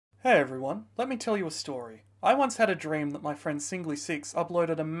Hey everyone, let me tell you a story. I once had a dream that my friend Singly6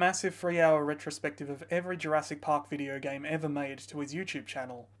 uploaded a massive 3-hour retrospective of every Jurassic Park video game ever made to his YouTube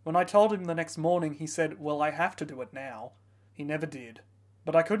channel. When I told him the next morning, he said, well, I have to do it now. He never did.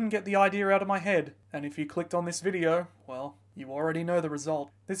 But I couldn't get the idea out of my head, and if you clicked on this video, well, you already know the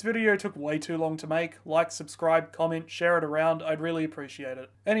result. This video took way too long to make. Like, subscribe, comment, share it around, I'd really appreciate it.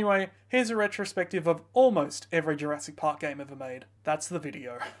 Anyway, here's a retrospective of almost every Jurassic Park game ever made. That's the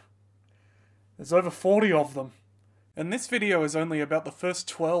video. There's over 40 of them. And this video is only about the first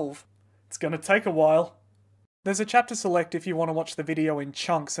 12. It's gonna take a while. There's a chapter select if you want to watch the video in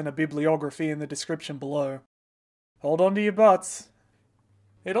chunks and a bibliography in the description below. Hold on to your butts.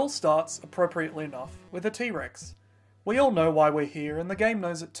 It all starts, appropriately enough, with a T-Rex. We all know why we're here, and the game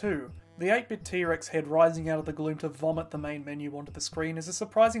knows it too. The 8-bit T-Rex head rising out of the gloom to vomit the main menu onto the screen is a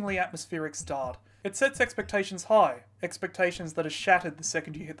surprisingly atmospheric start. It sets expectations high, expectations that are shattered the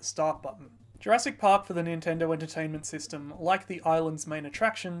second you hit the start button. Jurassic Park for the Nintendo Entertainment System, like the island's main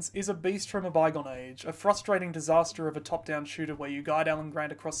attractions, is a beast from a bygone age, a frustrating disaster of a top-down shooter where you guide Alan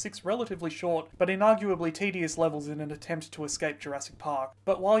Grant across 6 relatively short, but inarguably tedious levels in an attempt to escape Jurassic Park.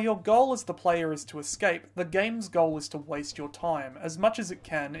 But while your goal as the player is to escape, the game's goal is to waste your time, as much as it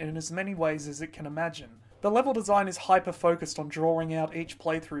can in as many ways as it can imagine. The level design is hyper-focused on drawing out each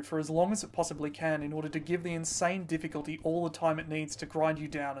playthrough for as long as it possibly can in order to give the insane difficulty all the time it needs to grind you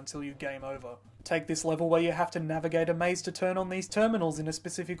down until you game over. Take this level where you have to navigate a maze to turn on these terminals in a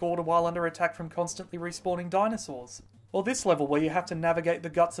specific order while under attack from constantly respawning dinosaurs. Or this level where you have to navigate the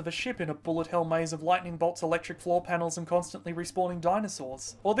guts of a ship in a bullet hell maze of lightning bolts, electric floor panels, and constantly respawning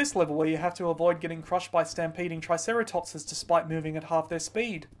dinosaurs. Or this level where you have to avoid getting crushed by stampeding triceratopses despite moving at half their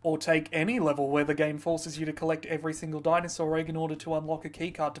speed. Or take any level where the game forces you to collect every single dinosaur egg in order to unlock a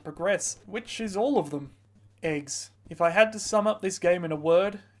keycard to progress, which is all of them. Eggs. If I had to sum up this game in a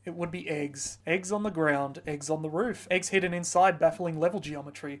word, it would be eggs. Eggs on the ground, eggs on the roof, eggs hidden inside baffling level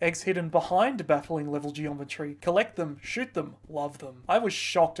geometry, eggs hidden behind baffling level geometry. Collect them, shoot them, love them. I was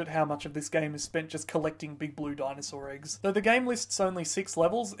shocked at how much of this game is spent just collecting big blue dinosaur eggs. Though the game lists only 6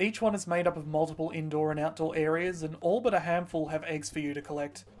 levels, each one is made up of multiple indoor and outdoor areas, and all but a handful have eggs for you to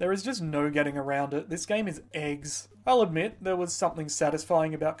collect. There is just no getting around it. This game is eggs. I'll admit, there was something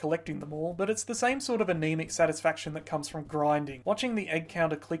satisfying about collecting them all, but it's the same sort of anemic satisfaction that comes from grinding. Watching the egg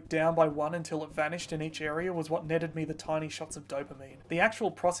counter click down by 1 until it vanished in each area was what netted me the tiny shots of dopamine. The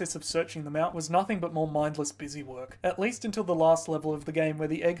actual process of searching them out was nothing but more mindless busy work. At least until the last level of the game where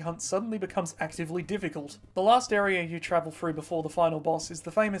the egg hunt suddenly becomes actively difficult. The last area you travel through before the final boss is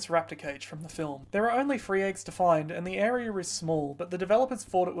the famous Raptor cage from the film. There are only 3 eggs to find, and the area is small, but the developers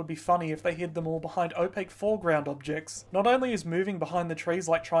thought it would be funny if they hid them all behind opaque foreground objects. Not only is moving behind the trees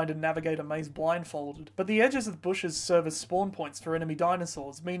like trying to navigate a maze blindfolded, but the edges of the bushes serve as spawn points for enemy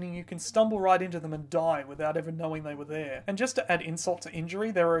dinosaurs, meaning you can stumble right into them and die without ever knowing they were there. And just to add insult to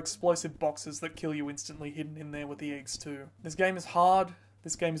injury, there are explosive boxes that kill you instantly hidden in there with the eggs too. This game is hard,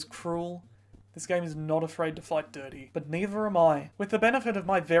 this game is cruel, this game is not afraid to fight dirty, but neither am I. With the benefit of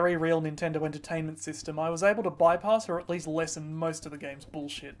my very real Nintendo Entertainment System, I was able to bypass or at least lessen most of the game's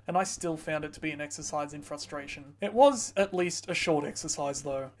bullshit, and I still found it to be an exercise in frustration. It was, at least, a short exercise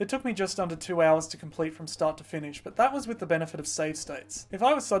though. It took me just under 2 hours to complete from start to finish, but that was with the benefit of save states. If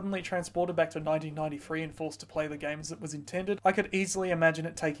I was suddenly transported back to 1993 and forced to play the game as it was intended, I could easily imagine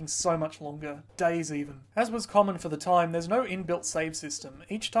it taking so much longer, days even. As was common for the time, there's no inbuilt save system.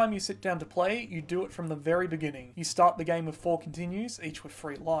 Each time you sit down to play, you do it from the very beginning. You start the game with 4 continues, each with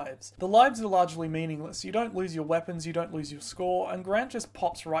 3 lives. The lives are largely meaningless. You don't lose your weapons, you don't lose your score, and Grant just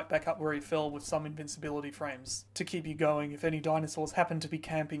pops right back up where he fell with some invincibility frames to keep you going if any dinosaurs happen to be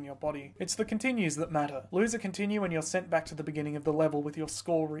camping your body. It's the continues that matter. Lose a continue and you're sent back to the beginning of the level with your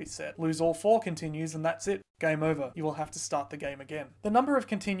score reset. Lose all 4 continues and that's it. Game over. You will have to start the game again. The number of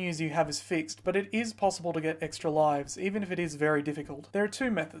continues you have is fixed, but it is possible to get extra lives, even if it is very difficult. There are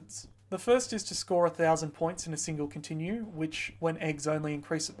 2 methods. The first is to score 1,000 points in a single continue, which, when eggs only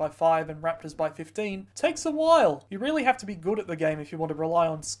increase it by 5 and raptors by 15, takes a while. You really have to be good at the game if you want to rely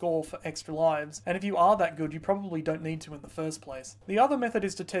on score for extra lives, and if you are that good, you probably don't need to in the first place. The other method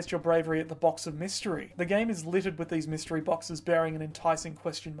is to test your bravery at the box of mystery. The game is littered with these mystery boxes bearing an enticing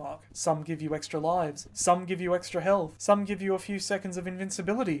question mark. Some give you extra lives, some give you extra health, some give you a few seconds of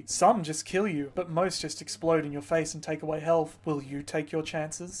invincibility, some just kill you, but most just explode in your face and take away health. Will you take your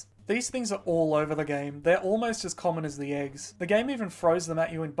chances? These things are all over the game. They're almost as common as the eggs. The game even throws them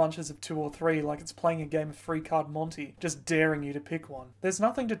at you in bunches of 2 or 3 like it's playing a game of free card Monty, just daring you to pick one. There's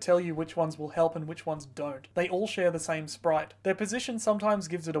nothing to tell you which ones will help and which ones don't. They all share the same sprite. Their position sometimes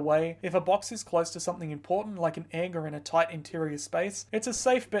gives it away. If a box is close to something important like an egg or in a tight interior space, it's a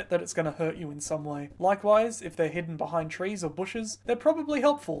safe bet that it's going to hurt you in some way. Likewise, if they're hidden behind trees or bushes, they're probably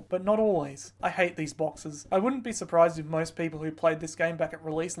helpful, but not always. I hate these boxes. I wouldn't be surprised if most people who played this game back at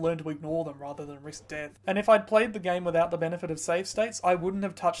release learned to ignore them rather than risk death. And if I'd played the game without the benefit of save states, I wouldn't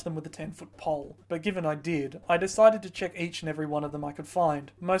have touched them with a 10-foot pole. But given I did, I decided to check each and every one of them I could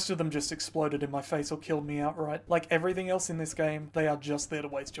find. Most of them just exploded in my face or killed me outright. Like everything else in this game, they are just there to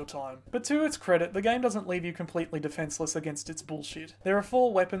waste your time. But to its credit, the game doesn't leave you completely defenseless against its bullshit. There are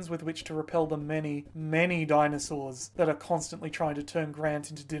 4 weapons with which to repel the many dinosaurs that are constantly trying to turn Grant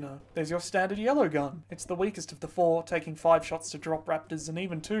into dinner. There's your standard yellow gun. It's the weakest of the 4, taking 5 shots to drop raptors and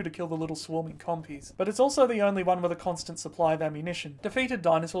even 2 to kill the little swarming compies. But it's also the only one with a constant supply of ammunition. Defeated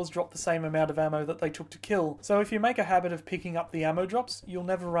dinosaurs drop the same amount of ammo that they took to kill, so if you make a habit of picking up the ammo drops, you'll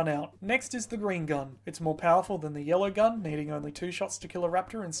never run out. Next is the green gun. It's more powerful than the yellow gun, needing only 2 shots to kill a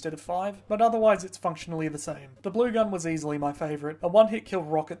raptor instead of 5, but otherwise it's functionally the same. The blue gun was easily my favourite, a one-hit kill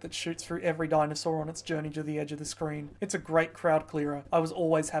rocket that shoots through every dinosaur on its journey to the edge of the screen. It's a great crowd clearer. I was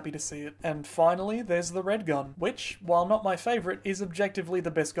always happy to see it. And finally, there's the red gun, which, while not my favourite, is objectively the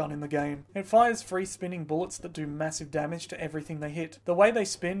best gun in the game. It fires free spinning bullets that do massive damage to everything they hit. The way they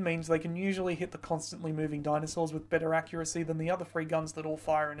spin means they can usually hit the constantly moving dinosaurs with better accuracy than the other 3 guns that all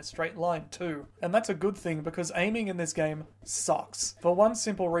fire in a straight line too. And that's a good thing because aiming in this game sucks. For one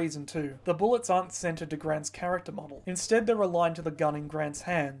simple reason too. The bullets aren't centered to Grant's character model. Instead they're aligned to the gun in Grant's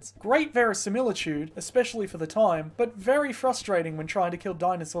hands. Great verisimilitude, especially for the time, but very frustrating when trying to kill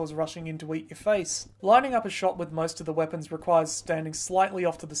dinosaurs rushing in to eat your face. Lining up a shot with most of the weapons requires standing slightly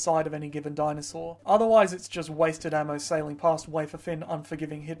off to the side of any given dinosaur. Otherwise it's just wasted ammo sailing past wafer-thin,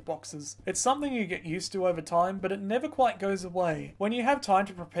 unforgiving hitboxes. It's something you get used to over time, but it never quite goes away. When you have time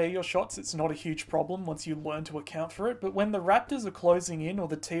to prepare your shots, it's not a huge problem once you learn to account for it, but when the raptors are closing in or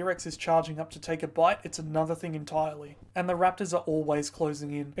the T-Rex is charging up to take a bite, it's another thing entirely. And the raptors are always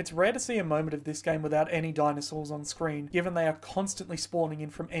closing in. It's rare to see a moment of this game without any dinosaurs on screen, given they are constantly spawning in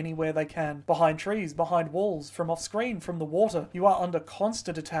from anywhere they can. Behind trees, behind walls, from off screen, from the water. You are under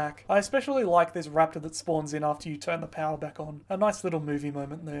constant attack. I especially like this raptor that spawns in after you turn the power back on. A nice little movie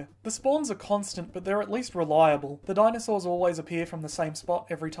moment there. The spawns are constant, but they're at least reliable. The dinosaurs always appear from the same spot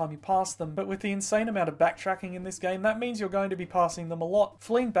every time you pass them, but with the insane amount of backtracking in this game, that means you're going to be passing them a lot.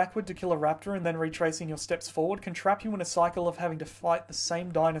 Fleeing backward to kill a raptor and then retracing your steps forward can trap you in a cycle of having to fight the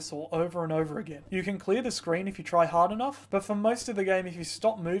same dinosaur over and over again. You can clear the screen if you try hard enough, but for most of the game, if you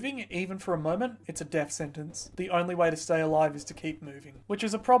stop moving, even for a moment, it's a death sentence. The only way to stay alive is to keep moving, which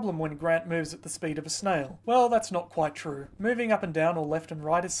is a problem when Grant moves at the speed of a snail. Well, that's not quite true. Moving up and down or left and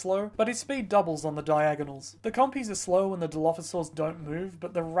right is slow, but his speed doubles on the diagonals. The compies are slow and the Dilophosaurs don't move,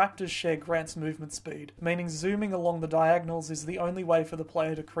 but the raptors share Grant's movement speed, meaning zooming along the diagonals is the only way for the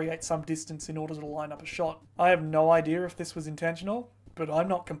player to create some distance in order to line up a shot. I have no idea if this was intentional, but I'm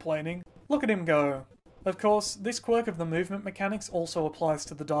not complaining. Look at him go. Of course, this quirk of the movement mechanics also applies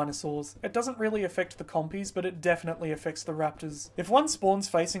to the dinosaurs. It doesn't really affect the compies, but it definitely affects the raptors. If one spawns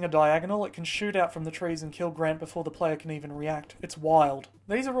facing a diagonal, it can shoot out from the trees and kill Grant before the player can even react. It's wild.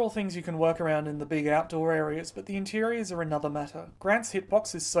 These are all things you can work around in the big outdoor areas, but the interiors are another matter. Grant's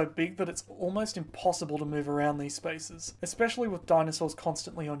hitbox is so big that it's almost impossible to move around these spaces, especially with dinosaurs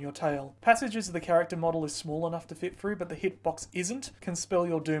constantly on your tail. Passages the character model is small enough to fit through, but the hitbox isn't, can spell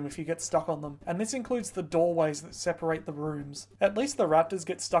your doom if you get stuck on them, and this includes the doorways that separate the rooms. At least the raptors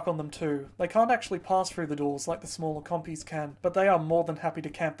get stuck on them too. They can't actually pass through the doors like the smaller compies can, but they are more than happy to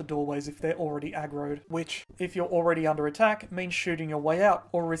camp the doorways if they're already aggroed, which, if you're already under attack, means shooting your way out,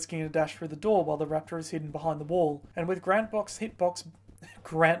 or risking a dash through the door while the raptor is hidden behind the wall. And with Grant's hitbox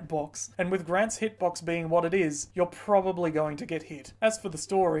being what it is, you're probably going to get hit. As for the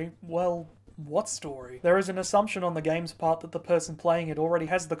story, well, what story? There is an assumption on the game's part that the person playing it already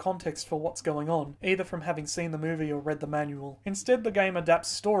has the context for what's going on, either from having seen the movie or read the manual. Instead, the game adapts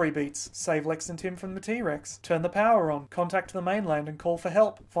story beats. Save Lex and Tim from the T-Rex. Turn the power on. Contact the mainland and call for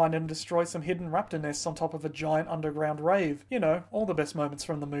help. Find and destroy some hidden raptor nests on top of a giant underground rave. You know, all the best moments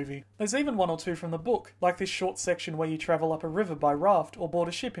from the movie. There's even one or two from the book, like this short section where you travel up a river by raft or board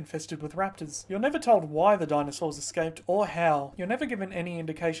a ship infested with raptors. You're never told why the dinosaurs escaped or how. You're never given any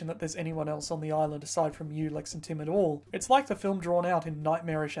indication that there's anyone else on the island aside from you, Lex and Tim at all. It's like the film drawn out in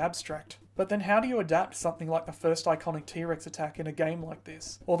nightmarish abstract. But then how do you adapt something like the first iconic T-Rex attack in a game like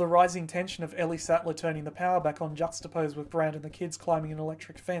this? Or the rising tension of Ellie Sattler turning the power back on juxtaposed with Brand and the kids climbing an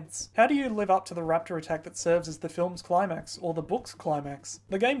electric fence? How do you live up to the Raptor attack that serves as the film's climax, or the book's climax?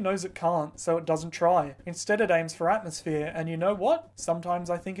 The game knows it can't, so it doesn't try. Instead it aims for atmosphere, and you know what? Sometimes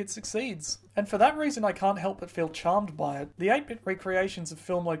I think it succeeds. And for that reason I can't help but feel charmed by it. The 8-bit recreations of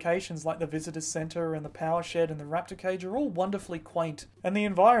film locations like the Visitor's Centre and the Power Shed and the Raptor Cage are all wonderfully quaint. And the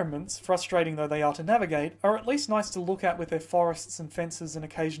environments, frustrating though they are to navigate, are at least nice to look at with their forests and fences and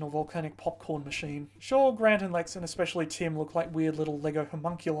occasional volcanic popcorn machine. Sure, Grant and Lex and especially Tim look like weird little Lego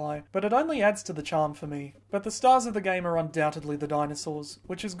homunculi, but it only adds to the charm for me. But the stars of the game are undoubtedly the dinosaurs,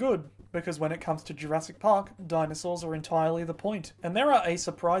 which is good, because when it comes to Jurassic Park, dinosaurs are entirely the point. And there are a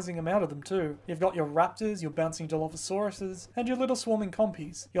surprising amount of them too. You've got your raptors, your bouncing Dilophosauruses, and your little swarming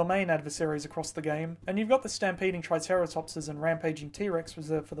compies, your main adversaries across the game, and you've got the stampeding Triceratopses and rampaging T-Rex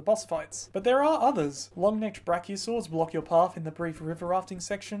reserved for the boss fights. But there are others. Long-necked brachiosaurs block your path in the brief river rafting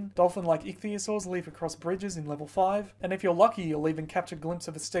section, dolphin-like ichthyosaurs leap across bridges in level 5, and if you're lucky you'll even catch a glimpse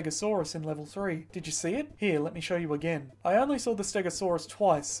of a Stegosaurus in level 3. Did you see it? Here, let me show you again. I only saw the Stegosaurus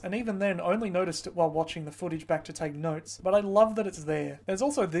twice, and even then only noticed it while watching the footage back to take notes, but I love that it's there. There's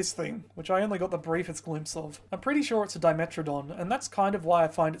also this thing, which I only got the briefest glimpse of. I'm pretty sure it's a Dimetrodon, and that's kind of why I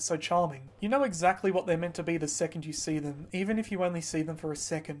find it so charming. You know exactly what they're meant to be the second you see them, even if you only see them for a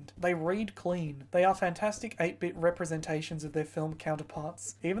second. They read clean. They are fantastic 8-bit representations of their film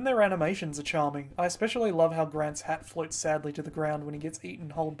counterparts. Even their animations are charming. I especially love how Grant's hat floats sadly to the ground when he gets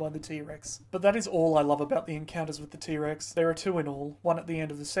eaten whole by the T-Rex. But that is all I love about the encounters with the T-Rex. There are two in all, one at the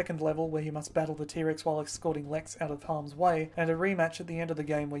end of the second level where you must battle the T-Rex while escorting Lex out of harm's way, and a rematch at the end of the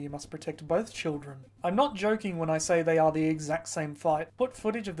game where you must protect both children. I'm not joking when I say they are the exact same fight. Put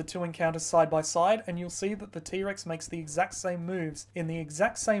footage of the two encounters side by side and you'll see that the T-Rex makes the exact same moves in the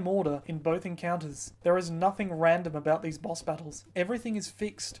exact same order in both encounters. There is nothing random about these boss battles. Everything is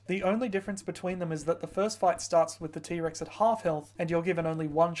fixed. The only difference between them is that the first fight starts with the T-Rex at half health and you're given only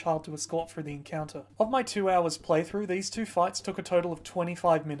one child to escort through the encounter. Of my 2 hours playthrough, these two fights took a total of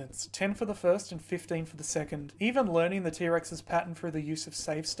 25 minutes, 10 for the first and 15 for the second. Even learning the T-Rex's pattern through the use of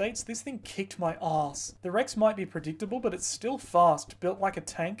save states, this thing kicked my ass. The Rex might be predictable, but it's still fast, built like a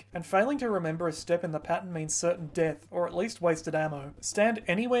tank, and failing to remember a step in the pattern means certain death, or at least wasted ammo. Stand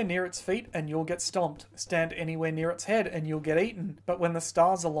anywhere near its feet and you'll get stomped. Stand anywhere near its head and you'll get eaten. But when the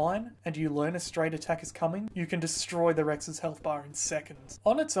stars align, and you learn a straight attack is coming, you can destroy the Rex's health bar in seconds.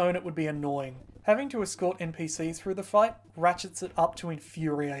 On its own it would be annoying. Having to escort NPCs through the fight ratchets it up to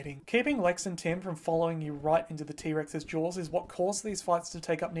infuriating. Keeping Lex and Tim from following you right into the T-Rex's jaws is what caused these fights to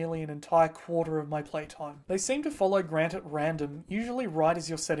take up nearly an entire quarter of my playtime. They seem to follow Grant at random, usually right as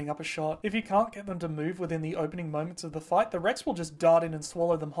you're setting up a shot. If you can't get them to move within the opening moments of the fight, the Rex will just dart in and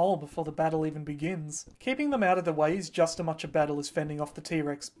swallow them whole before the battle even begins. Keeping them out of the way is just as much a battle as fending off the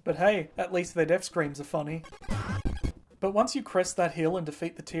T-Rex, but hey, at least their death screams are funny. But once you crest that hill and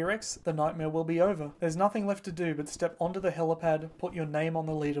defeat the T-Rex, the nightmare will be over. There's nothing left to do but step onto the helipad, put your name on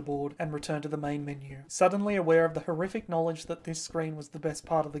the leaderboard, and return to the main menu, suddenly aware of the horrific knowledge that this screen was the best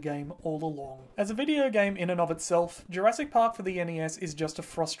part of the game all along. As a video game in and of itself, Jurassic Park for the NES is just a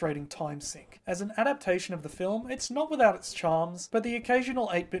frustrating time sink. As an adaptation of the film, it's not without its charms, but the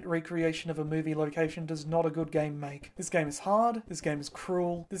occasional 8-bit recreation of a movie location does not a good game make. This game is hard, this game is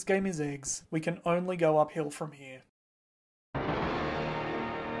cruel, this game is eggs. We can only go uphill from here.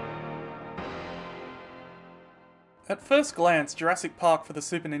 At first glance, Jurassic Park for the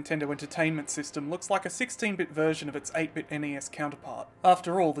Super Nintendo Entertainment System looks like a 16-bit version of its 8-bit NES counterpart.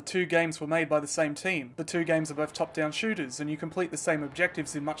 After all, the two games were made by the same team. The two games are both top-down shooters, and you complete the same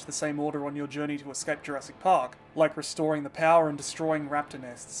objectives in much the same order on your journey to escape Jurassic Park, like restoring the power and destroying raptor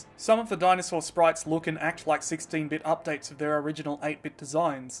nests. Some of the dinosaur sprites look and act like 16-bit updates of their original 8-bit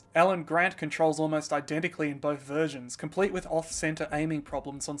designs. Alan Grant controls almost identically in both versions, complete with off-center aiming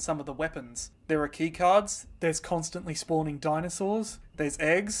problems on some of the weapons. There are keycards, there's constantly spawning dinosaurs, there's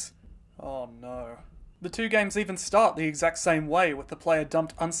eggs. Oh no. The two games even start the exact same way, with the player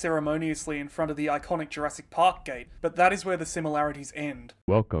dumped unceremoniously in front of the iconic Jurassic Park gate, but that is where the similarities end.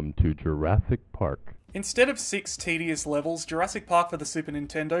 Welcome to Jurassic Park. Instead of 6 tedious levels, Jurassic Park for the Super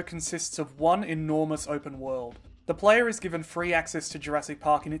Nintendo consists of one enormous open world. The player is given free access to Jurassic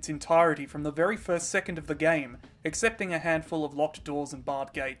Park in its entirety from the very first second of the game, excepting a handful of locked doors and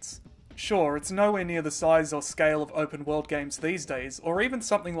barred gates. Sure, it's nowhere near the size or scale of open world games these days, or even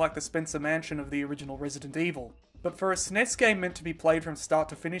something like the Spencer Mansion of the original Resident Evil. But for a SNES game meant to be played from start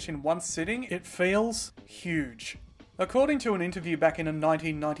to finish in one sitting, it feels huge. According to an interview back in a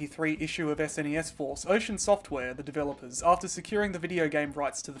 1993 issue of SNES Force, Ocean Software, the developers, after securing the video game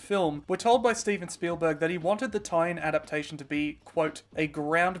rights to the film, were told by Steven Spielberg that he wanted the tie-in adaptation to be, quote, a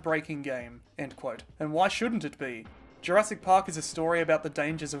groundbreaking game, end quote. And why shouldn't it be? Jurassic Park is a story about the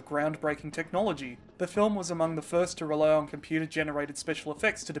dangers of groundbreaking technology. The film was among the first to rely on computer-generated special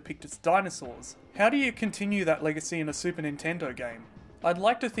effects to depict its dinosaurs. How do you continue that legacy in a Super Nintendo game? I'd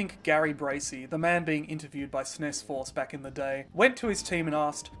like to think Gary Bracey, the man being interviewed by SNES Force back in the day, went to his team and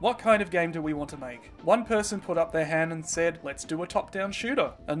asked, what kind of game do we want to make? One person put up their hand and said, let's do a top-down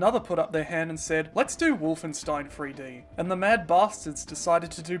shooter. Another put up their hand and said, let's do Wolfenstein 3D. And the mad bastards decided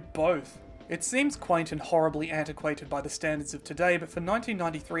to do both. It seems quaint and horribly antiquated by the standards of today, but for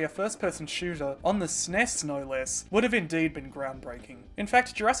 1993 a first-person shooter, on the SNES no less, would have indeed been groundbreaking. In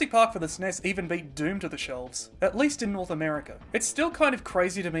fact, Jurassic Park for the SNES even beat Doom to the shelves, at least in North America. It's still kind of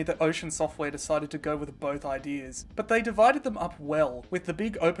crazy to me that Ocean Software decided to go with both ideas, but they divided them up well, with the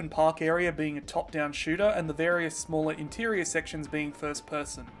big open park area being a top-down shooter and the various smaller interior sections being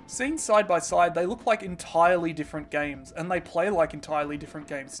first-person. Seen side by side, they look like entirely different games, and they play like entirely different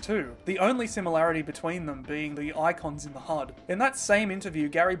games too. The only similarity between them being the icons in the HUD. In that same interview,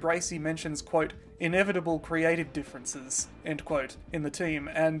 Gary Bracey mentions, quote, inevitable creative differences, end quote, in the team,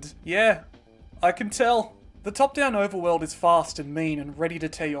 and yeah, I can tell. The top-down overworld is fast and mean and ready to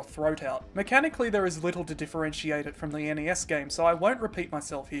tear your throat out. Mechanically, there is little to differentiate it from the NES game, so I won't repeat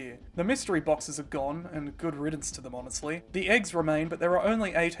myself here. The mystery boxes are gone, and good riddance to them honestly. The eggs remain, but there are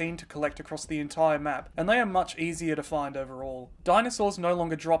only 18 to collect across the entire map, and they are much easier to find overall. Dinosaurs no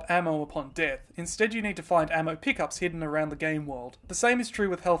longer drop ammo upon death, instead you need to find ammo pickups hidden around the game world. The same is true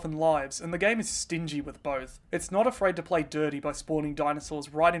with health and lives, and the game is stingy with both. It's not afraid to play dirty by spawning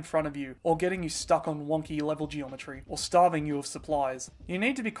dinosaurs right in front of you, or getting you stuck on wonky level geometry, or starving you of supplies. You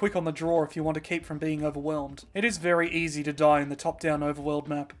need to be quick on the draw if you want to keep from being overwhelmed. It is very easy to die in the top-down overworld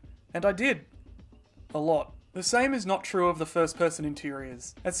map. And I did. A lot. The same is not true of the first-person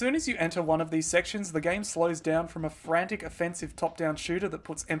interiors. As soon as you enter one of these sections, the game slows down from a frantic offensive top-down shooter that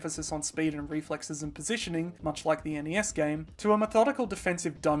puts emphasis on speed and reflexes and positioning, much like the NES game, to a methodical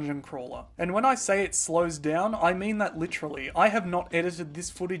defensive dungeon crawler. And when I say it slows down, I mean that literally. I have not edited this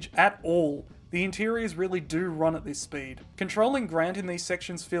footage at all. The interiors really do run at this speed. Controlling Grant in these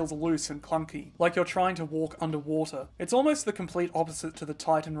sections feels loose and clunky, like you're trying to walk underwater. It's almost the complete opposite to the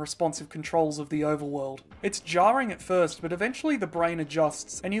tight and responsive controls of the overworld. It's jarring at first, but eventually the brain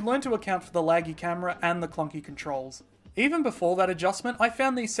adjusts, and you learn to account for the laggy camera and the clunky controls. Even before that adjustment, I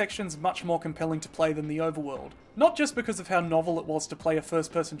found these sections much more compelling to play than the overworld. Not just because of how novel it was to play a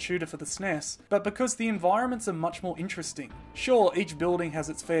first-person shooter for the SNES, but because the environments are much more interesting. Sure, each building has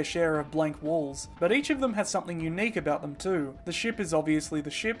its fair share of blank walls, but each of them has something unique about them too. The ship is obviously the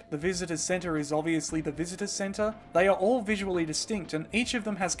ship, the visitor's center is obviously the visitor's center. They are all visually distinct, and each of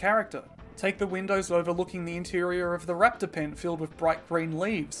them has character. Take the windows overlooking the interior of the Raptor pen filled with bright green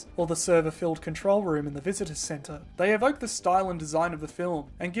leaves, or the server-filled control room in the visitor's center. They evoke the style and design of the film,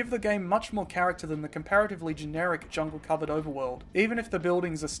 and give the game much more character than the comparatively generic jungle-covered overworld, even if the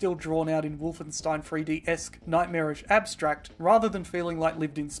buildings are still drawn out in Wolfenstein 3D-esque, nightmarish abstract, rather than feeling like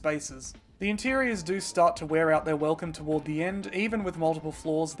lived-in spaces. The interiors do start to wear out their welcome toward the end, even with multiple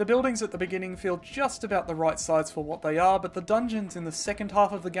floors. The buildings at the beginning feel just about the right size for what they are, but the dungeons in the second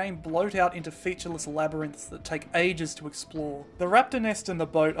half of the game bloat out into featureless labyrinths that take ages to explore. The Raptor nest and the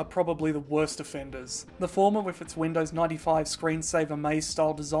boat are probably the worst offenders. The former with its Windows 95 screensaver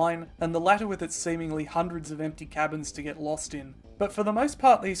maze-style design, and the latter with its seemingly hundreds of empty cabins to get lost in. But for the most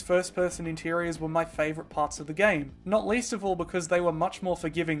part, these first-person interiors were my favourite parts of the game, not least of all because they were much more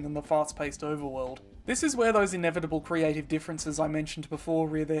forgiving than the fast-paced overworld. This is where those inevitable creative differences I mentioned before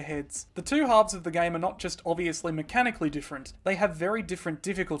rear their heads. The two halves of the game are not just obviously mechanically different, they have very different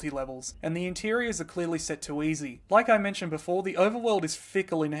difficulty levels, and the interiors are clearly set to easy. Like I mentioned before, the overworld is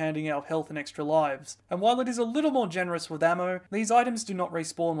fickle in handing out health and extra lives, and while it is a little more generous with ammo, these items do not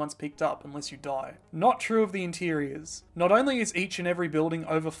respawn once picked up unless you die. Not true of the interiors. Not only is each and every building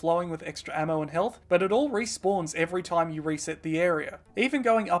overflowing with extra ammo and health, but it all respawns every time you reset the area. Even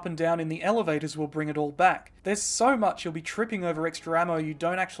going up and down in the elevators will bring it all back. There's so much you'll be tripping over extra ammo you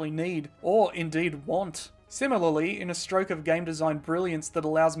don't actually need, or indeed want. Similarly, in a stroke of game design brilliance that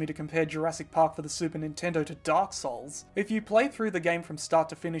allows me to compare Jurassic Park for the Super Nintendo to Dark Souls, if you play through the game from start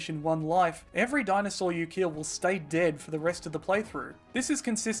to finish in one life, every dinosaur you kill will stay dead for the rest of the playthrough. This is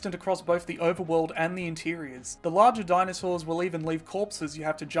consistent across both the overworld and the interiors. The larger dinosaurs will even leave corpses you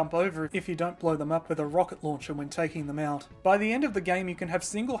have to jump over if you don't blow them up with a rocket launcher when taking them out. By the end of the game, you can have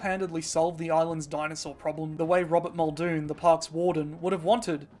single-handedly solved the island's dinosaur problem the way Robert Muldoon, the park's warden, would have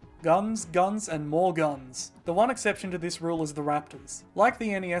wanted. Guns, guns, and more guns. The one exception to this rule is the Raptors. Like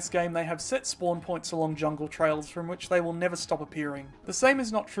the NES game, they have set spawn points along jungle trails from which they will never stop appearing. The same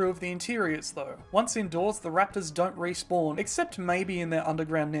is not true of the interiors though. Once indoors, the Raptors don't respawn, except maybe in their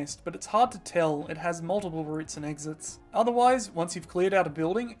underground nest, but it's hard to tell, it has multiple routes and exits. Otherwise, once you've cleared out a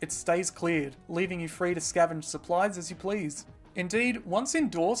building, it stays cleared, leaving you free to scavenge supplies as you please. Indeed, once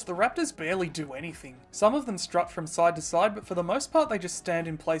indoors, the Raptors barely do anything. Some of them strut from side to side, but for the most part they just stand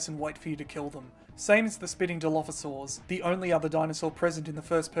in place and wait for you to kill them. Same as the spitting Dilophosaurs, the only other dinosaur present in the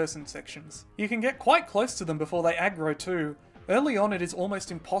first person sections. You can get quite close to them before they aggro too. Early on it is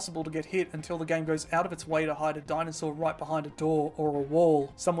almost impossible to get hit until the game goes out of its way to hide a dinosaur right behind a door or a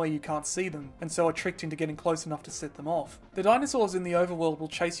wall, somewhere you can't see them, and so are tricked into getting close enough to set them off. The dinosaurs in the overworld will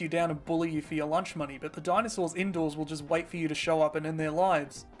chase you down and bully you for your lunch money, but the dinosaurs indoors will just wait for you to show up and end their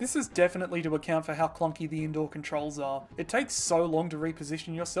lives. This is definitely to account for how clunky the indoor controls are. It takes so long to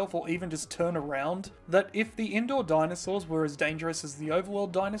reposition yourself or even just turn around, that if the indoor dinosaurs were as dangerous as the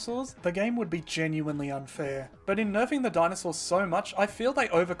overworld dinosaurs, the game would be genuinely unfair. But in nerfing the dinosaurs so much, I feel they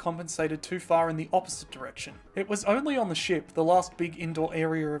overcompensated too far in the opposite direction. It was only on the ship, the last big indoor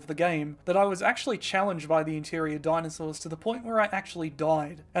area of the game, that I was actually challenged by the interior dinosaurs to the point where I actually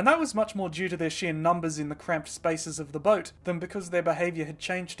died. And that was much more due to their sheer numbers in the cramped spaces of the boat than because their behaviour had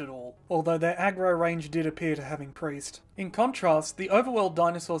changed at all, although their aggro range did appear to have increased. In contrast, the overworld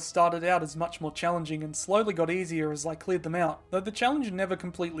dinosaurs started out as much more challenging and slowly got easier as I cleared them out, though the challenge never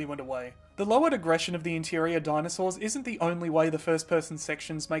completely went away. The lowered aggression of the interior dinosaurs isn't the only way the first-person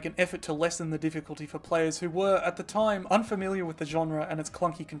sections make an effort to lessen the difficulty for players who were, at the time, unfamiliar with the genre and its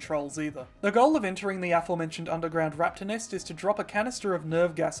clunky controls either. The goal of entering the aforementioned underground raptor nest is to drop a canister of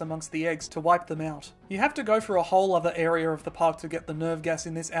nerve gas amongst the eggs to wipe them out. You have to go through a whole other area of the park to get the nerve gas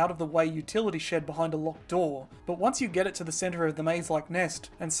in this out-of-the-way utility shed behind a locked door, but once you get it to the centre of the maze-like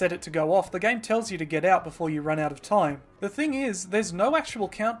nest and set it to go off, the game tells you to get out before you run out of time. The thing is, there's no actual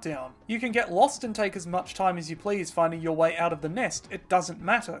countdown. You can get lost and take as much time as you please finding your way out of the nest, it doesn't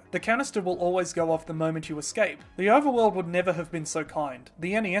matter. The canister will always go off the moment you escape. The overworld would never have been so kind.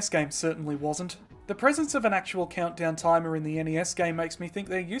 The NES game certainly wasn't. The presence of an actual countdown timer in the NES game makes me think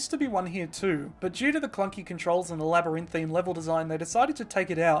there used to be one here too, but due to the clunky controls and the labyrinthine level design they decided to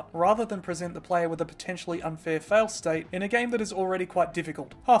take it out, rather than present the player with a potentially unfair fail state in a game that is already quite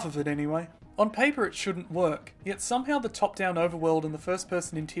difficult. Half of it anyway. On paper it shouldn't work, yet somehow the top-down overworld and the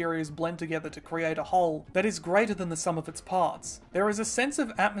first-person interiors blend together to create a whole that is greater than the sum of its parts. There is a sense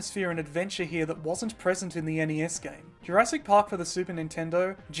of atmosphere and adventure here that wasn't present in the NES game. Jurassic Park for the Super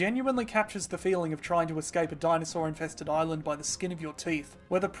Nintendo genuinely captures the feeling of trying to escape a dinosaur-infested island by the skin of your teeth,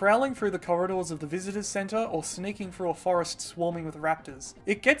 whether prowling through the corridors of the Visitors Center or sneaking through a forest swarming with raptors.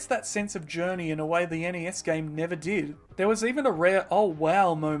 It gets that sense of journey in a way the NES game never did. There was even a rare oh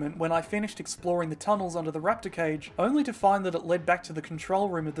wow moment when I finished exploring the tunnels under the raptor cage, only to find that it led back to the control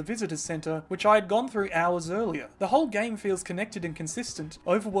room of the Visitors Center, which I had gone through hours earlier. The whole game feels connected and consistent,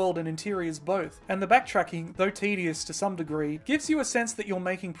 overworld and interiors both, and the backtracking, though tedious to some degree, gives you a sense that you're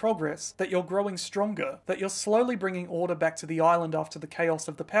making progress, that you're growing stronger, that you're slowly bringing order back to the island after the chaos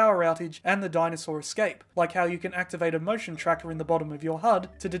of the power outage and the dinosaur escape, like how you can activate a motion tracker in the bottom of your HUD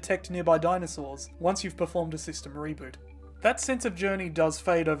to detect nearby dinosaurs, once you've performed a system reboot. That sense of journey does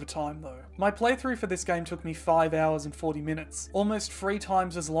fade over time though. My playthrough for this game took me 5 hours and 40 minutes, almost 3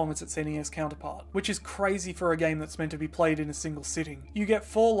 times as long as its NES counterpart, which is crazy for a game that's meant to be played in a single sitting. You get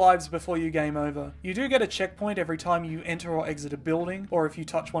 4 lives before you game over. You do get a checkpoint every time you enter or exit a building, or if you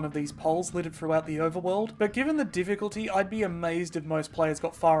touch one of these poles littered throughout the overworld, but given the difficulty, I'd be amazed if most players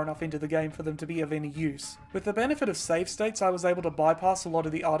got far enough into the game for them to be of any use. With the benefit of save states, I was able to bypass a lot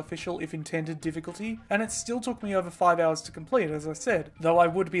of the artificial, if intended, difficulty, and it still took me over 5 hours to complete, as I said, though I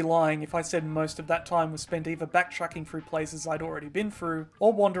would be lying if I said most of that time was spent either backtracking through places I'd already been through,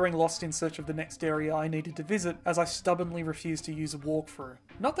 or wandering lost in search of the next area I needed to visit, as I stubbornly refused to use a walkthrough.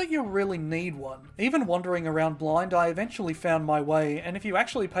 Not that you'll really need one. Even wandering around blind, I eventually found my way, and if you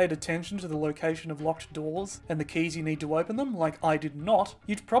actually paid attention to the location of locked doors, and the keys you need to open them, like I did not,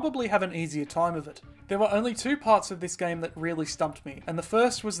 you'd probably have an easier time of it. There were only 2 parts of this game that really stumped me, and the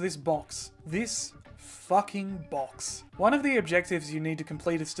first was this box. This fucking box. One of the objectives you need to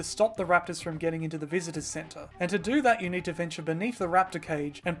complete is to stop the raptors from getting into the Visitors Center, and to do that you need to venture beneath the raptor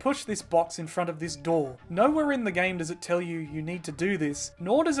cage and push this box in front of this door. Nowhere in the game does it tell you you need to do this,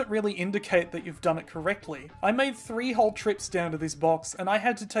 nor does it really indicate that you've done it correctly. I made 3 whole trips down to this box, and I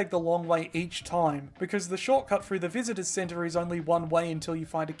had to take the long way each time, because the shortcut through the Visitors Center is only one way until you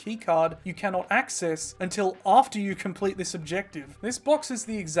find a keycard you cannot access until after you complete this objective. This box is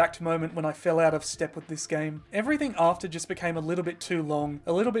the exact moment when I fell out of step with this game. Everything after just became a little bit too long,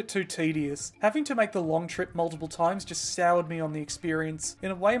 a little bit too tedious. Having to make the long trip multiple times just soured me on the experience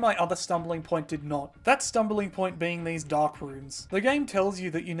in a way my other stumbling point did not. That stumbling point being these dark rooms. The game tells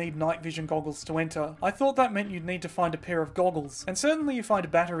you that you need night vision goggles to enter. I thought that meant you'd need to find a pair of goggles, and certainly you find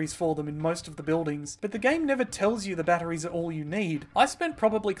batteries for them in most of the buildings, but the game never tells you the batteries are all you need. I spent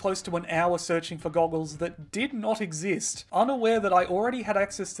probably close to an hour searching for goggles that did not exist, unaware that I already had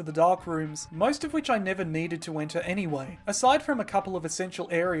access to the dark rooms, most of which I never needed to enter anyway. Aside from a couple of essential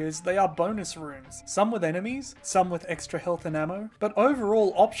areas, they are bonus rooms, some with enemies, some with extra health and ammo, but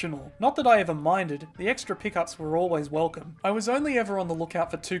overall optional. Not that I ever minded, the extra pickups were always welcome. I was only ever on the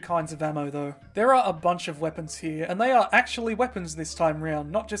lookout for two kinds of ammo though. There are a bunch of weapons here, and they are actually weapons this time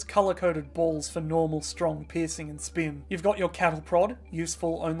round, not just colour-coded balls for normal, strong piercing and spin. You've got your cattle prod,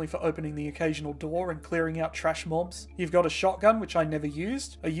 useful only for opening the occasional door and clearing out trash mobs. You've got a shotgun, which I never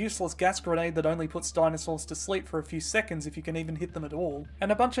used, a useless gas grenade that only puts dinosaurs to sleep for a few seconds if you can even hit them at all,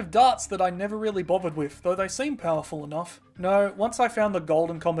 and a bunch of darts that I never really bothered with, though they seem powerful enough. No, once I found the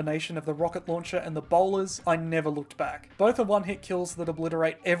golden combination of the rocket launcher and the bowlers, I never looked back. Both are one-hit kills that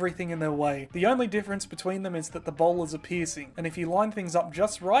obliterate everything in their way. The only difference between them is that the bowlers are piercing, and if you line things up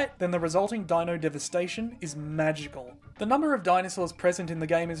just right, then the resulting dino devastation is magical. The number of dinosaurs present in the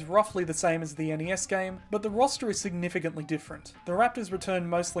game is roughly the same as the NES game, but the roster is significantly different. The Raptors return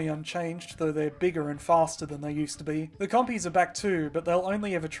mostly unchanged, though they're bigger and faster than they used to be. The Compies are back too, but they'll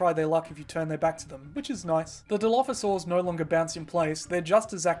only ever try their luck if you turn their back to them, which is nice. The Dilophosaurs no longer bounce in place, they're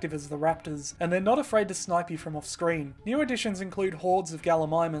just as active as the Raptors, and they're not afraid to snipe you from off screen. New additions include hordes of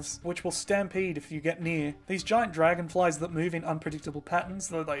Gallimimus, which will stampede if you get near, these giant dragonflies that move in unpredictable patterns,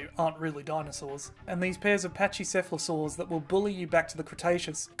 though they aren't really dinosaurs, and these pairs of pachycephalosaurs that will bully you back to the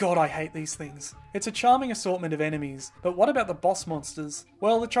Cretaceous. God, I hate these things. It's a charming assortment of enemies, but what about the boss monsters?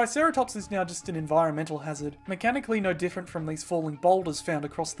 Well, the Triceratops is now just an environmental hazard, mechanically no different from these falling boulders found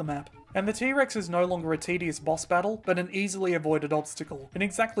across the map. And the T-Rex is no longer a tedious boss battle, but an easily avoided obstacle. In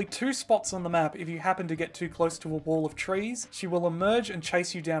exactly 2 spots on the map, if you happen to get too close to a wall of trees, she will emerge and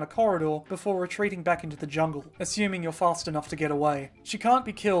chase you down a corridor before retreating back into the jungle, assuming you're fast enough to get away. She can't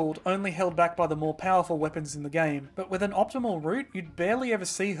be killed, only held back by the more powerful weapons in the game, but with an optimal route, you'd barely ever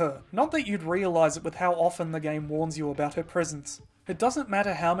see her. Not that you'd realise it with how often the game warns you about her presence. It doesn't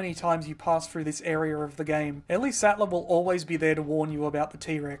matter how many times you pass through this area of the game, Ellie Sattler will always be there to warn you about the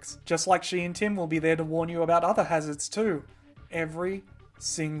T-Rex, just like she and Tim will be there to warn you about other hazards too. Every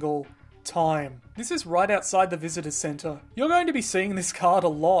single time. This is right outside the visitor centre. You're going to be seeing this card a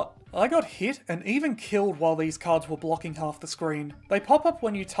lot. I got hit and even killed while these cards were blocking half the screen. They pop up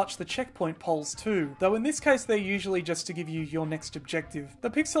when you touch the checkpoint poles too, though in this case they're usually just to give you your next objective. The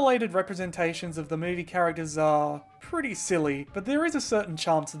pixelated representations of the movie characters are pretty silly, but there is a certain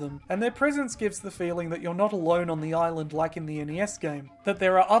charm to them, and their presence gives the feeling that you're not alone on the island like in the NES game, that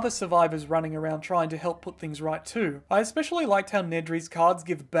there are other survivors running around trying to help put things right too. I especially liked how Nedry's cards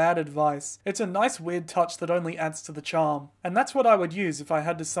give bad advice. It's a nice weird touch that only adds to the charm, and that's what I would use if I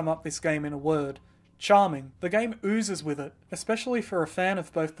had to sum up this game in a word. Charming. The game oozes with it, especially for a fan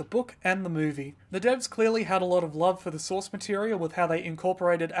of both the book and the movie. The devs clearly had a lot of love for the source material with how they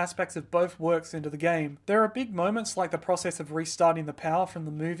incorporated aspects of both works into the game. There are big moments like the process of restarting the power from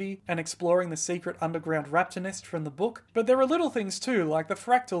the movie and exploring the secret underground raptor nest from the book, but there are little things too, like the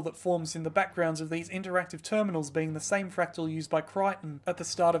fractal that forms in the backgrounds of these interactive terminals being the same fractal used by Crichton at the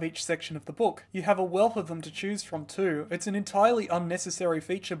start of each section of the book. You have a wealth of them to choose from too. It's an entirely unnecessary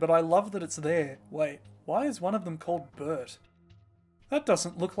feature, but I love that it's there. Wait. Why is one of them called Bert? That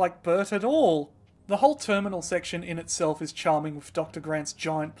doesn't look like Bert at all! The whole terminal section in itself is charming with Dr. Grant's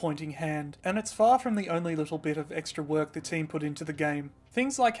giant pointing hand, and it's far from the only little bit of extra work the team put into the game.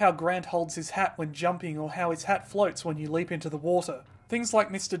 Things like how Grant holds his hat when jumping or how his hat floats when you leap into the water. Things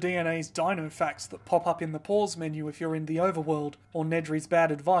like Mr. DNA's dino facts that pop up in the pause menu if you're in the overworld, or Nedry's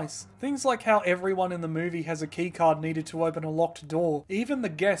bad advice. Things like how everyone in the movie has a keycard needed to open a locked door, even the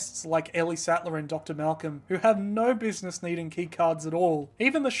guests like Ellie Sattler and Dr. Malcolm, who have no business needing keycards at all.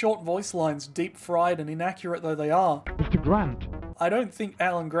 Even the short voice lines, deep fried and inaccurate though they are. Mr. Grant! I don't think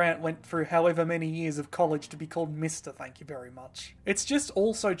Alan Grant went through however many years of college to be called Mr. Thank you very much. It's just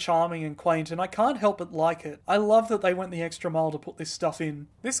all so charming and quaint, and I can't help but like it. I love that they went the extra mile to put this stuff in.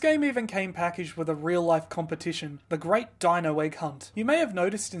 This game even came packaged with a real-life competition, the Great Dino Egg Hunt. You may have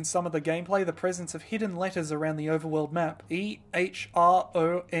noticed in some of the gameplay the presence of hidden letters around the overworld map. E, H, R,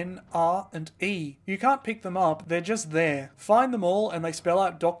 O, N, R, and E. You can't pick them up, they're just there. Find them all and they spell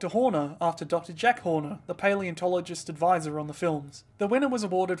out Dr. Horner, after Dr. Jack Horner, the paleontologist advisor on the film. times. The winner was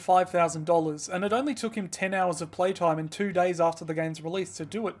awarded $5,000, and it only took him 10 hours of playtime and 2 days after the game's release to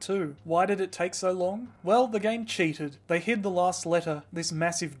do it too. Why did it take so long? Well, the game cheated. They hid the last letter, this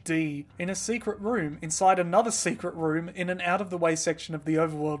massive D, in a secret room inside another secret room in an out-of-the-way section of the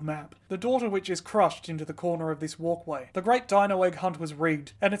overworld map. The door to which is crushed into the corner of this walkway. The Great Dino Egg Hunt was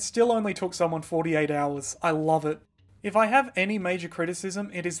rigged, and it still only took someone 48 hours. I love it. If I have any major criticism,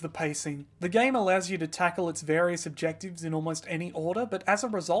 it is the pacing. The game allows you to tackle its various objectives in almost any order, but as a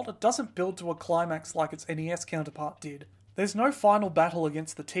result, it doesn't build to a climax like its NES counterpart did. There's no final battle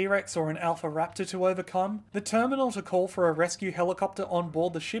against the T-Rex or an Alpha Raptor to overcome. The terminal to call for a rescue helicopter on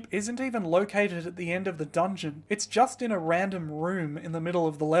board the ship isn't even located at the end of the dungeon. It's just in a random room in the middle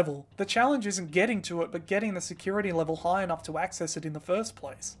of the level. The challenge isn't getting to it, but getting the security level high enough to access it in the first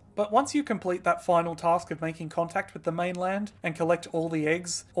place. But once you complete that final task of making contact with the mainland and collect all the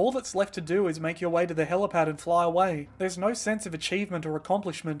eggs, all that's left to do is make your way to the helipad and fly away. There's no sense of achievement or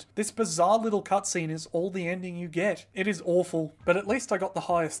accomplishment. This bizarre little cutscene is all the ending you get. It is awful, but at least I got the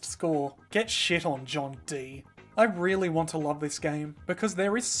highest score. Get shit on, John D. I really want to love this game, because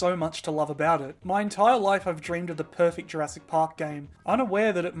there is so much to love about it. My entire life I've dreamed of the perfect Jurassic Park game,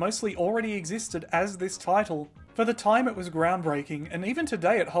 unaware that it mostly already existed as this title. For the time it was groundbreaking, and even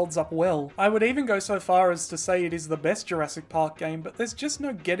today it holds up well. I would even go so far as to say it is the best Jurassic Park game, but there's just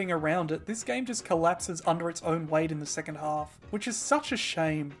no getting around it. This game just collapses under its own weight in the second half, which is such a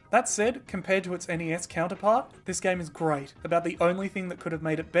shame. That said, compared to its NES counterpart, this game is great. About the only thing that could have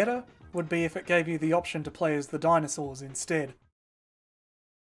made it better would be if it gave you the option to play as the dinosaurs instead.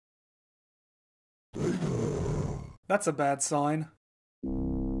 That's a bad sign.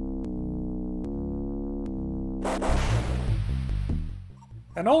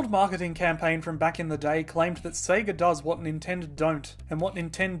 An old marketing campaign from back in the day claimed that Sega does what Nintendo don't, and what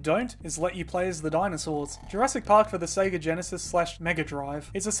Nintendo don't is let you play as the dinosaurs. Jurassic Park for the Sega Genesis / Mega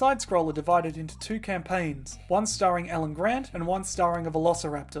Drive is a side-scroller divided into 2 campaigns, one starring Alan Grant and one starring a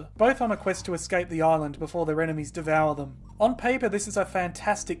Velociraptor, both on a quest to escape the island before their enemies devour them. On paper, this is a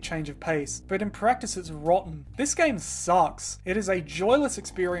fantastic change of pace, but in practice it's rotten. This game sucks. It is a joyless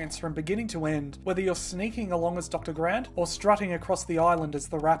experience from beginning to end, whether you're sneaking along as Dr. Grant or strutting across the island as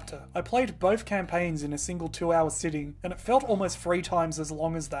the Raptor. I played both campaigns in a single 2-hour sitting, and it felt almost 3 times as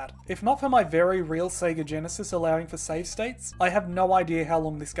long as that. If not for my very real Sega Genesis allowing for save states, I have no idea how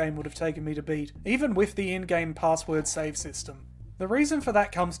long this game would have taken me to beat, even with the in-game password save system. The reason for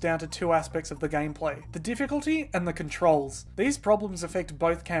that comes down to 2 aspects of the gameplay, the difficulty and the controls. These problems affect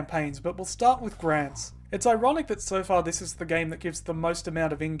both campaigns, but we'll start with Grant's. It's ironic that so far this is the game that gives the most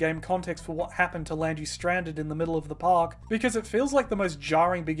amount of in-game context for what happened to land you stranded in the middle of the park, because it feels like the most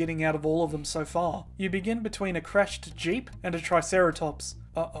jarring beginning out of all of them so far. You begin between a crashed Jeep and a Triceratops.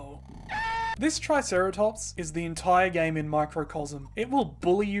 Uh-oh. This Triceratops is the entire game in microcosm. It will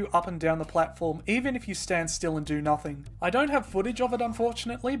bully you up and down the platform even if you stand still and do nothing. I don't have footage of it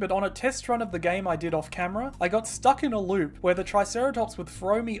unfortunately, but on a test run of the game I did off camera, I got stuck in a loop where the Triceratops would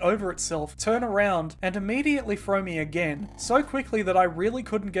throw me over itself, turn around, and immediately throw me again, so quickly that I really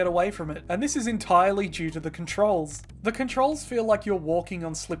couldn't get away from it, and this is entirely due to the controls. The controls feel like you're walking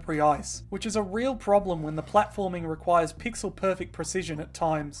on slippery ice, which is a real problem when the platforming requires pixel-perfect precision at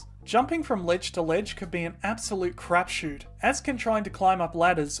times. Jumping from ledge to ledge could be an absolute crapshoot, as can trying to climb up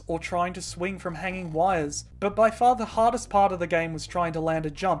ladders or trying to swing from hanging wires, but by far the hardest part of the game was trying to land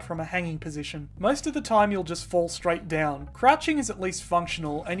a jump from a hanging position. Most of the time you'll just fall straight down. Crouching is at least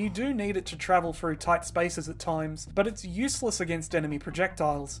functional, and you do need it to travel through tight spaces at times, but it's useless against enemy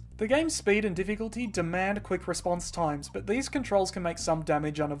projectiles. The game's speed and difficulty demand quick response times, but these controls can make some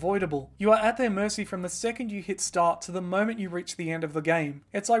damage unavoidable. You are at their mercy from the second you hit start to the moment you reach the end of the game.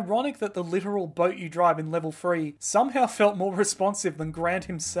 It's ironic that the literal boat you drive in level 3 somehow felt more responsive than Grant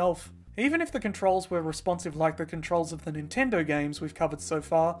himself. Even if the controls were responsive like the controls of the Nintendo games we've covered so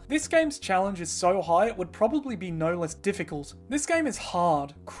far, this game's challenge is so high it would probably be no less difficult. This game is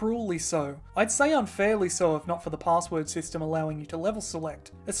hard, cruelly so. I'd say unfairly so if not for the password system allowing you to level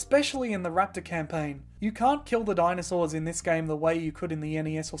select, especially in the Raptor campaign. You can't kill the dinosaurs in this game the way you could in the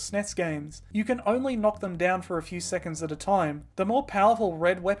NES or SNES games. You can only knock them down for a few seconds at a time. The more powerful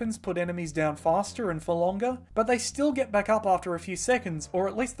red weapons put enemies down faster and for longer, but they still get back up after a few seconds, or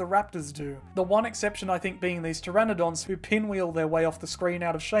at least the Raptors do. The one exception I think being these Pteranodons who pinwheel their way off the screen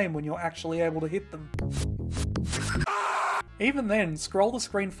out of shame when you're actually able to hit them. Even then, scroll the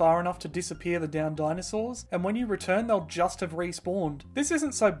screen far enough to disappear the downed dinosaurs, and when you return they'll just have respawned. This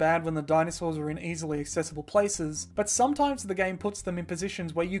isn't so bad when the dinosaurs are in easily accessible places, but sometimes the game puts them in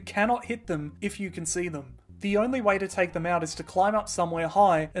positions where you cannot hit them if you can see them. The only way to take them out is to climb up somewhere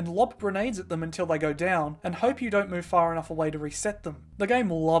high and lob grenades at them until they go down, and hope you don't move far enough away to reset them. The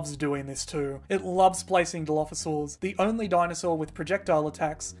game loves doing this too. It loves placing Dilophosaurs, the only dinosaur with projectile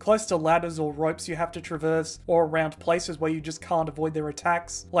attacks, close to ladders or ropes you have to traverse, or around places where you just can't avoid their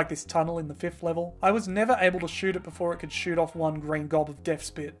attacks, like this tunnel in the 5th level. I was never able to shoot it before it could shoot off one green gob of death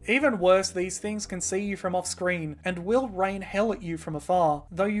spit. Even worse, these things can see you from off screen and will rain hell at you from afar,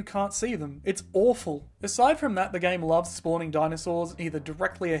 though you can't see them. It's awful. Aside from that, the game loves spawning dinosaurs either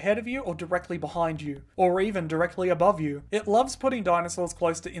directly ahead of you or directly behind you, or even directly above you. It loves putting dinosaurs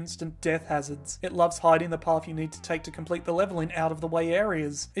close to instant death hazards. It loves hiding the path you need to take to complete the level in out of the way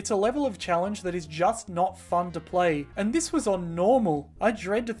areas. It's a level of challenge that is just not fun to play, and this was on normal. I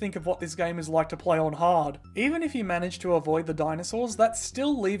dread to think of what this game is like to play on hard. Even if you manage to avoid the dinosaurs, that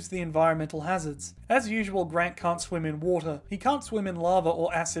still leaves the environmental hazards. As usual, Grant can't swim in water. He can't swim in lava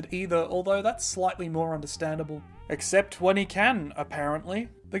or acid either, although that's slightly more understandable. Except when he can, apparently.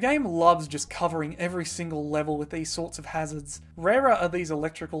 The game loves just covering every single level with these sorts of hazards. Rarer are these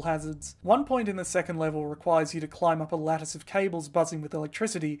electrical hazards. One point in the 2nd level requires you to climb up a lattice of cables buzzing with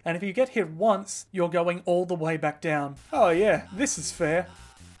electricity, and if you get hit once, you're going all the way back down. Oh yeah, this is fair.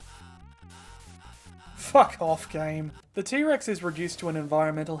 Fuck off, game. The T-Rex is reduced to an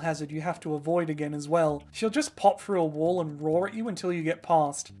environmental hazard you have to avoid again as well. She'll just pop through a wall and roar at you until you get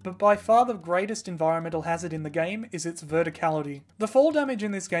past. But by far the greatest environmental hazard in the game is its verticality. The fall damage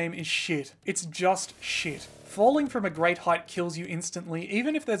in this game is shit. It's just shit. Falling from a great height kills you instantly,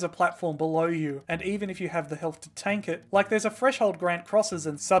 even if there's a platform below you, and even if you have the health to tank it. Like there's a threshold Grant crosses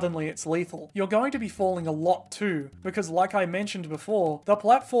and suddenly it's lethal. You're going to be falling a lot too, because like I mentioned before, the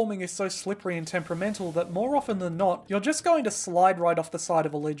platforming is so slippery and temperamental that more often than not, you're just going to slide right off the side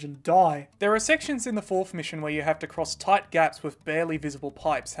of a ledge and die. There are sections in the 4th mission where you have to cross tight gaps with barely visible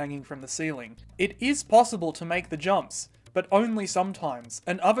pipes hanging from the ceiling. It is possible to make the jumps, but only sometimes,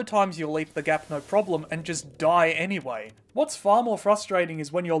 and other times you'll leap the gap no problem and just die anyway. What's far more frustrating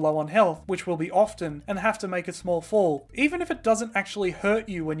is when you're low on health, which will be often, and have to make a small fall. Even if it doesn't actually hurt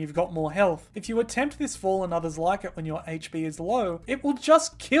you when you've got more health, if you attempt this fall and others like it when your HP is low, it will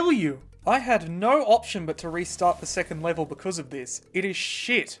just kill you. I had no option but to restart the 2nd level because of this. It is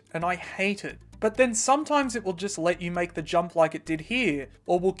shit, and I hate it. But then sometimes it will just let you make the jump like it did here,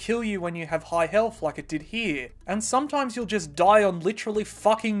 or will kill you when you have high health like it did here. And sometimes you'll just die on literally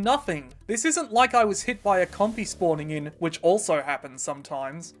fucking nothing. This isn't like I was hit by a compy spawning in, which also happens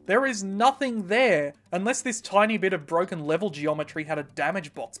sometimes. There is nothing there, unless this tiny bit of broken level geometry had a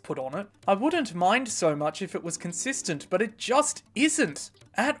damage box put on it. I wouldn't mind so much if it was consistent, but it just isn't.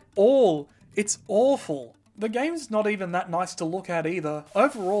 At all. It's awful. The game's not even that nice to look at either.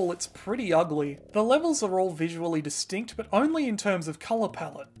 Overall, it's pretty ugly. The levels are all visually distinct, but only in terms of colour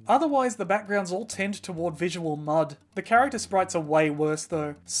palette. Otherwise, the backgrounds all tend toward visual mud. The character sprites are way worse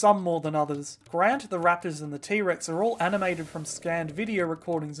though, some more than others. Grant, the Raptors and the T-Rex are all animated from scanned video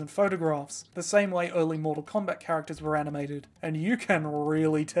recordings and photographs, the same way early Mortal Kombat characters were animated. And you can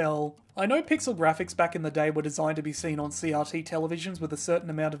really tell. I know pixel graphics back in the day were designed to be seen on CRT televisions with a certain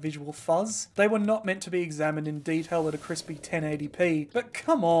amount of visual fuzz. They were not meant to be examined in detail at a crispy 1080p, but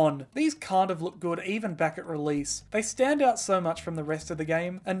come on, these can't have looked good even back at release. They stand out so much from the rest of the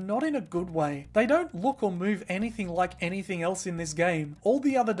game, and not in a good way. They don't look or move anything like anything else in this game. All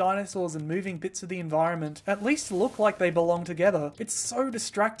the other dinosaurs and moving bits of the environment at least look like they belong together. It's so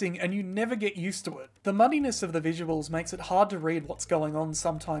distracting and you never get used to it. The muddiness of the visuals makes it hard to read what's going on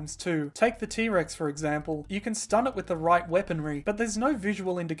sometimes too. Take the T-Rex for example. You can stun it with the right weaponry, but there's no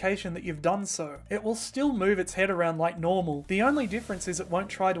visual indication that you've done so. It will still move its head around like normal. The only difference is it won't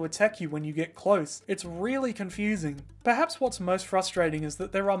try to attack you when you get close. It's really confusing. Perhaps what's most frustrating is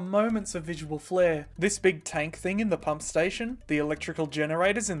that there are moments of visual flair. This big tank thing in the pump station, the electrical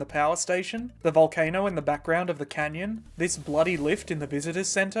generators in the power station, the volcano in the background of the canyon, this bloody lift in the visitors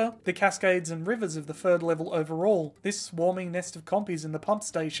center, the cascades and rivers of the 3rd level overall, this swarming nest of compies in the pump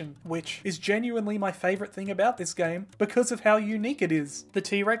station, which is genuinely my favourite thing about this game because of how unique it is. The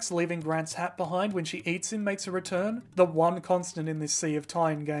T-Rex leaving Grant's hat behind when she eats him makes a return, the one constant in this sea of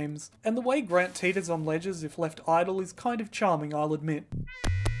tie-in games. And the way Grant teeters on ledges if left idle is kind of charming, I'll admit.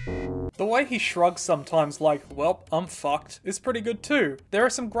 The way he shrugs sometimes like, well, I'm fucked, is pretty good too. There are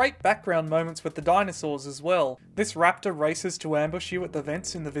some great background moments with the dinosaurs as well. This raptor races to ambush you at the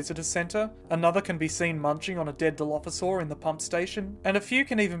vents in the visitor center, another can be seen munching on a dead Dilophosaur in the pump station, and a few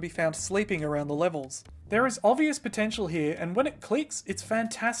can even be found sleeping around the levels. There is obvious potential here, and when it clicks, it's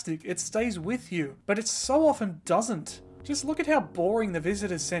fantastic, it stays with you, but it so often doesn't. Just look at how boring the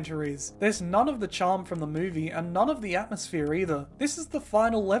Visitors Center is. There's none of the charm from the movie and none of the atmosphere either. This is the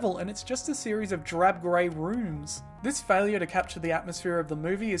final level and it's just a series of drab grey rooms. This failure to capture the atmosphere of the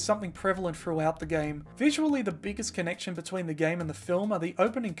movie is something prevalent throughout the game. Visually, the biggest connection between the game and the film are the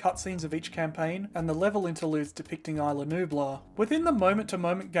opening cutscenes of each campaign and the level interludes depicting Isla Nublar. Within the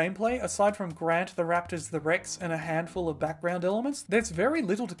moment-to-moment gameplay, aside from Grant, the Raptors, the Rex, and a handful of background elements, there's very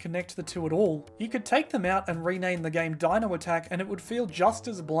little to connect the two at all. You could take them out and rename the game Dino Attack and it would feel just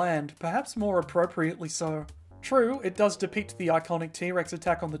as bland, perhaps more appropriately so. True, it does depict the iconic T-Rex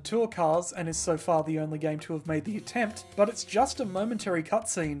attack on the tour cars and is so far the only game to have made the attempt, but it's just a momentary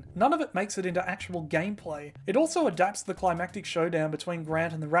cutscene. None of it makes it into actual gameplay. It also adapts the climactic showdown between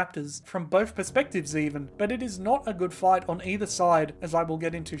Grant and the Raptors, from both perspectives even, but it is not a good fight on either side, as I will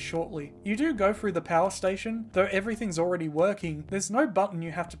get into shortly. You do go through the power station, though everything's already working, there's no button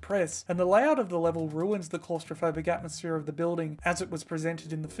you have to press, and the layout of the level ruins the claustrophobic atmosphere of the building as it was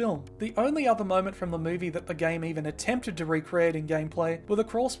presented in the film. The only other moment from the movie that the game even attempted to recreate in gameplay were the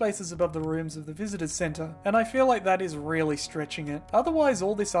crawl spaces above the rooms of the Visitors Center, and I feel like that is really stretching it. Otherwise,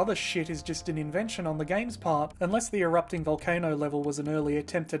 all this other shit is just an invention on the game's part, unless the erupting volcano level was an early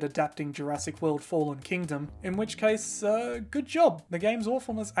attempt at adapting Jurassic World Fallen Kingdom, in which case, good job. The game's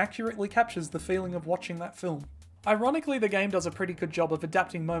awfulness accurately captures the feeling of watching that film. Ironically, the game does a pretty good job of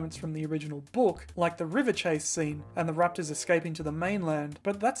adapting moments from the original book, like the river chase scene and the raptors escaping to the mainland,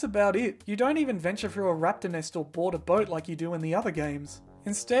 but that's about it. You don't even venture through a raptor nest or board a boat like you do in the other games.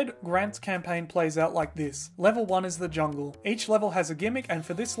 Instead, Grant's campaign plays out like this. Level 1 is the jungle. Each level has a gimmick, and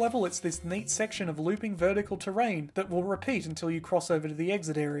for this level it's this neat section of looping vertical terrain that will repeat until you cross over to the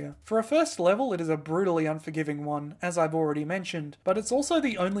exit area. For a first level, it is a brutally unforgiving one, as I've already mentioned, but it's also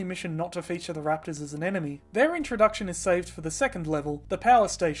the only mission not to feature the raptors as an enemy. Their introduction is saved for the second level, the power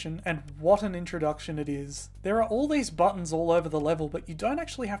station, and what an introduction it is. There are all these buttons all over the level, but you don't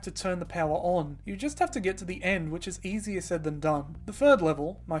actually have to turn the power on. You just have to get to the end, which is easier said than done. The third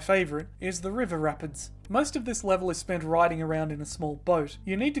level, my favourite, is the river rapids. Most of this level is spent riding around in a small boat.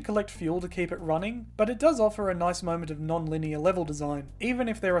 You need to collect fuel to keep it running, but it does offer a nice moment of non-linear level design, even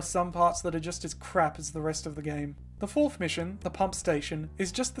if there are some parts that are just as crap as the rest of the game. The fourth mission, the pump station,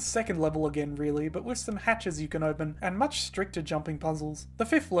 is just the second level again really, but with some hatches you can open and much stricter jumping puzzles. The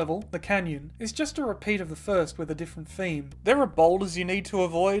fifth level, the canyon, is just a repeat of the first with a different theme. There are boulders you need to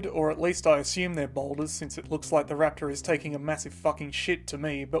avoid, or at least I assume they're boulders since it looks like the raptor is taking a massive fucking shit to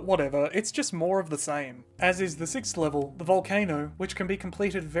me, but whatever, it's just more of the same. As is the sixth level, the volcano, which can be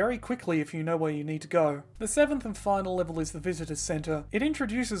completed very quickly if you know where you need to go. The seventh and final level is the Visitors Center. It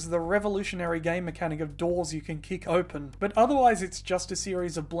introduces the revolutionary game mechanic of doors you can kick open, but otherwise it's just a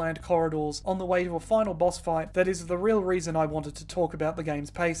series of bland corridors on the way to a final boss fight that is the real reason I wanted to talk about the game's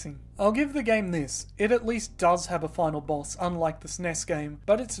pacing. I'll give the game this, it at least does have a final boss, unlike the SNES game,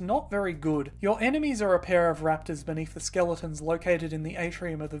 but it's not very good. Your enemies are a pair of raptors beneath the skeletons located in the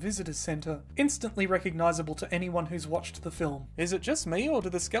atrium of the Visitors Center, instantly recognizable to anyone who's watched the film. Is it just me, or do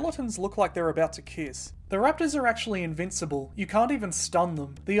the skeletons look like they're about to kiss? The raptors are actually invincible, you can't even stun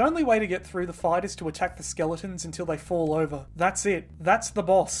them. The only way to get through the fight is to attack the skeletons until they fall over. That's it. That's the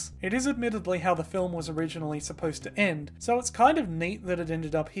boss. It is admittedly how the film was originally supposed to end, so it's kind of neat that it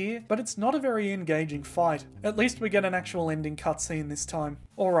ended up here, but it's not a very engaging fight. At least we get an actual ending cutscene this time.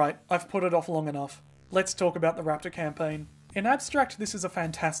 Alright, I've put it off long enough. Let's talk about the Raptor campaign. In abstract, this is a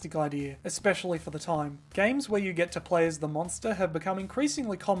fantastic idea, especially for the time. Games where you get to play as the monster have become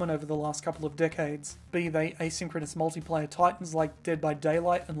increasingly common over the last couple of decades, be they asynchronous multiplayer titans like Dead by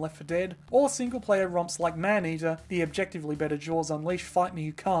Daylight and Left 4 Dead, or single-player romps like Man-Eater, the objectively better Jaws Unleashed Fight Me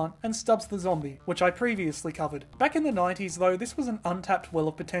You Can't, and Stubbs the Zombie, which I previously covered. Back in the 90s though, this was an untapped well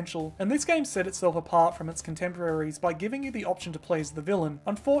of potential, and this game set itself apart from its contemporaries by giving you the option to play as the villain.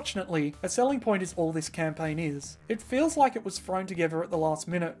 Unfortunately, a selling point is all this campaign is. It feels like it was thrown together at the last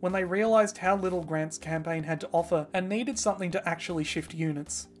minute when they realised how little Grant's campaign had to offer and needed something to actually shift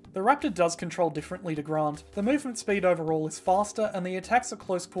units. The Raptor does control differently to Grant. The movement speed overall is faster and the attacks are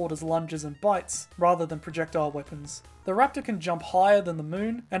close quarters lunges and bites, rather than projectile weapons. The Raptor can jump higher than the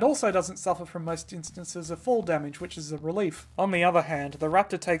moon, and also doesn't suffer from most instances of fall damage, which is a relief. On the other hand, the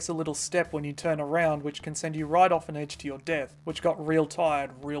Raptor takes a little step when you turn around, which can send you right off an edge to your death, which got real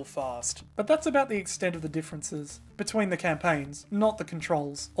tired real fast. But that's about the extent of the differences between the campaigns, not the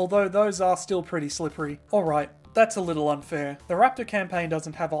controls, although those are still pretty slippery. Alright. That's a little unfair. The Raptor campaign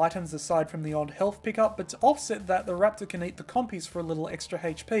doesn't have items aside from the odd health pickup, but to offset that, the Raptor can eat the compies for a little extra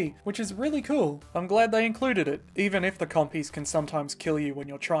HP, which is really cool. I'm glad they included it, even if the compies can sometimes kill you when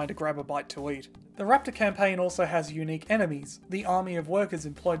you're trying to grab a bite to eat. The Raptor campaign also has unique enemies, the army of workers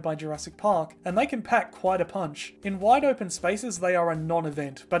employed by Jurassic Park, and they can pack quite a punch. In wide open spaces they are a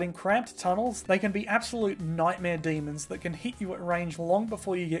non-event, but in cramped tunnels they can be absolute nightmare demons that can hit you at range long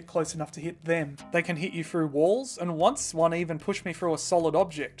before you get close enough to hit them. They can hit you through walls, and once one even pushed me through a solid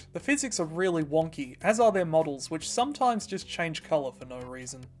object. The physics are really wonky, as are their models, which sometimes just change colour for no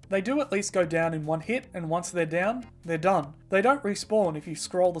reason. They do at least go down in one hit, and once they're down, they're done. They don't respawn if you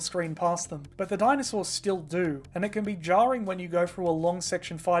scroll the screen past them, but the dinosaurs still do, and it can be jarring when you go through a long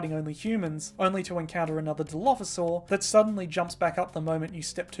section fighting only humans, only to encounter another Dilophosaur that suddenly jumps back up the moment you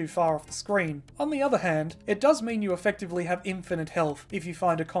step too far off the screen. On the other hand, it does mean you effectively have infinite health if you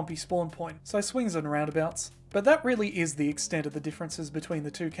find a compy spawn point, so swings and roundabouts. But that really is the extent of the differences between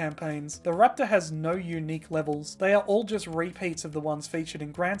the two campaigns. The Raptor has no unique levels, they are all just repeats of the ones featured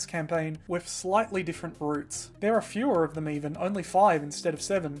in Grant's campaign, with slightly different routes. There are fewer of them even, only 5 instead of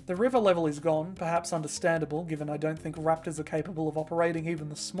 7. The river level is gone, perhaps understandable given I don't think Raptors are capable of operating even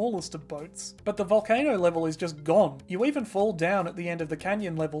the smallest of boats. But the volcano level is just gone. You even fall down at the end of the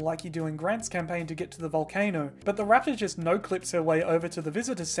canyon level like you do in Grant's campaign to get to the volcano, but the Raptor just no-clips her way over to the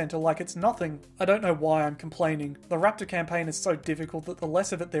visitor center like it's nothing. I don't know why I'm complaining. The Raptor campaign is so difficult that the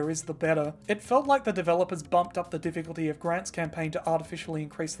less of it there is, the better. It felt like the developers bumped up the difficulty of Grant's campaign to artificially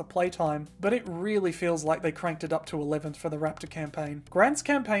increase the playtime, but it really feels like they cranked it up to 11 for the Raptor campaign. Grant's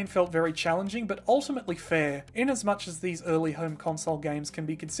campaign felt very challenging, but ultimately fair, in as much as these early home console games can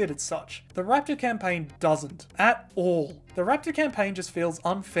be considered such. The Raptor campaign doesn't. At all. The Raptor campaign just feels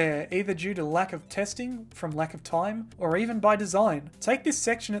unfair, either due to lack of testing, from lack of time, or even by design. Take this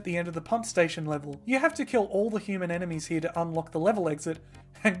section at the end of the pump station level. You have to kill all the human enemies here to unlock the level exit,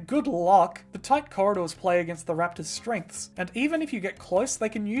 and good luck! The tight corridors play against the Raptor's strengths, and even if you get close, they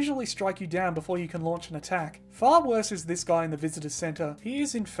can usually strike you down before you can launch an attack. Far worse is this guy in the visitor center. He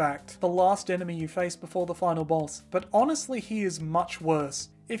is in fact the last enemy you face before the final boss, but honestly he is much worse.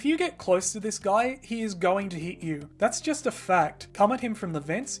 If you get close to this guy, he is going to hit you. That's just a fact. Come at him from the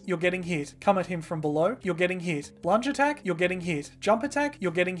vents, you're getting hit. Come at him from below, you're getting hit. Lunge attack, you're getting hit. Jump attack, you're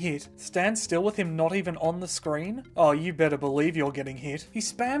getting hit. Stand still with him not even on the screen? Oh, you better believe you're getting hit. He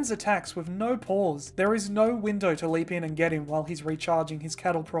spams attacks with no pause. There is no window to leap in and get him while he's recharging his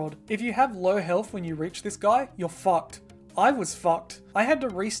cattle prod. If you have low health when you reach this guy, you're fucked. I was fucked. I had to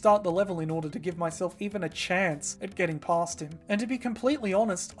restart the level in order to give myself even a chance at getting past him. And to be completely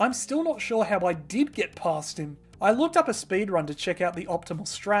honest, I'm still not sure how I did get past him. I looked up a speedrun to check out the optimal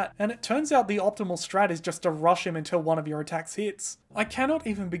strat, and it turns out the optimal strat is just to rush him until one of your attacks hits. I cannot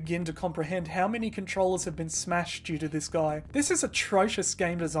even begin to comprehend how many controllers have been smashed due to this guy. This is atrocious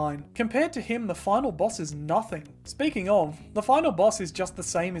game design. Compared to him, the final boss is nothing. Speaking of, the final boss is just the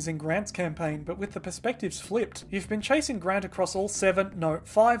same as in Grant's campaign, but with the perspectives flipped. You've been chasing Grant across all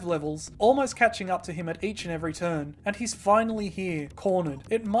 5 levels, almost catching up to him at each and every turn, and he's finally here, cornered.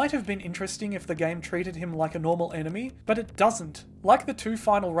 It might have been interesting if the game treated him like a normal enemy, but it doesn't. Like the 2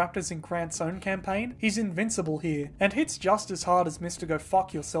 final Raptors in Grant's own campaign, he's invincible here, and hits just as hard as Mr. Go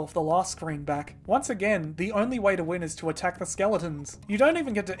Fuck Yourself the last screen back. Once again, the only way to win is to attack the skeletons. You don't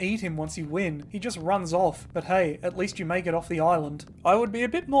even get to eat him once you win, he just runs off, but hey, at least you make it off the island. I would be a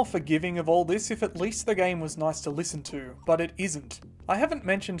bit more forgiving of all this if at least the game was nice to listen to, but it isn't. I haven't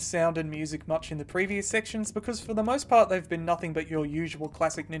mentioned sound and music much in the previous sections because for the most part they've been nothing but your usual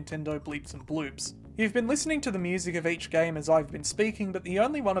classic Nintendo bleeps and bloops. You've been listening to the music of each game as I've been speaking, but the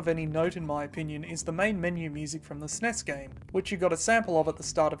only one of any note in my opinion is the main menu music from the SNES game, which you got a sample of at the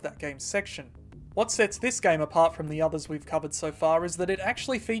start of that game's section. What sets this game apart from the others we've covered so far is that it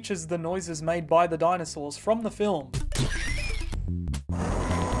actually features the noises made by the dinosaurs from the film.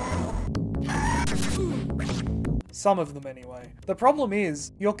 Some of them anyway. The problem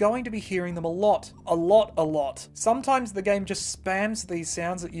is, you're going to be hearing them a lot. A lot. Sometimes the game just spams these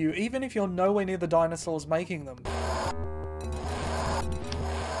sounds at you, even if you're nowhere near the dinosaurs making them.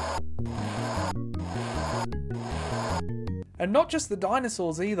 And not just the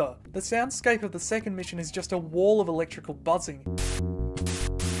dinosaurs either. The soundscape of the second mission is just a wall of electrical buzzing.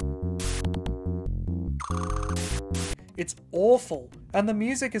 It's awful, and the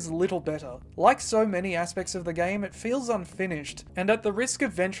music is little better. Like so many aspects of the game, it feels unfinished, and at the risk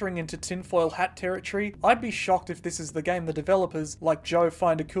of venturing into tinfoil hat territory, I'd be shocked if this is the game the developers, like Joe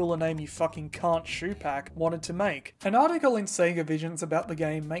Find a Cooler Name You Fucking Can't Shoe Pack, wanted to make. An article in Sega Visions about the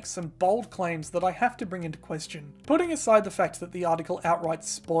game makes some bold claims that I have to bring into question. Putting aside the fact that the article outright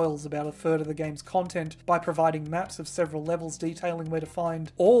spoils about a third of the game's content by providing maps of several levels detailing where to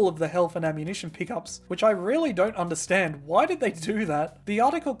find all of the health and ammunition pickups, which I really don't understand. Why did they do that? that, the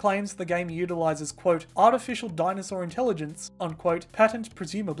article claims the game utilizes, quote, artificial dinosaur intelligence, unquote, patent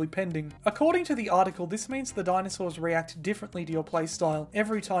presumably pending. According to the article, this means the dinosaurs react differently to your playstyle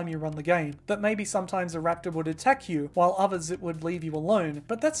every time you run the game, that maybe sometimes a raptor would attack you, while others it would leave you alone,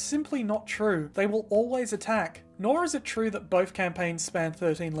 but that's simply not true. They will always attack. Nor is it true that both campaigns span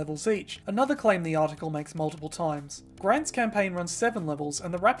 13 levels each, another claim the article makes multiple times. Grant's campaign runs 7 levels,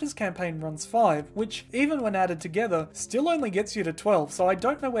 and the Raptor's campaign runs 5, which, even when added together, still only gets you to 12, so I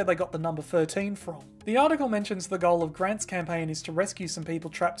don't know where they got the number 13 from. The article mentions the goal of Grant's campaign is to rescue some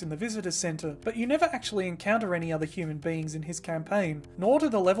people trapped in the visitor centre, but you never actually encounter any other human beings in his campaign, nor do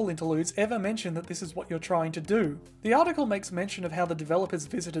the level interludes ever mention that this is what you're trying to do. The article makes mention of how the developers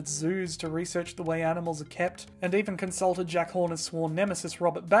visited zoos to research the way animals are kept, and even consulted Jack Horner's sworn nemesis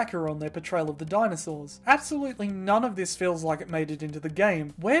Robert Bakker on their portrayal of the dinosaurs. Absolutely none of this feels like it made it into the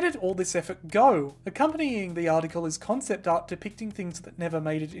game. Where did all this effort go? Accompanying the article is concept art depicting things that never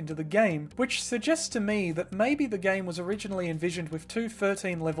made it into the game, which suggests to me that maybe the game was originally envisioned with 2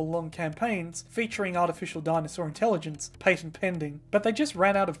 13-level long campaigns featuring artificial dinosaur intelligence, patent pending, but they just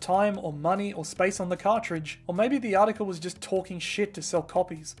ran out of time or money or space on the cartridge, or maybe the article was just talking shit to sell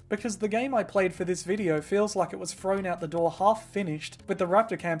copies, because the game I played for this video feels like it was thrown out the door half finished with the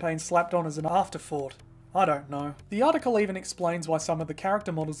Raptor campaign slapped on as an afterthought. I don't know. The article even explains why some of the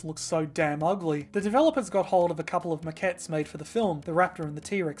character models look so damn ugly. The developers got hold of a couple of maquettes made for the film, the Raptor and the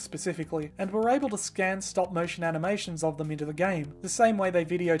T-Rex specifically, and were able to scan stop-motion animations of them into the game, the same way they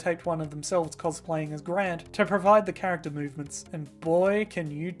videotaped one of themselves cosplaying as Grant to provide the character movements, and boy can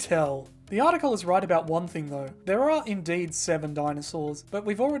you tell. The article is right about one thing though. There are indeed 7 dinosaurs, but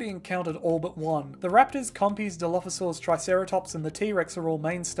we've already encountered all but one. The Raptors, Compies, Dilophosaurs, Triceratops and the T-Rex are all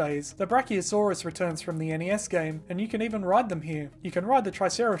mainstays. The Brachiosaurus returns from the NES game, and you can even ride them here. You can ride the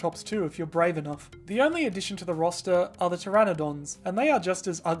Triceratops too if you're brave enough. The only addition to the roster are the Pteranodons, and they are just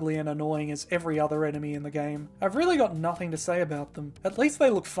as ugly and annoying as every other enemy in the game. I've really got nothing to say about them. At least they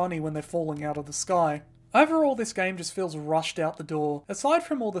look funny when they're falling out of the sky. Overall, this game just feels rushed out the door. Aside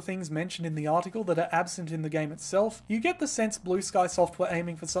from all the things mentioned in the article that are absent in the game itself, you get the sense Blue Sky Soft were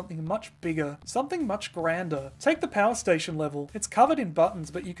aiming for something much bigger, something much grander. Take the power station level. It's covered in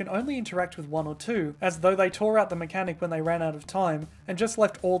buttons, but you can only interact with 1 or 2, as though they tore out the mechanic when they ran out of time, and just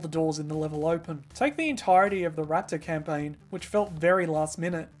left all the doors in the level open. Take the entirety of the Raptor campaign, which felt very last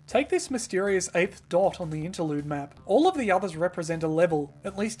minute. Take this mysterious 8th dot on the interlude map. All of the others represent a level,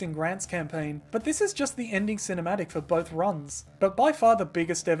 at least in Grant's campaign, but this is just the ending cinematic for both runs. But by far the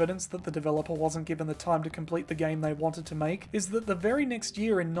biggest evidence that the developer wasn't given the time to complete the game they wanted to make is that the very next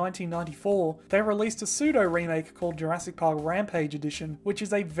year in 1994, they released a pseudo-remake called Jurassic Park Rampage Edition, which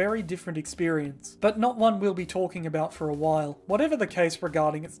is a very different experience, but not one we'll be talking about for a while. Whatever the case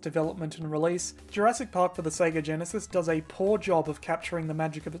regarding its development and release, Jurassic Park for the Sega Genesis does a poor job of capturing the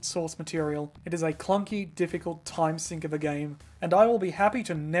magic of its source material. It is a clunky, difficult time sink of a game, and I will be happy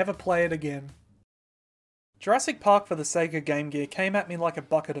to never play it again. Jurassic Park for the Sega Game Gear came at me like a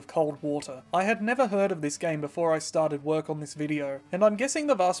bucket of cold water. I had never heard of this game before I started work on this video, and I'm guessing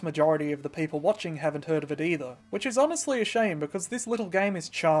the vast majority of the people watching haven't heard of it either, which is honestly a shame because this little game is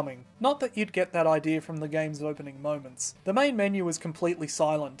charming. Not that you'd get that idea from the game's opening moments. The main menu is completely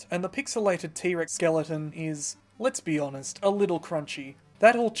silent, and the pixelated T-Rex skeleton is, let's be honest, a little crunchy.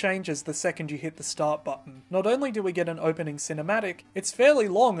 That all changes the second you hit the start button. Not only do we get an opening cinematic, it's fairly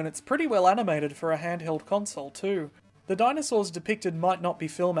long and it's pretty well animated for a handheld console too. The dinosaurs depicted might not be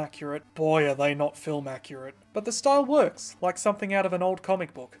film accurate, boy are they not film accurate, but the style works, like something out of an old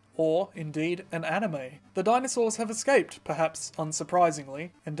comic book, or, indeed, an anime. The dinosaurs have escaped, perhaps unsurprisingly,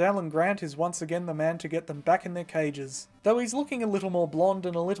 and Alan Grant is once again the man to get them back in their cages, though he's looking a little more blonde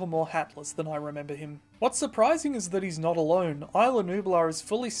and a little more hatless than I remember him. What's surprising is that he's not alone. Isla Nublar is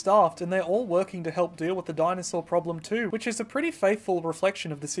fully staffed and they're all working to help deal with the dinosaur problem too, which is a pretty faithful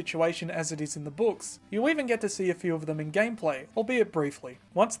reflection of the situation as it is in the books. You even get to see a few of them in gameplay, albeit briefly.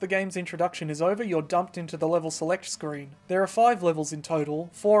 Once the game's introduction is over, you're dumped into the level select screen. There are 5 levels in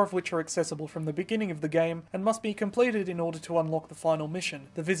total, 4 of which are accessible from the beginning of the game and must be completed in order to unlock the final mission,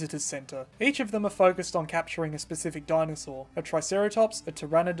 the Visitors Center. Each of them are focused on capturing a specific dinosaur: a Triceratops, a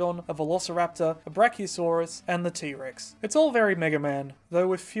Pteranodon, a Velociraptor, a Brachiosaurus, and the T-Rex. It's all very Mega Man, though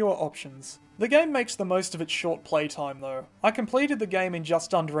with fewer options. The game makes the most of its short playtime though. I completed the game in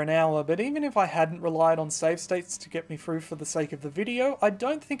just under an hour, but even if I hadn't relied on save states to get me through for the sake of the video, I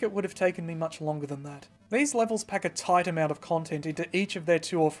don't think it would have taken me much longer than that. These levels pack a tight amount of content into each of their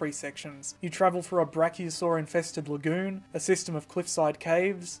 2 or 3 sections. You travel through a Brachiosaur-infested lagoon, a system of cliffside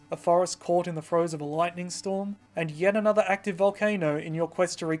caves, a forest caught in the throes of a lightning storm, and yet another active volcano in your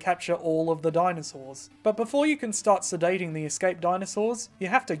quest to recapture all of the dinosaurs. But before you can start sedating the escaped dinosaurs, you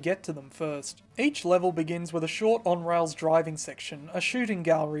have to get to them first. Each level begins with a short on-rails driving section, a shooting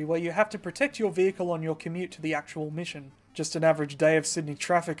gallery where you have to protect your vehicle on your commute to the actual mission. Just an average day of Sydney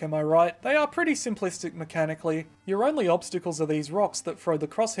traffic, am I right? They are pretty simplistic mechanically. Your only obstacles are these rocks that throw the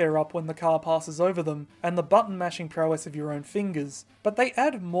crosshair up when the car passes over them, and the button-mashing prowess of your own fingers. But they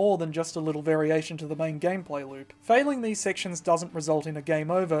add more than just a little variation to the main gameplay loop. Failing these sections doesn't result in a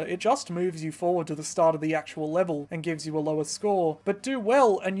game over, it just moves you forward to the start of the actual level and gives you a lower score. But do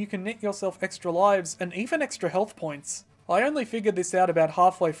well and you can net yourself extra lives and even extra health points. I only figured this out about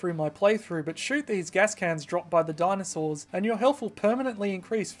halfway through my playthrough, but shoot these gas cans dropped by the dinosaurs and your health will permanently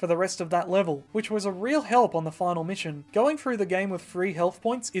increase for the rest of that level, which was a real help on the final mission. Going through the game with 3 health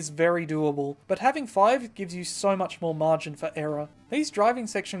points is very doable, but having 5 gives you so much more margin for error. These driving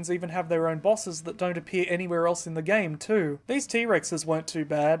sections even have their own bosses that don't appear anywhere else in the game too. These T-Rexes weren't too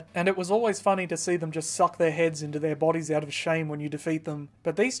bad, and it was always funny to see them just suck their heads into their bodies out of shame when you defeat them.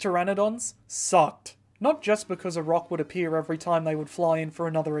 But these Pteranodons sucked. Not just because a rock would appear every time they would fly in for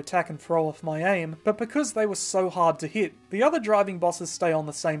another attack and throw off my aim, but because they were so hard to hit. The other driving bosses stay on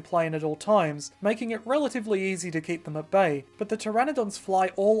the same plane at all times, making it relatively easy to keep them at bay, but the Pteranodons fly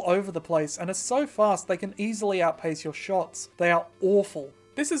all over the place and are so fast they can easily outpace your shots. They are awful.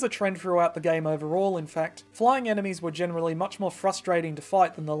 This is a trend throughout the game overall, in fact. Flying enemies were generally much more frustrating to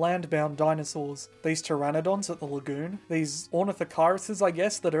fight than the land-bound dinosaurs. These Pteranodons at the lagoon, these Ornithocheirises, I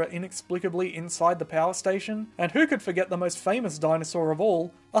guess, that are inexplicably inside the power station, and who could forget the most famous dinosaur of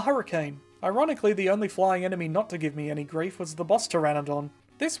all, a hurricane. Ironically, the only flying enemy not to give me any grief was the boss Pteranodon.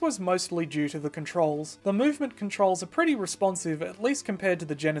 This was mostly due to the controls. The movement controls are pretty responsive, at least compared to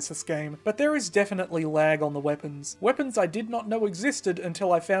the Genesis game, but there is definitely lag on the weapons. Weapons I did not know existed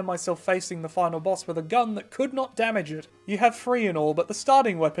until I found myself facing the final boss with a gun that could not damage it. You have 3 in all, but the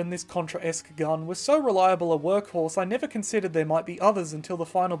starting weapon, this Contra-esque gun, was so reliable a workhorse I never considered there might be others until the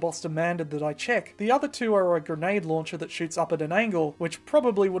final boss demanded that I check. The other 2 are a grenade launcher that shoots up at an angle, which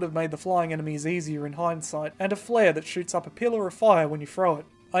probably would have made the flying enemies easier in hindsight, and a flare that shoots up a pillar of fire when you throw it.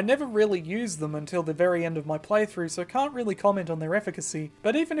 I never really used them until the very end of my playthrough, so can't really comment on their efficacy,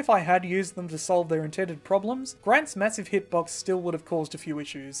 but even if I had used them to solve their intended problems, Grant's massive hitbox still would have caused a few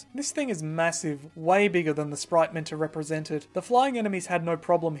issues. This thing is massive, way bigger than the sprite meant to represent it. The flying enemies had no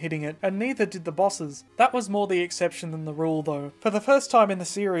problem hitting it, and neither did the bosses. That was more the exception than the rule though. For the first time in the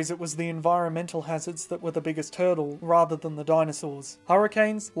series, it was the environmental hazards that were the biggest hurdle, rather than the dinosaurs.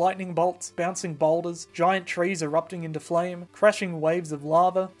 Hurricanes, lightning bolts, bouncing boulders, giant trees erupting into flame, crashing waves of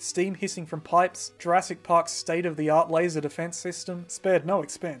lava, steam hissing from pipes, Jurassic Park's state-of-the-art laser defense system spared no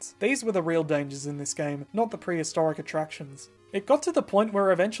expense. These were the real dangers in this game, not the prehistoric attractions. It got to the point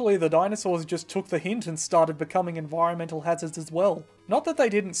where eventually the dinosaurs just took the hint and started becoming environmental hazards as well. Not that they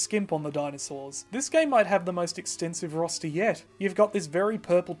didn't skimp on the dinosaurs. This game might have the most extensive roster yet. You've got this very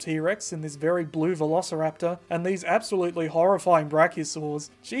purple T-Rex and this very blue Velociraptor, and these absolutely horrifying Brachiosaurs.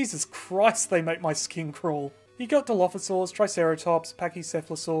 Jesus Christ, they make my skin crawl. You got Dilophosaurs, Triceratops,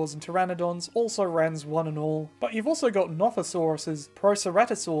 Pachycephalosaurs and Pteranodons, also Rans 1 and all. But you've also got Nothosauruses,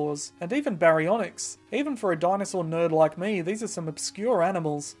 Proceratosaurs, and even Baryonyx. Even for a dinosaur nerd like me, these are some obscure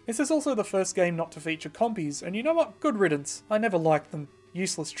animals. This is also the first game not to feature compies, and you know what? Good riddance. I never liked them.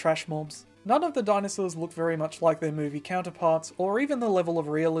 Useless trash mobs. None of the dinosaurs look very much like their movie counterparts, or even the level of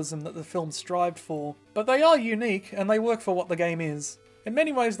realism that the film strived for. But they are unique, and they work for what the game is. In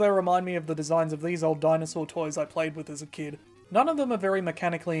many ways they remind me of the designs of these old dinosaur toys I played with as a kid. None of them are very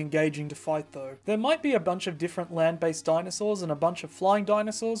mechanically engaging to fight though. There might be a bunch of different land-based dinosaurs and a bunch of flying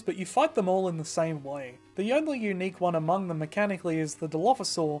dinosaurs, but you fight them all in the same way. The only unique one among them mechanically is the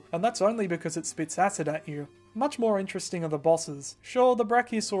Dilophosaur, and that's only because it spits acid at you. Much more interesting are the bosses. Sure, the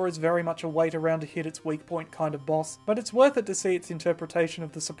Brachiosaur is very much a wait around to hit its weak point kind of boss, but it's worth it to see its interpretation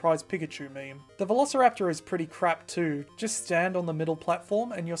of the surprise Pikachu meme. The Velociraptor is pretty crap too. Just stand on the middle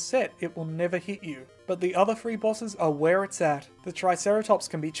platform and you're set, it will never hit you. But the other 3 bosses are where it's at. The Triceratops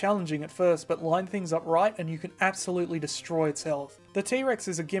can be challenging at first, but line things up right and you can absolutely destroy its health. The T-Rex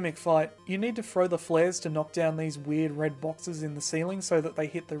is a gimmick fight. You need to throw the flares to knock down these weird red boxes in the ceiling so that they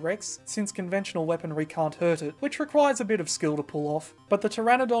hit the Rex, since conventional weaponry can't hurt it, which requires a bit of skill to pull off. But the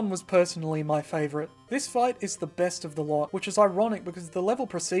Pteranodon was personally my favourite. This fight is the best of the lot, which is ironic because the level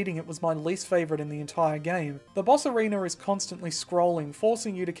preceding it was my least favourite in the entire game. The boss arena is constantly scrolling,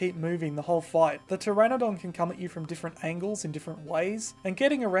 forcing you to keep moving the whole fight. The Pteranodon can come at you from different angles in different ways, and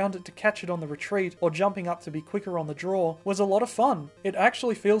getting around it to catch it on the retreat or jumping up to be quicker on the draw was a lot of fun. It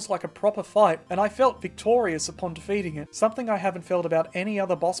actually feels like a proper fight, and I felt victorious upon defeating it, something I haven't felt about any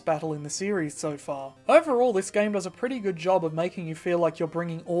other boss battle in the series so far. Overall, this game does a pretty good job of making you feel like you're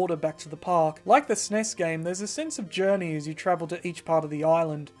bringing order back to the park. Like the SNES game, there's a sense of journey as you travel to each part of the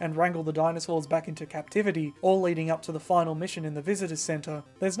island and wrangle the dinosaurs back into captivity, all leading up to the final mission in the Visitors Center.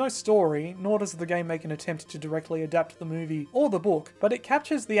 There's no story, nor does the game make an attempt to directly adapt the movie or the book, but it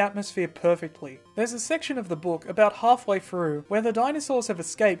captures the atmosphere perfectly. There's a section of the book about halfway through where the dinosaurs have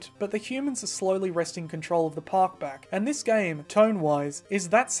escaped, but the humans are slowly wresting control of the park back, and this game, tone-wise, is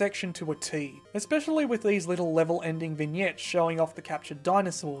that section to a T. Especially with these little level-ending vignettes showing off the captured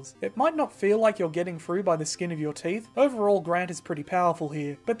dinosaurs. It might not feel like you're getting through by the skin of your teeth. Overall, Grant is pretty powerful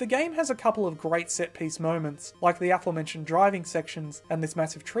here, but the game has a couple of great set-piece moments, like the aforementioned driving sections and this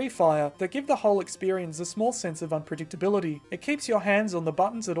massive tree fire, that give the whole experience a small sense of unpredictability. It keeps your hands on the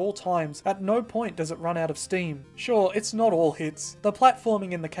buttons at all times. At no point does it run out of steam. Sure, it's not all hits. The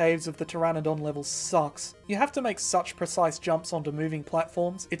platforming in the caves of the Pteranodon levels sucks. You have to make such precise jumps onto moving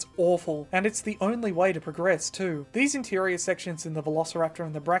platforms, it's awful, and it's the only way to progress too. These interior sections in the Velociraptor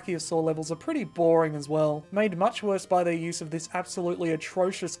and the Brachiosaur levels are pretty boring as well, made much worse by their use of this absolutely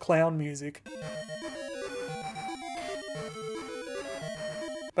atrocious clown music.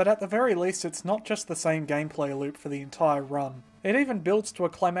 But at the very least, it's not just the same gameplay loop for the entire run. It even builds to a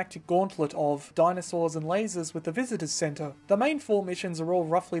climactic gauntlet of dinosaurs and lasers with the Visitors Center. The main 4 missions are all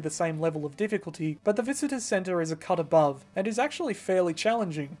roughly the same level of difficulty, but the Visitors Center is a cut above, and is actually fairly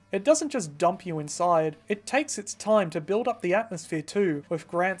challenging. It doesn't just dump you inside, it takes its time to build up the atmosphere too, with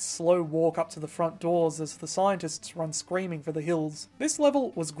Grant's slow walk up to the front doors as the scientists run screaming for the hills. This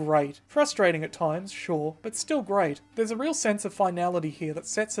level was great. Frustrating at times, sure, but still great. There's a real sense of finality here that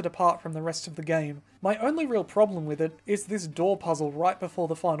sets it apart from the rest of the game. My only real problem with it is this door puzzle right before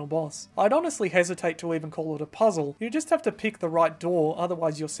the final boss. I'd honestly hesitate to even call it a puzzle. You just have to pick the right door,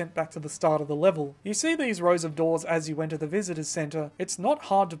 otherwise you're sent back to the start of the level. You see these rows of doors as you enter the Visitors Center. It's not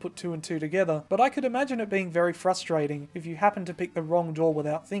hard to put 2 and 2 together, but I could imagine it being very frustrating if you happen to pick the wrong door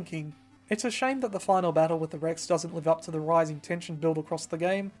without thinking. It's a shame that the final battle with the Rex doesn't live up to the rising tension built across the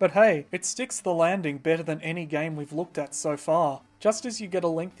game, but hey, it sticks the landing better than any game we've looked at so far. Just as you get a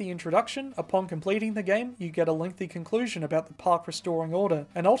lengthy introduction, upon completing the game, you get a lengthy conclusion about the park restoring order,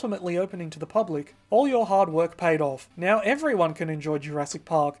 and ultimately opening to the public. All your hard work paid off. Now everyone can enjoy Jurassic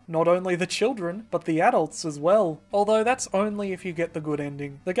Park, not only the children, but the adults as well. Although that's only if you get the good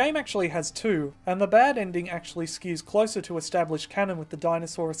ending. The game actually has 2, and the bad ending actually skews closer to established canon with the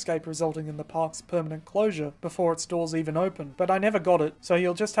dinosaur escape resulting in the park's permanent closure before its doors even open. But I never got it, so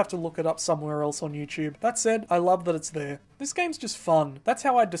you'll just have to look it up somewhere else on YouTube. That said, I love that it's there. This game's just fun. That's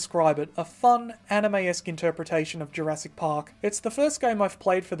how I'd describe it. A fun, anime-esque interpretation of Jurassic Park. It's the first game I've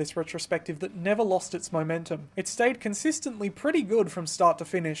played for this retrospective that never lost its momentum. It stayed consistently pretty good from start to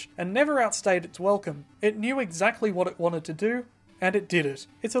finish, and never outstayed its welcome. It knew exactly what it wanted to do, and it did it.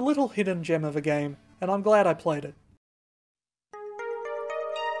 It's a little hidden gem of a game, and I'm glad I played it.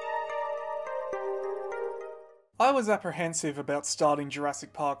 I was apprehensive about starting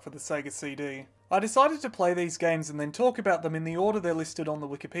Jurassic Park for the Sega CD. I decided to play these games and then talk about them in the order they're listed on the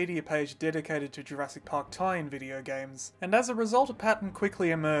Wikipedia page dedicated to Jurassic Park tie-in video games, and as a result a pattern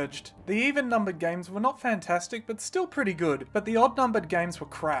quickly emerged. The even-numbered games were not fantastic, but still pretty good, but the odd-numbered games were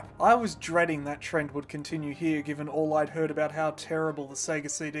crap. I was dreading that trend would continue here given all I'd heard about how terrible the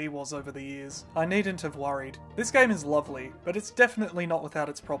Sega CD was over the years. I needn't have worried. This game is lovely, but it's definitely not without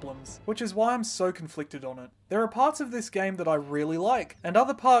its problems, which is why I'm so conflicted on it. There are parts of this game that I really like, and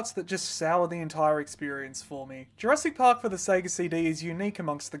other parts that just sour the entire experience for me. Jurassic Park for the Sega CD is unique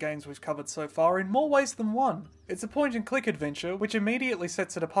amongst the games we've covered so far in more ways than one. It's a point-and-click adventure, which immediately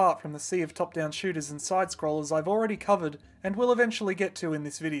sets it apart from the sea of top-down shooters and side-scrollers I've already covered and will eventually get to in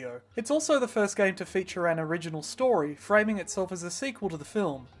this video. It's also the first game to feature an original story, framing itself as a sequel to the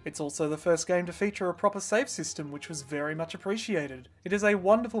film. It's also the first game to feature a proper save system, which was very much appreciated. It is a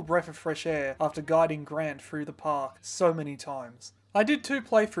wonderful breath of fresh air after guiding Grant through the park so many times. I did 2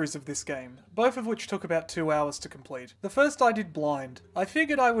 playthroughs of this game, both of which took about 2 hours to complete. The first I did blind. I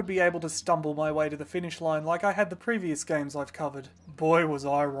figured I would be able to stumble my way to the finish line like I had the previous games I've covered. Boy was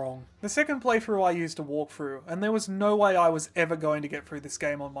I wrong. The second playthrough I used a walkthrough, and there was no way I was ever going to get through this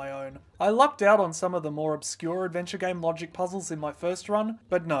game on my own. I lucked out on some of the more obscure adventure game logic puzzles in my first run,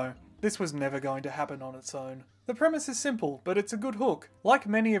 but no. This was never going to happen on its own. The premise is simple, but it's a good hook. Like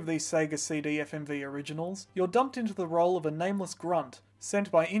many of these Sega CD FMV originals, you're dumped into the role of a nameless grunt, sent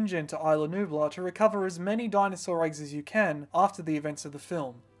by InGen to Isla Nublar to recover as many dinosaur eggs as you can after the events of the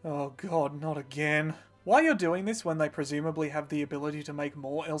film. Oh god, not again. Why you're doing this when they presumably have the ability to make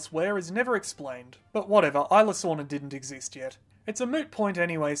more elsewhere is never explained. But whatever, Isla Sorna didn't exist yet. It's a moot point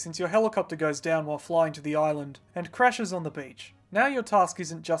anyway, since your helicopter goes down while flying to the island, and crashes on the beach. Now your task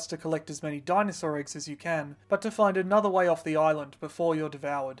isn't just to collect as many dinosaur eggs as you can, but to find another way off the island before you're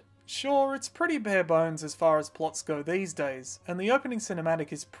devoured. Sure, it's pretty bare bones as far as plots go these days, and the opening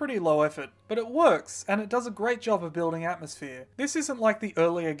cinematic is pretty low effort, but it works, and it does a great job of building atmosphere. This isn't like the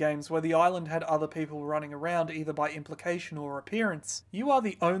earlier games where the island had other people running around either by implication or appearance. You are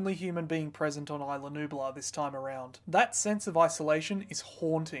the only human being present on Isla Nublar this time around. That sense of isolation is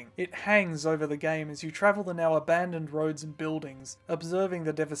haunting. It hangs over the game as you travel the now abandoned roads and buildings, observing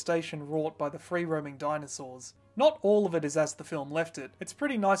the devastation wrought by the free-roaming dinosaurs. Not all of it is as the film left it. It's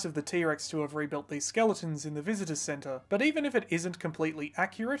pretty nice of the T-Rex to have rebuilt these skeletons in the visitors center, but even if it isn't completely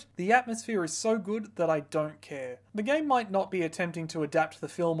accurate, the atmosphere is so good that I don't care. The game might not be attempting to adapt the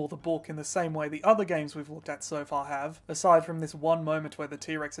film or the book in the same way the other games we've looked at so far have, aside from this one moment where the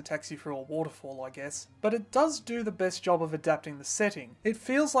T-Rex attacks you through a waterfall, I guess, but it does do the best job of adapting the setting. It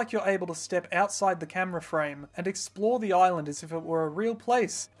feels like you're able to step outside the camera frame and explore the island as if it were a real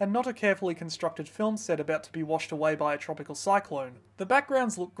place, and not a carefully constructed film set about to be washed away by a tropical cyclone. The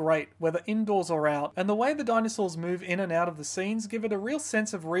backgrounds look great, whether indoors or out, and the way the dinosaurs move in and out of the scenes give it a real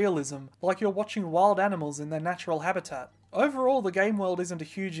sense of realism, like you're watching wild animals in their natural habitat. Overall, the game world isn't a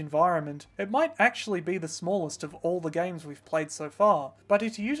huge environment. It might actually be the smallest of all the games we've played so far, but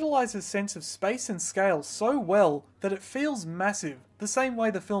it utilises sense of space and scale so well that it feels massive, the same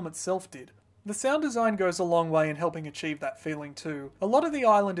way the film itself did. The sound design goes a long way in helping achieve that feeling too. A lot of the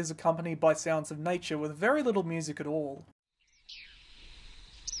island is accompanied by sounds of nature with very little music at all.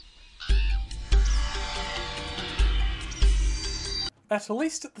 At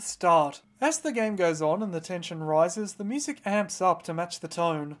least at the start. As the game goes on and the tension rises, the music amps up to match the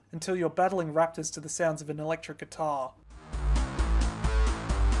tone, until you're battling raptors to the sounds of an electric guitar.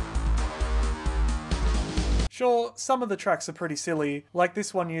 Sure, some of the tracks are pretty silly, like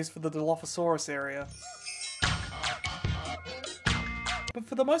this one used for the Dilophosaurus area. But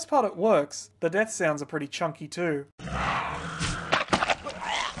for the most part it works. The death sounds are pretty chunky too.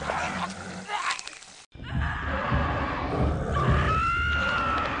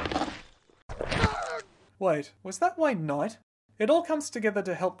 Wait, was that Wayne Knight? It all comes together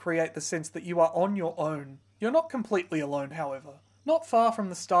to help create the sense that you are on your own. You're not completely alone, however. Not far from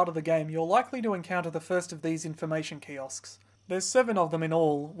the start of the game, you're likely to encounter the first of these information kiosks. There's 7 of them in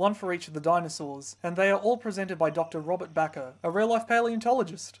all, one for each of the dinosaurs, and they are all presented by Dr. Robert Bakker, a real-life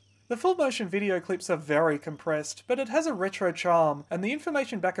paleontologist. The full-motion video clips are very compressed, but it has a retro charm, and the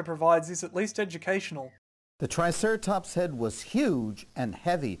information Bakker provides is at least educational. The Triceratops' head was huge and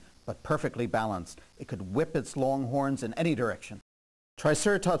heavy, but perfectly balanced. It could whip its long horns in any direction.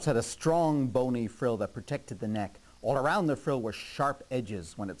 Triceratops had a strong, bony frill that protected the neck. All around the frill were sharp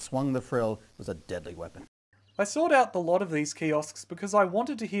edges. When it swung the frill, it was a deadly weapon. I sought out the lot of these kiosks because I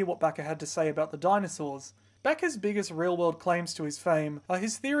wanted to hear what Bakker had to say about the dinosaurs. Bakker's biggest real-world claims to his fame are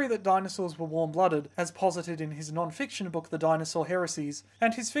his theory that dinosaurs were warm-blooded, as posited in his non-fiction book The Dinosaur Heresies,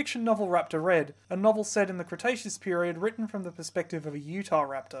 and his fiction novel Raptor Red, a novel set in the Cretaceous period written from the perspective of a Utah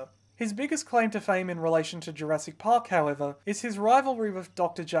raptor. His biggest claim to fame in relation to Jurassic Park, however, is his rivalry with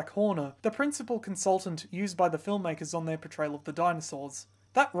Dr. Jack Horner, the principal consultant used by the filmmakers on their portrayal of the dinosaurs.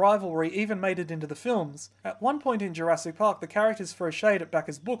 That rivalry even made it into the films. At one point in Jurassic Park, the characters throw shade at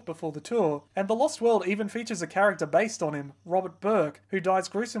Bakker's book before the tour, and The Lost World even features a character based on him, Robert Burke, who dies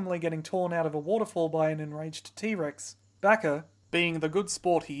gruesomely getting torn out of a waterfall by an enraged T-Rex. Bakker, being the good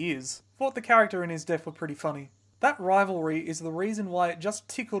sport he is, thought the character and his death were pretty funny. That rivalry is the reason why it just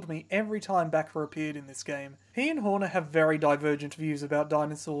tickled me every time Bakker appeared in this game. He and Horner have very divergent views about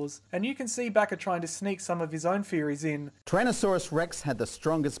dinosaurs, and you can see Bakker trying to sneak some of his own theories in. Tyrannosaurus rex had the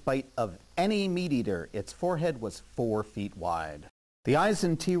strongest bite of any meat-eater. Its forehead was 4 feet wide. The eyes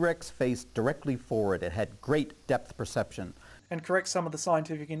in T-Rex faced directly forward. It had great depth perception. And correct some of the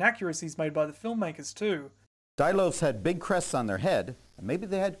scientific inaccuracies made by the filmmakers too. Dilos had big crests on their head, and maybe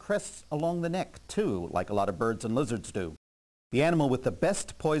they had crests along the neck too, like a lot of birds and lizards do. The animal with the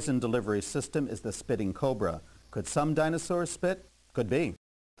best poison delivery system is the spitting cobra. Could some dinosaurs spit? Could be.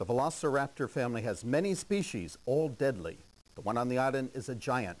 The Velociraptor family has many species, all deadly. The one on the island is a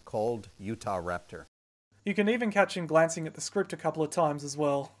giant called Utah Raptor. You can even catch him glancing at the script a couple of times as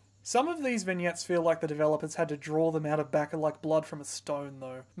well. Some of these vignettes feel like the developers had to draw them out of Bakker like blood from a stone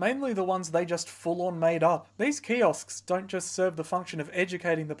though. Mainly the ones they just full on made up. These kiosks don't just serve the function of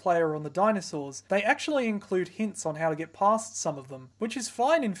educating the player on the dinosaurs, they actually include hints on how to get past some of them, which is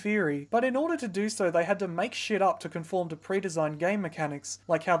fine in theory, but in order to do so they had to make shit up to conform to pre-designed game mechanics,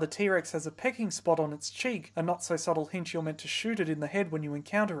 like how the T-Rex has a pecking spot on its cheek, a not so subtle hint you're meant to shoot it in the head when you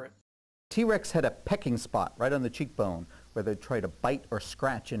encounter it. T-Rex had a pecking spot right on the cheekbone where they'd try to bite or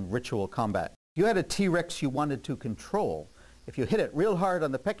scratch in ritual combat. If you had a T-Rex you wanted to control, if you hit it real hard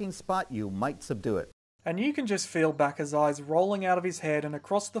on the pecking spot, you might subdue it. And you can just feel Bakker's eyes rolling out of his head and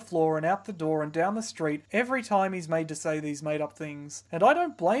across the floor and out the door and down the street every time he's made to say these made-up things. And I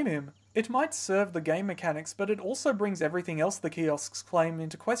don't blame him. It might serve the game mechanics, but it also brings everything else the kiosks claim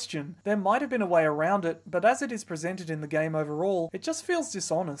into question. There might have been a way around it, but as it is presented in the game overall, it just feels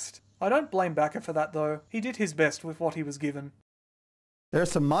dishonest. I don't blame Bakker for that though. He did his best with what he was given. There are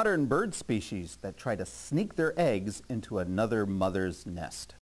some modern bird species that try to sneak their eggs into another mother's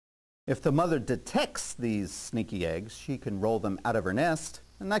nest. If the mother detects these sneaky eggs, she can roll them out of her nest,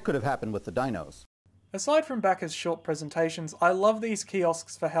 and that could have happened with the dinos. Aside from Bakker's short presentations, I love these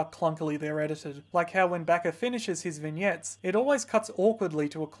kiosks for how clunkily they're edited. Like how when Bakker finishes his vignettes, it always cuts awkwardly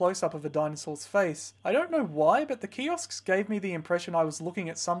to a close-up of a dinosaur's face. I don't know why, but the kiosks gave me the impression I was looking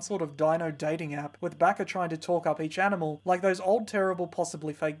at some sort of dino dating app, with Bakker trying to talk up each animal, like those old terrible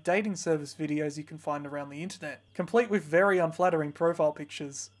possibly fake dating service videos you can find around the internet, complete with very unflattering profile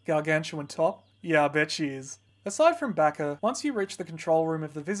pictures. Gargantuan top? Yeah, I bet she is. Aside from Bakker, once you reach the control room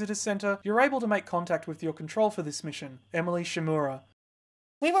of the Visitor Center, you're able to make contact with your control for this mission, Emily Shimura.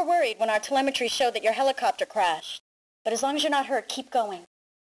 We were worried when our telemetry showed that your helicopter crashed. But as long as you're not hurt, keep going.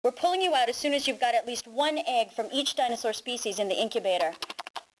 We're pulling you out as soon as you've got at least one egg from each dinosaur species in the incubator.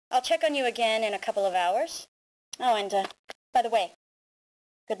 I'll check on you again in a couple of hours. Oh, and by the way,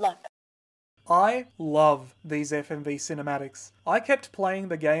 good luck. I love these FMV cinematics. I kept playing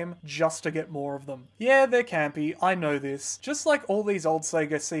the game just to get more of them. Yeah, they're campy, I know this, just like all these old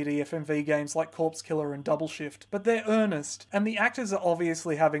Sega CD FMV games like Corpse Killer and Double Shift, but they're earnest, and the actors are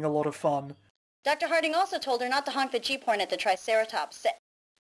obviously having a lot of fun. Dr. Harding also told her not to honk the Jeep horn at the Triceratops.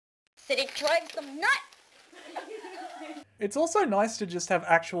 Said it drives them nuts! It's also nice to just have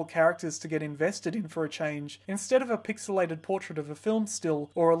actual characters to get invested in for a change, instead of a pixelated portrait of a film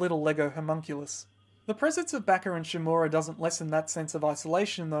still or a little Lego homunculus. The presence of Bakker and Shimura doesn't lessen that sense of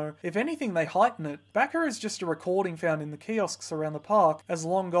isolation though, if anything they heighten it. Bakker is just a recording found in the kiosks around the park, as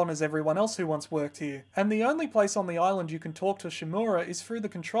long gone as everyone else who once worked here. And the only place on the island you can talk to Shimura is through the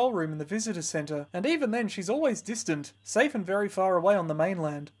control room in the visitor center, and even then she's always distant, safe and very far away on the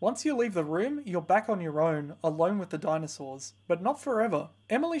mainland. Once you leave the room, you're back on your own, alone with the dinosaurs. But not forever.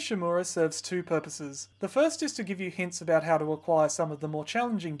 Emily Shimura serves two purposes. The first is to give you hints about how to acquire some of the more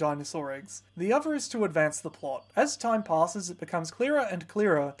challenging dinosaur eggs. The other is to advance the plot. As time passes, it becomes clearer and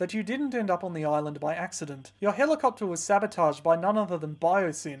clearer that you didn't end up on the island by accident. Your helicopter was sabotaged by none other than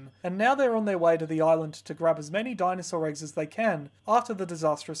Biosyn, and now they're on their way to the island to grab as many dinosaur eggs as they can after the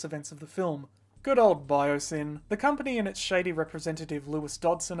disastrous events of the film. Good old Biosyn. The company and its shady representative Lewis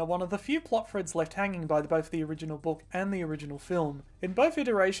Dodson are one of the few plot threads left hanging by both the original book and the original film. In both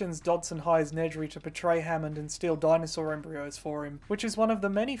iterations, Dodson hires Nedry to portray Hammond and steal dinosaur embryos for him, which is one of the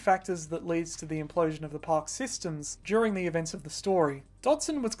many factors that leads to the implosion of the park's systems during the events of the story.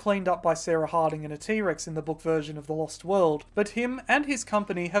 Dodson was cleaned up by Sarah Harding and a T-Rex in the book version of The Lost World, but him and his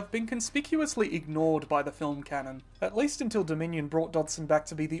company have been conspicuously ignored by the film canon, at least until Dominion brought Dodson back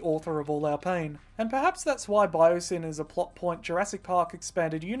to be the author of all our pain. And perhaps that's why Biosyn is a plot point Jurassic Park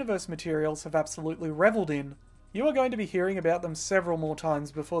expanded universe materials have absolutely revelled in. You are going to be hearing about them several more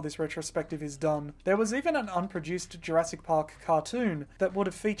times before this retrospective is done. There was even an unproduced Jurassic Park cartoon that would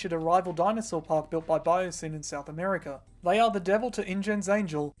have featured a rival dinosaur park built by Biosyn in South America. They are the devil to InGen's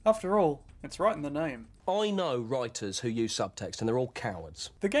angel. After all, it's right in the name. I know writers who use subtext and they're all cowards.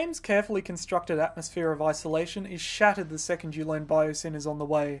 The game's carefully constructed atmosphere of isolation is shattered the second you learn Biosyn is on the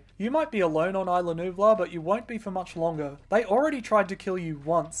way. You might be alone on Isla Nublar, but you won't be for much longer. They already tried to kill you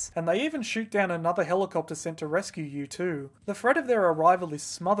once, and they even shoot down another helicopter sent to rescue you too. The threat of their arrival is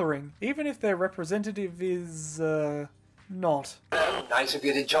smothering, even if their representative is, not. Nice of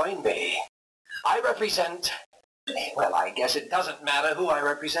you to join me. I represent... Well, I guess it doesn't matter who I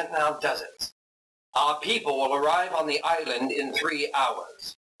represent now, does it? Our people will arrive on the island in 3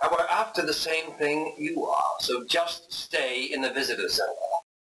 hours. And we're after the same thing you are, so just stay in the visitor center.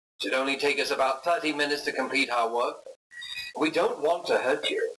 Should only take us about 30 minutes to complete our work. We don't want to hurt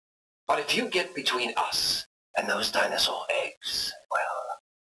you, but if you get between us and those dinosaur eggs, well,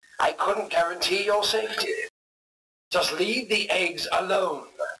 I couldn't guarantee your safety. Just leave the eggs alone.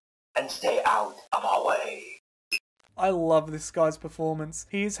 and stay out of our way. I love this guy's performance.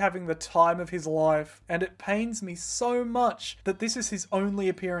 He is having the time of his life, and it pains me so much that this is his only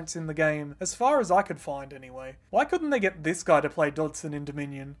appearance in the game, as far as I could find anyway. Why couldn't they get this guy to play Dodson in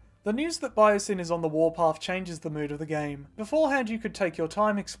Dominion? The news that Biosyn is on the warpath changes the mood of the game. Beforehand you could take your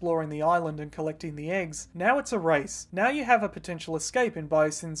time exploring the island and collecting the eggs. Now it's a race. Now you have a potential escape in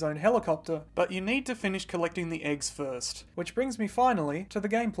Biosyn's own helicopter, but you need to finish collecting the eggs first. Which brings me finally to the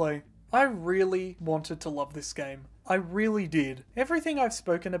gameplay. I really wanted to love this game. I really did. Everything I've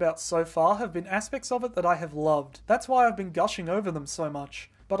spoken about so far have been aspects of it that I have loved. That's why I've been gushing over them so much.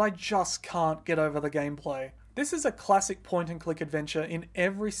 But I just can't get over the gameplay. This is a classic point-and-click adventure in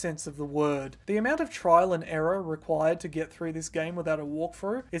every sense of the word. The amount of trial and error required to get through this game without a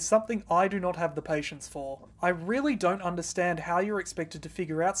walkthrough is something I do not have the patience for. I really don't understand how you're expected to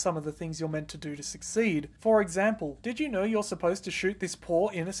figure out some of the things you're meant to do to succeed. For example, did you know you're supposed to shoot this poor,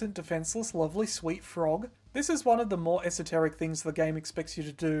 innocent, defenseless, lovely, sweet frog? This is one of the more esoteric things the game expects you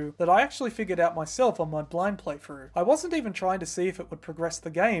to do that I actually figured out myself on my blind playthrough. I wasn't even trying to see if it would progress the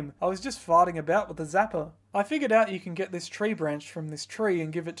game, I was just farting about with the zapper. I figured out you can get this tree branch from this tree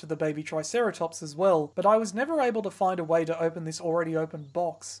and give it to the baby Triceratops as well, but I was never able to find a way to open this already opened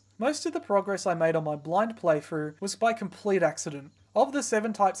box. Most of the progress I made on my blind playthrough was by complete accident. Of the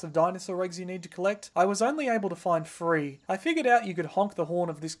 7 types of dinosaur eggs you need to collect, I was only able to find 3. I figured out you could honk the horn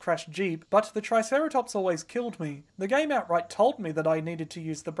of this crashed Jeep, but the Triceratops always killed me. The game outright told me that I needed to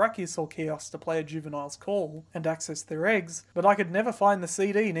use the Brachiosaur kiosk to play a juvenile's call and access their eggs, but I could never find the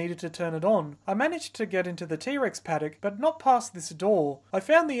CD needed to turn it on. I managed to get into the T-Rex paddock, but not past this door. I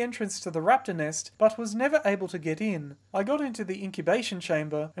found the entrance to the Raptor nest, but was never able to get in. I got into the incubation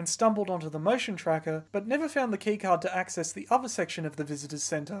chamber and stumbled onto the motion tracker, but never found the keycard to access the other section of the visitors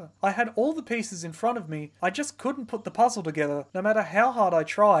center. I had all the pieces in front of me, I just couldn't put the puzzle together, no matter how hard I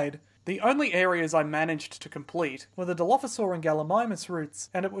tried. The only areas I managed to complete were the Dilophosaur and Gallimimus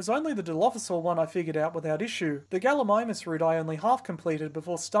routes, and it was only the Dilophosaur one I figured out without issue. The Gallimimus route I only half completed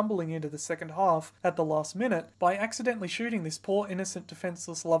before stumbling into the second half at the last minute by accidentally shooting this poor innocent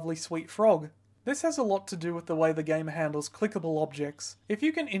defenseless lovely sweet frog. This has a lot to do with the way the game handles clickable objects. If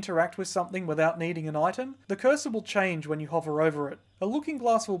you can interact with something without needing an item, the cursor will change when you hover over it. A looking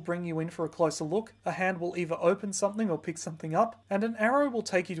glass will bring you in for a closer look, a hand will either open something or pick something up, and an arrow will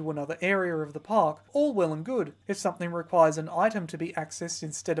take you to another area of the park, all well and good. If something requires an item to be accessed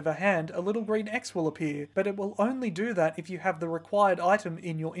instead of a hand, a little green X will appear, but it will only do that if you have the required item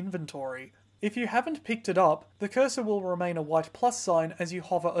in your inventory. If you haven't picked it up, the cursor will remain a white plus sign as you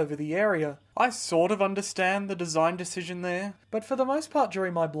hover over the area. I sort of understand the design decision there, but for the most part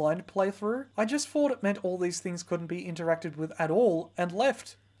during my blind playthrough, I just thought it meant all these things couldn't be interacted with at all, and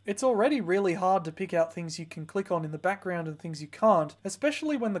left. It's already really hard to pick out things you can click on in the background and things you can't,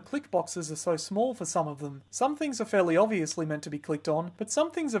 especially when the click boxes are so small for some of them. Some things are fairly obviously meant to be clicked on, but some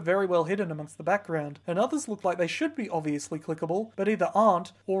things are very well hidden amongst the background, and others look like they should be obviously clickable, but either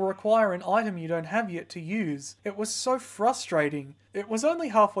aren't, or require an item you don't have yet to use. It was so frustrating. It was only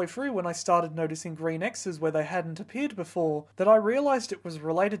halfway through when I started noticing green X's where they hadn't appeared before that I realised it was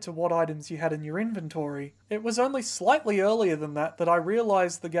related to what items you had in your inventory. It was only slightly earlier than that I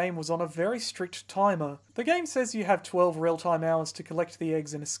realised the game was on a very strict timer. The game says you have 12 real-time hours to collect the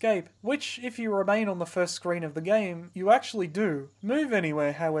eggs and escape, which, if you remain on the first screen of the game, you actually do. Move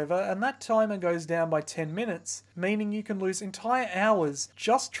anywhere, however, and that timer goes down by 10 minutes, meaning you can lose entire hours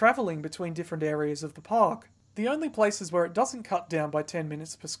just travelling between different areas of the park. The only places where it doesn't cut down by 10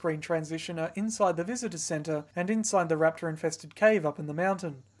 minutes per screen transition are inside the visitor centre and inside the raptor-infested cave up in the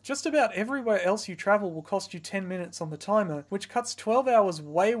mountain. Just about everywhere else you travel will cost you 10 minutes on the timer, which cuts 12 hours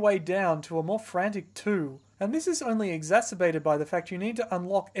way down to a more frantic 2. And this is only exacerbated by the fact you need to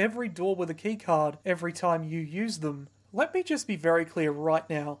unlock every door with a keycard every time you use them. Let me just be very clear right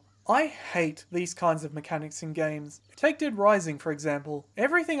now. I hate these kinds of mechanics in games. Take Dead Rising, for example.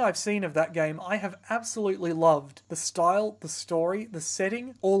 Everything I've seen of that game I have absolutely loved. The style, the story, the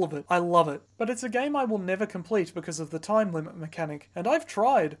setting, all of it. I love it. But it's a game I will never complete because of the time limit mechanic, and I've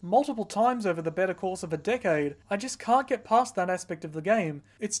tried multiple times over the better course of a decade. I just can't get past that aspect of the game.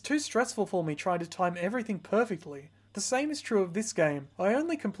 It's too stressful for me trying to time everything perfectly. The same is true of this game. I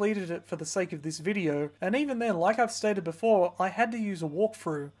only completed it for the sake of this video, and even then, like I've stated before, I had to use a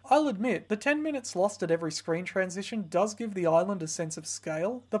walkthrough. I'll admit, the 10 minutes lost at every screen transition does give the island a sense of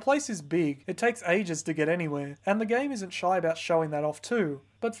scale. The place is big, it takes ages to get anywhere, and the game isn't shy about showing that off too.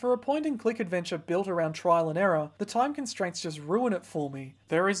 But for a point-and-click adventure built around trial and error, the time constraints just ruin it for me.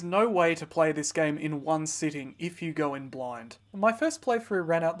 There is no way to play this game in one sitting if you go in blind. My first playthrough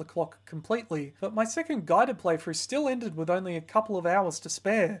ran out the clock completely, but my second guided playthrough still ended with only a couple of hours to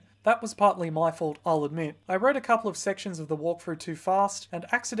spare. That was partly my fault, I'll admit. I read a couple of sections of the walkthrough too fast and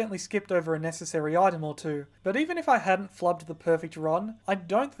accidentally skipped over a necessary item or two, but even if I hadn't flubbed the perfect run, I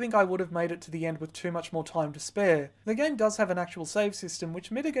don't think I would have made it to the end with too much more time to spare. The game does have an actual save system which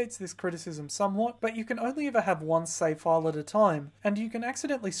mitigates this criticism somewhat, but you can only ever have one save file at a time, and you can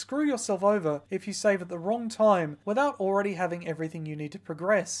accidentally screw yourself over if you save at the wrong time without already having everything you need to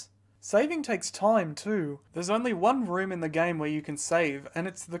progress. Saving takes time too. There's only one room in the game where you can save, and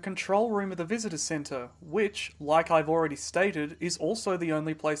it's the control room of the visitor center, which, like I've already stated, is also the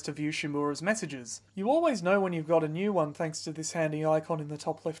only place to view Shimura's messages. You always know when you've got a new one thanks to this handy icon in the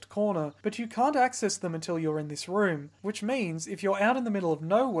top left corner, but you can't access them until you're in this room, which means if you're out in the middle of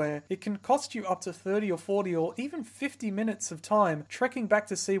nowhere, it can cost you up to 30 or 40 or even 50 minutes of time trekking back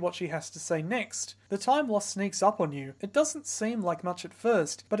to see what she has to say next. The time loss sneaks up on you. It doesn't seem like much at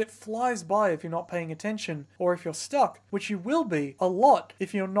first, but it flies by if you're not paying attention, or if you're stuck, which you will be, a lot,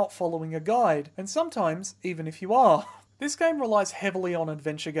 if you're not following a guide, and sometimes, even if you are. This game relies heavily on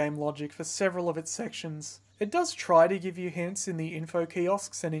adventure game logic for several of its sections. It does try to give you hints in the info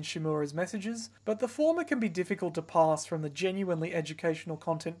kiosks and in Shimura's messages, but the former can be difficult to pass from the genuinely educational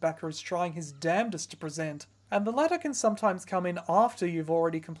content Bakker is trying his damnedest to present. And the latter can sometimes come in after you've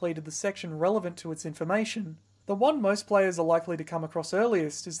already completed the section relevant to its information. The one most players are likely to come across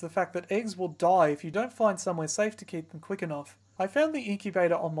earliest is the fact that eggs will die if you don't find somewhere safe to keep them quick enough. I found the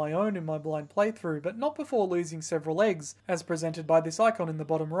incubator on my own in my blind playthrough, but not before losing several eggs, as presented by this icon in the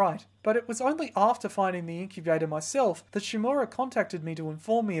bottom right. But it was only after finding the incubator myself that Shimura contacted me to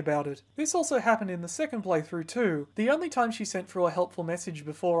inform me about it. This also happened in the second playthrough too. The only time she sent through a helpful message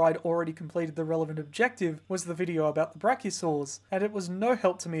before I'd already completed the relevant objective was the video about the brachiosaurs, and it was no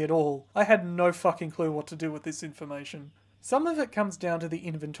help to me at all. I had no fucking clue what to do with this information. Some of it comes down to the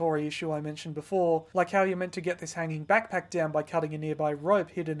inventory issue I mentioned before, like how you're meant to get this hanging backpack down by cutting a nearby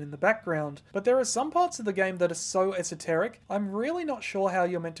rope hidden in the background, but there are some parts of the game that are so esoteric, I'm really not sure how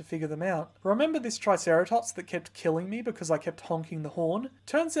you're meant to figure them out. Remember this Triceratops that kept killing me because I kept honking the horn?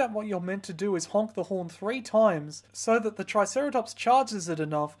 Turns out what you're meant to do is honk the horn 3 times, so that the Triceratops charges it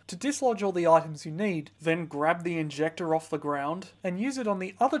enough to dislodge all the items you need, then grab the injector off the ground, and use it on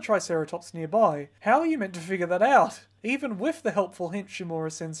the other Triceratops nearby. How are you meant to figure that out? Even with the helpful hint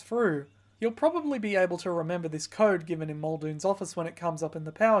Shimura sends through. You'll probably be able to remember this code given in Muldoon's office when it comes up in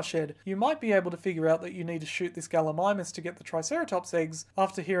the power shed. You might be able to figure out that you need to shoot this Gallimimus to get the Triceratops eggs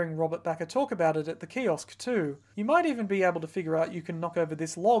after hearing Robert Bakker talk about it at the kiosk too. You might even be able to figure out you can knock over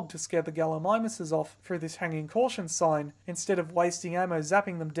this log to scare the Gallimimuses off through this hanging caution sign, instead of wasting ammo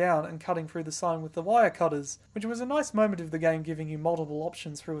zapping them down and cutting through the sign with the wire cutters, which was a nice moment of the game giving you multiple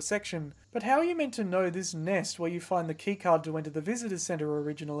options through a section. But how are you meant to know this nest where you find the keycard to enter the visitor center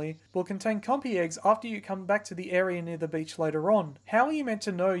originally will contain compy eggs after you come back to the area near the beach later on? How are you meant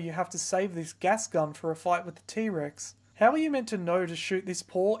to know you have to save this gas gun for a fight with the T-Rex? How are you meant to know to shoot this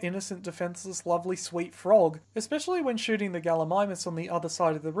poor, innocent, defenseless, lovely, sweet frog, especially when shooting the Gallimimus on the other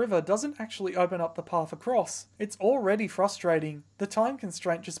side of the river doesn't actually open up the path across? It's already frustrating. The time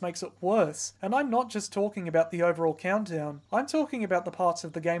constraint just makes it worse, and I'm not just talking about the overall countdown, I'm talking about the parts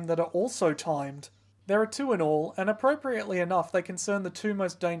of the game that are also timed. There are 2 in all, and appropriately enough they concern the 2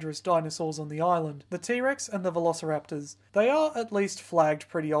 most dangerous dinosaurs on the island, the T-Rex and the Velociraptors. They are at least flagged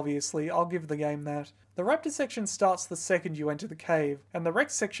pretty obviously, I'll give the game that. The Raptor section starts the second you enter the cave, and the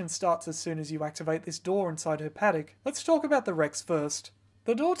Rex section starts as soon as you activate this door inside her paddock. Let's talk about the Rex first.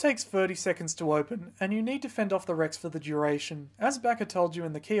 The door takes 30 seconds to open, and you need to fend off the Rex for the duration. As Bakker told you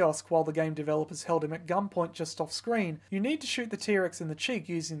in the kiosk while the game developers held him at gunpoint just off screen, you need to shoot the T-Rex in the cheek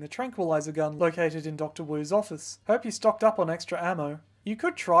using the tranquilizer gun located in Dr. Wu's office. Hope you stocked up on extra ammo. You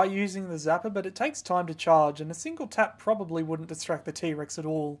could try using the zapper, but it takes time to charge, and a single tap probably wouldn't distract the T-Rex at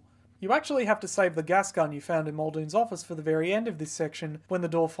all. You actually have to save the gas gun you found in Muldoon's office for the very end of this section when the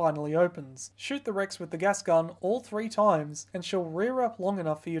door finally opens. Shoot the Rex with the gas gun all 3 times and she'll rear up long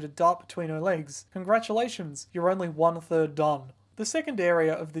enough for you to dart between her legs. Congratulations, you're only 1/3 done. The second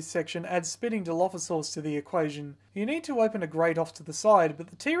area of this section adds spitting Dilophosaurs to the equation. You need to open a grate off to the side, but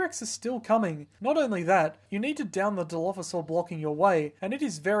the T-Rex is still coming. Not only that, you need to down the Dilophosaur blocking your way, and it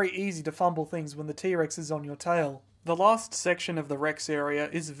is very easy to fumble things when the T-Rex is on your tail. The last section of the Rex area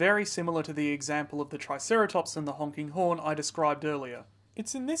is very similar to the example of the Triceratops and the honking horn I described earlier.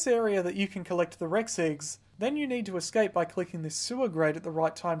 It's in this area that you can collect the Rex eggs. Then you need to escape by clicking this sewer grate at the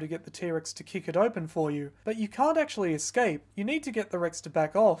right time to get the T-Rex to kick it open for you. But you can't actually escape, you need to get the Rex to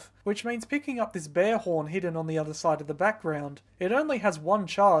back off, which means picking up this bear horn hidden on the other side of the background. It only has 1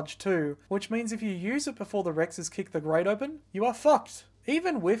 charge too, which means if you use it before the Rexes kick the grate open, you are fucked.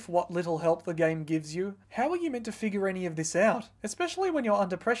 Even with what little help the game gives you, how are you meant to figure any of this out? Especially when you're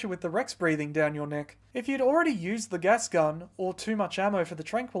under pressure with the Rex breathing down your neck. If you'd already used the gas gun, or too much ammo for the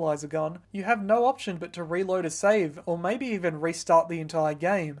tranquilizer gun, you have no option but to reload a save, or maybe even restart the entire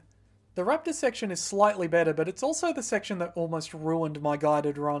game. The Raptor section is slightly better, but it's also the section that almost ruined my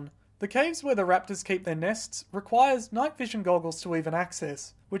guided run. The caves where the raptors keep their nests requires night vision goggles to even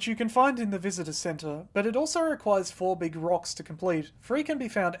access, which you can find in the visitor centre, but it also requires 4 big rocks to complete. 3 can be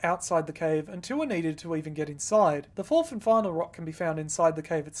found outside the cave, and 2 are needed to even get inside. The 4th and final rock can be found inside the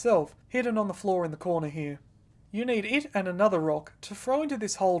cave itself, hidden on the floor in the corner here. You need it and another rock to throw into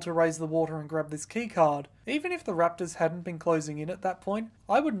this hole to raise the water and grab this key card. Even if the raptors hadn't been closing in at that point,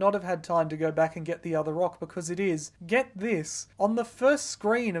 I would not have had time to go back and get the other rock because it is, get this, on the first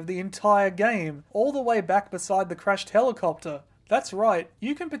screen of the entire game, all the way back beside the crashed helicopter. That's right,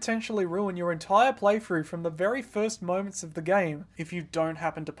 you can potentially ruin your entire playthrough from the very first moments of the game if you don't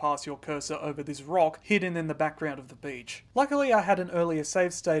happen to pass your cursor over this rock hidden in the background of the beach. Luckily I had an earlier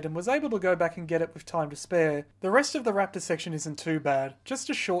save state and was able to go back and get it with time to spare. The rest of the Raptor section isn't too bad, just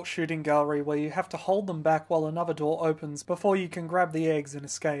a short shooting gallery where you have to hold them back while another door opens before you can grab the eggs and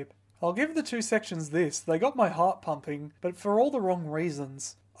escape. I'll give the 2 sections this, they got my heart pumping, but for all the wrong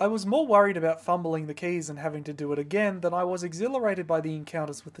reasons. I was more worried about fumbling the keys and having to do it again than I was exhilarated by the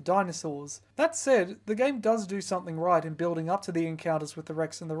encounters with the dinosaurs. That said, the game does do something right in building up to the encounters with the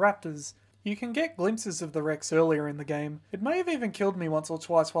Rex and the Raptors. You can get glimpses of the Rex earlier in the game. It may have even killed me once or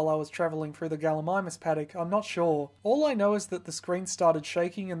twice while I was travelling through the Gallimimus paddock, I'm not sure. All I know is that the screen started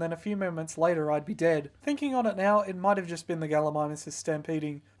shaking and then a few moments later I'd be dead. Thinking on it now, it might have just been the Gallimimus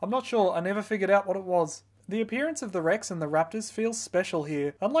stampeding. I'm not sure, I never figured out what it was. The appearance of the Rex and the Raptors feels special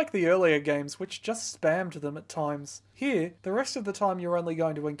here, unlike the earlier games which just spammed them at times. Here, the rest of the time you're only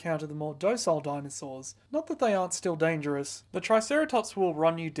going to encounter the more docile dinosaurs. Not that they aren't still dangerous. The Triceratops will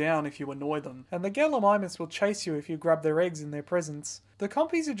run you down if you annoy them, and the Gallimimus will chase you if you grab their eggs in their presence. The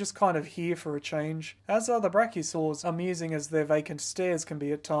compies are just kind of here for a change, as are the Brachiosaurs, amusing as their vacant stares can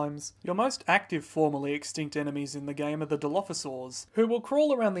be at times. Your most active formerly extinct enemies in the game are the Dilophosaurs, who will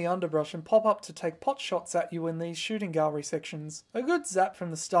crawl around the underbrush and pop up to take pot shots at you in these shooting gallery sections. A good zap from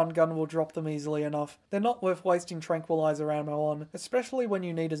the stun gun will drop them easily enough. They're not worth wasting tranquilizer ammo on, especially when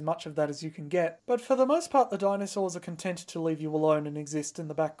you need as much of that as you can get, but for the most part the dinosaurs are content to leave you alone and exist in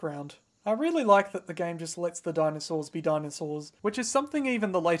the background. I really like that the game just lets the dinosaurs be dinosaurs, which is something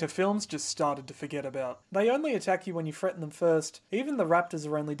even the later films just started to forget about. They only attack you when you threaten them first, even the raptors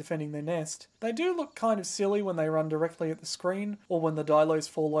are only defending their nest. They do look kind of silly when they run directly at the screen, or when the dilos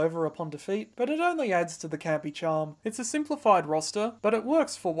fall over upon defeat, but it only adds to the campy charm. It's a simplified roster, but it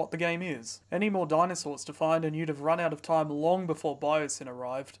works for what the game is. Any more dinosaurs to find and you'd have run out of time long before Biosyn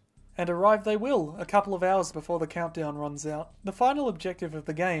arrived. And arrive they will, a couple of hours before the countdown runs out. The final objective of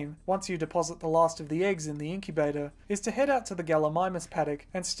the game, once you deposit the last of the eggs in the incubator, is to head out to the Gallimimus paddock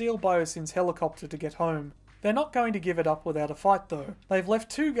and steal Biosyn's helicopter to get home. They're not going to give it up without a fight though. They've left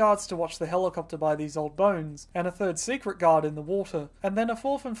 2 guards to watch the helicopter by these old bones, and a 3rd secret guard in the water, and then a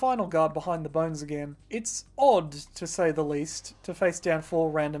 4th and final guard behind the bones again. It's odd, to say the least, to face down 4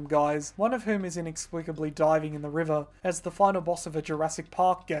 random guys, one of whom is inexplicably diving in the river, as the final boss of a Jurassic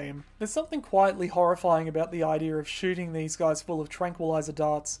Park game. There's something quietly horrifying about the idea of shooting these guys full of tranquilizer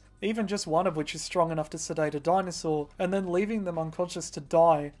darts, even just one of which is strong enough to sedate a dinosaur, and then leaving them unconscious to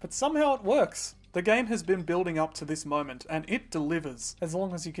die, but somehow it works. The game has been building up to this moment, and it delivers, as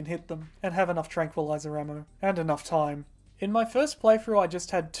long as you can hit them, and have enough tranquilizer ammo, and enough time. In my first playthrough I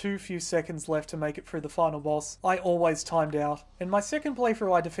just had too few seconds left to make it through the final boss. I always timed out. In my second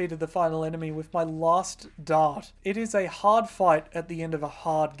playthrough I defeated the final enemy with my last dart. It is a hard fight at the end of a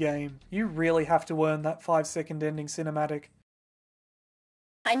hard game. You really have to earn that 5-second ending cinematic.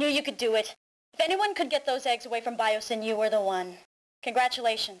 I knew you could do it. If anyone could get those eggs away from Biosyn, you were the one.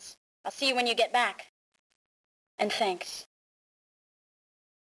 Congratulations. I'll see you when you get back. And thanks.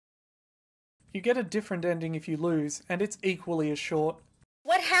 You get a different ending if you lose, and it's equally as short.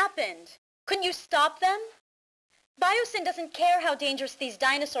 What happened? Couldn't you stop them? Biosyn doesn't care how dangerous these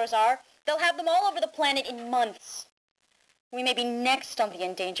dinosaurs are. They'll have them all over the planet in months. We may be next on the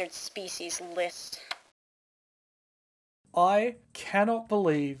endangered species list. I cannot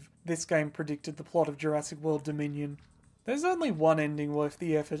believe this game predicted the plot of Jurassic World Dominion. There's only one ending worth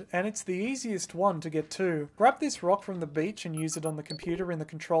the effort, and it's the easiest one to get to. Grab this rock from the beach and use it on the computer in the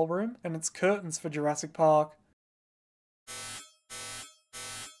control room, and it's curtains for Jurassic Park.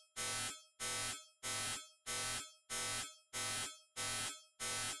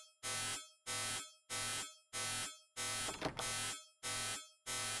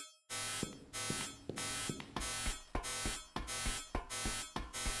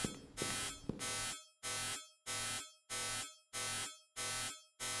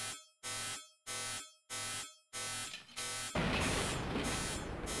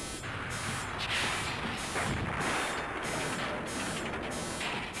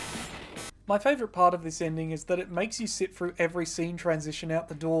 My favourite part of this ending is that it makes you sit through every scene transition out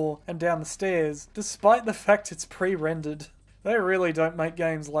the door and down the stairs, despite the fact it's pre-rendered. They really don't make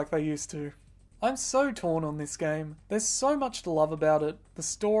games like they used to. I'm so torn on this game. There's so much to love about it. The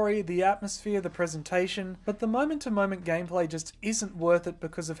story, the atmosphere, the presentation, but the moment-to-moment gameplay just isn't worth it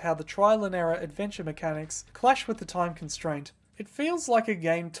because of how the trial-and-error adventure mechanics clash with the time constraint. It feels like a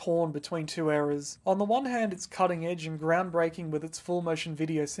game torn between two eras. On the one hand, it's cutting edge and groundbreaking with its full-motion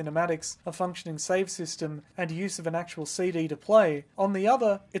video cinematics, a functioning save system, and use of an actual CD to play. On the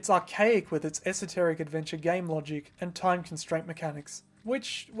other, it's archaic with its esoteric adventure game logic and time constraint mechanics.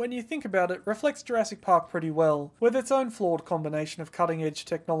 Which, when you think about it, reflects Jurassic Park pretty well, with its own flawed combination of cutting-edge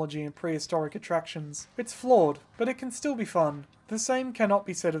technology and prehistoric attractions. It's flawed, but it can still be fun. The same cannot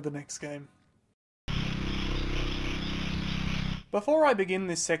be said of the next game. Before I begin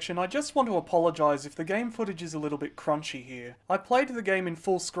this section, I just want to apologise if the game footage is a little bit crunchy here. I played the game in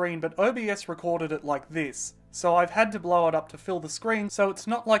full screen, but OBS recorded it like this, so I've had to blow it up to fill the screen so it's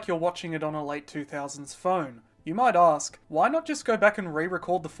not like you're watching it on a late 2000s phone. You might ask, why not just go back and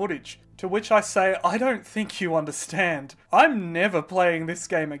re-record the footage? To which I say, I don't think you understand. I'm never playing this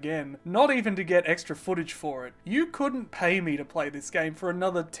game again, not even to get extra footage for it. You couldn't pay me to play this game for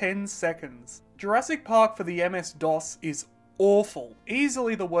another 10 seconds. Jurassic Park for the MS-DOS is awful.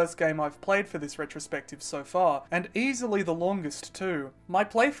 Easily the worst game I've played for this retrospective so far, and easily the longest too. My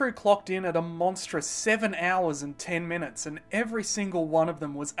playthrough clocked in at a monstrous 7 hours and 10 minutes, and every single one of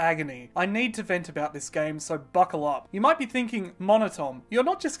them was agony. I need to vent about this game, so buckle up. You might be thinking, Monotom, you're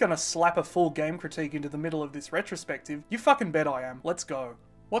not just gonna slap a full game critique into the middle of this retrospective. You fucking bet I am. Let's go.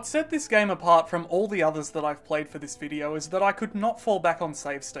 What set this game apart from all the others that I've played for this video is that I could not fall back on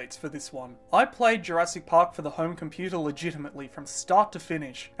save states for this one. I played Jurassic Park for the home computer legitimately from start to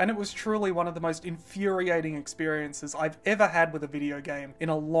finish, and it was truly one of the most infuriating experiences I've ever had with a video game in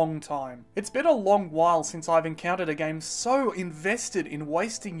a long time. It's been a long while since I've encountered a game so invested in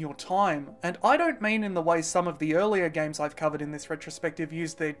wasting your time, and I don't mean in the way some of the earlier games I've covered in this retrospective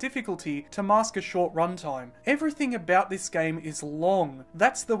used their difficulty to mask a short runtime. Everything about this game is long.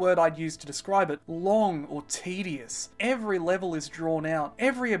 That's the word I'd use to describe it. Long or tedious. Every level is drawn out.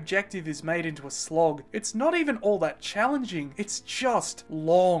 Every objective is made into a slog. It's not even all that challenging. It's just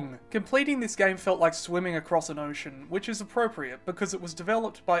long. Completing this game felt like swimming across an ocean, which is appropriate because it was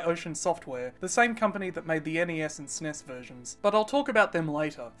developed by Ocean Software, the same company that made the NES and SNES versions. But I'll talk about them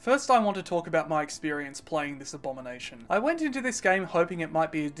later. First, I want to talk about my experience playing this abomination. I went into this game hoping it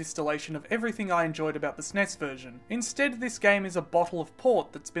might be a distillation of everything I enjoyed about the SNES version. Instead, this game is a bottle of port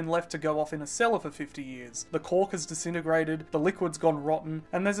that's been left to go off in a cellar for 50 years. The cork has disintegrated, the liquid's gone rotten,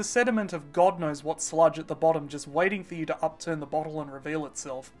 and there's a sediment of God knows what sludge at the bottom just waiting for you to upturn the bottle and reveal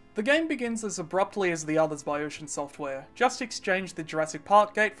itself. The game begins as abruptly as the others by Ocean Software. Just exchange the Jurassic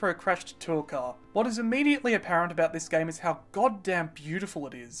Park gate for a crashed tour car. What is immediately apparent about this game is how goddamn beautiful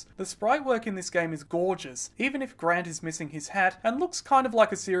it is. The sprite work in this game is gorgeous, even if Grant is missing his hat and looks kind of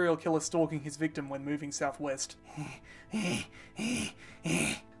like a serial killer stalking his victim when moving southwest.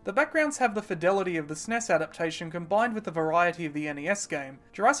 The backgrounds have the fidelity of the SNES adaptation combined with the variety of the NES game.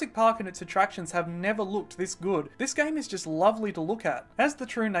 Jurassic Park and its attractions have never looked this good. This game is just lovely to look at. As the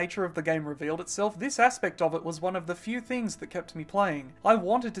true nature of the game revealed itself, this aspect of it was one of the few things that kept me playing. I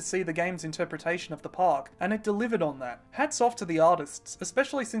wanted to see the game's interpretation of the park, and it delivered on that. Hats off to the artists,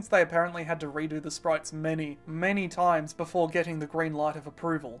 especially since they apparently had to redo the sprites many times before getting the green light of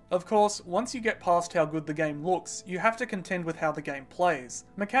approval. Of course, once you get past how good the game looks, you have to contend with how the game plays.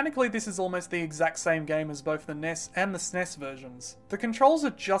 Mechanically, this is almost the exact same game as both the NES and the SNES versions. The controls are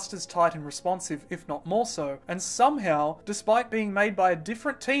just as tight and responsive, if not more so, and somehow, despite being made by a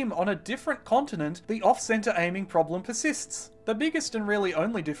different team on a different continent, the off-center aiming problem persists. The biggest and really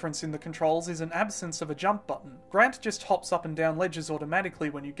only difference in the controls is an absence of a jump button. Grant just hops up and down ledges automatically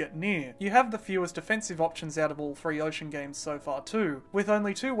when you get near. You have the fewest offensive options out of all 3 Ocean games so far too, with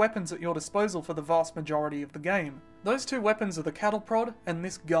only 2 weapons at your disposal for the vast majority of the game. Those 2 weapons are the cattle prod and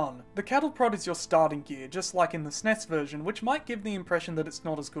this gun. The cattle prod is your starting gear, just like in the SNES version, which might give the impression that it's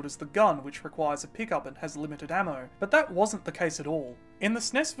not as good as the gun, which requires a pickup and has limited ammo, but that wasn't the case at all. In the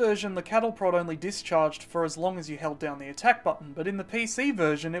SNES version, the cattle prod only discharged for as long as you held down the attack button, but in the PC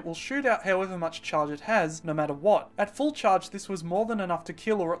version it will shoot out however much charge it has, no matter what. At full charge, this was more than enough to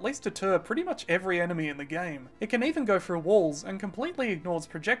kill or at least deter pretty much every enemy in the game. It can even go through walls, and completely ignores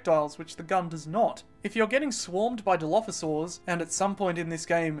projectiles, which the gun does not. If you're getting swarmed by Dilophosaurs, and at some point in this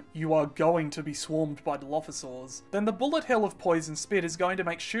game you are going to be swarmed by Dilophosaurs, then the bullet hell of poison spit is going to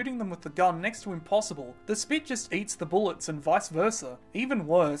make shooting them with the gun next to impossible. The spit just eats the bullets and vice versa. Even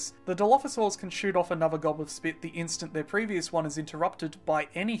worse, the Dilophosaurs can shoot off another gob of spit the instant their previous one is interrupted by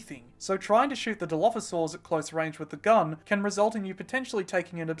anything, so trying to shoot the Dilophosaurs at close range with the gun can result in you potentially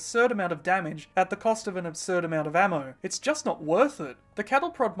taking an absurd amount of damage at the cost of an absurd amount of ammo. It's just not worth it. The cattle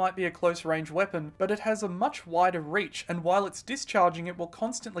prod might be a close range weapon, but it has a much wider reach, and while it's discharging it will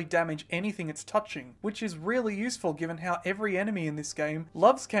constantly damage anything it's touching, which is really useful given how every enemy in this game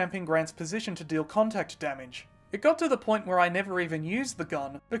loves camping Grant's position to deal contact damage. It got to the point where I never even used the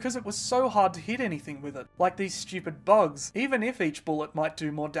gun, because it was so hard to hit anything with it, like these stupid bugs, even if each bullet might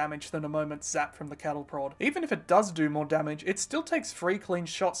do more damage than a moment's zap from the cattle prod. Even if it does do more damage, it still takes 3 clean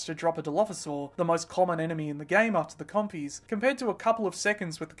shots to drop a Dilophosaur, the most common enemy in the game after the compies, compared to a couple of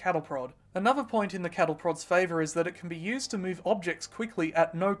seconds with the cattle prod. Another point in the cattle prod's favour is that it can be used to move objects quickly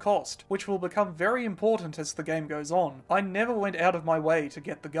at no cost, which will become very important as the game goes on. I never went out of my way to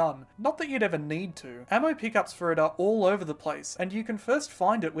get the gun. Not that you'd ever need to. Ammo pickups for it are all over the place, and you can first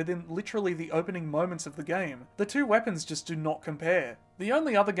find it within literally the opening moments of the game. The two weapons just do not compare. The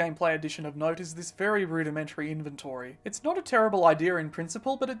only other gameplay addition of note is this very rudimentary inventory. It's not a terrible idea in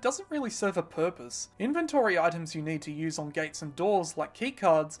principle, but it doesn't really serve a purpose. Inventory items you need to use on gates and doors, like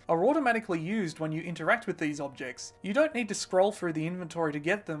keycards, are automatically used when you interact with these objects. You don't need to scroll through the inventory to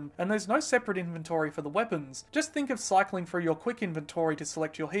get them, and there's no separate inventory for the weapons. Just think of cycling through your quick inventory to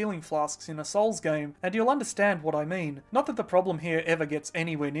select your healing flasks in a Souls game, and you'll understand what I mean. Not that the problem here ever gets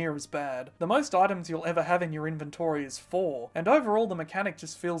anywhere near as bad. The most items you'll ever have in your inventory is 4, and overall the mechanic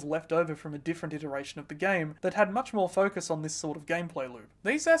just feels left over from a different iteration of the game that had much more focus on this sort of gameplay loop.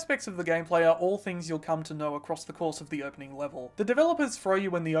 These aspects of the gameplay are all things you'll come to know across the course of the opening level. The developers throw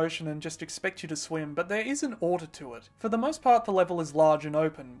you in the ocean and just expect you to swim, but there is an order to it. For the most part, the level is large and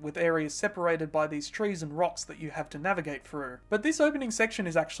open, with areas separated by these trees and rocks that you have to navigate through. But this opening section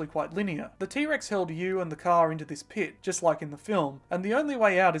is actually quite linear. The T-Rex hurled you and the car into this pit, just like in the film, and the only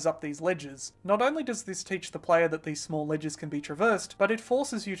way out is up these ledges. Not only does this teach the player that these small ledges can be traversed, but it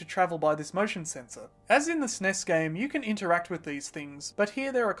forces you to travel by this motion sensor. As in the SNES game, you can interact with these things, but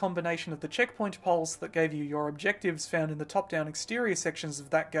here they're a combination of the checkpoint poles that gave you your objectives found in the top-down exterior sections of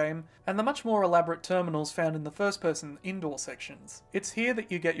that game, and the much more elaborate terminals found in the first-person indoor sections. It's here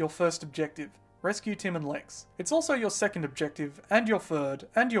that you get your first objective. Rescue Tim and Lex. It's also your second objective, and your third,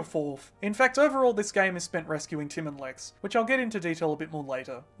 and your fourth. In fact, overall this game is spent rescuing Tim and Lex, which I'll get into detail a bit more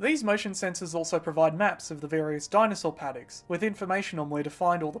later. These motion sensors also provide maps of the various dinosaur paddocks, with information on where to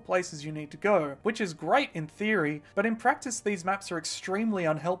find all the places you need to go, which is great in theory, but in practice these maps are extremely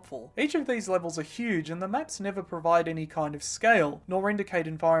unhelpful. Each of these levels are huge, and the maps never provide any kind of scale, nor indicate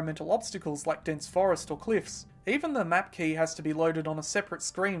environmental obstacles like dense forest or cliffs. Even the map key has to be loaded on a separate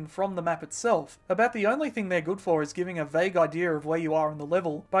screen from the map itself. About the only thing they're good for is giving a vague idea of where you are in the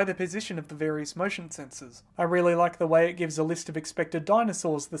level by the position of the various motion sensors. I really like the way it gives a list of expected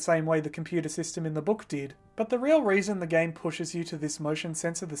dinosaurs the same way the computer system in the book did. But the real reason the game pushes you to this motion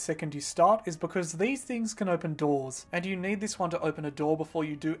sensor the second you start is because these things can open doors, and you need this one to open a door before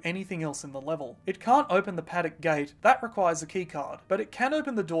you do anything else in the level. It can't open the paddock gate, that requires a keycard, but it can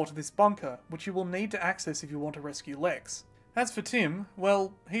open the door to this bunker, which you will need to access if you want to rescue Lex. As for Tim,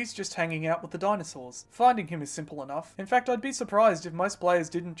 well, he's just hanging out with the dinosaurs. Finding him is simple enough. In fact, I'd be surprised if most players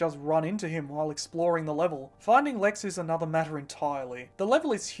didn't just run into him while exploring the level. Finding Lex is another matter entirely. The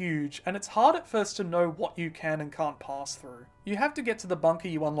level is huge, and it's hard at first to know what you can and can't pass through. You have to get to the bunker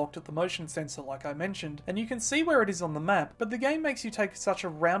you unlocked at the motion sensor like I mentioned, and you can see where it is on the map, but the game makes you take such a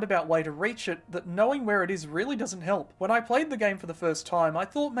roundabout way to reach it that knowing where it is really doesn't help. When I played the game for the first time, I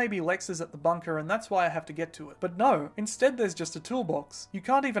thought maybe Lex is at the bunker and that's why I have to get to it. But no, instead there's just a toolbox. You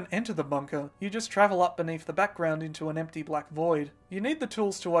can't even enter the bunker, you just travel up beneath the background into an empty black void. You need the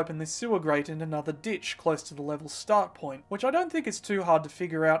tools to open this sewer grate in another ditch close to the level's start point, which I don't think is too hard to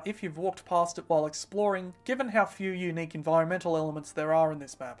figure out if you've walked past it while exploring, given how few unique environmental elements there are in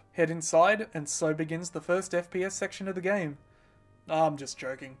this map. Head inside, and so begins the first FPS section of the game. I'm just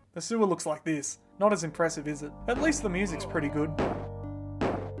joking. The sewer looks like this. Not as impressive, is it? At least the music's pretty good.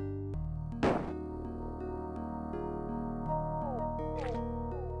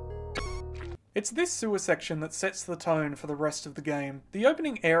 It's this sewer section that sets the tone for the rest of the game. The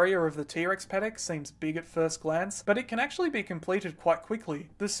opening area of the T-Rex paddock seems big at first glance, but it can actually be completed quite quickly.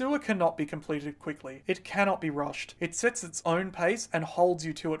 The sewer cannot be completed quickly. It cannot be rushed. It sets its own pace and holds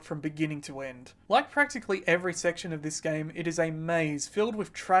you to it from beginning to end. Like practically every section of this game, it is a maze filled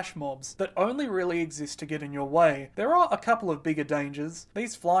with trash mobs that only really exist to get in your way. There are a couple of bigger dangers.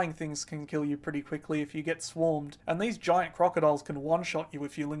 These flying things can kill you pretty quickly if you get swarmed, and these giant crocodiles can one-shot you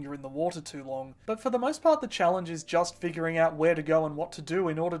if you linger in the water too long. long, but for the most part the challenge is just figuring out where to go and what to do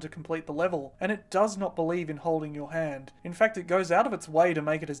in order to complete the level, and it does not believe in holding your hand. In fact, it goes out of its way to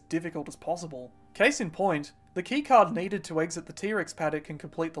make it as difficult as possible. Case in point, the keycard needed to exit the T-Rex paddock and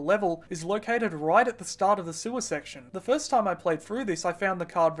complete the level is located right at the start of the sewer section. The first time I played through this, I found the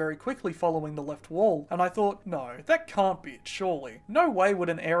card very quickly following the left wall, and I thought, no, that can't be it, surely. No way would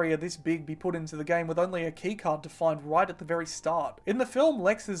an area this big be put into the game with only a keycard to find right at the very start. In the film,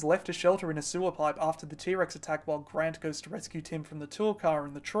 Lex is left to shelter in a sewer pipe after the T-Rex attack while Grant goes to rescue Tim from the tour car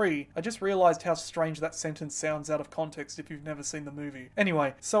in the tree. I just realised how strange that sentence sounds out of context if you've never seen the movie.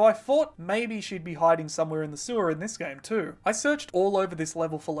 Anyway, so I thought maybe she'd be hiding somewhere in the sewer in this game too. I searched all over this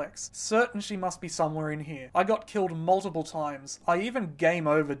level for Lex, certain she must be somewhere in here. I got killed multiple times. I even game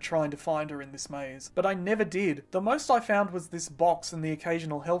overed trying to find her in this maze, but I never did. The most I found was this box and the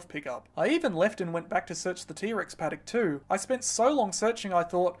occasional health pickup. I even left and went back to search the T-Rex paddock too. I spent so long searching I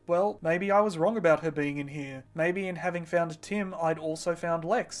thought, well, maybe I was wrong about her being in here. Maybe in having found Tim, I'd also found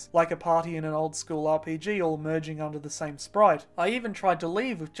Lex, like a party in an old school RPG all merging under the same sprite. I even tried to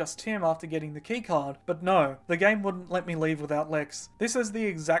leave with just Tim after getting the keycard, but no, the game wouldn't let me leave without Lex. This is the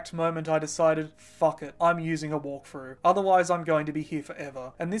exact moment I decided, fuck it, I'm using a walkthrough. Otherwise I'm going to be here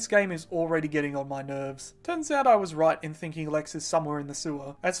forever, and this game is already getting on my nerves. Turns out I was right in thinking Lex is somewhere in the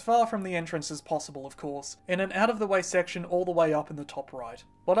sewer, as far from the entrance as possible of course, in an out-of-the-way section all the way up in the top right.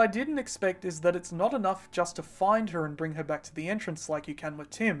 What I didn't expect is that it's not enough just to find her and bring her back to the entrance like you can with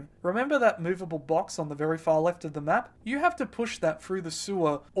Tim. Remember that movable box on the very far left of the map? You have to push that through the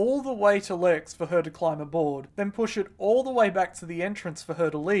sewer all the way to Lex for her to climb aboard, then push it all the way back to the entrance for her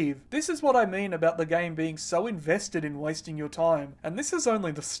to leave. This is what I mean about the game being so invested in wasting your time, and this is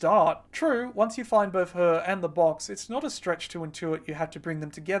only the start. True, once you find both her and the box, it's not a stretch to intuit you have to bring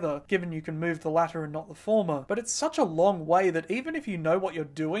them together, given you can move the latter and not the former, but it's such a long way that even if you know what you're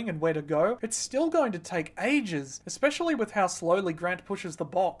doing and where to go, it's still going to take ages, especially with how slowly Grant pushes the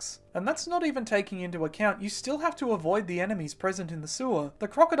box. And that's not even taking into account you still have to avoid the enemies present in the sewer. The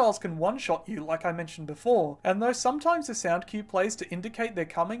crocodiles can one-shot you, like I mentioned before, and though sometimes a sound cue plays to indicate they're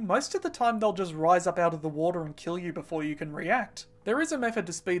coming, most of the time they'll just rise up out of the water and kill you before you can react. There is a method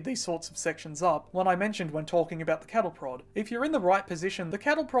to speed these sorts of sections up, one I mentioned when talking about the cattle prod. If you're in the right position, the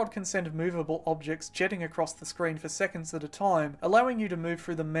cattle prod can send movable objects jetting across the screen for seconds at a time, allowing you to move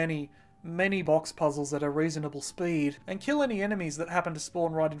through the many box puzzles at a reasonable speed, and kill any enemies that happen to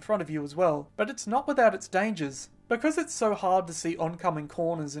spawn right in front of you as well. But it's not without its dangers. Because it's so hard to see oncoming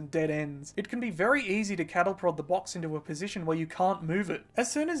corners and dead ends, it can be very easy to cattle prod the box into a position where you can't move it. As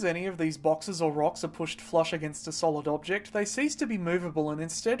soon as any of these boxes or rocks are pushed flush against a solid object, they cease to be movable and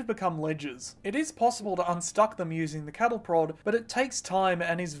instead become ledges. It is possible to unstuck them using the cattle prod, but it takes time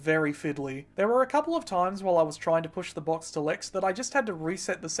and is very fiddly. There were a couple of times while I was trying to push the box to Lex that I just had to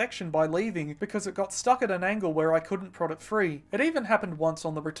reset the section by leaving because it got stuck at an angle where I couldn't prod it free. It even happened once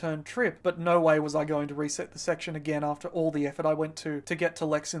on the return trip, but no way was I going to reset the section again after all the effort I went to get to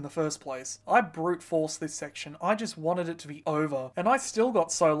Lex in the first place. I brute forced this section, I just wanted it to be over, and I still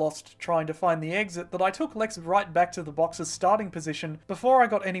got so lost trying to find the exit that I took Lex right back to the box's starting position before I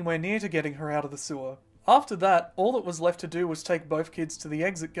got anywhere near to getting her out of the sewer. After that, all that was left to do was take both kids to the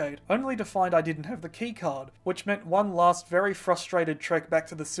exit gate, only to find I didn't have the keycard, which meant one last very frustrated trek back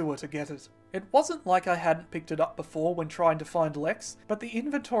to the sewer to get it. It wasn't like I hadn't picked it up before when trying to find Lex, but the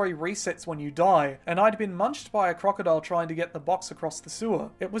inventory resets when you die, and I'd been munched by a crocodile trying to get the box across the sewer.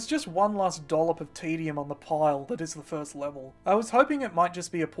 It was just one last dollop of tedium on the pile that is the first level. I was hoping it might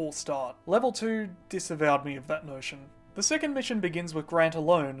just be a poor start. Level 2 disavowed me of that notion. The second mission begins with Grant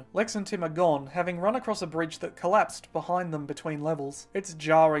alone. Lex and Tim are gone, having run across a bridge that collapsed behind them between levels. It's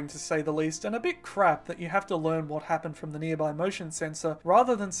jarring to say the least, and a bit crap that you have to learn what happened from the nearby motion sensor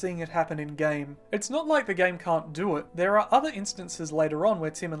rather than seeing it happen in-game. It's not like the game can't do it. There are other instances later on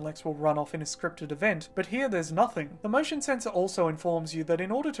where Tim and Lex will run off in a scripted event, but here there's nothing. The motion sensor also informs you that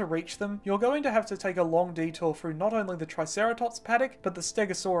in order to reach them, you're going to have to take a long detour through not only the Triceratops paddock, but the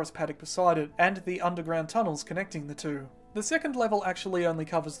Stegosaurus paddock beside it, and the underground tunnels connecting the two. The second level actually only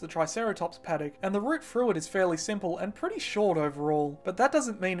covers the Triceratops paddock, and the route through it is fairly simple and pretty short overall, but that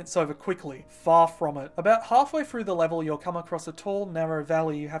doesn't mean it's over quickly. Far from it. About halfway through the level you'll come across a tall, narrow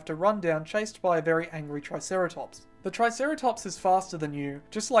valley you have to run down chased by a very angry Triceratops. The Triceratops is faster than you,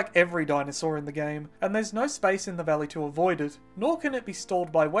 just like every dinosaur in the game, and there's no space in the valley to avoid it. Nor can it be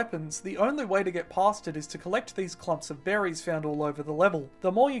stalled by weapons. The only way to get past it is to collect these clumps of berries found all over the level.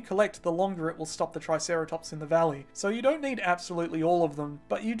 The more you collect, the longer it will stop the Triceratops in the valley, so you don't need absolutely all of them,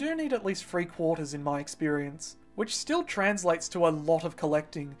 but you do need at least 3/4 in my experience. which still translates to a lot of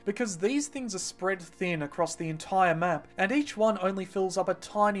collecting, because these things are spread thin across the entire map, and each one only fills up a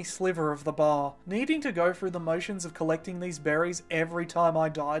tiny sliver of the bar. Needing to go through the motions of collecting these berries every time I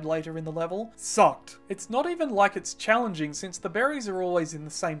died later in the level sucked. It's not even like it's challenging, since the berries are always in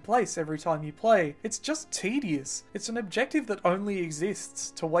the same place every time you play. It's just tedious. It's an objective that only exists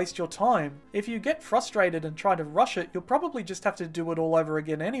to waste your time. If you get frustrated and try to rush it, you'll probably just have to do it all over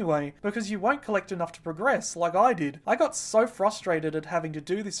again anyway, because you won't collect enough to progress, like I did. I got so frustrated at having to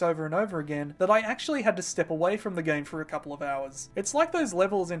do this over and over again that I actually had to step away from the game for a couple of hours. It's like those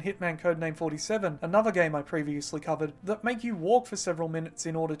levels in Hitman Codename 47, another game I previously covered, that make you walk for several minutes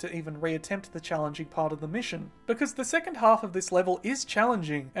in order to even re-attempt the challenging part of the mission. Because the second half of this level is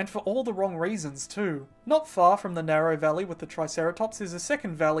challenging, and for all the wrong reasons too. Not far from the narrow valley with the Triceratops is a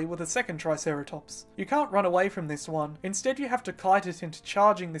second valley with a second Triceratops. You can't run away from this one, instead you have to kite it into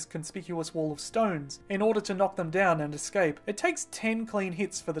charging this conspicuous wall of stones in order to knock them down and escape. It takes 10 clean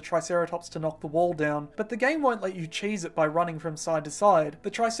hits for the Triceratops to knock the wall down, but the game won't let you cheese it by running from side to side. The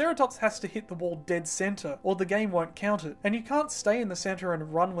Triceratops has to hit the wall dead center, or the game won't count it. And you can't stay in the center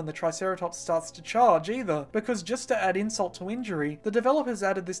and run when the Triceratops starts to charge either, because just to add insult to injury, the developers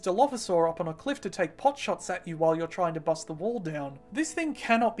added this Dilophosaur up on a cliff to take pot shots at you while you're trying to bust the wall down. This thing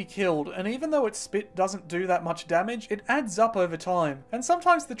cannot be killed, and even though its spit doesn't do that much damage, it adds up over time. And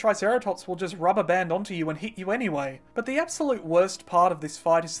sometimes the Triceratops will just rubber band onto you and hit you anyway. But the absolute worst part of this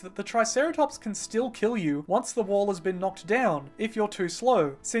fight is that the Triceratops can still kill you once the wall has been knocked down, if you're too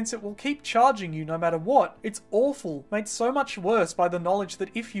slow, since it will keep charging you no matter what. It's awful, made so much worse by the knowledge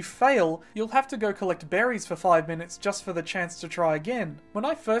that if you fail, you'll have to go collect berries for 5 minutes just for the chance to try again. When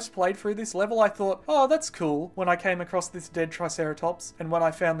I first played through this level, I thought, oh, that's cool, when I came across this dead Triceratops, and when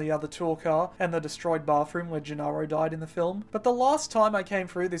I found the other tour car, and the destroyed bathroom where Gennaro died in the film. But the last time I came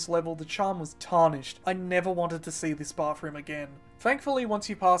through this level, the charm was tarnished. I never wanted to see this bathroom again. Thankfully, once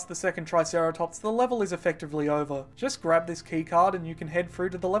you pass the second Triceratops, the level is effectively over. Just grab this keycard and you can head through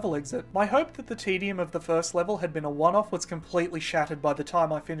to the level exit. My hope that the tedium of the first level had been a one-off was completely shattered by the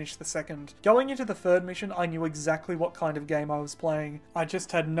time I finished the second. Going into the third mission, I knew exactly what kind of game I was playing. I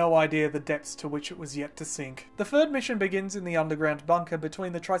just had no idea the depths to which it was yet to sink. The third mission begins in the underground bunker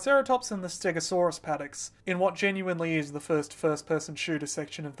between the Triceratops and the Stegosaurus paddocks, in what genuinely is the first-person shooter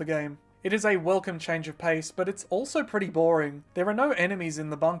section of the game. It is a welcome change of pace, but it's also pretty boring. There are no enemies in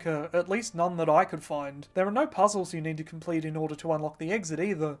the bunker, at least none that I could find. There are no puzzles you need to complete in order to unlock the exit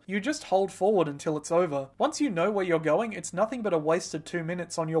either. You just hold forward until it's over. Once you know where you're going, it's nothing but a wasted 2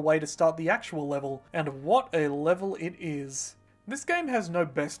 minutes on your way to start the actual level. And what a level it is. This game has no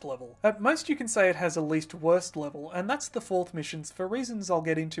best level. At most you can say it has a least worst level, and that's the fourth mission for reasons I'll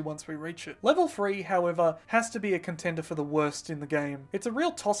get into once we reach it. Level 3, however, has to be a contender for the worst in the game. It's a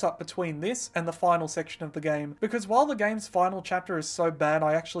real toss-up between this and the final section of the game, because while the game's final chapter is so bad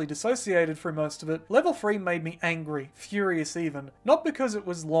I actually dissociated through most of it, Level 3 made me angry, furious even. Not because it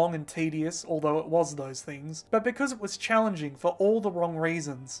was long and tedious, although it was those things, but because it was challenging for all the wrong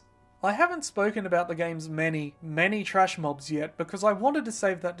reasons. I haven't spoken about the game's many trash mobs yet because I wanted to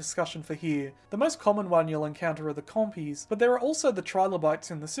save that discussion for here. The most common one you'll encounter are the compies, but there are also the trilobites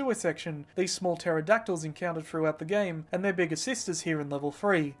in the sewer section, these small pterodactyls encountered throughout the game, and their bigger sisters here in level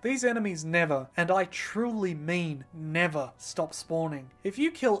 3. These enemies never, and I truly mean never, stop spawning. If you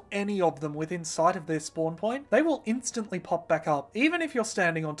kill any of them within sight of their spawn point, they will instantly pop back up, even if you're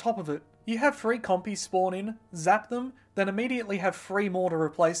standing on top of it. You have 3 compies spawn in, zap them, then immediately have 3 more to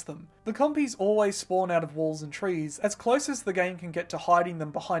replace them. The compies always spawn out of walls and trees, as close as the game can get to hiding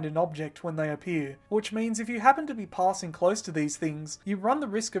them behind an object when they appear, which means if you happen to be passing close to these things, you run the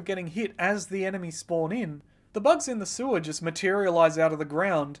risk of getting hit as the enemies spawn in. The bugs in the sewer just materialise out of the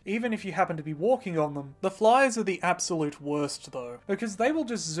ground, even if you happen to be walking on them. The flies are the absolute worst though, because they will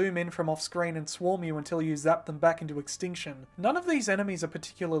just zoom in from off screen and swarm you until you zap them back into extinction. None of these enemies are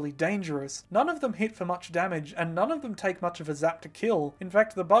particularly dangerous, none of them hit for much damage, and none of them take much of a zap to kill. In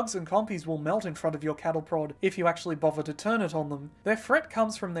fact, the bugs and compies will melt in front of your cattle prod if you actually bother to turn it on them. Their threat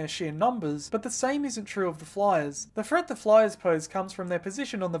comes from their sheer numbers, but the same isn't true of the flyers. The threat the flyers pose comes from their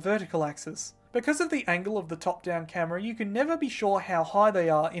position on the vertical axis. Because of the angle of the top-down camera, you can never be sure how high they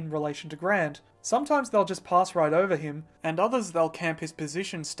are in relation to Grant. Sometimes they'll just pass right over him, and others they'll camp his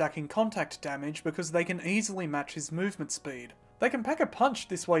position stacking contact damage because they can easily match his movement speed. They can pack a punch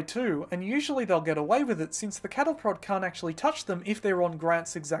this way too, and usually they'll get away with it since the cattle prod can't actually touch them if they're on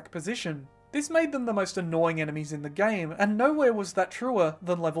Grant's exact position. This made them the most annoying enemies in the game, and nowhere was that truer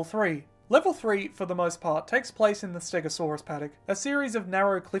than Level 3. Level 3, for the most part, takes place in the Stegosaurus paddock, a series of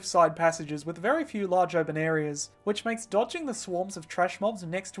narrow cliffside passages with very few large open areas, which makes dodging the swarms of trash mobs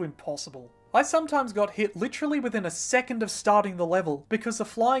next to impossible. I sometimes got hit literally within a second of starting the level, because a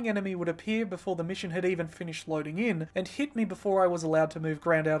flying enemy would appear before the mission had even finished loading in, and hit me before I was allowed to move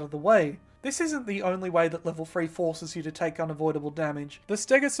ground out of the way. This isn't the only way that level 3 forces you to take unavoidable damage. The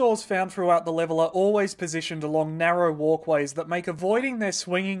stegosaurs found throughout the level are always positioned along narrow walkways that make avoiding their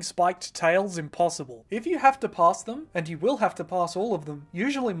swinging spiked tails impossible. If you have to pass them, and you will have to pass all of them,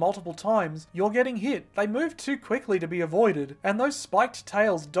 usually multiple times, you're getting hit. They move too quickly to be avoided, and those spiked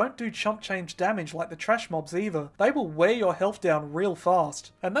tails don't do chump change damage like the trash mobs either. They will wear your health down real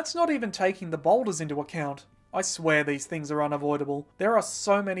fast. And that's not even taking the boulders into account. I swear these things are unavoidable. There are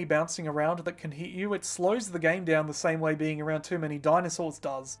so many bouncing around that can hit you, it slows the game down the same way being around too many dinosaurs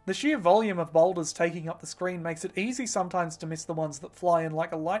does. The sheer volume of boulders taking up the screen makes it easy sometimes to miss the ones that fly in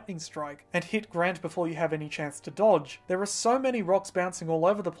like a lightning strike, and hit Grant before you have any chance to dodge. There are so many rocks bouncing all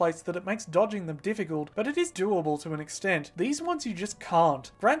over the place that it makes dodging them difficult, but it is doable to an extent. These ones you just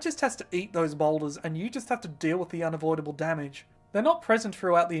can't. Grant just has to eat those boulders, and you just have to deal with the unavoidable damage. They're not present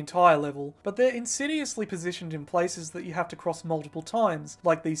throughout the entire level, but they're insidiously positioned in places that you have to cross multiple times,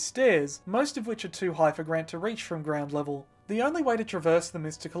 like these stairs, most of which are too high for Grant to reach from ground level. The only way to traverse them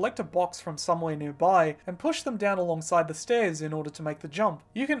is to collect a box from somewhere nearby and push them down alongside the stairs in order to make the jump.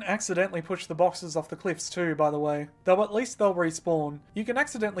 You can accidentally push the boxes off the cliffs too, by the way, though at least they'll respawn. You can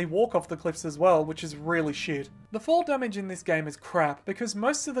accidentally walk off the cliffs as well, which is really shit. The fall damage in this game is crap, because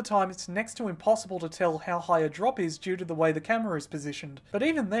most of the time it's next to impossible to tell how high a drop is due to the way the camera is positioned. But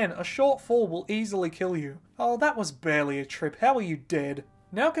even then, a short fall will easily kill you. Oh, that was barely a trip, how are you dead?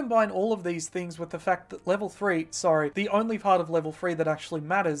 Now combine all of these things with the fact that the only part of level 3 that actually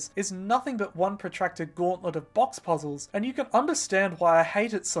matters, is nothing but one protracted gauntlet of box puzzles, and you can understand why I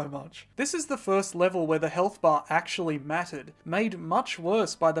hate it so much. This is the first level where the health bar actually mattered, made much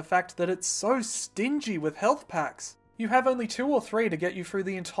worse by the fact that it's so stingy with health packs. You have only 2 or 3 to get you through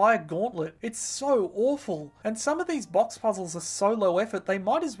the entire gauntlet. It's so awful. And some of these box puzzles are so low effort they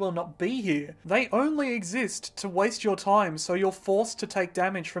might as well not be here. They only exist to waste your time so you're forced to take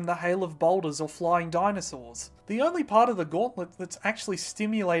damage from the hail of boulders or flying dinosaurs. The only part of the gauntlet that's actually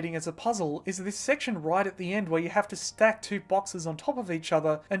stimulating as a puzzle is this section right at the end where you have to stack 2 boxes on top of each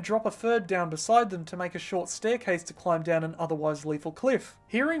other and drop a third down beside them to make a short staircase to climb down an otherwise lethal cliff.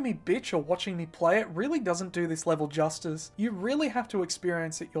 Hearing me bitch or watching me play it really doesn't do this level justice. You really have to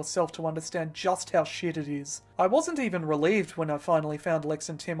experience it yourself to understand just how shit it is. I wasn't even relieved when I finally found Lex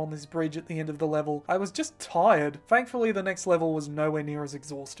and Tim on this bridge at the end of the level. I was just tired. Thankfully the next level was nowhere near as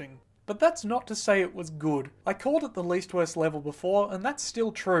exhausting. But that's not to say it was good. I called it the least worst level before, and that's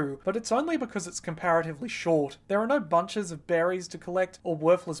still true, but it's only because it's comparatively short. There are no bunches of berries to collect or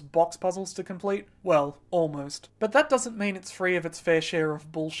worthless box puzzles to complete. Well, almost. But that doesn't mean it's free of its fair share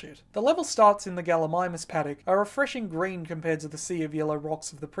of bullshit. The level starts in the Gallimimus paddock, a refreshing green compared to the sea of yellow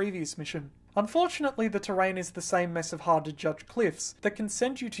rocks of the previous mission. Unfortunately, the terrain is the same mess of hard-to-judge cliffs that can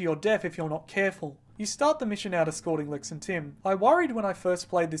send you to your death if you're not careful. You start the mission out escorting Lex and Tim. I worried when I first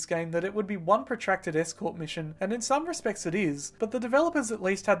played this game that it would be one protracted escort mission, and in some respects it is, but the developers at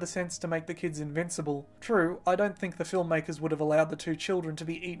least had the sense to make the kids invincible. True, I don't think the filmmakers would have allowed the 2 children to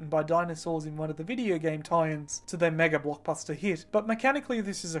be eaten by dinosaurs in one of the video game tie-ins to their mega blockbuster hit, but mechanically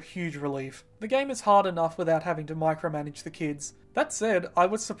this is a huge relief. The game is hard enough without having to micromanage the kids. That said, I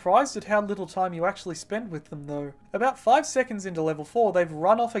was surprised at how little time you actually spend with them though. About 5 seconds into level 4 they've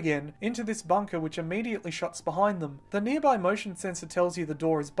run off again into this bunker which immediately shuts behind them. The nearby motion sensor tells you the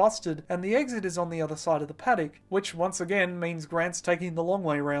door is busted and the exit is on the other side of the paddock, which once again means Grant's taking the long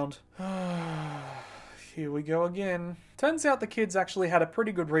way round. Here we go again. Turns out the kids actually had a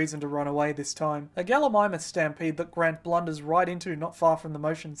pretty good reason to run away this time. A Gallimimus stampede that Grant blunders right into not far from the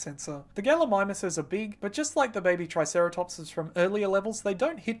motion sensor. The Gallimimuses are big, but just like the baby Triceratopses from earlier levels, they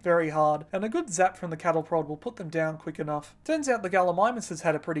don't hit very hard, and a good zap from the cattle prod will put them down quick enough. Turns out the Gallimimuses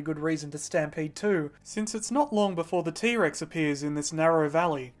had a pretty good reason to stampede too, since it's not long before the T-Rex appears in this narrow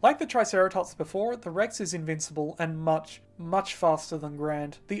valley. Like the Triceratops before it, the Rex is invincible and much faster than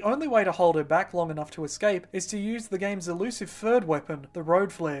Grant. The only way to hold her back long enough to escape is to use the game's elusive third weapon, the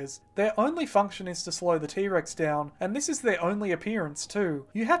road flares. Their only function is to slow the T-Rex down, and this is their only appearance too.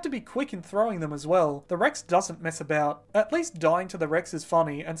 You have to be quick in throwing them as well. The Rex doesn't mess about. At least dying to the Rex is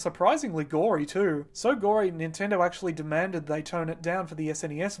funny, and surprisingly gory too. So gory, Nintendo actually demanded they tone it down for the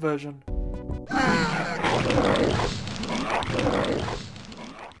SNES version.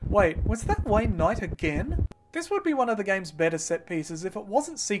 Wait, was that Wayne Knight again? This would be one of the game's better set pieces if it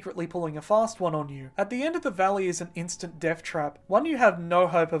wasn't secretly pulling a fast one on you. At the end of the valley is an instant death trap, one you have no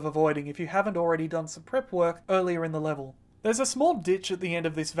hope of avoiding if you haven't already done some prep work earlier in the level. There's a small ditch at the end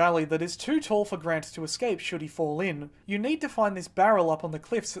of this valley that is too tall for Grant to escape should he fall in. You need to find this barrel up on the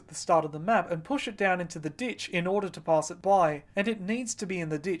cliffs at the start of the map and push it down into the ditch in order to pass it by. And it needs to be in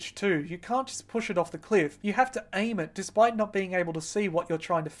the ditch too. You can't just push it off the cliff. You have to aim it despite not being able to see what you're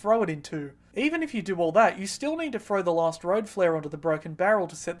trying to throw it into. Even if you do all that, you still need to throw the last road flare onto the broken barrel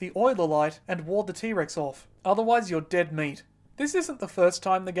to set the oil alight and ward the T-Rex off. Otherwise you're dead meat. This isn't the first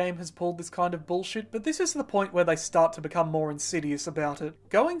time the game has pulled this kind of bullshit, but this is the point where they start to become more insidious about it.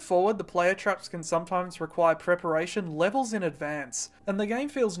 Going forward, the player traps can sometimes require preparation levels in advance, and the game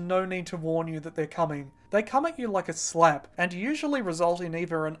feels no need to warn you that they're coming. They come at you like a slap, and usually result in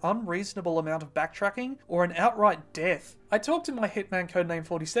either an unreasonable amount of backtracking or an outright death. I talked in my Hitman Codename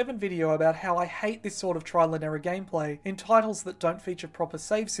 47 video about how I hate this sort of trial and error gameplay in titles that don't feature proper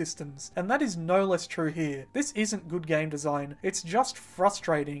save systems, and that is no less true here. This isn't good game design, it's just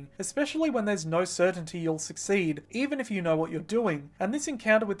frustrating, especially when there's no certainty you'll succeed, even if you know what you're doing, and this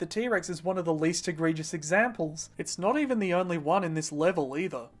encounter with the T-Rex is one of the least egregious examples. It's not even the only one in this level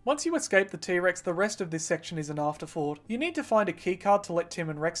either. Once you escape the T-Rex, the rest of this section is an afterthought. You need to find a keycard to let Tim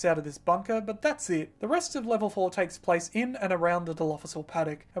and Rex out of this bunker, but that's it. The rest of level 4 takes place in and around the Dilophosaur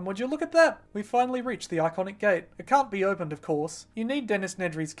paddock, and would you look at that? We finally reached the iconic gate. It can't be opened, of course. You need Dennis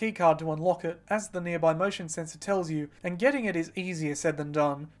Nedry's keycard to unlock it, as the nearby motion sensor tells you, and getting it is easier said than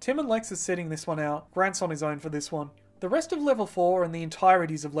done. Tim and Lex are sitting this one out. Grant's on his own for this one. The rest of level 4 and the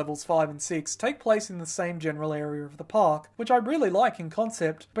entireties of levels 5 and 6 take place in the same general area of the park, which I really like in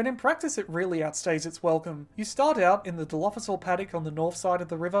concept, but in practice it really outstays its welcome. You start out in the Dilophosaur paddock on the north side of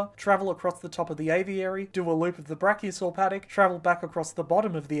the river, travel across the top of the aviary, do a loop of the Brachiosaur paddock, travel back across the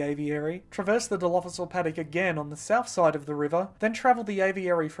bottom of the aviary, traverse the Dilophosaur paddock again on the south side of the river, then travel the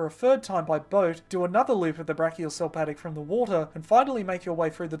aviary for a third time by boat, do another loop of the Brachiosaur paddock from the water, and finally make your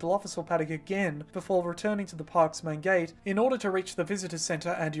way through the Dilophosaur paddock again before returning to the park's main gate in order to reach the visitor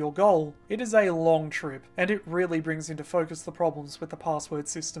centre and your goal. It is a long trip, and it really brings into focus the problems with the password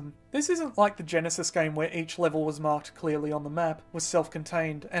system. This isn't like the Genesis game where each level was marked clearly on the map, was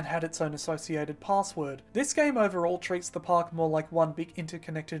self-contained, and had its own associated password. This game overall treats the park more like one big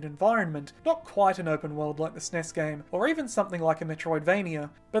interconnected environment, not quite an open world like the SNES game, or even something like a Metroidvania,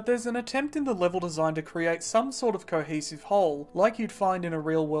 but there's an attempt in the level design to create some sort of cohesive whole, like you'd find in a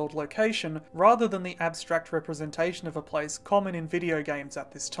real-world location, rather than the abstract representation of a place common in video games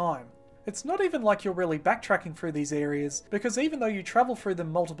at this time. It's not even like you're really backtracking through these areas, because even though you travel through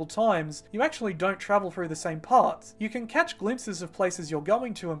them multiple times, you actually don't travel through the same parts. You can catch glimpses of places you're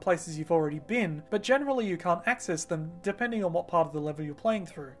going to and places you've already been, but generally you can't access them depending on what part of the level you're playing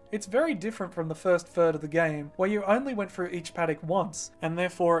through. It's very different from the first third of the game, where you only went through each paddock once, and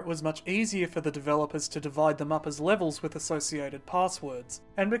therefore it was much easier for the developers to divide them up as levels with associated passwords.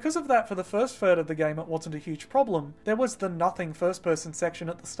 And because of that, for the first third of the game it wasn't a huge problem. There was the nothing first person section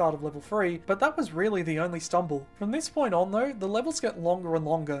at the start of level 3, but that was really the only stumble. From this point on though, the levels get longer and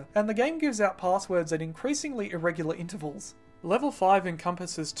longer, and the game gives out passwords at increasingly irregular intervals. Level 5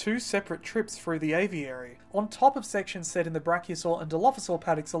 encompasses 2 separate trips through the aviary, on top of sections set in the Brachiosaur and Dilophosaur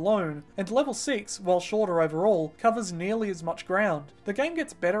paddocks alone, and Level 6, while shorter overall, covers nearly as much ground. The game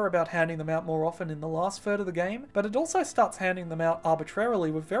gets better about handing them out more often in the last third of the game, but it also starts handing them out arbitrarily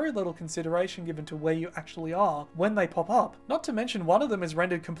with very little consideration given to where you actually are when they pop up. Not to mention one of them is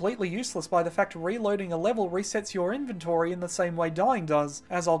rendered completely useless by the fact reloading a level resets your inventory in the same way dying does,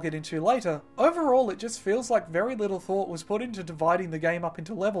 as I'll get into later. Overall, it just feels like very little thought was put into dividing the game up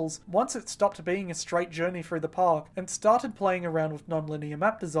into levels once it stopped being a straight journey through the park and started playing around with non-linear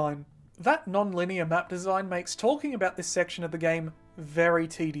map design. That non-linear map design makes talking about this section of the game very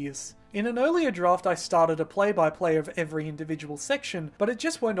tedious. In an earlier draft I started a play-by-play of every individual section, but it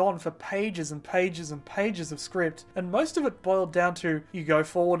just went on for pages and pages and pages of script, and most of it boiled down to, you go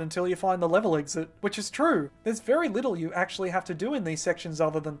forward until you find the level exit, which is true. There's very little you actually have to do in these sections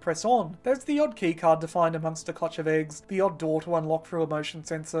other than press on. There's the odd keycard to find amongst a clutch of eggs, the odd door to unlock through a motion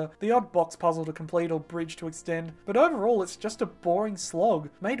sensor, the odd box puzzle to complete or bridge to extend, but overall it's just a boring slog,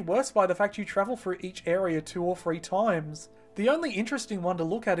 made worse by the fact you travel through each area 2 or 3 times. The only interesting one to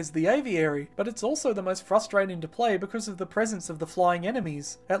look at is the aviary, but it's also the most frustrating to play because of the presence of the flying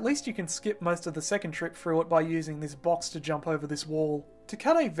enemies. At least you can skip most of the second trip through it by using this box to jump over this wall. To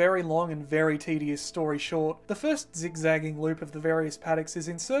cut a very long and very tedious story short, the first zigzagging loop of the various paddocks is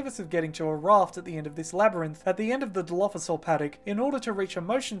in service of getting to a raft at the end of this labyrinth at the end of the Dilophosaur paddock in order to reach a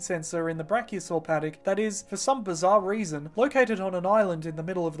motion sensor in the Brachiosaur paddock that is, for some bizarre reason, located on an island in the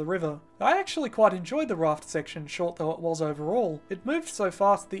middle of the river. I actually quite enjoyed the raft section, short though it was overall. It moved so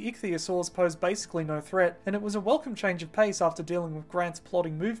fast the ichthyosaurs posed basically no threat, and it was a welcome change of pace after dealing with Grant's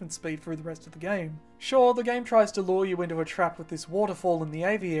plodding movement speed through the rest of the game. Sure, the game tries to lure you into a trap with this waterfall in the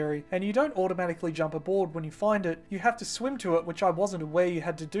aviary, and you don't automatically jump aboard when you find it, you have to swim to it, which I wasn't aware you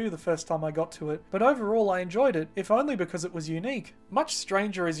had to do the first time I got to it, but overall I enjoyed it, if only because it was unique. Much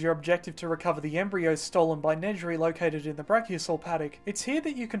stranger is your objective to recover the embryos stolen by Nedry located in the Brachiosaur paddock. It's here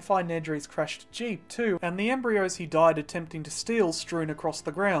that you can find Nedry's crashed jeep too, and the embryos he died attempting to steal strewn across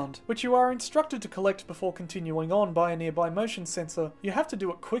the ground, which you are instructed to collect before continuing on by a nearby motion sensor. You have to do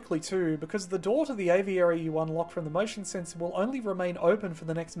it quickly too, because the door to the aviary you unlock from the motion sensor will only remain open for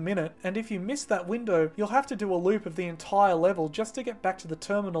the next minute, and if you miss that window, you'll have to do a loop of the entire level just to get back to the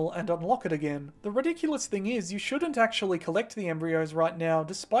terminal and unlock it again. The ridiculous thing is, you shouldn't actually collect the embryos right now,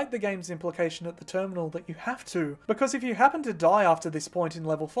 despite the game's implication at the terminal that you have to, because if you happen to die after this point in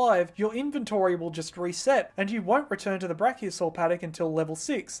level 5, your inventory will just reset, and you won't return to the Brachiosaur paddock until level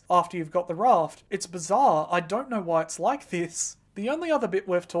 6, after you've got the raft. It's bizarre, I don't know why it's like this. The only other bit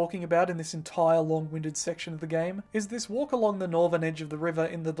worth talking about in this entire long-winded section of the game is this walk along the northern edge of the river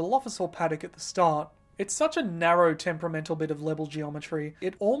in the Dilophosaur paddock at the start. It's such a narrow, temperamental bit of level geometry,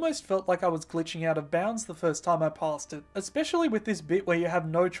 it almost felt like I was glitching out of bounds the first time I passed it, especially with this bit where you have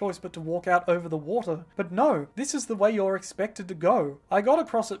no choice but to walk out over the water. But no, this is the way you're expected to go. I got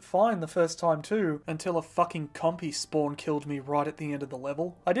across it fine the first time too, until a fucking compy spawn killed me right at the end of the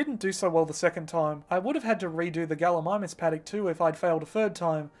level. I didn't do so well the second time. I would have had to redo the Gallimimus paddock too if I'd failed a third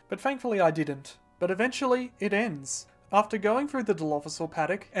time, but thankfully I didn't. But eventually, it ends. After going through the Dilophosaur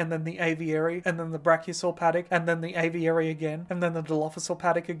paddock, and then the aviary, and then the Brachiosaur paddock, and then the aviary again, and then the Dilophosaur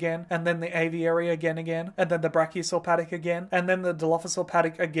paddock again, and then the aviary again, and then the Brachiosaur paddock again, and then the Dilophosaur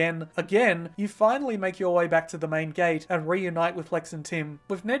paddock again, you finally make your way back to the main gate and reunite with Lex and Tim.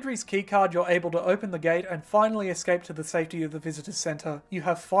 With Nedry's keycard, you're able to open the gate and finally escape to the safety of the Visitor Center. You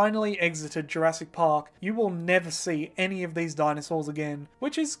have finally exited Jurassic Park. You will never see any of these dinosaurs again,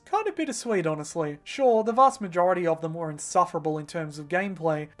 which is kind of bittersweet, honestly. Sure, the vast majority of them were insufferable in terms of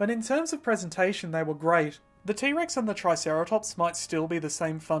gameplay, but in terms of presentation they were great. The T-Rex and the Triceratops might still be the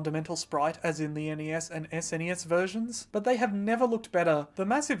same fundamental sprite as in the NES and SNES versions, but they have never looked better. The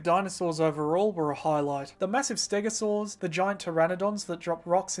massive dinosaurs overall were a highlight. The massive stegosaurs, the giant pteranodons that drop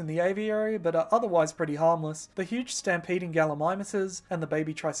rocks in the aviary but are otherwise pretty harmless, the huge stampeding gallimimuses and the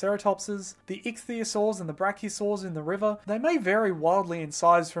baby triceratopses, the ichthyosaurs and the brachiosaurs in the river, they may vary wildly in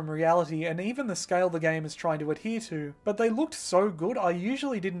size from reality and even the scale the game is trying to adhere to, but they looked so good I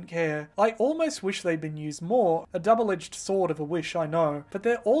usually didn't care. I almost wish they'd been used more, a double-edged sword of a wish, I know, but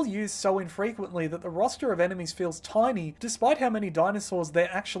they're all used so infrequently that the roster of enemies feels tiny, despite how many dinosaurs there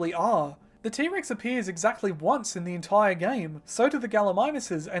actually are. The T-Rex appears exactly once in the entire game, so do the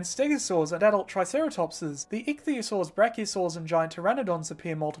Gallimimuses and Stegosaurs and adult Triceratopses. The Ichthyosaurs, Brachiosaurs and giant pteranodons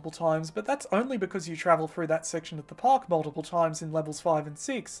appear multiple times, but that's only because you travel through that section of the park multiple times in levels 5 and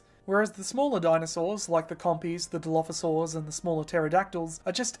 6. Whereas the smaller dinosaurs, like the Compies, the Dilophosaurs and the smaller pterodactyls,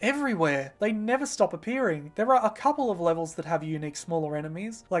 are just everywhere. They never stop appearing. There are a couple of levels that have unique smaller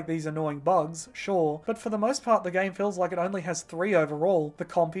enemies, like these annoying bugs, sure, but for the most part the game feels like it only has 3 overall, the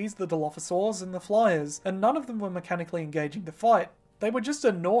Compies, the Dilophosaurs and the Flyers, and none of them were mechanically engaging to fight. They were just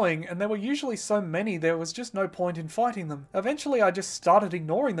annoying, and there were usually so many there was just no point in fighting them. Eventually I just started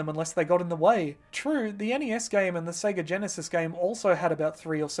ignoring them unless they got in the way. True, the NES game and the Sega Genesis game also had about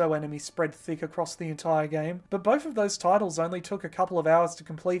 3 or so enemies spread thick across the entire game, but both of those titles only took a couple of hours to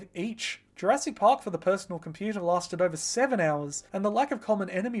complete each. Jurassic Park for the personal computer lasted over 7 hours, and the lack of common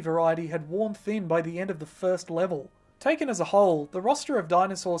enemy variety had worn thin by the end of the first level. Taken as a whole, the roster of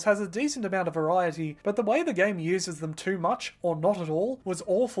dinosaurs has a decent amount of variety, but the way the game uses them too much, or not at all, was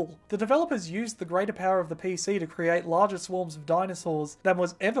awful. The developers used the greater power of the PC to create larger swarms of dinosaurs than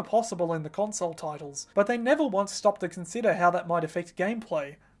was ever possible in the console titles, but they never once stopped to consider how that might affect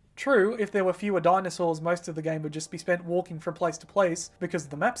gameplay. True, if there were fewer dinosaurs, most of the game would just be spent walking from place to place, because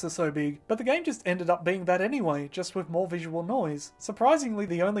the maps are so big, but the game just ended up being that anyway, just with more visual noise. Surprisingly,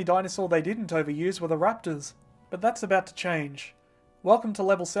 the only dinosaur they didn't overuse were the Raptors. But that's about to change. Welcome to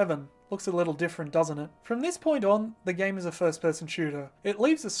level 7. Looks a little different, doesn't it? From this point on, the game is a first-person shooter. It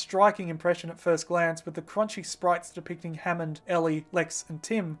leaves a striking impression at first glance with the crunchy sprites depicting Hammond, Ellie, Lex and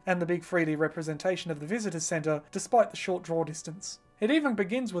Tim, and the big 3D representation of the Visitor Center, despite the short draw distance. It even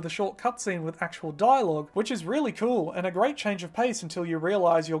begins with a short cutscene with actual dialogue, which is really cool and a great change of pace until you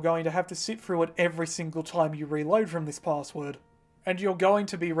realise you're going to have to sit through it every single time you reload from this password. And you're going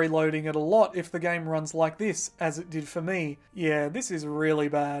to be reloading it a lot if the game runs like this, as it did for me. Yeah, this is really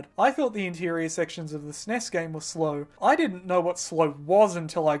bad. I thought the interior sections of the SNES game were slow. I didn't know what slow was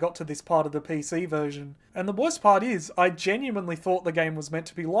until I got to this part of the PC version. And the worst part is, I genuinely thought the game was meant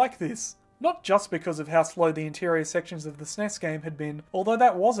to be like this. Not just because of how slow the interior sections of the SNES game had been, although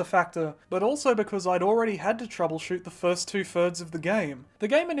that was a factor, but also because I'd already had to troubleshoot the first 2/3 of the game. The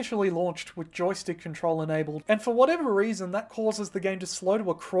game initially launched with joystick control enabled, and for whatever reason that causes the game to slow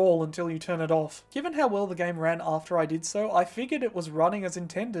to a crawl until you turn it off. Given how well the game ran after I did so, I figured it was running as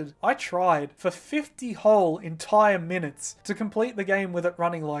intended. I tried, for 50 whole entire minutes, to complete the game with it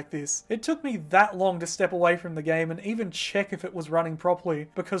running like this. It took me that long to step away from the game and even check if it was running properly,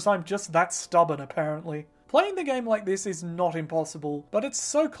 because I'm just that stubborn apparently. Playing the game like this is not impossible, but it's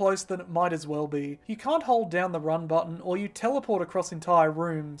so close that it might as well be. You can't hold down the run button or you teleport across entire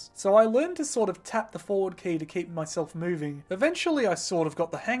rooms, so I learned to sort of tap the forward key to keep myself moving. Eventually I sort of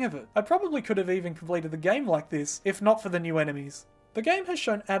got the hang of it. I probably could have even completed the game like this, if not for the new enemies. The game has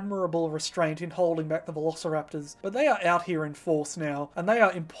shown admirable restraint in holding back the velociraptors, but they are out here in force now, and they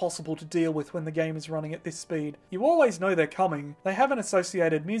are impossible to deal with when the game is running at this speed. You always know they're coming. They have an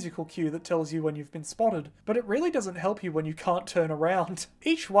associated musical cue that tells you when you've been spotted, but it really doesn't help you when you can't turn around.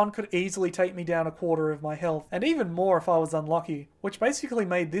 Each one could easily take me down 1/4 of my health, and even more if I was unlucky, which basically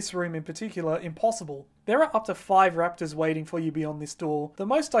made this room in particular impossible. There are up to 5 raptors waiting for you beyond this door. The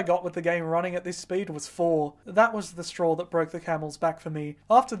most I got with the game running at this speed was 4. That was the straw that broke the camel's back for me.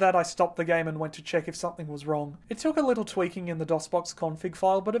 After that I stopped the game and went to check if something was wrong. It took a little tweaking in the DOSBox config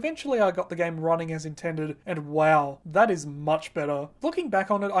file, but eventually I got the game running as intended, and wow, that is much better. Looking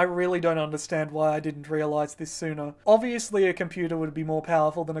back on it, I really don't understand why I didn't realise this sooner. Obviously a computer would be more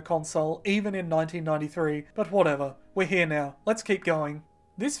powerful than a console, even in 1993, but whatever. We're here now. Let's keep going.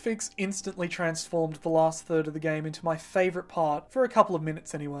 This fix instantly transformed the last third of the game into my favourite part, for a couple of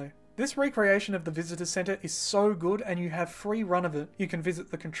minutes anyway. This recreation of the visitor centre is so good and you have free run of it. You can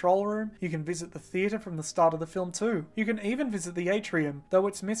visit the control room, you can visit the theatre from the start of the film too. You can even visit the atrium, though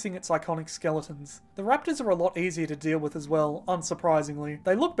it's missing its iconic skeletons. The raptors are a lot easier to deal with as well, unsurprisingly.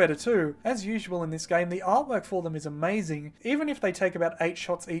 They look better too. As usual in this game, the artwork for them is amazing, even if they take about 8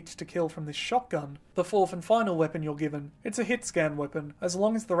 shots each to kill from this shotgun. The 4th and final weapon you're given. It's a hit scan weapon. As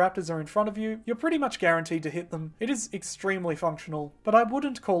long as the raptors are in front of you, you're pretty much guaranteed to hit them. It is extremely functional, but I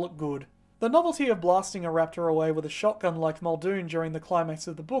wouldn't call it good. The novelty of blasting a raptor away with a shotgun like Muldoon during the climax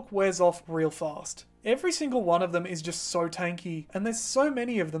of the book wears off real fast. Every single one of them is just so tanky, and there's so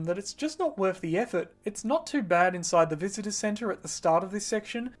many of them that it's just not worth the effort. It's not too bad inside the visitor centre at the start of this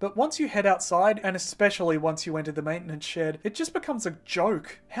section, but once you head outside, and especially once you enter the maintenance shed, it just becomes a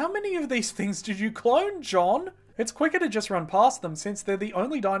joke. How many of these things did you clone, John? It's quicker to just run past them since they're the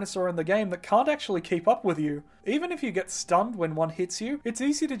only dinosaur in the game that can't actually keep up with you. Even if you get stunned when one hits you, it's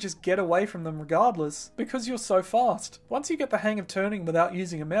easy to just get away from them regardless, because you're so fast. Once you get the hang of turning without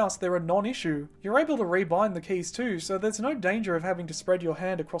using a mouse, they're a non-issue. You're able to rebind the keys too, so there's no danger of having to spread your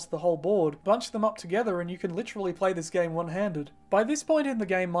hand across the whole board. Bunch them up together and you can literally play this game one-handed. By this point in the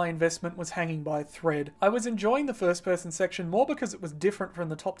game, my investment was hanging by a thread. I was enjoying the first-person section more because it was different from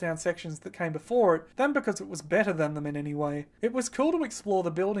the top-down sections that came before it, than because it was better than them in any way. It was cool to explore the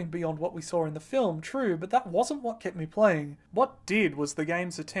building beyond what we saw in the film, true, but that wasn't what kept me playing. What did was the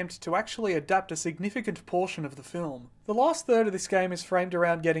game's attempt to actually adapt a significant portion of the film. The last third of this game is framed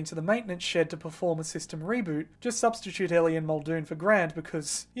around getting to the maintenance shed to perform a system reboot. Just substitute Ellie and Muldoon for Grant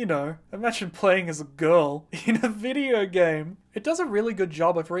because, you know, imagine playing as a girl in a video game. It does a really good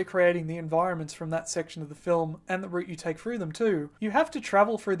job of recreating the environments from that section of the film, and the route you take through them too. You have to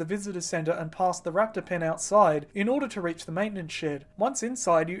travel through the visitor centre and past the raptor pen outside in order to reach the maintenance shed. Once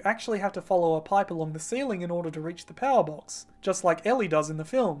inside, you actually have to follow a pipe along the ceiling in order to reach the power box, just like Ellie does in the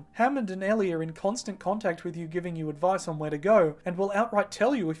film. Hammond and Ellie are in constant contact with you, giving you advice on where to go, and will outright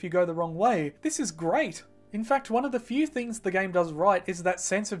tell you if you go the wrong way. This is great! In fact, one of the few things the game does right is that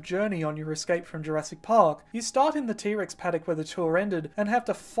sense of journey on your escape from Jurassic Park. You start in the T-Rex paddock where the tour ended, and have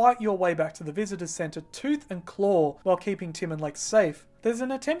to fight your way back to the visitors centre tooth and claw while keeping Tim and Lex safe. There's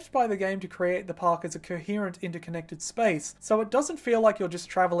an attempt by the game to create the park as a coherent, interconnected space, so it doesn't feel like you're just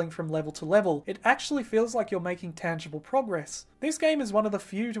travelling from level to level. It actually feels like you're making tangible progress. This game is one of the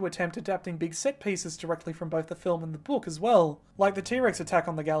few to attempt adapting big set pieces directly from both the film and the book as well, like the T-Rex attack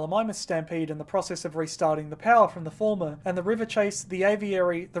on the Gallimimus stampede and the process of restarting the power from the former, and the river chase, the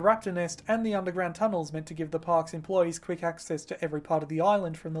aviary, the raptor nest, and the underground tunnels meant to give the park's employees quick access to every part of the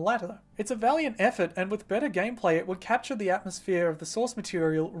island from the latter. It's a valiant effort, and with better gameplay it would capture the atmosphere of the source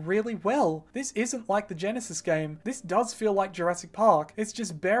material really well. This isn't like the Genesis game. This does feel like Jurassic Park. It's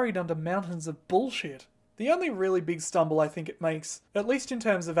just buried under mountains of bullshit. The only really big stumble I think it makes, at least in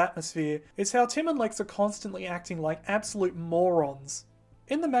terms of atmosphere, is how Tim and Lex are constantly acting like absolute morons.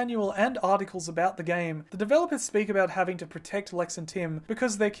 In the manual and articles about the game, the developers speak about having to protect Lex and Tim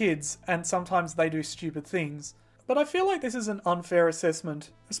because they're kids, and sometimes they do stupid things. but I feel like this is an unfair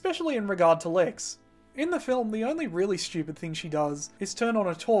assessment, especially in regard to Lex. In the film, the only really stupid thing she does is turn on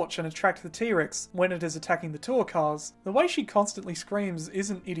a torch and attract the T-Rex when it is attacking the tour cars. The way she constantly screams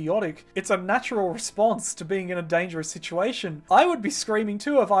isn't idiotic, it's a natural response to being in a dangerous situation. I would be screaming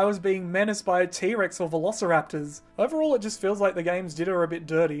too if I was being menaced by a T-Rex or velociraptors. Overall, it just feels like the games did her a bit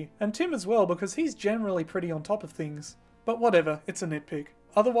dirty, and Tim as well because he's generally pretty on top of things. But whatever, it's a nitpick.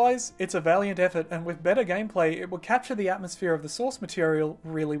 Otherwise, it's a valiant effort, and with better gameplay, it would capture the atmosphere of the source material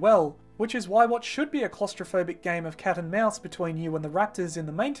really well. Which is why what should be a claustrophobic game of cat and mouse between you and the raptors in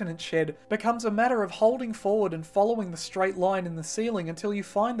the maintenance shed becomes a matter of holding forward and following the straight line in the ceiling until you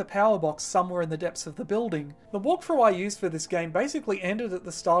find the power box somewhere in the depths of the building. The walkthrough I used for this game basically ended at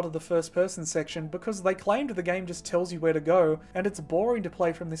the start of the first person section because they claimed the game just tells you where to go, and it's boring to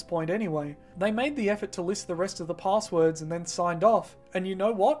play from this point anyway. They made the effort to list the rest of the passwords and then signed off. And you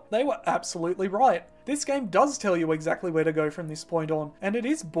know what? They were absolutely right. This game does tell you exactly where to go from this point on, and it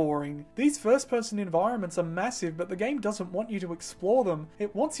is boring. These first-person environments are massive, but the game doesn't want you to explore them.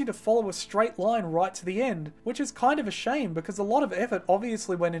 It wants you to follow a straight line right to the end, which is kind of a shame because a lot of effort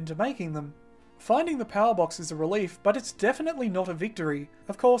obviously went into making them. Finding the power box is a relief, but it's definitely not a victory.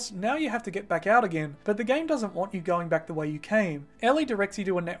 Of course, now you have to get back out again, but the game doesn't want you going back the way you came. Ellie directs you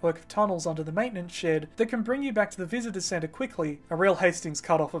to a network of tunnels under the maintenance shed that can bring you back to the visitor centre quickly, a real Hastings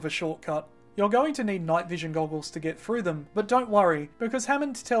cut-off of a shortcut. You're going to need night vision goggles to get through them, but don't worry, because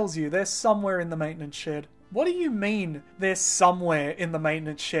Hammond tells you they're somewhere in the maintenance shed. What do you mean, they're somewhere in the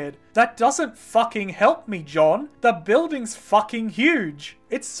maintenance shed? That doesn't fucking help me, John. The building's fucking huge.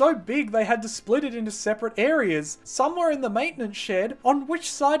 It's so big they had to split it into separate areas. Somewhere in the maintenance shed? On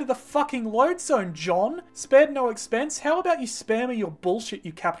which side of the fucking load zone, John? Spared no expense? How about you spare me your bullshit,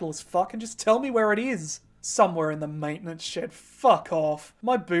 you capitalist fuck, and just tell me where it is? Somewhere in the maintenance shed. Fuck off.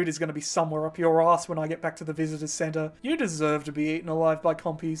 My boot is going to be somewhere up your ass when I get back to the visitors centre. You deserve to be eaten alive by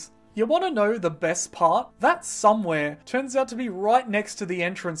compies. You want to know the best part? That somewhere turns out to be right next to the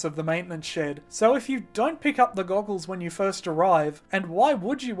entrance of the maintenance shed. So if you don't pick up the goggles when you first arrive, and why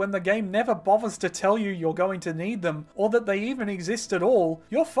would you when the game never bothers to tell you you're going to need them, or that they even exist at all,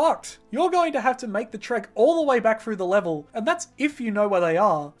 you're fucked. You're going to have to make the trek all the way back through the level, and that's if you know where they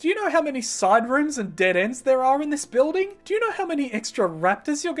are. Do you know how many side rooms and dead ends there are in this building? Do you know how many extra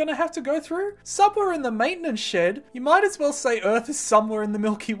raptors you're going to have to go through? Somewhere in the maintenance shed? You might as well say Earth is somewhere in the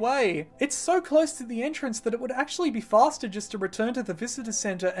Milky Way. It's so close to the entrance that it would actually be faster just to return to the visitor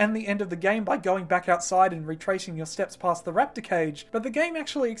center and the end of the game by going back outside and retracing your steps past the raptor cage, but the game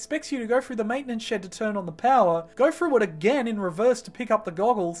actually expects you to go through the maintenance shed to turn on the power, go through it again in reverse to pick up the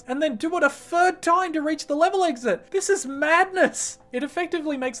goggles, and then do it a third time to reach the level exit. This is madness! It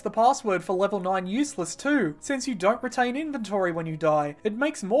effectively makes the password for level 9 useless too, since you don't retain inventory when you die. It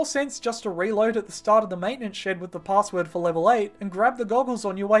makes more sense just to reload at the start of the maintenance shed with the password for level 8 and grab the goggles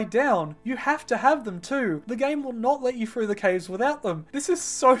on your way down. You have to have them too. The game will not let you through the caves without them. This is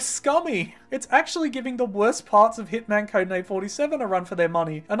so scummy. It's actually giving the worst parts of Hitman Codename 47 a run for their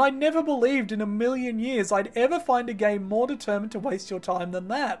money, and I never believed in a million years I'd ever find a game more determined to waste your time than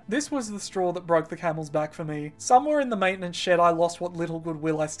that. This was the straw that broke the camel's back for me. Somewhere in the maintenance shed I lost what little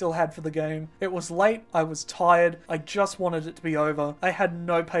goodwill I still had for the game. It was late, I was tired, I just wanted it to be over. I had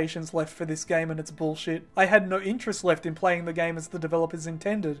no patience left for this game and its bullshit. I had no interest left in playing the game as the developers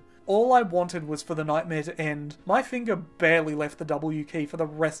intended. All I wanted was for the nightmare to end. My finger barely left the W key for the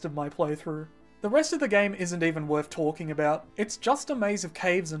rest of my playthrough. The rest of the game isn't even worth talking about. It's just a maze of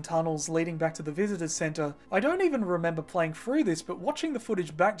caves and tunnels leading back to the visitors center. I don't even remember playing through this, but watching the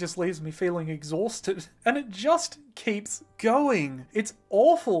footage back just leaves me feeling exhausted. And it just keeps going. It's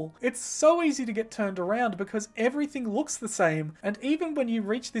awful. It's so easy to get turned around because everything looks the same, and even when you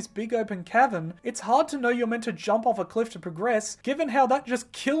reach this big open cavern, it's hard to know you're meant to jump off a cliff to progress, given how that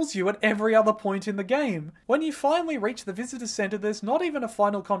just kills you at every other point in the game. When you finally reach the visitor center, there's not even a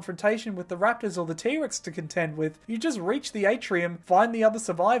final confrontation with the raptors or the T-Rex to contend with. You just reach the atrium, find the other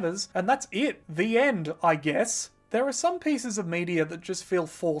survivors, and that's it. The end, I guess. There are some pieces of media that just feel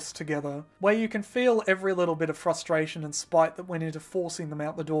forced together, where you can feel every little bit of frustration and spite that went into forcing them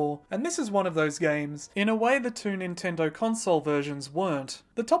out the door, and this is one of those games, in a way the two Nintendo console versions weren't.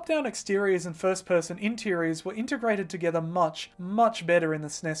 The top-down exteriors and first-person interiors were integrated together much, much better in the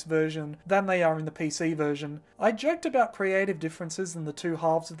SNES version than they are in the PC version. I joked about creative differences in the two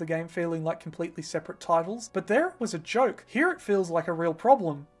halves of the game feeling like completely separate titles, but there it was a joke. Here it feels like a real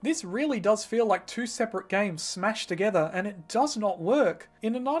problem. This really does feel like two separate games smashed mashed together, and it does not work.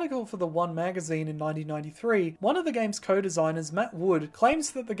 In an article for The One magazine in 1993, one of the game's co-designers, Matt Wood,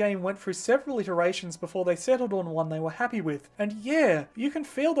 claims that the game went through several iterations before they settled on one they were happy with. And yeah, you can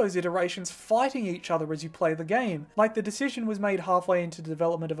feel those iterations fighting each other as you play the game. Like the decision was made halfway into the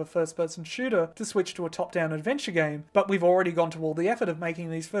development of a first-person shooter to switch to a top-down adventure game, but we've already gone to all the effort of making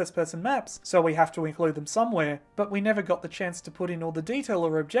these first-person maps, so we have to include them somewhere. But we never got the chance to put in all the detail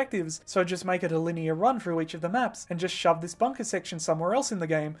or objectives, so just make it a linear run through each of the maps, and just shove this bunker section somewhere else in the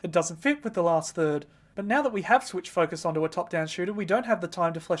game. It doesn't fit with the last third. But now that we have switched focus onto a top-down shooter, we don't have the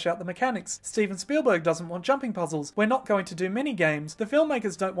time to flesh out the mechanics. Steven Spielberg doesn't want jumping puzzles. We're not going to do mini-games. The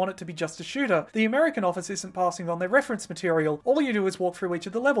filmmakers don't want it to be just a shooter. The American office isn't passing on their reference material. All you do is walk through each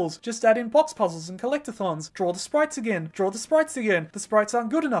of the levels. Just add in box puzzles and collectathons. Draw the sprites again. Draw the sprites again. The sprites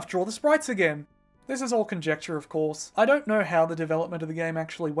aren't good enough. Draw the sprites again. This is all conjecture, of course. I don't know how the development of the game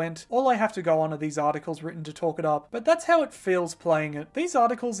actually went. All I have to go on are these articles written to talk it up, but that's how it feels playing it. These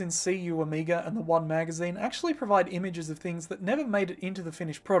articles in CU Amiga and The One magazine actually provide images of things that never made it into the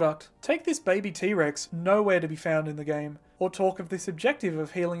finished product. Take this baby T-Rex, nowhere to be found in the game. Or talk of this objective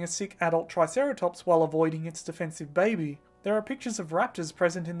of healing a sick adult Triceratops while avoiding its defensive baby. There are pictures of raptors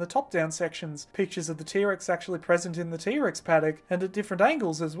present in the top-down sections, pictures of the T-Rex actually present in the T-Rex paddock, and at different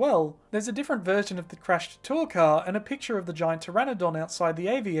angles as well. There's a different version of the crashed tour car, and a picture of the giant pteranodon outside the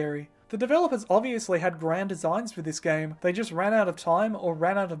aviary. The developers obviously had grand designs for this game. They just ran out of time, or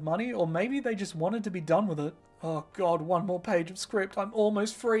ran out of money, or maybe they just wanted to be done with it. Oh god, one more page of script, I'm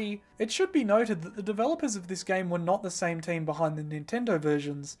almost free. It should be noted that the developers of this game were not the same team behind the Nintendo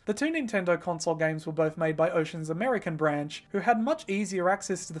versions. The two Nintendo console games were both made by Ocean's American branch, who had much easier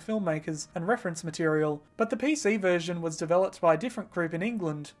access to the filmmakers and reference material, but the PC version was developed by a different group in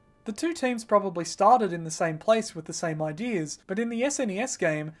England. The two teams probably started in the same place with the same ideas, but in the SNES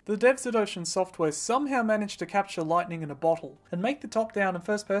game, the devs at Ocean Software somehow managed to capture lightning in a bottle, and make the top-down and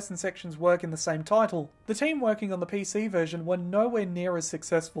first-person sections work in the same title. The team working on the PC version were nowhere near as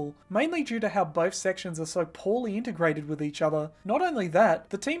successful, mainly due to how both sections are so poorly integrated with each other. Not only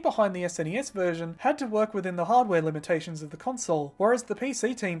that, the team behind the SNES version had to work within the hardware limitations of the console, whereas the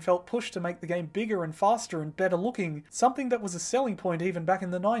PC team felt pushed to make the game bigger and faster and better looking, something that was a selling point even back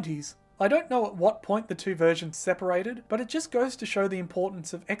in the 90s. I don't know at what point the two versions separated, but it just goes to show the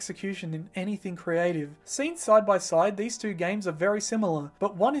importance of execution in anything creative. Seen side by side, these two games are very similar,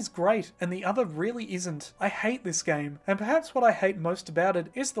 but one is great and the other really isn't. I hate this game, and perhaps what I hate most about it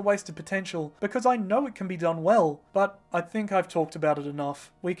is the wasted potential, because I know it can be done well, but I think I've talked about it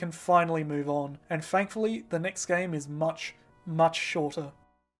enough. We can finally move on, and thankfully the next game is much, much shorter.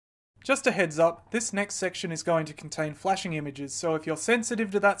 Just a heads up, this next section is going to contain flashing images, so if you're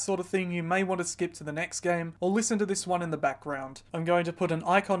sensitive to that sort of thing, you may want to skip to the next game, or listen to this one in the background. I'm going to put an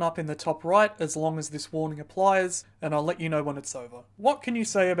icon up in the top right as long as this warning applies, and I'll let you know when it's over. What can you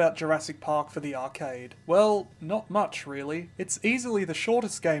say about Jurassic Park for the arcade? Well, not much really. It's easily the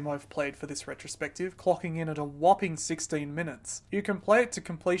shortest game I've played for this retrospective, clocking in at a whopping 16 minutes. You can play it to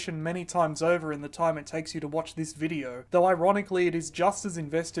completion many times over in the time it takes you to watch this video, though ironically it is just as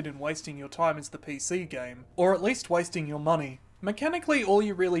invested in wasting your time as the PC game, or at least wasting your money. Mechanically, all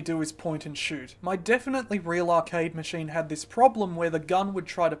you really do is point and shoot. My definitely real arcade machine had this problem where the gun would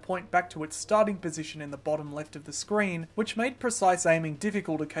try to point back to its starting position in the bottom left of the screen, which made precise aiming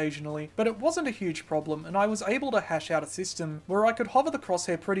difficult occasionally, but it wasn't a huge problem, and I was able to hash out a system where I could hover the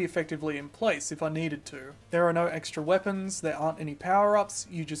crosshair pretty effectively in place if I needed to. There are no extra weapons, there aren't any power-ups,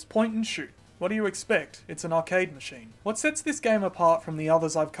 you just point and shoot. What do you expect? It's an arcade machine. What sets this game apart from the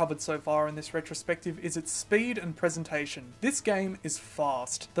others I've covered so far in this retrospective is its speed and presentation. This game is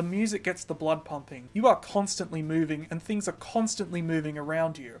fast. The music gets the blood pumping. You are constantly moving and things are constantly moving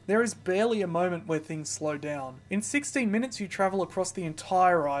around you. There is barely a moment where things slow down. In 16 minutes you travel across the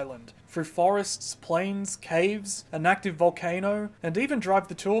entire island, through forests, plains, caves, an active volcano, and even drive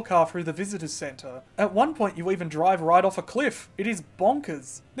the tour car through the visitors center. At one point you even drive right off a cliff. It is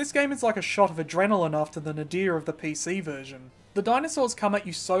bonkers. This game is like a shot of adrenaline after the nadir of the PC version. The dinosaurs come at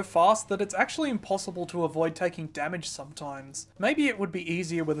you so fast that it's actually impossible to avoid taking damage sometimes. Maybe it would be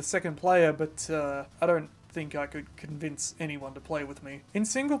easier with a second player, but I don't think I could convince anyone to play with me. In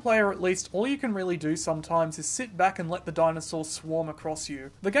single player at least, all you can really do sometimes is sit back and let the dinosaurs swarm across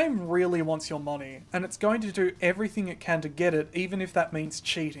you. The game really wants your money, and it's going to do everything it can to get it, even if that means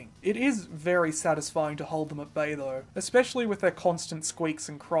cheating. It is very satisfying to hold them at bay though, especially with their constant squeaks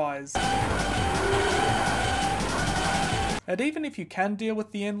and cries. And even if you can deal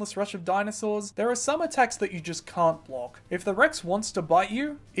with the endless rush of dinosaurs, there are some attacks that you just can't block. If the Rex wants to bite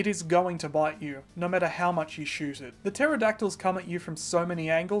you, it is going to bite you, no matter how much you shoot it. The pterodactyls come at you from so many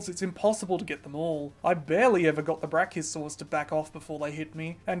angles, it's impossible to get them all. I barely ever got the brachiosaurs to back off before they hit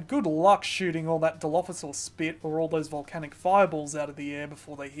me, and good luck shooting all that Dilophosaur spit or all those volcanic fireballs out of the air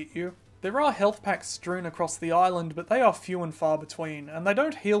before they hit you. There are health packs strewn across the island, but they are few and far between, and they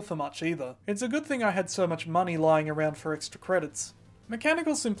don't heal for much either. It's a good thing I had so much money lying around for extra credits.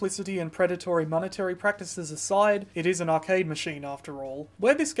 Mechanical simplicity and predatory monetary practices aside, it is an arcade machine after all.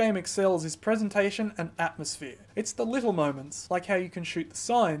 Where this game excels is presentation and atmosphere. It's the little moments, like how you can shoot the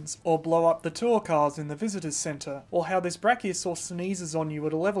signs, or blow up the tour cars in the visitors centre, or how this brachiosaur sneezes on you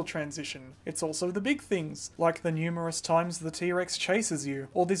at a level transition. It's also the big things, like the numerous times the T-Rex chases you,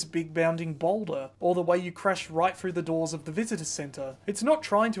 or this big bounding boulder, or the way you crash right through the doors of the visitors centre. It's not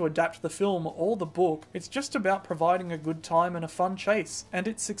trying to adapt the film or the book, it's just about providing a good time and a fun chase. And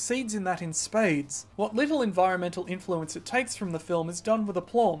it succeeds in that in spades. What little environmental influence it takes from the film is done with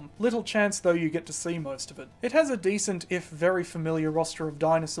aplomb, little chance though you get to see most of it. It has a decent, if very familiar roster of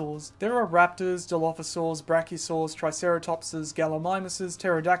dinosaurs. There are raptors, dilophosaurs, brachiosaurs, triceratopses, gallimimuses,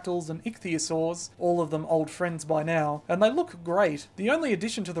 pterodactyls and ichthyosaurs, all of them old friends by now, and they look great. The only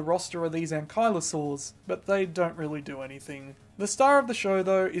addition to the roster are these ankylosaurs, but they don't really do anything. The star of the show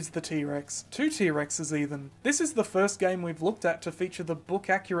though is the T-Rex. 2 T-Rexes even. This is the first game we've looked at to feature the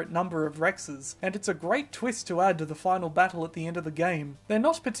book-accurate number of Rexes, and it's a great twist to add to the final battle at the end of the game. They're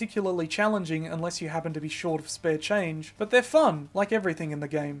not particularly challenging unless you happen to be short of spare change, but they're fun, like everything in the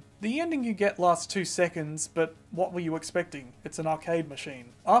game. The ending you get lasts 2 seconds, but what were you expecting? It's an arcade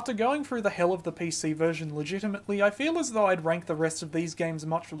machine. After going through the hell of the PC version legitimately, I feel as though I'd rank the rest of these games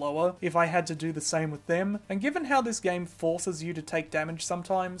much lower if I had to do the same with them, and given how this game forces you to take damage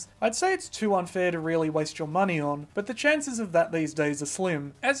sometimes, I'd say it's too unfair to really waste your money on, but the chances of that these days are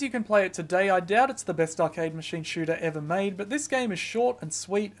slim. As you can play it today, I doubt it's the best arcade machine shooter ever made, but this game is short and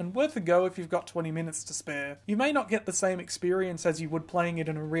sweet and worth a go if you've got 20 minutes to spare. You may not get the same experience as you would playing it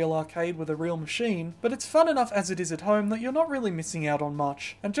in a real arcade with a real machine, but it's fun enough as it is at home that you're not really missing out on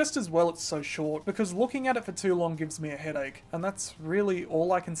much. And just as well it's so short, because looking at it for too long gives me a headache, and that's really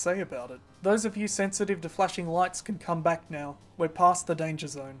all I can say about it. Those of you sensitive to flashing lights can come back now. We're past the danger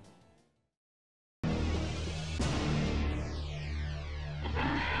zone.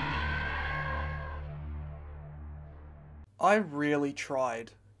 I really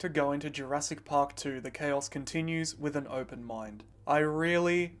tried to go into Jurassic Park 2 The Chaos Continues with an open mind. I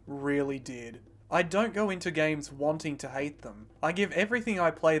really did. I don't go into games wanting to hate them. I give everything I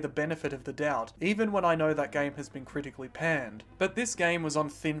play the benefit of the doubt, even when I know that game has been critically panned. But this game was on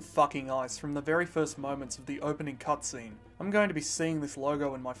thin fucking ice from the very first moments of the opening cutscene. I'm going to be seeing this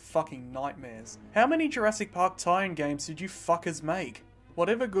logo in my fucking nightmares. How many Jurassic Park tie-in games did you fuckers make?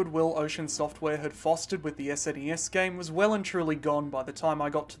 Whatever goodwill Ocean Software had fostered with the SNES game was well and truly gone by the time I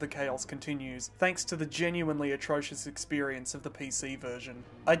got to The Chaos Continues, thanks to the genuinely atrocious experience of the PC version.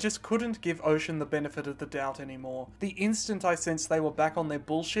 I just couldn't give Ocean the benefit of the doubt anymore. The instant I sensed they were back on their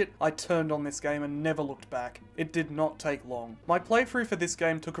bullshit, I turned on this game and never looked back. It did not take long. My playthrough for this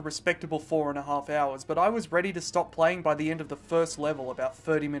game took a respectable 4.5 hours, but I was ready to stop playing by the end of the first level about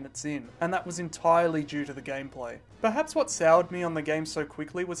 30 minutes in, and that was entirely due to the gameplay. Perhaps what soured me on the game so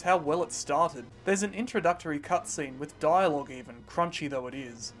quickly was how well it started. There's an introductory cutscene, with dialogue even, crunchy though it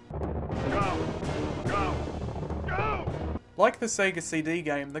is. Go! Go! Go! Like the Sega CD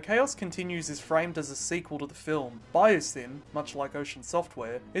game, The Chaos Continues is framed as a sequel to the film. Biosyn, much like Ocean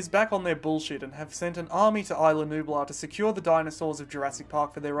Software, is back on their bullshit and have sent an army to Isla Nublar to secure the dinosaurs of Jurassic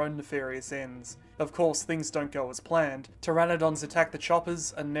Park for their own nefarious ends. Of course, things don't go as planned. Pteranodons attack the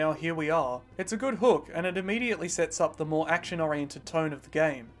choppers, and now here we are. It's a good hook, and it immediately sets up the more action-oriented tone of the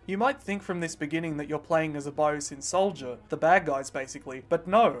game. You might think from this beginning that you're playing as a Biosyn soldier, the bad guys basically, but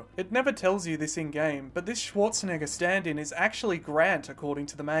no, it never tells you this in-game, but this Schwarzenegger stand-in is actually Grant according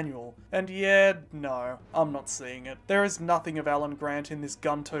to the manual. And yeah, no, I'm not seeing it. There is nothing of Alan Grant in this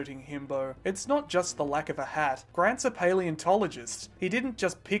gun-toting himbo. It's not just the lack of a hat. Grant's a paleontologist. He didn't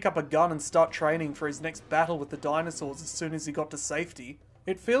just pick up a gun and start training for his next battle with the dinosaurs as soon as he got to safety.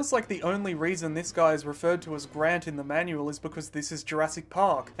 It feels like the only reason this guy is referred to as Grant in the manual is because this is Jurassic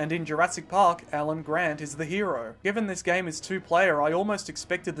Park, and in Jurassic Park, Alan Grant is the hero. Given this game is 2-player, I almost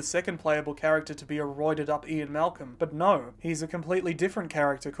expected the second playable character to be a roided up Ian Malcolm, but no, he's a completely different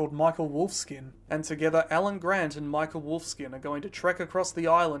character called Michael Wolfskin. And together, Alan Grant and Michael Wolfskin are going to trek across the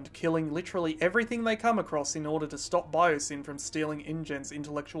island, killing literally everything they come across in order to stop Biosyn from stealing InGen's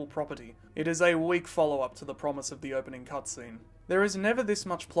intellectual property. It is a weak follow-up to the promise of the opening cutscene. There is never this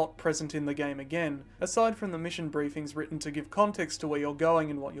much plot present in the game again, aside from the mission briefings written to give context to where you're going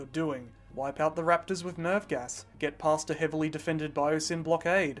and what you're doing. Wipe out the Raptors with nerve gas, get past a heavily defended biosyn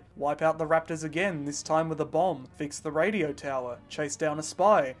blockade, wipe out the Raptors again, this time with a bomb, fix the radio tower, chase down a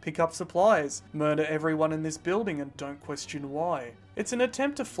spy, pick up supplies, murder everyone in this building and don't question why. It's an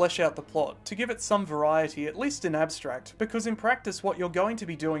attempt to flesh out the plot, to give it some variety, at least in abstract, because in practice what you're going to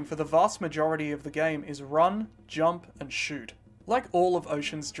be doing for the vast majority of the game is run, jump, and shoot. Like all of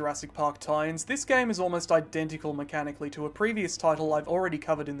Ocean's Jurassic Park tie-ins, this game is almost identical mechanically to a previous title I've already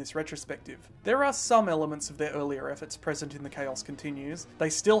covered in this retrospective. There are some elements of their earlier efforts present in The Chaos Continues. They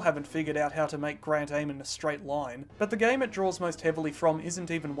still haven't figured out how to make Grant aim in a straight line, but the game it draws most heavily from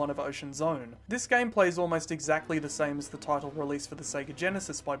isn't even one of Ocean's own. This game plays almost exactly the same as the title released for the Sega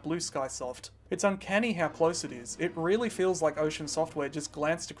Genesis by Blue Sky Soft. It's uncanny how close it is. It really feels like Ocean Software just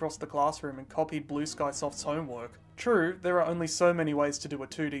glanced across the classroom and copied Blue Sky Soft's homework. True, there are only so many ways to do a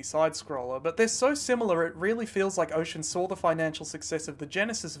 2D side-scroller, but they're so similar it really feels like Ocean saw the financial success of the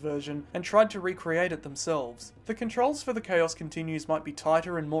Genesis version and tried to recreate it themselves. The controls for The Chaos Continues might be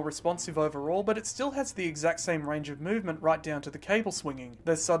tighter and more responsive overall, but it still has the exact same range of movement right down to the cable swinging.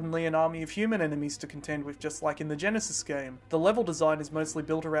 There's suddenly an army of human enemies to contend with just like in the Genesis game. The level design is mostly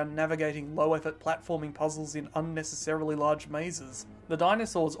built around navigating low-effort platforming puzzles in unnecessarily large mazes. The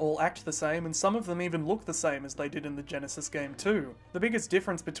dinosaurs all act the same, and some of them even look the same as they did in the Genesis game too. The biggest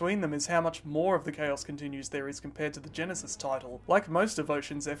difference between them is how much more of The Chaos Continues there is compared to the Genesis title. Like most of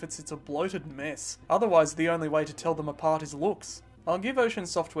Ocean's efforts, it's a bloated mess. Otherwise, the only way to tell them apart is looks. I'll give Ocean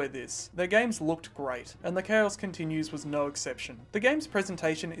Software this. Their games looked great, and The Chaos Continues was no exception. The game's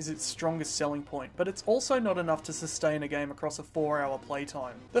presentation is its strongest selling point, but it's also not enough to sustain a game across a 4-hour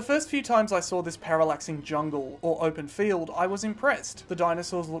playtime. The first few times I saw this parallaxing jungle, or open field, I was impressed. The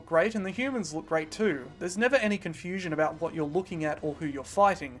dinosaurs look great and the humans look great too. There's never any confusion about what you're looking at or who you're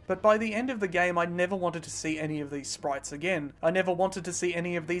fighting, but by the end of the game I never wanted to see any of these sprites again. I never wanted to see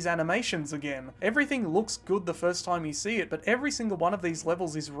any of these animations again. Everything looks good the first time you see it, but every single one of these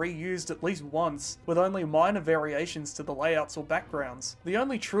levels is reused at least once, with only minor variations to the layouts or backgrounds. The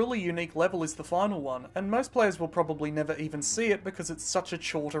only truly unique level is the final one, and most players will probably never even see it because it's such a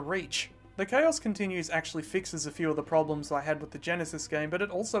chore to reach. The Chaos Continues actually fixes a few of the problems I had with the Genesis game, but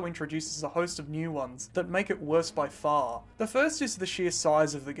it also introduces a host of new ones that make it worse by far. The first is the sheer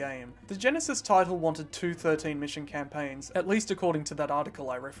size of the game. The Genesis title wanted 2 13-mission campaigns, at least according to that article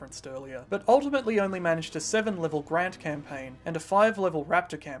I referenced earlier, but ultimately only managed a 7-level Grant campaign and a 5-level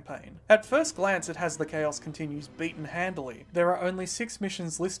Raptor campaign. At first glance it has The Chaos Continues beaten handily. There are only 6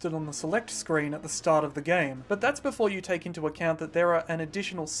 missions listed on the select screen at the start of the game, but that's before you take into account that there are an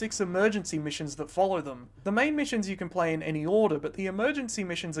additional 6 emergency missions that follow them. The main missions you can play in any order, but the emergency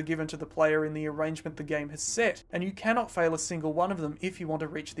missions are given to the player in the arrangement the game has set, and you cannot fail a single one of them if you want to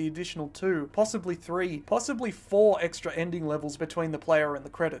reach the additional 2, possibly 3, possibly 4 extra ending levels between the player and the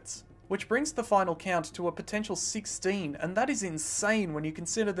credits. Which brings the final count to a potential 16, and that is insane when you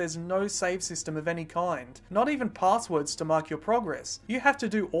consider there's no save system of any kind. Not even passwords to mark your progress. You have to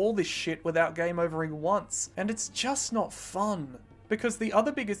do all this shit without game overing once, and it's just not fun. Because the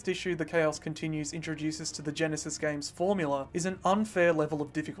other biggest issue The Chaos Continues introduces to the Genesis game's formula is an unfair level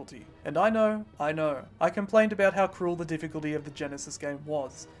of difficulty. And I know. I complained about how cruel the difficulty of the Genesis game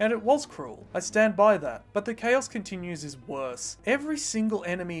was. And it was cruel. I stand by that. But The Chaos Continues is worse. Every single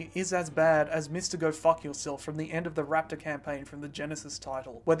enemy is as bad as Mr. Go Fuck Yourself from the end of the Raptor campaign from the Genesis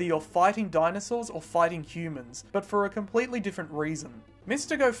title. Whether you're fighting dinosaurs or fighting humans, but for a completely different reason.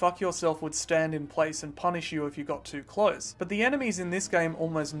 Mr. Go Fuck Yourself would stand in place and punish you if you got too close, but the enemies in this game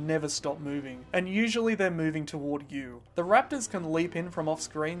almost never stop moving, and usually they're moving toward you. The Raptors can leap in from off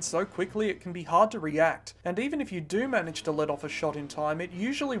screen so quickly it can be hard to react, and even if you do manage to let off a shot in time, it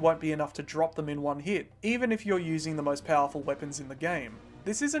usually won't be enough to drop them in one hit, even if you're using the most powerful weapons in the game.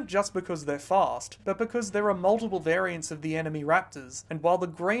 This isn't just because they're fast, but because there are multiple variants of the enemy Raptors, and while the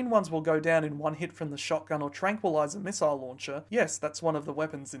green ones will go down in one hit from the shotgun or tranquilizer missile launcher, yes, that's one of the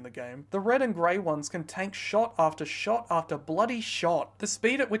weapons in the game, the red and grey ones can tank shot after bloody shot. The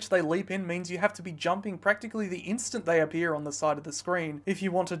speed at which they leap in means you have to be jumping practically the instant they appear on the side of the screen if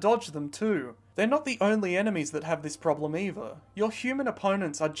you want to dodge them too. They're not the only enemies that have this problem either. Your human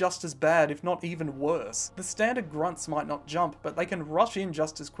opponents are just as bad, if not even worse. The standard grunts might not jump, but they can rush in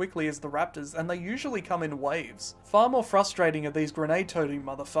just as quickly as the Raptors, and they usually come in waves. Far more frustrating are these grenade-toting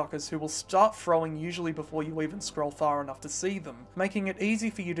motherfuckers who will start throwing usually before you even scroll far enough to see them, making it easy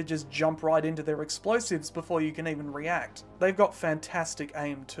for you to just jump right into their explosives before you can even react. They've got fantastic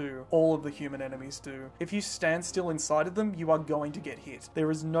aim too. All of the human enemies do. If you stand still inside of them, you are going to get hit.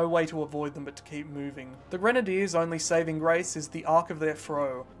 There is no way to avoid them but to keep moving. The Grenadiers' only saving grace is the arc of their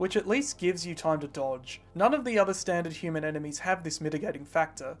throw, which at least gives you time to dodge. None of the other standard human enemies have this mitigating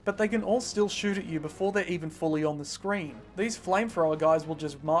factor, but they can all still shoot at you before they're even fully on the screen. These flamethrower guys will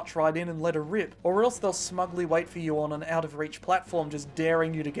just march right in and let her rip, or else they'll smugly wait for you on an out-of-reach platform just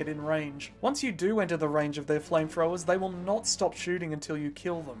daring you to get in range. Once you do enter the range of their flamethrowers, they will not stop shooting until you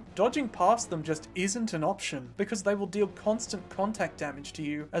kill them. Dodging past them just isn't an option, because they will deal constant contact damage to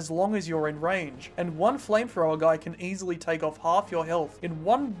you as long as you're in range, and one flamethrower guy can easily take off half your health in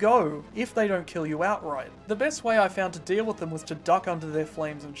one go if they don't kill you outright. The best way I found to deal with them was to duck under their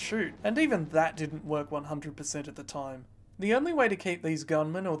flames and shoot, and even that didn't work 100% at the time. The only way to keep these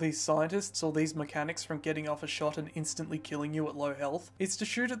gunmen or these scientists or these mechanics from getting off a shot and instantly killing you at low health is to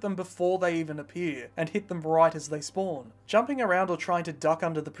shoot at them before they even appear and hit them right as they spawn. Jumping around or trying to duck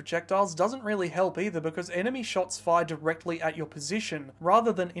under the projectiles doesn't really help either, because enemy shots fire directly at your position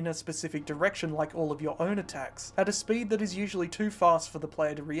rather than in a specific direction like all of your own attacks, at a speed that is usually too fast for the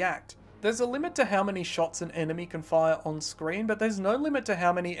player to react. There's a limit to how many shots an enemy can fire on screen, but there's no limit to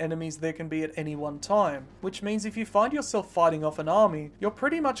how many enemies there can be at any one time, which means if you find yourself fighting off an army, you're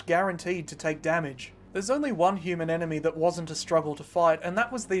pretty much guaranteed to take damage. There's only one human enemy that wasn't a struggle to fight, and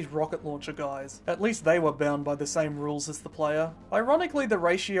that was these rocket launcher guys. At least they were bound by the same rules as the player. Ironically, the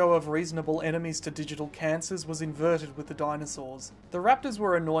ratio of reasonable enemies to digital cancers was inverted with the dinosaurs. The raptors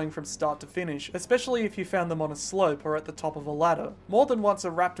were annoying from start to finish, especially if you found them on a slope or at the top of a ladder. More than once a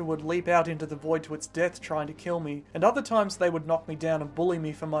raptor would leap out into the void to its death trying to kill me, and other times they would knock me down and bully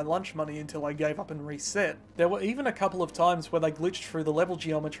me for my lunch money until I gave up and reset. There were even a couple of times where they glitched through the level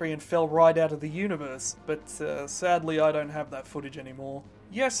geometry and fell right out of the universe. But sadly I don't have that footage anymore.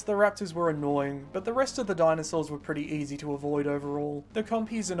 Yes, the raptors were annoying, but the rest of the dinosaurs were pretty easy to avoid overall. The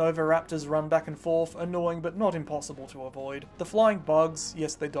compies and oviraptors run back and forth, annoying but not impossible to avoid. The flying bugs,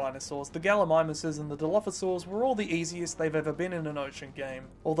 yes they're dinosaurs, the gallimimuses and the dilophosaurs were all the easiest they've ever been in an ocean game,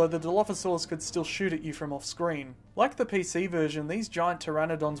 although the dilophosaurs could still shoot at you from off screen. Like the PC version, these giant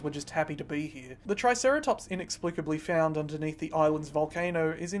pteranodons were just happy to be here. The Triceratops inexplicably found underneath the island's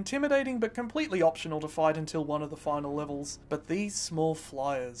volcano is intimidating but completely optional to fight until one of the final levels. But these small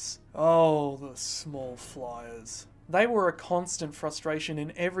flyers. Oh, the small flyers. They were a constant frustration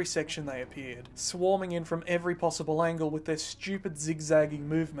in every section they appeared, swarming in from every possible angle with their stupid zigzagging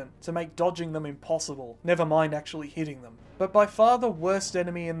movement to make dodging them impossible, never mind actually hitting them. But by far the worst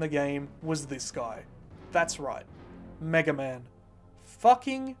enemy in the game was this guy. That's right, Mega Man.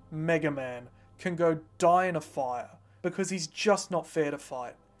 Fucking Mega Man can go die in a fire, because he's just not fair to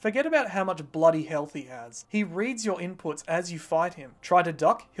fight. Forget about how much bloody health he has. He reads your inputs as you fight him. Try to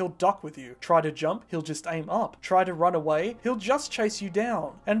duck, he'll duck with you. Try to jump, he'll just aim up. Try to run away, he'll just chase you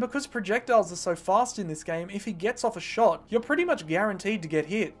down. And because projectiles are so fast in this game, if he gets off a shot, you're pretty much guaranteed to get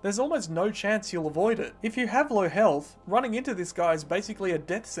hit. There's almost no chance you'll avoid it. If you have low health, running into this guy is basically a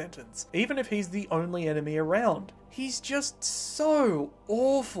death sentence, even if he's the only enemy around. He's just so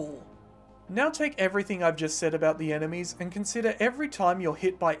awful. Now take everything I've just said about the enemies and consider every time you're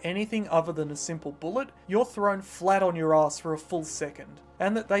hit by anything other than a simple bullet, you're thrown flat on your ass for a full second,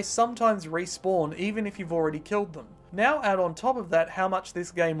 and that they sometimes respawn even if you've already killed them. Now add on top of that how much this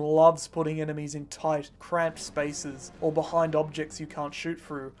game loves putting enemies in tight, cramped spaces, or behind objects you can't shoot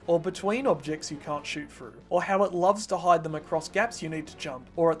through, or between objects you can't shoot through, or how it loves to hide them across gaps you need to jump,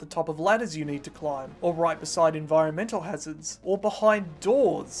 or at the top of ladders you need to climb, or right beside environmental hazards, or behind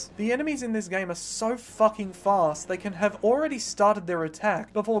doors. The enemies in this game are so fucking fast they can have already started their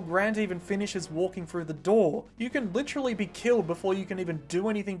attack before Grant even finishes walking through the door. You can literally be killed before you can even do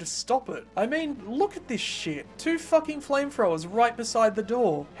anything to stop it. I mean, look at this shit. Two fucking flamethrowers right beside the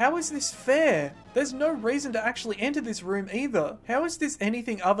door. How is this fair? There's no reason to actually enter this room either. How is this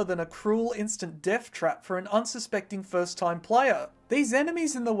anything other than a cruel instant death trap for an unsuspecting first-time player? These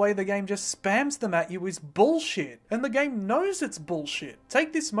enemies and the way the game just spams them at you is bullshit, and the game knows it's bullshit.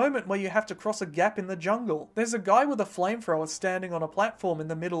 Take this moment where you have to cross a gap in the jungle. There's a guy with a flamethrower standing on a platform in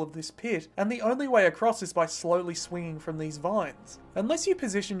the middle of this pit, and the only way across is by slowly swinging from these vines. Unless you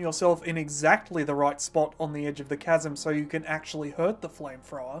position yourself in exactly the right spot on the edge of the chasm so you can actually hurt the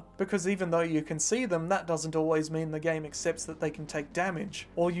flamethrower, because even though you can see them, that doesn't always mean the game accepts that they can take damage,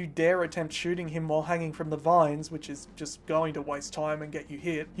 or you dare attempt shooting him while hanging from the vines, which is just going to waste time and get you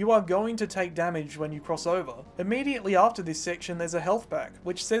hit, you are going to take damage when you cross over. Immediately after this section there's a health pack,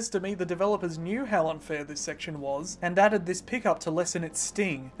 which says to me the developers knew how unfair this section was, and added this pickup to lessen its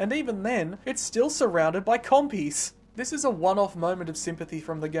sting, and even then, it's still surrounded by compies. This is a one-off moment of sympathy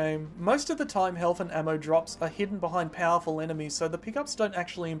from the game. Most of the time health and ammo drops are hidden behind powerful enemies, so the pickups don't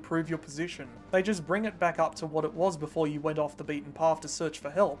actually improve your position. They just bring it back up to what it was before you went off the beaten path to search for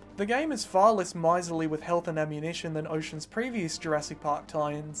help. The game is far less miserly with health and ammunition than Ocean's previous Jurassic Park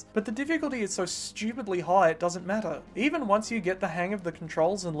tie-ins, but the difficulty is so stupidly high it doesn't matter. Even once you get the hang of the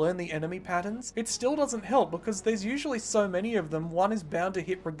controls and learn the enemy patterns, it still doesn't help because there's usually so many of them, one is bound to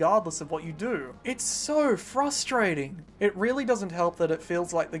hit regardless of what you do. It's so frustrating. It really doesn't help that it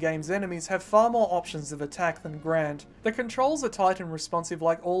feels like the game's enemies have far more options of attack than Grant. The controls are tight and responsive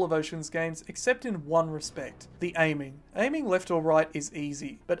like all of Ocean's games, except in one respect: the aiming. Aiming left or right is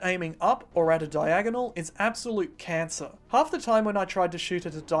easy, but aiming up or at a diagonal is absolute cancer. Half the time when I tried to shoot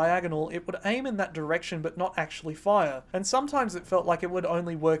at a diagonal, it would aim in that direction but not actually fire, and sometimes it felt like it would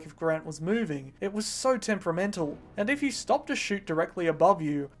only work if Grant was moving. It was so temperamental. And if you stop to shoot directly above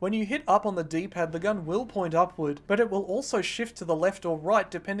you, when you hit up on the D-pad the gun will point upward, but it will also shift to the left or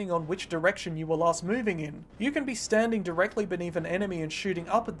right depending on which direction you were last moving in. You can be standing directly beneath an enemy and shooting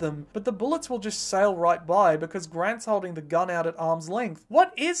up at them, but the bullets will just sail right by because Grant's holding the gun out at arm's length.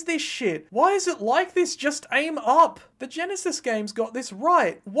 What is this shit? Why is it like this? Just aim up! The Genesis games got this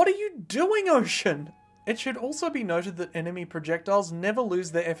right. What are you doing, Ocean? It should also be noted that enemy projectiles never lose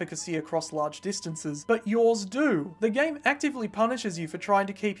their efficacy across large distances, but yours do. The game actively punishes you for trying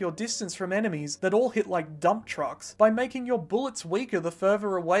to keep your distance from enemies that all hit like dump trucks by making your bullets weaker the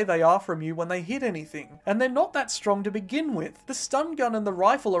further away they are from you when they hit anything. And they're not that strong to begin with. The stun gun and the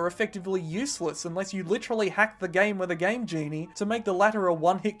rifle are effectively useless unless you literally hack the game with a Game Genie to make the latter a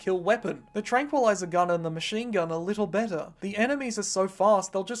one-hit kill weapon. The tranquilizer gun and the machine gun are little better. The enemies are so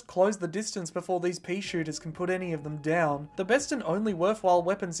fast they'll just close the distance before these pea shooters can put any of them down. The best and only worthwhile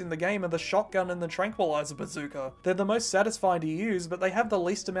weapons in the game are the shotgun and the tranquilizer bazooka. They're the most satisfying to use, but they have the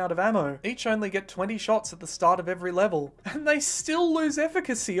least amount of ammo. Each only get 20 shots at the start of every level. And they still lose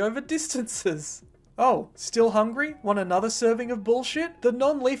efficacy over distances. Oh, still hungry? Want another serving of bullshit? The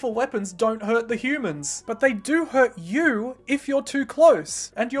non-lethal weapons don't hurt the humans, but they do hurt you if you're too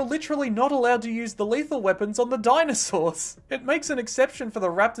close, and you're literally not allowed to use the lethal weapons on the dinosaurs. It makes an exception for the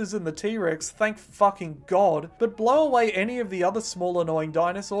Raptors and the T-Rex, thank fucking God, but blow away any of the other small annoying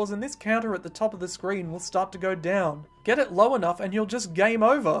dinosaurs and this counter at the top of the screen will start to go down. Get it low enough and you'll just game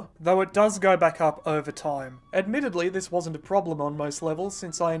over, though it does go back up over time. Admittedly, this wasn't a problem on most levels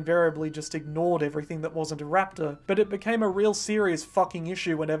since I invariably just ignored everything that wasn't a raptor, but it became a real serious fucking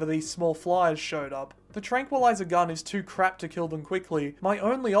issue whenever these small flyers showed up. The tranquilizer gun is too crap to kill them quickly. My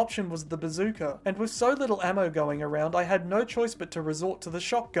only option was the bazooka, and with so little ammo going around, I had no choice but to resort to the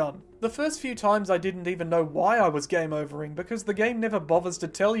shotgun. The first few times I didn't even know why I was game overing, because the game never bothers to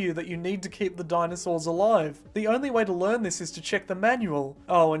tell you that you need to keep the dinosaurs alive. The only way to learn this is to check the manual.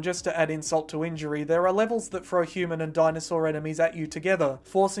 Oh, and just to add insult to injury, there are levels that throw human and dinosaur enemies at you together,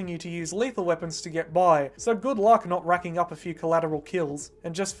 forcing you to use lethal weapons to get by, so good luck not racking up a few collateral kills.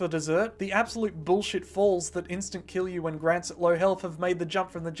 And just for dessert, the absolute bullshit falls that instant kill you when Grant's at low health have made the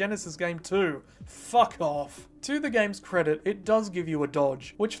jump from the Genesis game too. Fuck off. To the game's credit, it does give you a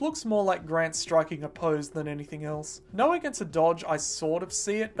dodge, which looks more like Grant striking a pose than anything else. Knowing it's a dodge, I sort of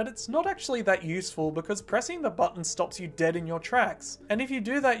see it, but it's not actually that useful because pressing the button stops you dead in your tracks. And if you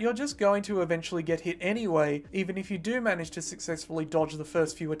do that, you're just going to eventually get hit anyway, even if you do manage to successfully dodge the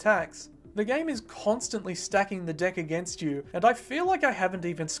first few attacks. The game is constantly stacking the deck against you, and I feel like I haven't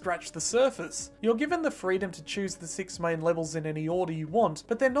even scratched the surface. You're given the freedom to choose the 6 main levels in any order you want,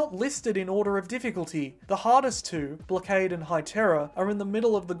 but they're not listed in order of difficulty. The hardest two, Blockade and High Terror, are in the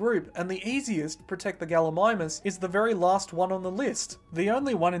middle of the group, and the easiest, Protect the Gallimimus, is the very last one on the list. The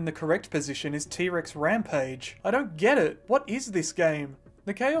only one in the correct position is T-Rex Rampage. I don't get it. What is this game?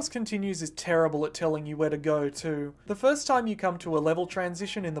 The Chaos Continues is terrible at telling you where to go too. The first time you come to a level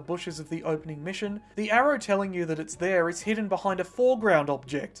transition in the bushes of the opening mission, the arrow telling you that it's there is hidden behind a foreground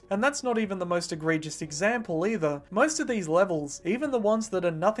object, and that's not even the most egregious example either. Most of these levels, even the ones that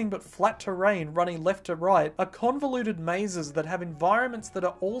are nothing but flat terrain running left to right, are convoluted mazes that have environments that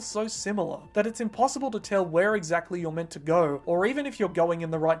are all so similar that it's impossible to tell where exactly you're meant to go, or even if you're going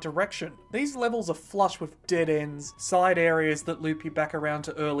in the right direction. These levels are flush with dead ends, side areas that loop you back around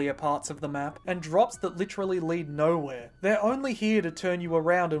to earlier parts of the map, and drops that literally lead nowhere. They're only here to turn you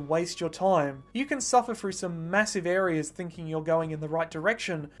around and waste your time. You can suffer through some massive areas thinking you're going in the right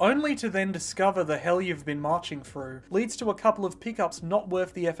direction, only to then discover the hell you've been marching through. Leads to a couple of pickups not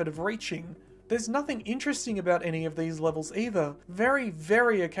worth the effort of reaching. There's nothing interesting about any of these levels either. Very,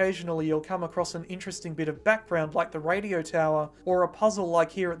 very occasionally you'll come across an interesting bit of background like the radio tower, or a puzzle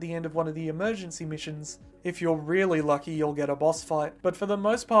like here at the end of one of the emergency missions. If you're really lucky, you'll get a boss fight, but for the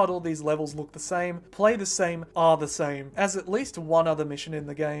most part all these levels look the same, play the same, are the same, as at least one other mission in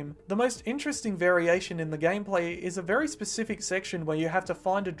the game. The most interesting variation in the gameplay is a very specific section where you have to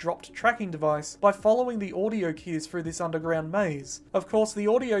find a dropped tracking device by following the audio cues through this underground maze. Of course, the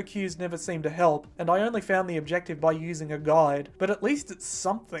audio cues never seem to help, and I only found the objective by using a guide, but at least it's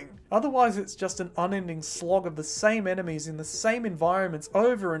something. Otherwise it's just an unending slog of the same enemies in the same environments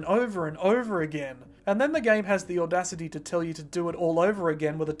over and over and over again. And then the game has the audacity to tell you to do it all over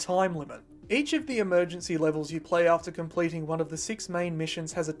again with a time limit. Each of the emergency levels you play after completing one of the 6 main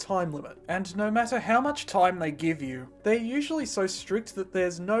missions has a time limit, and no matter how much time they give you, they're usually so strict that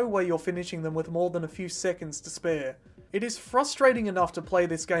there's no way you're finishing them with more than a few seconds to spare. It is frustrating enough to play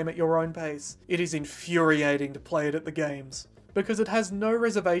this game at your own pace. It is infuriating to play it at the games, because it has no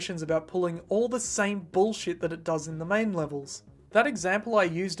reservations about pulling all the same bullshit that it does in the main levels. That example I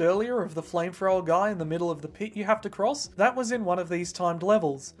used earlier of the flamethrower guy in the middle of the pit you have to cross, that was in one of these timed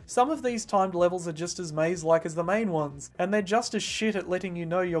levels. Some of these timed levels are just as maze-like as the main ones, and they're just as shit at letting you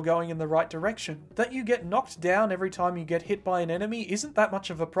know you're going in the right direction. That you get knocked down every time you get hit by an enemy isn't that much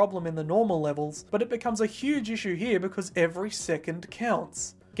of a problem in the normal levels, but it becomes a huge issue here because every second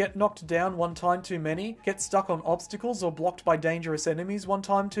counts. Get knocked down one time too many, get stuck on obstacles or blocked by dangerous enemies one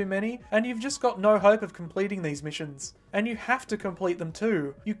time too many, and you've just got no hope of completing these missions. And you have to complete them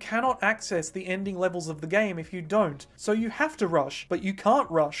too. You cannot access the ending levels of the game if you don't, so you have to rush, but you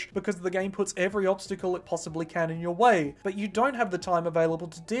can't rush because the game puts every obstacle it possibly can in your way, but you don't have the time available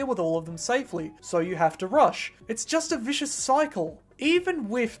to deal with all of them safely, so you have to rush. It's just a vicious cycle. Even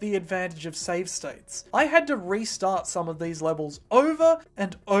with the advantage of save states, I had to restart some of these levels over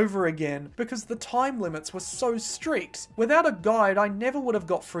and over again because the time limits were so strict. Without a guide, I never would have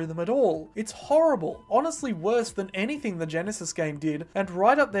got through them at all. It's horrible, honestly worse than anything the Genesis game did, and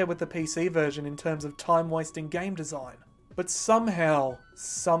right up there with the PC version in terms of time-wasting game design. But somehow,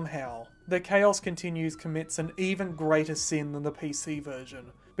 the Chaos Continues commits an even greater sin than the PC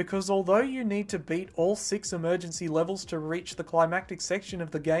version. Because although you need to beat all 6 emergency levels to reach the climactic section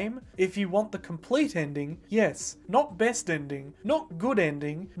of the game, if you want the complete ending, yes, not best ending, not good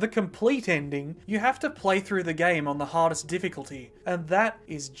ending, the complete ending, you have to play through the game on the hardest difficulty, and that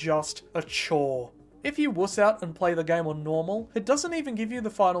is just a chore. If you wuss out and play the game on normal, it doesn't even give you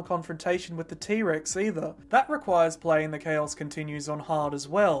the final confrontation with the T-Rex either. That requires playing the Chaos Continues on hard as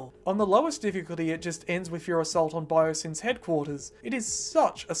well. On the lowest difficulty, it just ends with your assault on Biosyn's headquarters. It is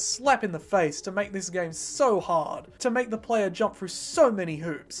such a slap in the face to make this game so hard, to make the player jump through so many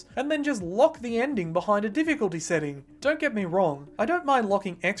hoops, and then just lock the ending behind a difficulty setting. Don't get me wrong, I don't mind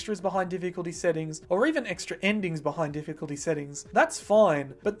locking extras behind difficulty settings, or even extra endings behind difficulty settings. That's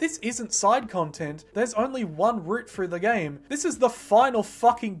fine, but this isn't side content. There's only one route through the game. This is the final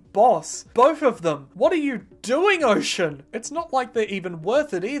fucking boss. Both of them. What are you doing, Ocean? It's not like they're even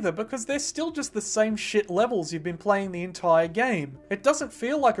worth it either, because they're still just the same shit levels you've been playing the entire game. It doesn't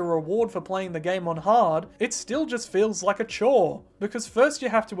feel like a reward for playing the game on hard. It still just feels like a chore. Because first you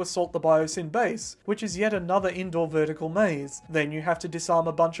have to assault the Biosyn base, which is yet another indoor vertical maze. Then you have to disarm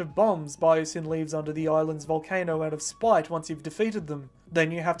a bunch of bombs Biosyn leaves under the island's volcano out of spite once you've defeated them.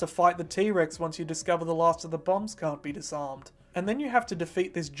 Then you have to fight the T-Rex once you discover the last of the bombs can't be disarmed. And then you have to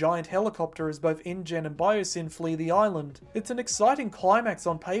defeat this giant helicopter as both InGen and Biosyn flee the island. It's an exciting climax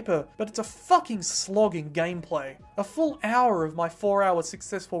on paper, but it's a fucking slog in gameplay. A full hour of my 4-hour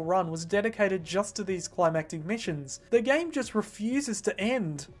successful run was dedicated just to these climactic missions. The game just refuses to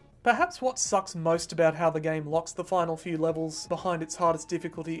end. Perhaps what sucks most about how the game locks the final few levels behind its hardest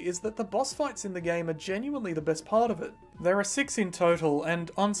difficulty is that the boss fights in the game are genuinely the best part of it. There are 6 in total,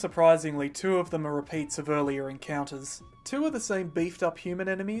 and unsurprisingly 2 of them are repeats of earlier encounters. 2 are the same beefed up human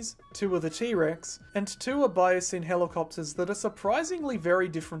enemies, 2 are the T-Rex, and 2 are Biosyn helicopters that are surprisingly very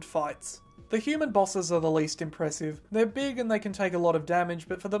different fights. The human bosses are the least impressive. They're big and they can take a lot of damage,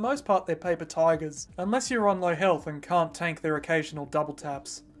 but for the most part they're paper tigers, unless you're on low health and can't tank their occasional double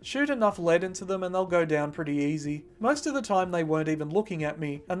taps. Shoot enough lead into them and they'll go down pretty easy. Most of the time they weren't even looking at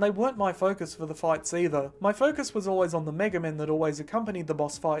me, and they weren't my focus for the fights either. My focus was always on the Mega Men that always accompanied the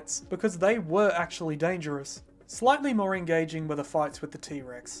boss fights, because they were actually dangerous. Slightly more engaging were the fights with the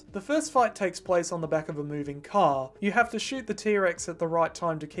T-Rex. The first fight takes place on the back of a moving car. You have to shoot the T-Rex at the right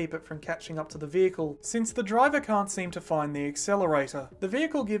time to keep it from catching up to the vehicle, since the driver can't seem to find the accelerator. The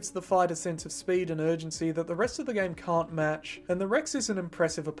vehicle gives the fight a sense of speed and urgency that the rest of the game can't match, and the Rex is an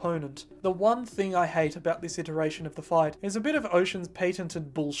impressive opponent. The one thing I hate about this iteration of the fight is a bit of Ocean's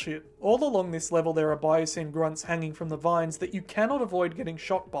patented bullshit. All along this level there are Biosyn grunts hanging from the vines that you cannot avoid getting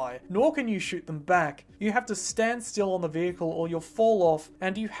shot by, nor can you shoot them back. You have to step stand still on the vehicle or you'll fall off,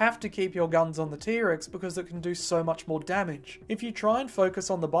 and you have to keep your guns on the T-Rex because it can do so much more damage. If you try and focus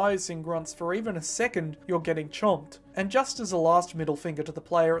on the biosyn grunts for even a second, you're getting chomped. And just as a last middle finger to the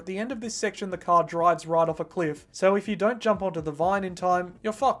player, at the end of this section the car drives right off a cliff, so if you don't jump onto the vine in time,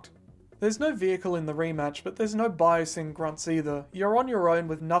 you're fucked. There's no vehicle in the rematch, but there's no biosyn grunts either. You're on your own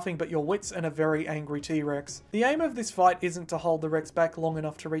with nothing but your wits and a very angry T-Rex. The aim of this fight isn't to hold the Rex back long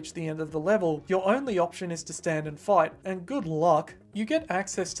enough to reach the end of the level. Your only option is to stand and fight, and good luck. You get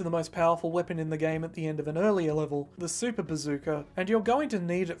access to the most powerful weapon in the game at the end of an earlier level, the Super Bazooka, and you're going to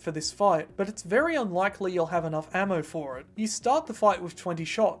need it for this fight, but it's very unlikely you'll have enough ammo for it. You start the fight with 20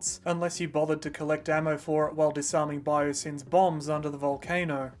 shots, unless you bothered to collect ammo for it while disarming Biosyn's bombs under the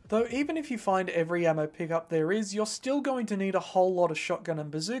volcano. Though even if you find every ammo pickup there is, you're still going to need a whole lot of shotgun and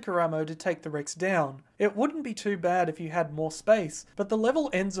bazooka ammo to take the Rex down. It wouldn't be too bad if you had more space, but the level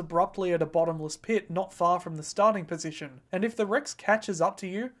ends abruptly at a bottomless pit not far from the starting position, and if the Rex catches up to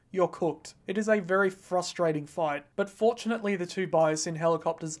you, you're cooked. It is a very frustrating fight, but fortunately the two Biosyn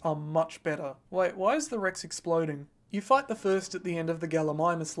helicopters are much better. Wait, why is the Rex exploding? You fight the first at the end of the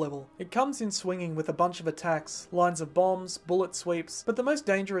Gallimimus level. It comes in swinging with a bunch of attacks, lines of bombs, bullet sweeps, but the most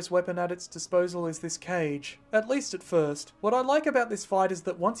dangerous weapon at its disposal is this cage. At least at first. What I like about this fight is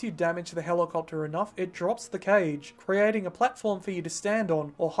that once you damage the helicopter enough, it drops the cage, creating a platform for you to stand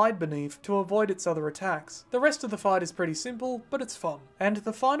on or hide beneath to avoid its other attacks. The rest of the fight is pretty simple, but it's fun. And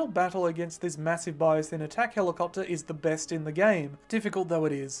the final battle against this massive Biosyn attack helicopter is the best in the game, difficult though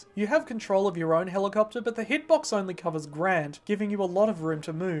it is. You have control of your own helicopter, but the hitbox only covers ground, giving you a lot of room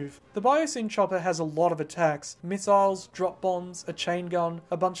to move. The Biosyn chopper has a lot of attacks, missiles, drop bombs, a chain gun,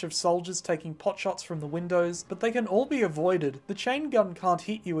 a bunch of soldiers taking pot shots from the windows, but they can all be avoided. The chain gun can't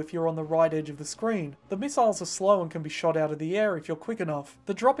hit you if you're on the right edge of the screen. The missiles are slow and can be shot out of the air if you're quick enough.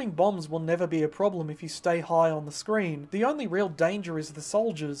 The dropping bombs will never be a problem if you stay high on the screen. The only real danger is the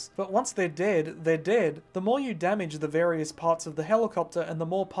soldiers, but once they're dead, they're dead. The more you damage the various parts of the helicopter and the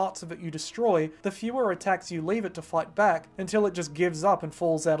more parts of it you destroy, the fewer attacks you leave it to fight back, until it just gives up and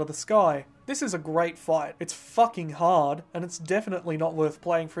falls out of the sky. This is a great fight. It's fucking hard, and it's definitely not worth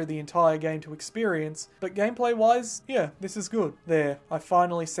playing through the entire game to experience, but gameplay-wise, yeah, this is good. There, I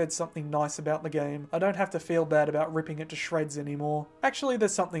finally said something nice about the game. I don't have to feel bad about ripping it to shreds anymore. Actually,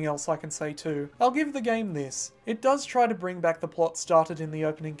 there's something else I can say too. I'll give the game this. It does try to bring back the plot started in the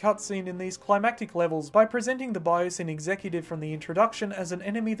opening cutscene in these climactic levels by presenting the Biosyn executive from the introduction as an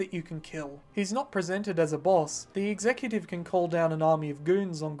enemy that you can kill. He's not presented as a boss. The executive can call down an army of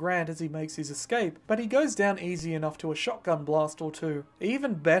goons on Grant as he makes his escape, but he goes down easy enough to a shotgun blast or two.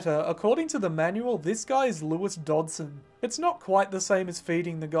 Even better, according to the manual, this guy is Lewis Dodson. It's not quite the same as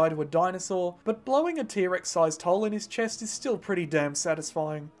feeding the guy to a dinosaur, but blowing a T-Rex sized hole in his chest is still pretty damn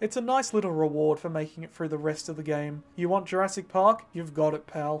satisfying. It's a nice little reward for making it through the rest of the game. You want Jurassic Park? You've got it,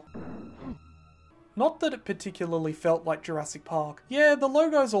 pal. Not that it particularly felt like Jurassic Park. Yeah, the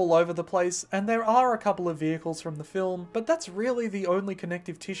logo's all over the place, and there are a couple of vehicles from the film, but that's really the only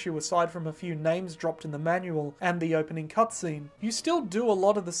connective tissue aside from a few names dropped in the manual and the opening cutscene. You still do a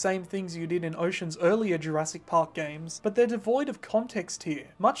lot of the same things you did in Ocean's earlier Jurassic Park games, but they're devoid of context here.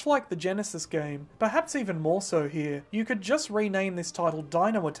 Much like the Genesis game, perhaps even more so here. You could just rename this title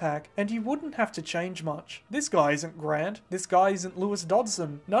Dino Attack, and you wouldn't have to change much. This guy isn't Grant. This guy isn't Lewis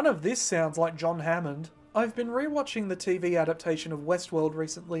Dodson. None of this sounds like John Hammond. I've been rewatching the TV adaptation of Westworld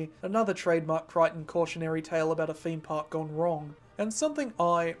recently, another trademark Crichton cautionary tale about a theme park gone wrong. And something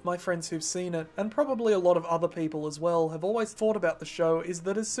my friends who've seen it, and probably a lot of other people as well, have always thought about the show is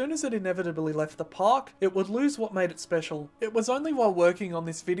that as soon as it inevitably left the park, it would lose what made it special. It was only while working on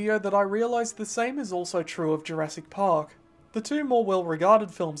this video that I realised the same is also true of Jurassic Park. The two more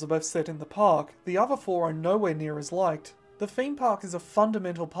well-regarded films are both set in the park, the other four are nowhere near as liked. The theme park is a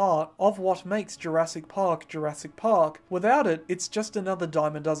fundamental part of what makes Jurassic Park Jurassic Park. Without it, it's just another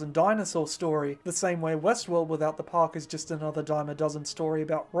dime a dozen dinosaur story, the same way Westworld without the park is just another dime a dozen story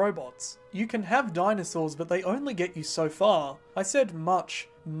about robots. You can have dinosaurs, but they only get you so far. I said much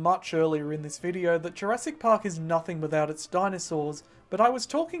earlier in this video that Jurassic Park is nothing without its dinosaurs, but I was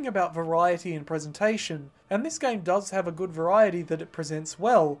talking about variety in presentation, and this game does have a good variety that it presents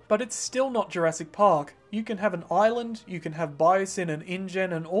well, but it's still not Jurassic Park. You can have an island, you can have Biosyn and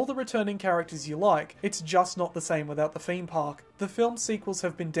InGen and all the returning characters you like, it's just not the same without the theme park. The film sequels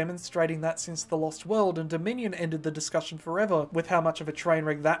have been demonstrating that since The Lost World, and Dominion ended the discussion forever with how much of a train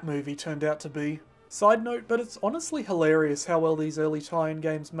wreck that movie turned out to be. Side note, but it's honestly hilarious how well these early tie-in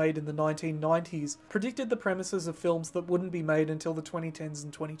games made in the 1990s predicted the premises of films that wouldn't be made until the 2010s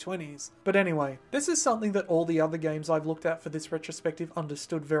and 2020s. But anyway, this is something that all the other games I've looked at for this retrospective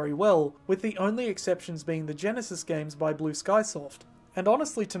understood very well, with the only exceptions being the Genesis games by Blue Skysoft. And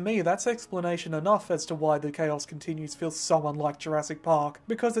honestly, to me, that's explanation enough as to why The Chaos Continues feels so unlike Jurassic Park,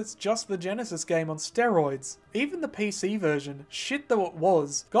 because it's just the Genesis game on steroids. Even the PC version, shit though it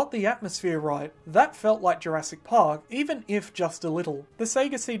was, got the atmosphere right. That felt like Jurassic Park, even if just a little. The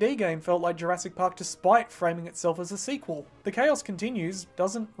Sega CD game felt like Jurassic Park despite framing itself as a sequel. The Chaos Continues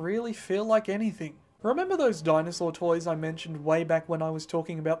doesn't really feel like anything. Remember those dinosaur toys I mentioned way back when I was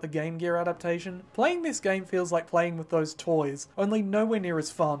talking about the Game Gear adaptation? Playing this game feels like playing with those toys, only nowhere near as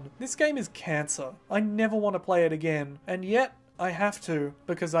fun. This game is cancer. I never want to play it again, and yet I have to,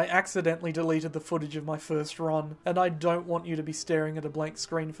 because I accidentally deleted the footage of my first run, and I don't want you to be staring at a blank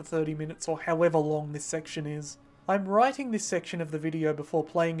screen for 30 minutes or however long this section is. I'm writing this section of the video before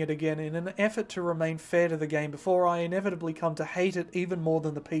playing it again in an effort to remain fair to the game before I inevitably come to hate it even more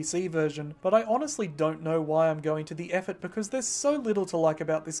than the PC version, but I honestly don't know why I'm going to the effort because there's so little to like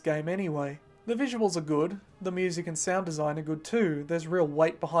about this game anyway. The visuals are good, the music and sound design are good too, there's real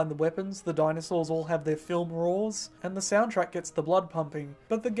weight behind the weapons, the dinosaurs all have their film roars, and the soundtrack gets the blood pumping,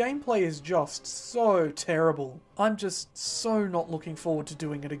 but the gameplay is just so terrible. I'm just so not looking forward to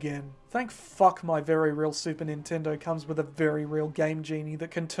doing it again. Thank fuck my very real Super Nintendo comes with a very real Game Genie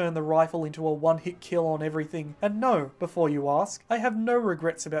that can turn the rifle into a one-hit kill on everything, and no, before you ask, I have no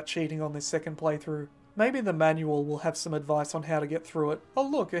regrets about cheating on this second playthrough. Maybe the manual will have some advice on how to get through it. Oh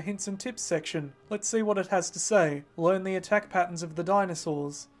look, a hints and tips section. Let's see what it has to say. Learn the attack patterns of the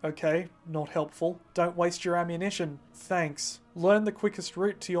dinosaurs. Okay, not helpful. Don't waste your ammunition. Thanks. Learn the quickest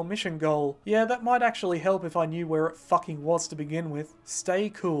route to your mission goal. Yeah, that might actually help if I knew where it fucking was to begin with. Stay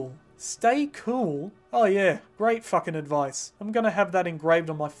cool. Stay cool? Oh yeah, great fucking advice. I'm gonna have that engraved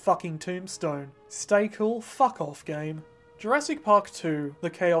on my fucking tombstone. Stay cool? Fuck off, game. Jurassic Park 2, The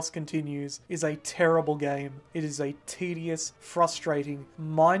Chaos Continues, is a terrible game. It is a tedious, frustrating,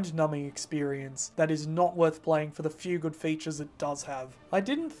 mind-numbing experience that is not worth playing for the few good features it does have. I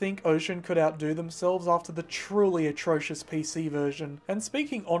didn't think Ocean could outdo themselves after the truly atrocious PC version, and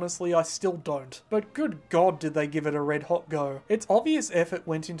speaking honestly, I still don't. But good god did they give it a red-hot go. Its obvious effort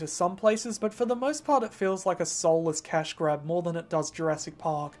went into some places, but for the most part it feels like a soulless cash grab more than it does Jurassic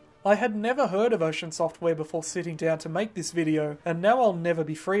Park. I had never heard of Ocean Software before sitting down to make this video, and now I'll never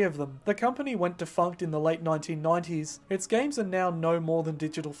be free of them. The company went defunct in the late 1990s. Its games are now no more than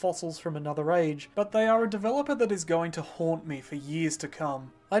digital fossils from another age, but they are a developer that is going to haunt me for years to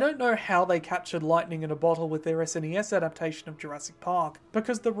come. I don't know how they captured lightning in a bottle with their SNES adaptation of Jurassic Park,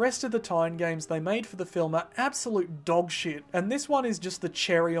 because the rest of the tie-in games they made for the film are absolute dog shit, and this one is just the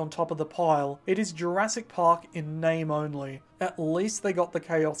cherry on top of the pile. It is Jurassic Park in name only. At least they got the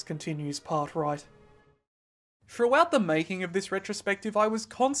Chaos Continues part right. Throughout the making of this retrospective, I was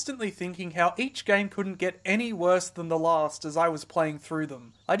constantly thinking how each game couldn't get any worse than the last as I was playing through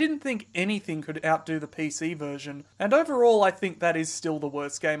them. I didn't think anything could outdo the PC version, and overall I think that is still the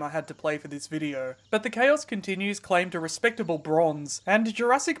worst game I had to play for this video. But The Chaos Continues claimed a respectable bronze, and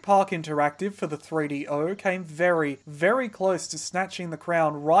Jurassic Park Interactive for the 3DO came very, very close to snatching the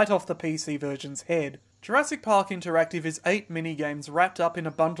crown right off the PC version's head. Jurassic Park Interactive is 8 minigames wrapped up in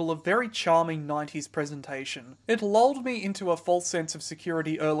a bundle of very charming 90s presentation. It lulled me into a false sense of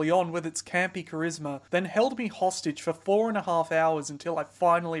security early on with its campy charisma, then held me hostage for 4.5 hours until I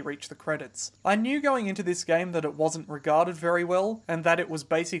finally reached the credits. I knew going into this game that it wasn't regarded very well, and that it was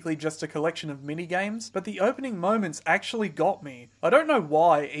basically just a collection of minigames, but the opening moments actually got me. I don't know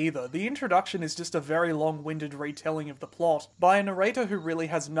why either. The introduction is just a very long-winded retelling of the plot, by a narrator who really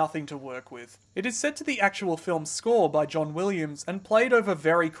has nothing to work with. It is set to the actual film's score by John Williams and played over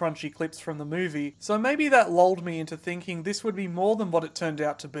very crunchy clips from the movie, so maybe that lulled me into thinking this would be more than what it turned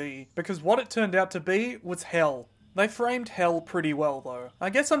out to be, because what it turned out to be was hell. They framed hell pretty well though. I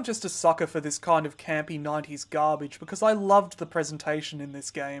guess I'm just a sucker for this kind of campy 90s garbage because I loved the presentation in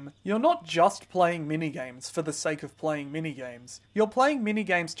this game. You're not just playing minigames for the sake of playing minigames. You're playing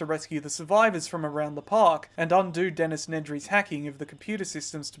minigames to rescue the survivors from around the park and undo Dennis Nedry's hacking of the computer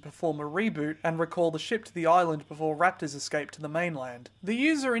systems to perform a reboot and recall the ship to the island before Raptors escape to the mainland. The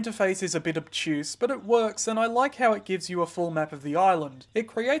user interface is a bit obtuse, but it works and I like how it gives you a full map of the island. It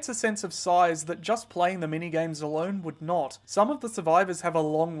creates a sense of size that just playing the minigames alone alone would not. Some of the survivors have a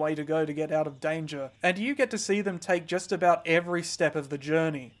long way to go to get out of danger, and you get to see them take just about every step of the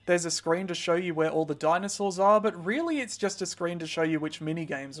journey. There's a screen to show you where all the dinosaurs are, but really it's just a screen to show you which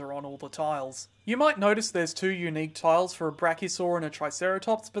minigames are on all the tiles. You might notice there's 2 unique tiles for a Brachiosaur and a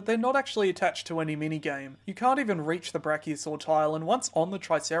Triceratops, but they're not actually attached to any minigame. You can't even reach the Brachiosaur tile, and once on the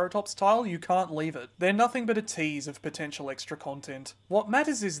Triceratops tile, you can't leave it. They're nothing but a tease of potential extra content. What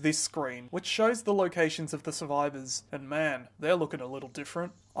matters is this screen, which shows the locations of the survivors, and man, they're looking a little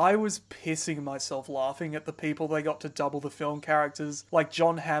different. I was pissing myself laughing at the people they got to double the film characters, like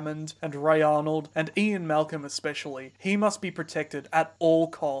John Hammond and Ray Arnold, and Ian Malcolm especially. He must be protected at all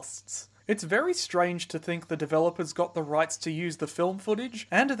costs. It's very strange to think the developers got the rights to use the film footage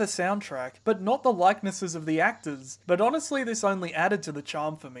and the soundtrack, but not the likenesses of the actors. But honestly, this only added to the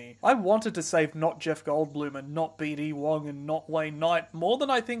charm for me. I wanted to save not Jeff Goldblum and not B.D. Wong and not Wayne Knight more than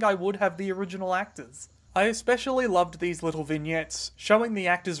I think I would have the original actors. I especially loved these little vignettes, showing the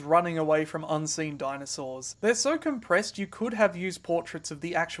actors running away from unseen dinosaurs. They're so compressed you could have used portraits of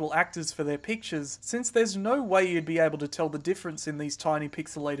the actual actors for their pictures, since there's no way you'd be able to tell the difference in these tiny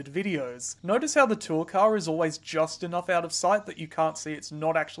pixelated videos. Notice how the tour car is always just enough out of sight that you can't see it's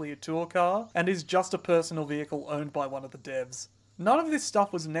not actually a tour car, and is just a personal vehicle owned by one of the devs. None of this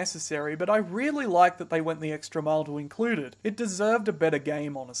stuff was necessary, but I really like that they went the extra mile to include it. It deserved a better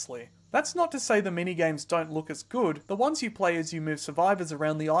game, honestly. That's not to say the minigames don't look as good. The ones you play as you move survivors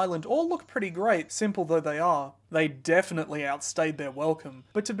around the island all look pretty great, simple though they are. They definitely outstayed their welcome,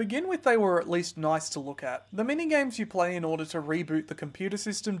 but to begin with they were at least nice to look at. The minigames you play in order to reboot the computer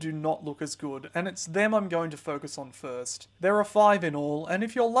system do not look as good, and it's them I'm going to focus on first. There are 5 in all, and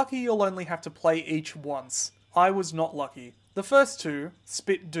if you're lucky you'll only have to play each once. I was not lucky. The first 2,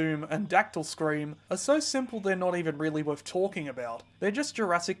 Spit Doom and Dactyl Scream, are so simple they're not even really worth talking about. They're just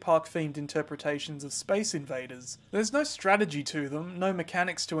Jurassic Park themed interpretations of Space Invaders. There's no strategy to them, no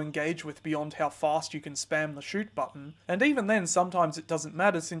mechanics to engage with beyond how fast you can spam the shoot button, and even then sometimes it doesn't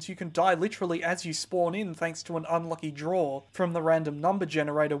matter since you can die literally as you spawn in thanks to an unlucky draw from the random number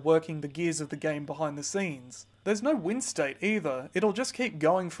generator working the gears of the game behind the scenes. There's no win state either, it'll just keep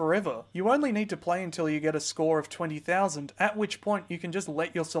going forever. You only need to play until you get a score of 20,000, at which point you can just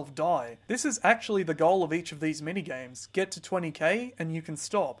let yourself die. This is actually the goal of each of these minigames, get to 20k and you can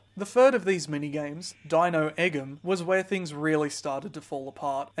stop. The third of these minigames, Dino Eggum, was where things really started to fall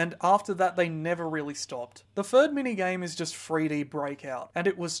apart, and after that they never really stopped. The third minigame is just 3D Breakout, and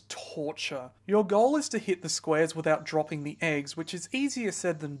it was torture. Your goal is to hit the squares without dropping the eggs, which is easier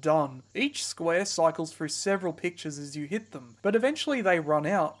said than done. Each square cycles through several pictures as you hit them, but eventually they run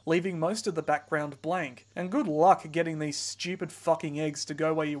out, leaving most of the background blank. And good luck getting these stupid fucking eggs to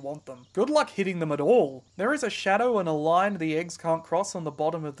go where you want them. Good luck hitting them at all. There is a shadow and a line the eggs can't cross on the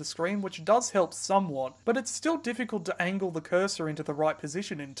bottom of the screen, which does help somewhat, but it's still difficult to angle the cursor into the right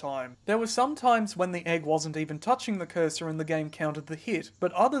position in time. There were some times when the egg wasn't even touching the cursor and the game counted the hit,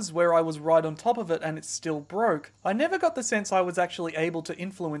 but others where I was right on top of it and it still broke. I never got the sense I was actually able to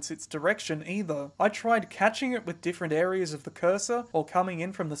influence its direction either. I tried catching it with different areas of the cursor, or coming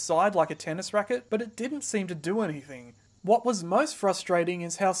in from the side like a tennis racket, but it didn't seem to do anything. What was most frustrating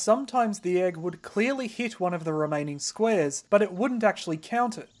is how sometimes the egg would clearly hit one of the remaining squares, but it wouldn't actually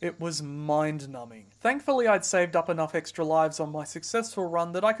count it. It was mind-numbing. Thankfully I'd saved up enough extra lives on my successful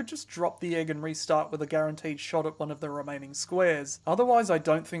run that I could just drop the egg and restart with a guaranteed shot at one of the remaining squares. Otherwise I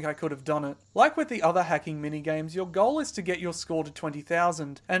don't think I could have done it. Like with the other hacking minigames, your goal is to get your score to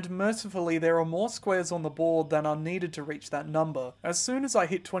 20,000, and mercifully there are more squares on the board than are needed to reach that number. As soon as I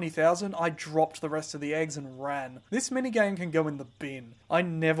hit 20,000, I dropped the rest of the eggs and ran. This minigame can go in the bin. I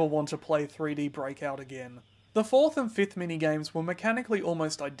never want to play 3D Breakout again. The fourth and fifth minigames were mechanically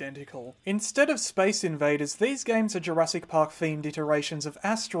almost identical. Instead of Space Invaders, these games are Jurassic Park themed iterations of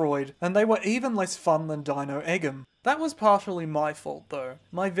Asteroid, and they were even less fun than Dino Eggum. That was partially my fault though.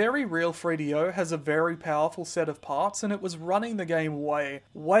 My very real 3DO has a very powerful set of parts and it was running the game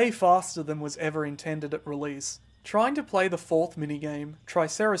way faster than was ever intended at release. Trying to play the fourth minigame,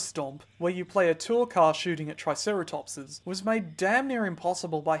 Tricerastomp, where you play a tour car shooting at Triceratopses, was made damn near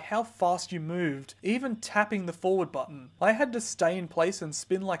impossible by how fast you moved, even tapping the forward button. I had to stay in place and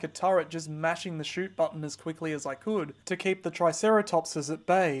spin like a turret just mashing the shoot button as quickly as I could to keep the Triceratopses at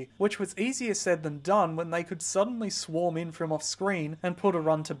bay, which was easier said than done when they could suddenly swarm in from off screen and put a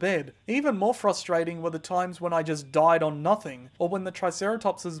run to bed. Even more frustrating were the times when I just died on nothing, or when the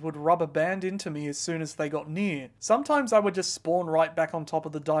Triceratopses would rubber band into me as soon as they got near. Sometimes I would just spawn right back on top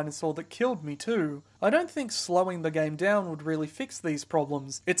of the dinosaur that killed me too. I don't think slowing the game down would really fix these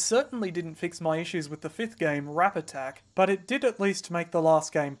problems. It certainly didn't fix my issues with the fifth game, Rap Attack, but it did at least make the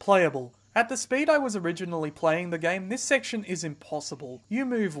last game playable. At the speed I was originally playing the game, this section is impossible. You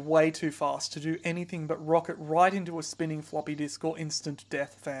move way too fast to do anything but rocket right into a spinning floppy disk or instant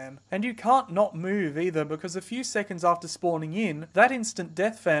death fan. And you can't not move either, because a few seconds after spawning in, that instant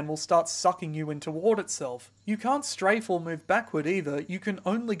death fan will start sucking you in toward itself. You can't strafe or move backward either, you can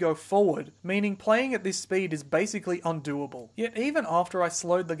only go forward, meaning playing at this speed is basically undoable. Yet even after I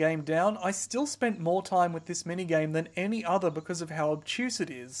slowed the game down, I still spent more time with this minigame than any other because of how obtuse it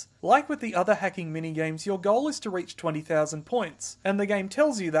is. Like with the other hacking minigames, your goal is to reach 20,000 points, and the game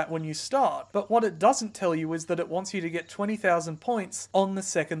tells you that when you start, but what it doesn't tell you is that it wants you to get 20,000 points on the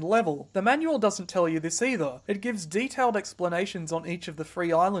second level. The manual doesn't tell you this either. It gives detailed explanations on each of the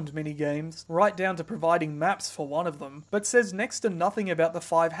free island minigames, right down to providing maps for one of them, but says next to nothing about the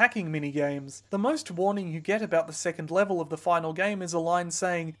 5 hacking minigames. The most warning you get about the second level of the final game is a line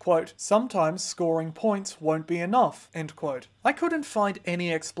saying, quote, "Sometimes scoring points won't be enough," end quote. I couldn't find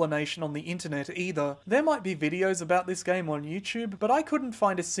any explanation on the internet either. There might be videos about this game on YouTube, but I couldn't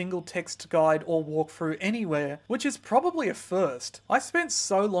find a single text guide or walkthrough anywhere, which is probably a first. I spent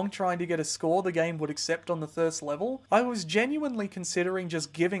so long trying to get a score the game would accept on the first level, I was genuinely considering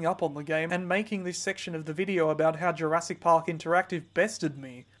just giving up on the game and making this section of the video about how Jurassic Park Interactive bested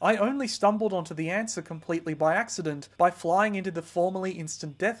me. I only stumbled onto the answer completely by accident, by flying into the formerly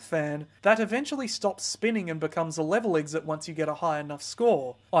instant death fan, that eventually stops spinning and becomes a level exit once you get a high enough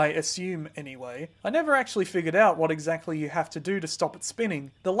score. I assume, anyway. I never actually figured out what exactly you have to do to stop it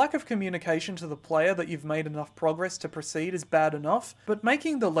spinning. The lack of communication to the player that you've made enough progress to proceed is bad enough, but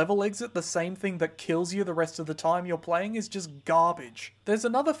making the level exit the same thing that kills you the rest of the time you're playing is just garbage. There's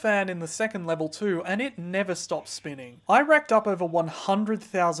another fan in the second level too, and it never stops spinning. I racked up over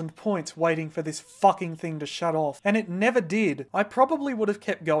 100,000 points waiting for this fucking thing to shut off, and it never did. I probably would have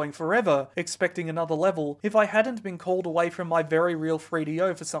kept going forever, expecting another level, if I hadn't been called away from my very real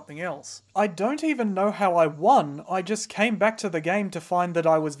 3DO for something else. I don't even know how I won, I just came back to the game to find that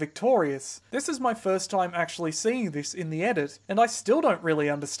I was victorious. This is my first time actually seeing this in the edit, and I still don't really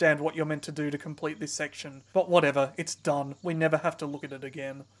understand what you're meant to do to complete this section. But whatever, it's done. We never have to look at it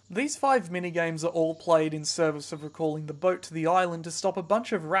again. These 5 minigames are all played in service of recalling the boat to the island to stop a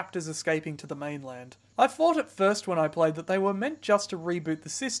bunch of raptors escaping to the mainland. I thought at first when I played that they were meant just to reboot the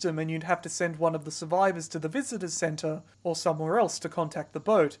system and you'd have to send one of the survivors to the visitors centre or somewhere else to contact the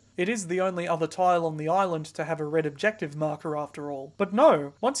boat. It is the only other tile on the island to have a red objective marker after all. But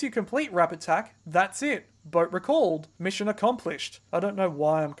no, once you complete Rap Attack, that's it. Boat recalled. Mission accomplished. I don't know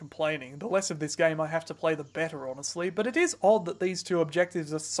why I'm complaining. The less of this game I have to play, the better, honestly, but it is odd that these two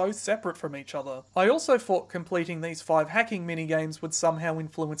objectives are so separate from each other. I also thought completing these 5 hacking minigames would somehow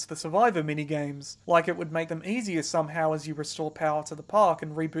influence the survivor minigames, like it would make them easier somehow as you restore power to the park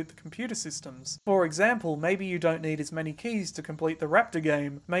and reboot the computer systems. For example, maybe you don't need as many keys to complete the Raptor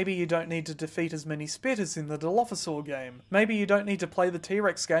game, maybe you don't need to defeat as many spitters in the Dilophosaur game, maybe you don't need to play the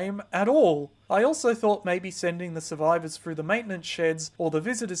T-Rex game at all. I also thought maybe sending the survivors through the maintenance sheds or the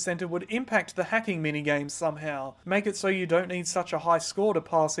visitor centre would impact the hacking minigames somehow, make it so you don't need such a high score to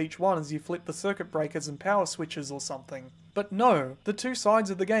pass each one as you flip the circuit breakers and power switches or something. But no, the two sides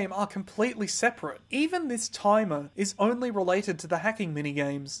of the game are completely separate. Even this timer is only related to the hacking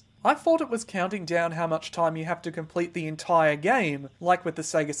minigames. I thought it was counting down how much time you have to complete the entire game, like with the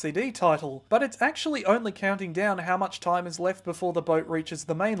Sega CD title, but it's actually only counting down how much time is left before the boat reaches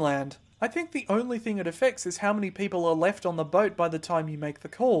the mainland. I think the only thing it affects is how many people are left on the boat by the time you make the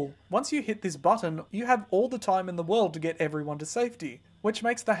call. Once you hit this button, you have all the time in the world to get everyone to safety, which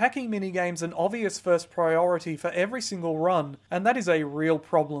makes the hacking minigames an obvious first priority for every single run, and that is a real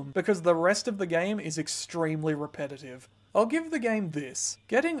problem, because the rest of the game is extremely repetitive. I'll give the game this.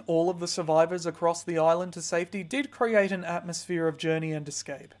 Getting all of the survivors across the island to safety did create an atmosphere of journey and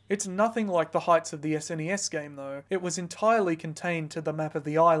escape. It's nothing like the heights of the SNES game though. It was entirely contained to the map of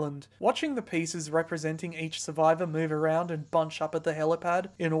the island. Watching the pieces representing each survivor move around and bunch up at the helipad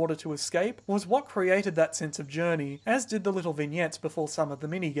in order to escape was what created that sense of journey, as did the little vignettes before some of the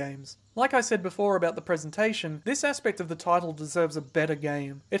minigames. Like I said before about the presentation, this aspect of the title deserves a better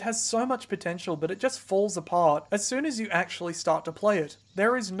game. It has so much potential, but it just falls apart as soon as you actually start to play it.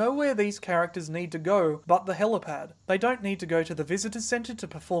 There is nowhere these characters need to go but the helipad. They don't need to go to the visitor centre to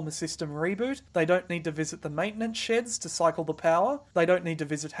perform a system reboot, they don't need to visit the maintenance sheds to cycle the power, they don't need to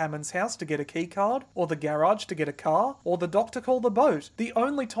visit Hammond's house to get a keycard, or the garage to get a car, or the dock to call the boat. The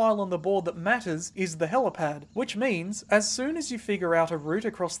only tile on the board that matters is the helipad, which means as soon as you figure out a route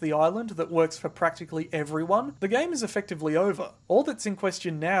across the island that works for practically everyone, the game is effectively over. All that's in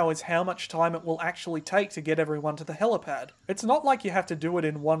question now is how much time it will actually take to get everyone to the helipad. It's not like you have to do it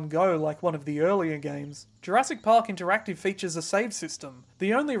in one go like one of the earlier games. Jurassic Park Interactive features a save system.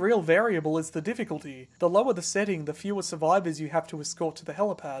 The only real variable is the difficulty. The lower the setting, the fewer survivors you have to escort to the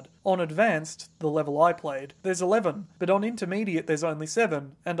helipad. On Advanced, the level I played, there's 11, but on Intermediate there's only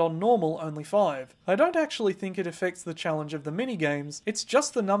 7, and on Normal only 5. I don't actually think it affects the challenge of the minigames, it's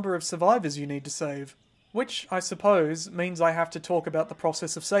just the number of survivors you need to save. Which, I suppose, means I have to talk about the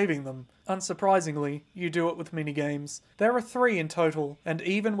process of saving them. Unsurprisingly, you do it with minigames. There are 3 in total, and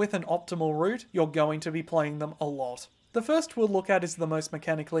even with an optimal route, you're going to be playing them a lot. The first we'll look at is the most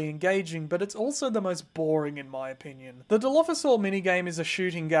mechanically engaging, but it's also the most boring in my opinion. The Dilophosaur minigame is a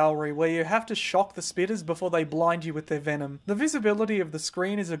shooting gallery where you have to shock the spitters before they blind you with their venom. The visibility of the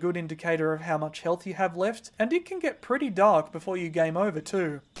screen is a good indicator of how much health you have left, and it can get pretty dark before you game over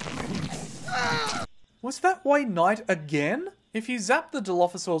too. Was that way night again? If you zap the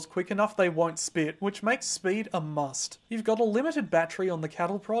Dilophosaurs quick enough, they won't spit, which makes speed a must. You've got a limited battery on the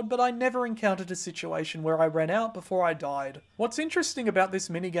cattle prod, but I never encountered a situation where I ran out before I died. What's interesting about this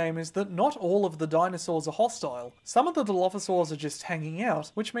minigame is that not all of the dinosaurs are hostile. Some of the Dilophosaurs are just hanging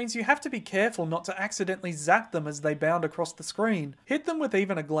out, which means you have to be careful not to accidentally zap them as they bound across the screen. Hit them with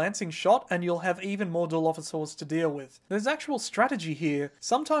even a glancing shot and you'll have even more Dilophosaurs to deal with. There's actual strategy here.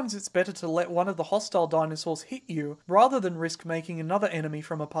 Sometimes it's better to let one of the hostile dinosaurs hit you, rather than risk making another enemy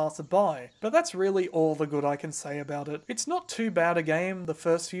from a passerby. But that's really all the good I can say about it. It's not too bad a game the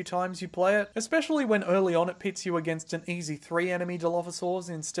first few times you play it, especially when early on it pits you against an easy 3 enemy Dilophosaurs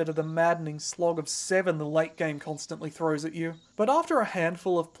instead of the maddening slog of 7 the late game constantly throws at you. But after a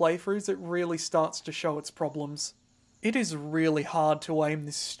handful of playthroughs it really starts to show its problems. It is really hard to aim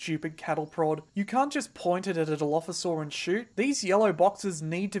this stupid cattle prod. You can't just point it at a Dilophosaur and shoot. These yellow boxes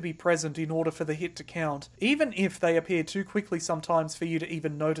need to be present in order for the hit to count, even if they appear too quickly sometimes for you to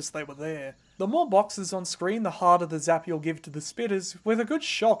even notice they were there. The more boxes on screen, the harder the zap you'll give to the spitters. With a good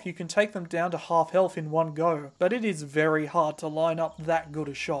shock, you can take them down to half health in one go, but it is very hard to line up that good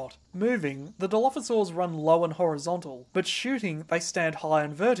a shot. Moving, the Dilophosaurs run low and horizontal, but shooting, they stand high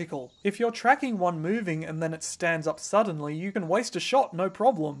and vertical. If you're tracking one moving and then it stands up suddenly, you can waste a shot no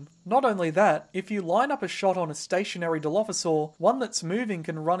problem. Not only that, if you line up a shot on a stationary Dilophosaur, one that's moving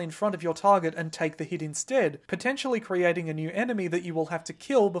can run in front of your target and take the hit instead, potentially creating a new enemy that you will have to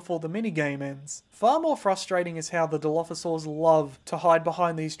kill before the minigame ends. Far more frustrating is how the Dilophosaurs love to hide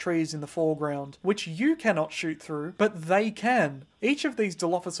behind these trees in the foreground, which you cannot shoot through, but they can. Each of these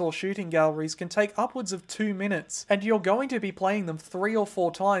Dilophosaur shooting galleries can take upwards of 2 minutes, and you're going to be playing them 3 or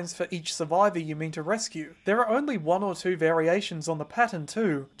 4 times for each survivor you mean to rescue. There are only 1 or 2 variations on the pattern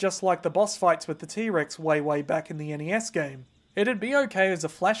too, just like the boss fights with the T-Rex way back in the NES game. It'd be okay as a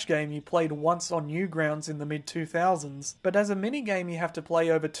flash game you played once on Newgrounds in the mid-2000s, but as a minigame you have to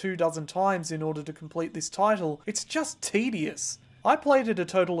play over 24 times in order to complete this title, it's just tedious. I played it a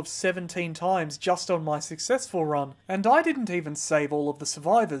total of 17 times just on my successful run, and I didn't even save all of the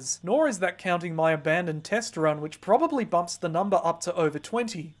survivors, nor is that counting my abandoned test run, which probably bumps the number up to over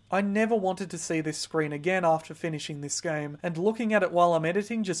 20. I never wanted to see this screen again after finishing this game, and looking at it while I'm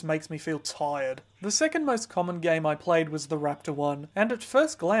editing just makes me feel tired. The second most common game I played was the Raptor one, and at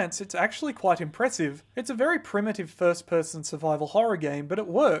first glance it's actually quite impressive. It's a very primitive first-person survival horror game, but it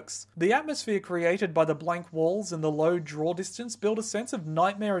works. The atmosphere created by the blank walls and the low draw distance build a sense of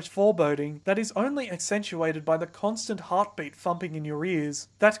nightmarish foreboding that is only accentuated by the constant heartbeat thumping in your ears.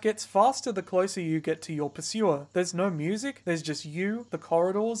 That gets faster the closer you get to your pursuer. There's no music, there's just you, the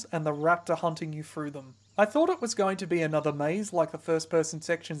corridors, and the raptor hunting you through them. I thought it was going to be another maze like the first-person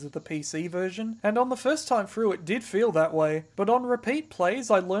sections of the PC version, and on the first time through it did feel that way, but on repeat plays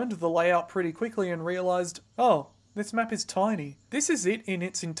I learned the layout pretty quickly and realised, oh, this map is tiny. This is it in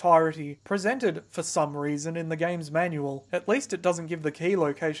its entirety, presented, for some reason, in the game's manual. At least it doesn't give the key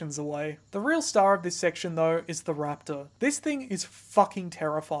locations away. The real star of this section, though, is the Raptor. This thing is fucking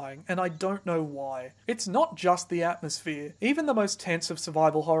terrifying, and I don't know why. It's not just the atmosphere. Even the most tense of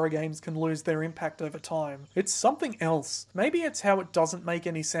survival horror games can lose their impact over time. It's something else. Maybe it's how it doesn't make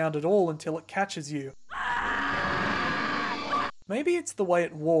any sound at all until it catches you. Maybe it's the way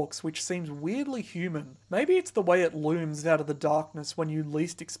it walks, which seems weirdly human. Maybe it's the way it looms out of the darkness when you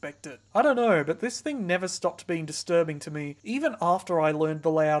least expect it. I don't know, but this thing never stopped being disturbing to me, even after I learned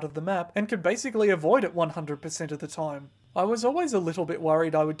the layout of the map, and could basically avoid it 100% of the time. I was always a little bit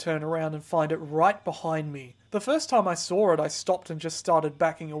worried I would turn around and find it right behind me. The first time I saw it, I stopped and just started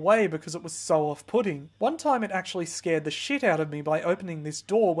backing away because it was so off-putting. One time it actually scared the shit out of me by opening this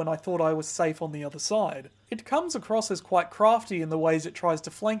door when I thought I was safe on the other side. It comes across as quite crafty in the ways it tries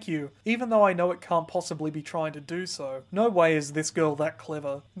to flank you, even though I know it can't possibly be trying to do so. No way is this girl that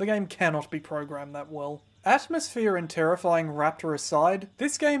clever. The game cannot be programmed that well. Atmosphere and terrifying Raptor aside,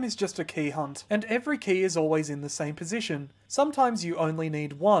 this game is just a key hunt, and every key is always in the same position. Sometimes you only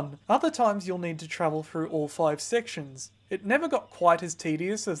need one, other times you'll need to travel through all 5 sections. It never got quite as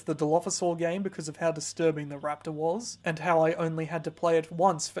tedious as the Dilophosaur game because of how disturbing the Raptor was, and how I only had to play it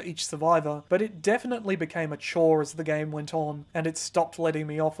once for each survivor, but it definitely became a chore as the game went on, and it stopped letting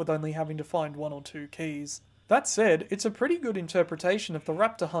me off with only having to find 1 or 2 keys. That said, it's a pretty good interpretation of the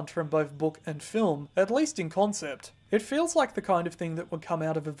Raptor hunt from both book and film, at least in concept. It feels like the kind of thing that would come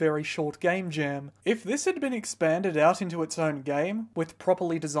out of a very short game jam. If this had been expanded out into its own game, with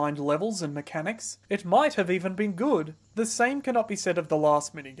properly designed levels and mechanics, it might have even been good. The same cannot be said of the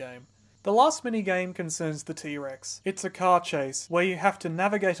last minigame. The last minigame concerns the T-Rex. It's a car chase, where you have to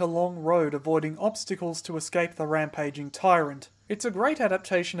navigate a long road avoiding obstacles to escape the rampaging tyrant. It's a great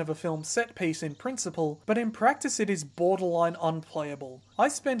adaptation of a film set piece in principle, but in practice it is borderline unplayable. I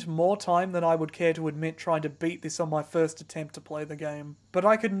spent more time than I would care to admit trying to beat this on my first attempt to play the game, but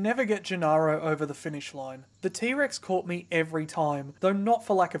I could never get Gennaro over the finish line. The T-Rex caught me every time, though not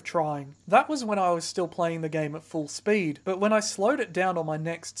for lack of trying. That was when I was still playing the game at full speed, but when I slowed it down on my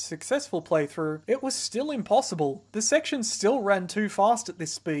next successful playthrough, it was still impossible. The sections still ran too fast at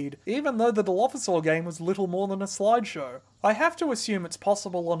this speed, even though the Dilophosaur game was little more than a slideshow. I have to assume it's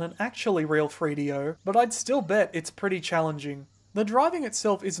possible on an actually real 3DO, but I'd still bet it's pretty challenging. The driving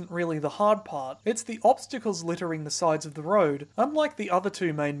itself isn't really the hard part, it's the obstacles littering the sides of the road. Unlike the other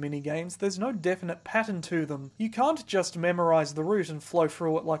 2 main minigames, there's no definite pattern to them. You can't just memorise the route and flow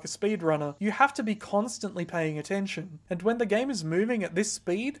through it like a speedrunner. You have to be constantly paying attention, and when the game is moving at this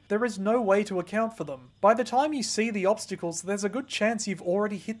speed, there is no way to account for them. By the time you see the obstacles, there's a good chance you've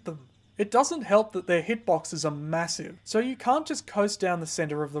already hit them. It doesn't help that their hitboxes are massive, so you can't just coast down the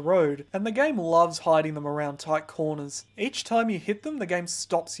centre of the road, and the game loves hiding them around tight corners. Each time you hit them, the game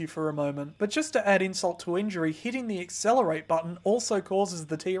stops you for a moment, but just to add insult to injury, hitting the accelerate button also causes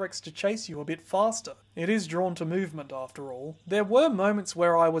the T-Rex to chase you a bit faster. It is drawn to movement after all. There were moments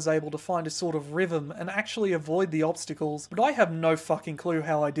where I was able to find a sort of rhythm and actually avoid the obstacles, but I have no fucking clue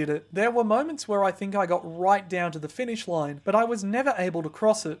how I did it. There were moments where I think I got right down to the finish line, but I was never able to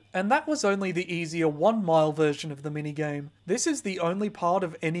cross it, and that was only the easier 1 mile version of the minigame. This is the only part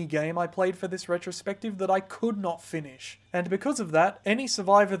of any game I played for this retrospective that I could not finish. And because of that, any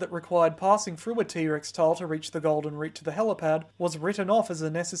survivor that required passing through a T-Rex tile to reach the golden route to the helipad was written off as a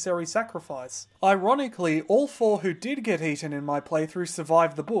necessary sacrifice. Ironically, all 4 who did get eaten in my playthrough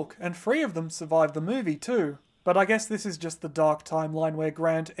survived the book, and 3 of them survived the movie too. But I guess this is just the dark timeline where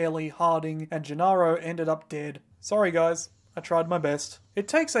Grant, Ellie, Harding, and Gennaro ended up dead. Sorry guys. I tried my best. It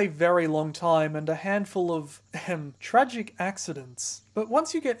takes a very long time and a handful of, tragic accidents. But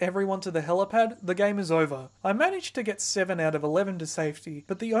once you get everyone to the helipad, the game is over. I managed to get 7 out of 11 to safety,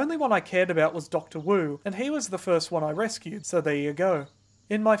 but the only one I cared about was Dr. Wu, and he was the first one I rescued, so there you go.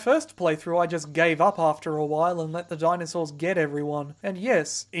 In my first playthrough I just gave up after a while and let the dinosaurs get everyone, and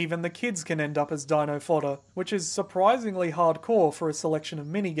yes, even the kids can end up as dino fodder, which is surprisingly hardcore for a selection of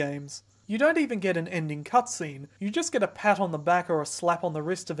minigames. You don't even get an ending cutscene, you just get a pat on the back or a slap on the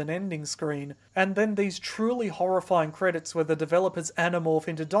wrist of an ending screen, and then these truly horrifying credits where the developers anamorph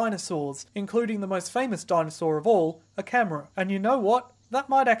into dinosaurs, including the most famous dinosaur of all, a camera. And you know what? That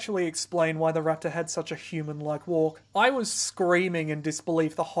might actually explain why the Raptor had such a human-like walk. I was screaming in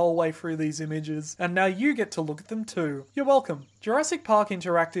disbelief the whole way through these images, and now you get to look at them too. You're welcome. Jurassic Park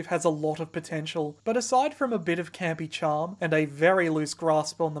Interactive has a lot of potential, but aside from a bit of campy charm and a very loose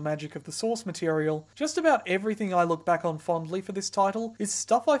grasp on the magic of the source material, just about everything I look back on fondly for this title is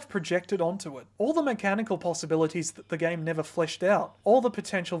stuff I've projected onto it. All the mechanical possibilities that the game never fleshed out, all the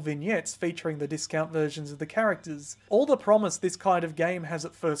potential vignettes featuring the discount versions of the characters, all the promise this kind of game has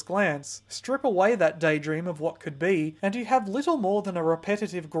at first glance. Strip away that daydream of what could be, and you have little more than a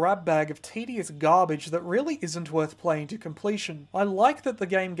repetitive grab bag of tedious garbage that really isn't worth playing to completion. I like that the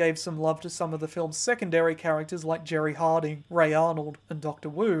game gave some love to some of the film's secondary characters like Jerry Harding, Ray Arnold, and Dr.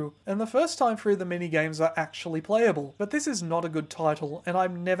 Wu, and the first time through the minigames are actually playable, but this is not a good title, and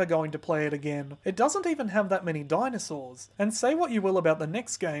I'm never going to play it again. It doesn't even have that many dinosaurs, and say what you will about the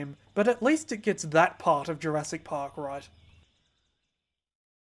next game, but at least it gets that part of Jurassic Park right.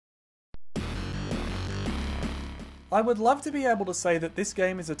 I would love to be able to say that this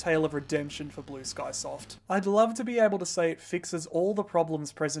game is a tale of redemption for Blue Sky Soft. I'd love to be able to say it fixes all the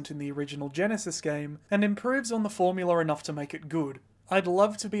problems present in the original Genesis game, and improves on the formula enough to make it good. I'd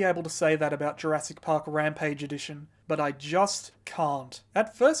love to be able to say that about Jurassic Park Rampage Edition, but I just can't.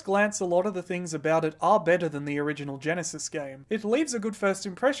 At first glance, a lot of the things about it are better than the original Genesis game. It leaves a good first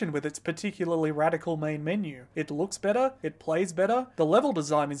impression with its particularly radical main menu. It looks better, it plays better, the level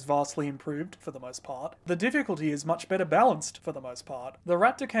design is vastly improved, for the most part. The difficulty is much better balanced, for the most part. The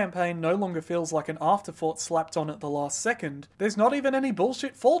Raptor campaign no longer feels like an afterthought slapped on at the last second. There's not even any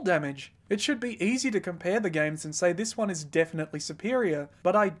bullshit fall damage. It should be easy to compare the games and say this one is definitely superior,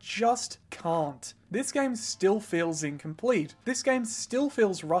 but I just can't. This game still feels incomplete. This game still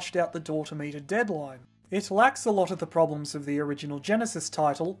feels rushed out the door to meet a deadline. It lacks a lot of the problems of the original Genesis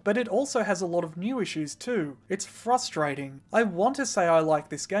title, but it also has a lot of new issues too. It's frustrating. I want to say I like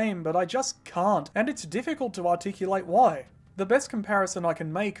this game, but I just can't, and it's difficult to articulate why. The best comparison I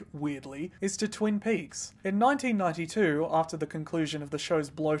can make, weirdly, is to Twin Peaks. In 1992, after the conclusion of the show's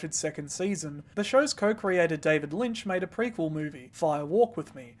bloated second season, the show's co-creator David Lynch made a prequel movie, Fire Walk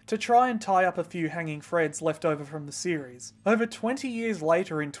With Me, to try and tie up a few hanging threads left over from the series. Over 20 years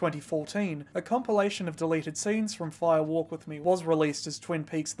later in 2014, a compilation of deleted scenes from Fire Walk With Me was released as Twin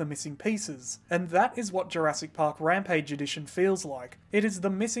Peaks: The Missing Pieces, and that is what Jurassic Park Rampage Edition feels like. It is the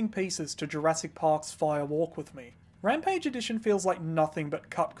missing pieces to Jurassic Park's Fire Walk With Me. Rampage Edition feels like nothing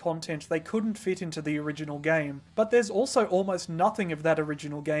but cut content they couldn't fit into the original game, but there's also almost nothing of that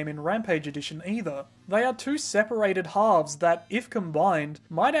original game in Rampage Edition either. They are two separated halves that, if combined,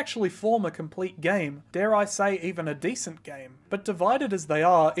 might actually form a complete game, dare I say even a decent game. But divided as they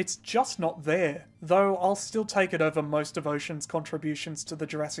are, it's just not there. Though I'll still take it over most of Ocean's contributions to the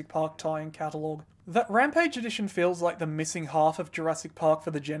Jurassic Park tie-in catalogue. That Rampage Edition feels like the missing half of Jurassic Park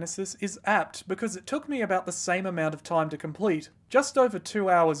for the Genesis is apt, because it took me about the same amount of time to complete. Just over 2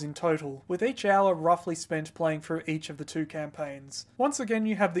 hours in total, with each hour roughly spent playing through each of the two campaigns. Once again,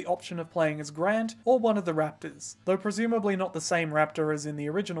 you have the option of playing as Grant or one of the Raptors, though presumably not the same Raptor as in the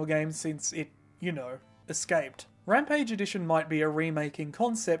original game since it, escaped. Rampage Edition might be a remake in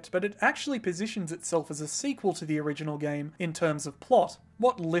concept, but it actually positions itself as a sequel to the original game in terms of plot.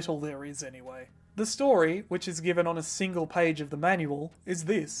 What little there is anyway. The story, which is given on a single page of the manual, is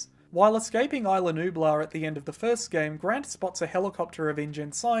this. While escaping Isla Nublar at the end of the first game, Grant spots a helicopter of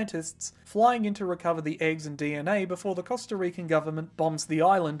InGen scientists flying in to recover the eggs and DNA before the Costa Rican government bombs the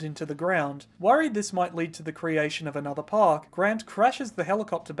island into the ground. Worried this might lead to the creation of another park, Grant crashes the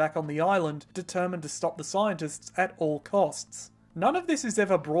helicopter back on the island, determined to stop the scientists at all costs. None of this is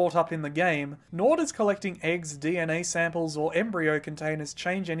ever brought up in the game, nor does collecting eggs, DNA samples, or embryo containers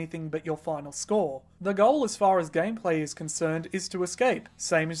change anything but your final score. The goal as far as gameplay is concerned is to escape,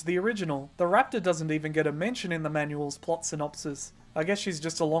 same as the original. The Raptor doesn't even get a mention in the manual's plot synopsis. I guess she's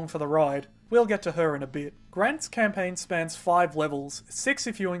just along for the ride. We'll get to her in a bit. Grant's campaign spans 5 levels, 6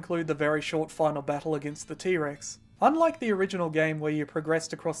 if you include the very short final battle against the T-Rex. Unlike the original game where you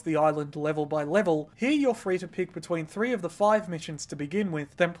progressed across the island level by level, here you're free to pick between 3 of the 5 missions to begin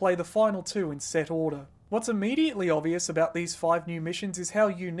with, then play the final 2 in set order. What's immediately obvious about these 5 new missions is how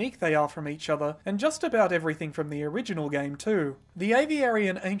unique they are from each other, and just about everything from the original game too. The aviary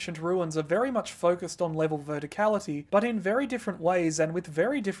and ancient ruins are very much focused on level verticality, but in very different ways and with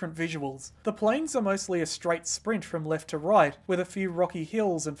very different visuals. The plains are mostly a straight sprint from left to right, with a few rocky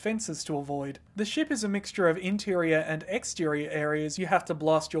hills and fences to avoid. The ship is a mixture of interior and exterior areas you have to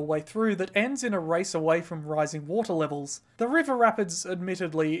blast your way through that ends in a race away from rising water levels. The river rapids,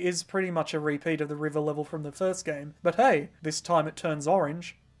 admittedly, is pretty much a repeat of the river level from the first game, but hey, this time it turns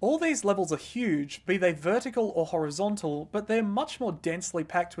orange. All these levels are huge, be they vertical or horizontal, but they're much more densely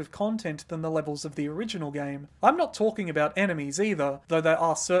packed with content than the levels of the original game. I'm not talking about enemies either, though there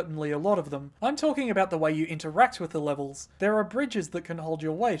are certainly a lot of them. I'm talking about the way you interact with the levels. There are bridges that can hold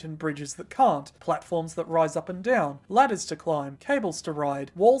your weight and bridges that can't, platforms that rise up and down, ladders to climb, cables to ride,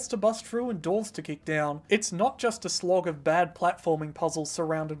 walls to bust through and doors to kick down. It's not just a slog of bad platforming puzzles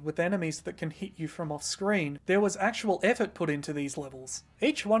surrounded with enemies that can hit you from off screen. There was actual effort put into these levels.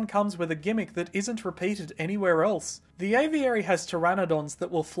 Each one comes with a gimmick that isn't repeated anywhere else. The aviary has pteranodons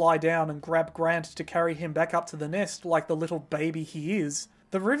that will fly down and grab Grant to carry him back up to the nest like the little baby he is.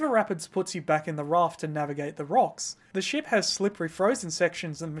 The river rapids puts you back in the raft to navigate the rocks. The ship has slippery frozen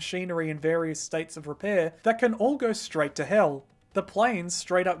sections and machinery in various states of repair that can all go straight to hell. The plains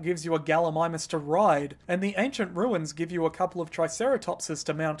straight up gives you a Gallimimus to ride, and the ancient ruins give you a couple of Triceratopses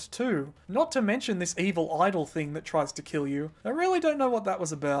to mount too. Not to mention this evil idol thing that tries to kill you. I really don't know what that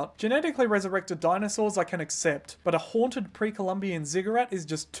was about. Genetically resurrected dinosaurs I can accept, but a haunted pre-Columbian ziggurat is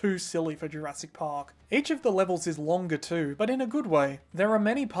just too silly for Jurassic Park. Each of the levels is longer too, but in a good way. There are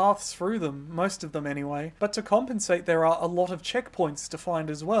many paths through them, most of them anyway, but to compensate there are a lot of checkpoints to find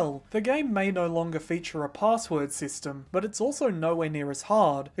as well. The game may no longer feature a password system, but it's also nowhere near as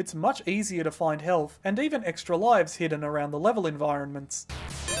hard. It's much easier to find health, and even extra lives hidden around the level environments.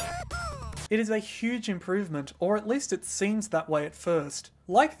 It is a huge improvement, or at least it seems that way at first.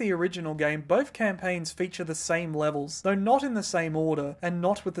 Like the original game, both campaigns feature the same levels, though not in the same order, and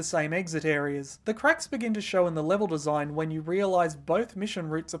not with the same exit areas. The cracks begin to show in the level design when you realise both mission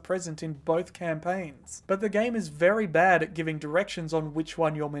routes are present in both campaigns, but the game is very bad at giving directions on which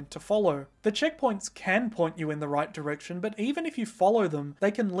one you're meant to follow. The checkpoints can point you in the right direction, but even if you follow them,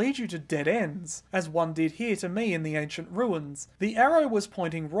 they can lead you to dead ends, as one did here to me in the ancient ruins. The arrow was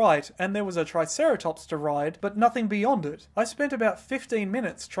pointing right, and there was a Triceratops to ride, but nothing beyond it. I spent about 15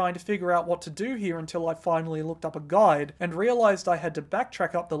 minutes trying to figure out what to do here until I finally looked up a guide and realised I had to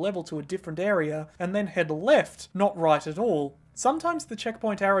backtrack up the level to a different area and then head left, not right at all. Sometimes the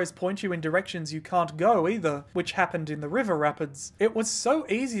checkpoint arrows point you in directions you can't go either, which happened in the river rapids. It was so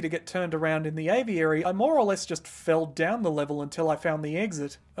easy to get turned around in the aviary, I more or less just fell down the level until I found the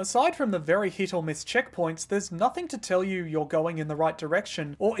exit. Aside from the very hit or miss checkpoints, there's nothing to tell you you're going in the right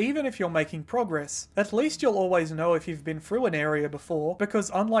direction, or even if you're making progress. At least you'll always know if you've been through an area before, because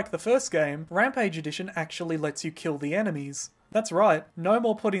unlike the first game, Rampage Edition actually lets you kill the enemies. That's right, no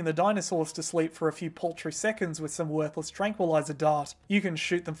more putting the dinosaurs to sleep for a few paltry seconds with some worthless tranquilizer dart. You can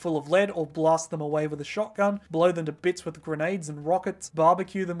shoot them full of lead or blast them away with a shotgun, blow them to bits with grenades and rockets,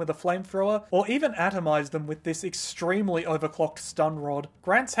 barbecue them with a flamethrower, or even atomize them with this extremely overclocked stun rod.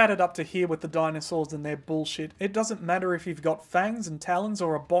 Grant's had it up to here with the dinosaurs and their bullshit. It doesn't matter if you've got fangs and talons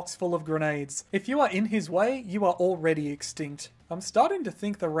or a box full of grenades. If you are in his way, you are already extinct. I'm starting to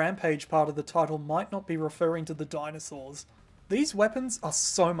think the Rampage part of the title might not be referring to the dinosaurs. These weapons are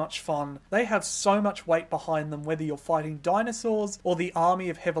so much fun. They have so much weight behind them whether you're fighting dinosaurs or the army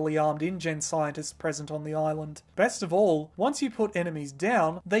of heavily armed InGen scientists present on the island. Best of all, once you put enemies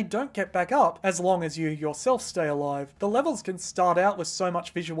down, they don't get back up as long as you yourself stay alive. The levels can start out with so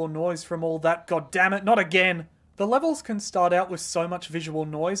much visual noise from all that goddammit, not again! The levels can start out with so much visual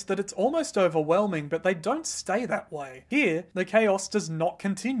noise that it's almost overwhelming, but they don't stay that way. Here, the chaos does not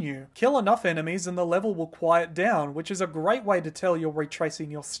continue. Kill enough enemies and the level will quiet down, which is a great way to tell you're retracing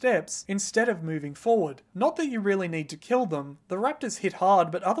your steps, instead of moving forward. Not that you really need to kill them. The Raptors hit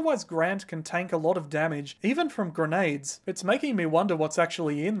hard, but otherwise Grant can tank a lot of damage, even from grenades. It's making me wonder what's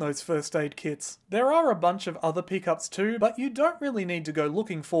actually in those first aid kits. There are a bunch of other pickups too, but you don't really need to go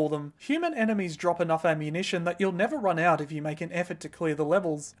looking for them. Human enemies drop enough ammunition that you'll never run out if you make an effort to clear the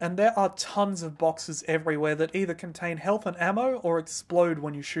levels, and there are tons of boxes everywhere that either contain health and ammo or explode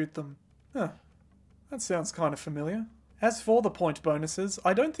when you shoot them. Huh, that sounds kind of familiar. As for the point bonuses,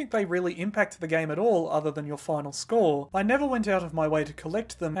 I don't think they really impact the game at all other than your final score. I never went out of my way to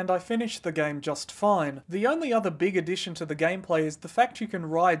collect them, and I finished the game just fine. The only other big addition to the gameplay is the fact you can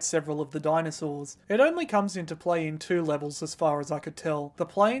ride several of the dinosaurs. It only comes into play in 2 levels as far as I could tell, the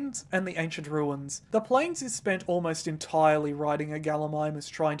Plains and the Ancient Ruins. The Plains is spent almost entirely riding a Gallimimus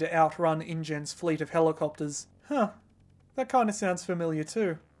trying to outrun InGen's fleet of helicopters. Huh, that kinda sounds familiar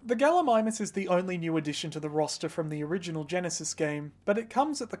too. The Gallimimus is the only new addition to the roster from the original Genesis game, but it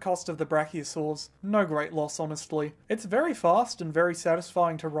comes at the cost of the Brachiosaurs. No great loss, honestly. It's very fast and very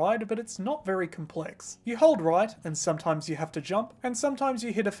satisfying to ride, but it's not very complex. You hold right, and sometimes you have to jump, and sometimes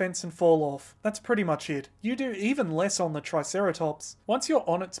you hit a fence and fall off. That's pretty much it. You do even less on the Triceratops. Once you're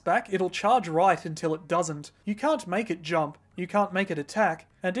on its back, it'll charge right until it doesn't. You can't make it jump. You can't make it attack,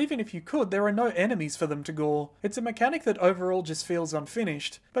 and even if you could, there are no enemies for them to gore. It's a mechanic that overall just feels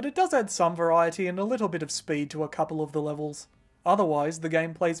unfinished, but it does add some variety and a little bit of speed to a couple of the levels. Otherwise, the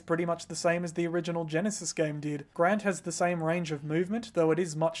game plays pretty much the same as the original Genesis game did. Grant has the same range of movement, though it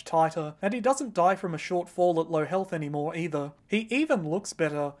is much tighter, and he doesn't die from a short fall at low health anymore either. He even looks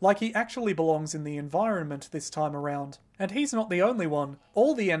better, like he actually belongs in the environment this time around. And he's not the only one.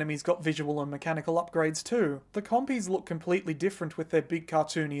 All the enemies got visual and mechanical upgrades too. The compies look completely different with their big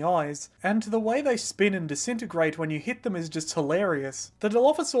cartoony eyes, and the way they spin and disintegrate when you hit them is just hilarious. The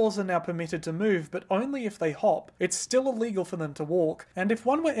Dilophosaurs are now permitted to move, but only if they hop. It's still illegal for them to walk, and if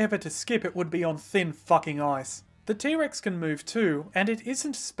one were ever to skip, it would be on thin fucking ice. The T-Rex can move too, and it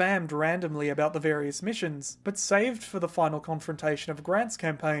isn't spammed randomly about the various missions, but saved for the final confrontation of Grant's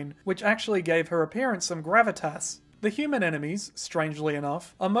campaign, which actually gave her appearance some gravitas. The human enemies, strangely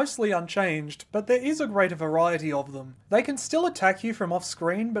enough, are mostly unchanged, but there is a greater variety of them. They can still attack you from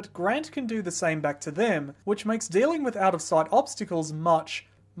off-screen, but Grant can do the same back to them, which makes dealing with out-of-sight obstacles much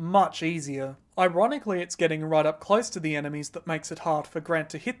easier. Ironically, it's getting right up close to the enemies that makes it hard for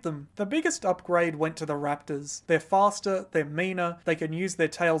Grant to hit them. The biggest upgrade went to the Raptors. They're faster, they're meaner, they can use their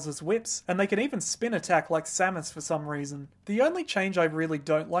tails as whips, and they can even spin attack like Samus for some reason. The only change I really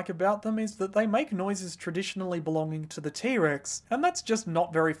don't like about them is that they make noises traditionally belonging to the T-Rex, and that's just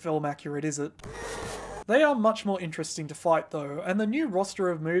not very film accurate, is it? They are much more interesting to fight though, and the new roster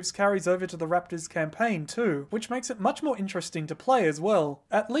of moves carries over to the Raptors campaign too, which makes it much more interesting to play as well,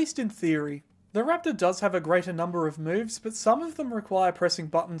 at least in theory. The Raptor does have a greater number of moves, but some of them require pressing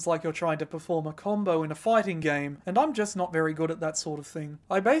buttons like you're trying to perform a combo in a fighting game, and I'm just not very good at that sort of thing.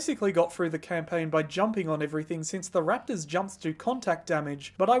 I basically got through the campaign by jumping on everything since the Raptor's jumps do contact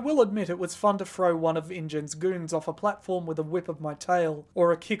damage, but I will admit it was fun to throw one of InGen's goons off a platform with a whip of my tail,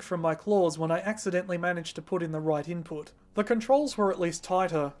 or a kick from my claws when I accidentally managed to put in the right input. The controls were at least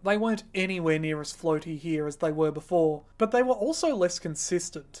tighter. They weren't anywhere near as floaty here as they were before, but they were also less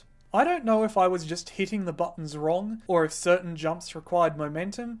consistent. I don't know if I was just hitting the buttons wrong, or if certain jumps required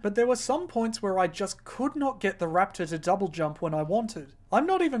momentum, but there were some points where I just could not get the Raptor to double jump when I wanted. I'm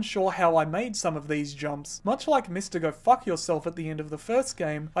not even sure how I made some of these jumps. Much like Mr. Go Fuck Yourself at the end of the first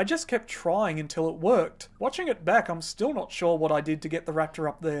game, I just kept trying until it worked. Watching it back, I'm still not sure what I did to get the Raptor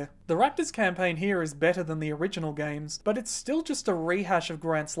up there. The Raptor's campaign here is better than the original games, but it's still just a rehash of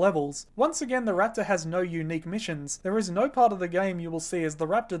Grant's levels. Once again, the Raptor has no unique missions. There is no part of the game you will see as the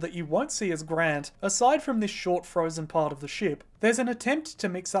Raptor that you won't see as Grant, aside from this short frozen part of the ship. There's an attempt to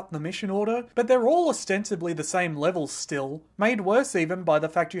mix up the mission order, but they're all ostensibly the same levels still, made worse even by the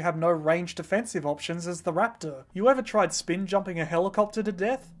fact you have no ranged defensive options as the Raptor. You ever tried spin jumping a helicopter to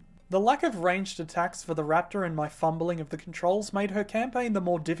death? The lack of ranged attacks for the Raptor and my fumbling of the controls made her campaign the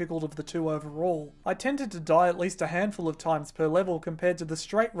more difficult of the two overall. I tended to die at least a handful of times per level compared to the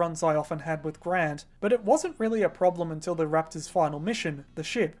straight runs I often had with Grant, but it wasn't really a problem until the Raptor's final mission, the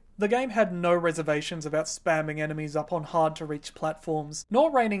ship. The game had no reservations about spamming enemies up on hard-to-reach platforms, nor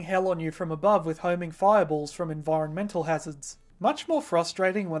raining hell on you from above with homing fireballs from environmental hazards. Much more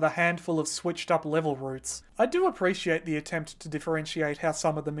frustrating were the handful of switched-up level routes. I do appreciate the attempt to differentiate how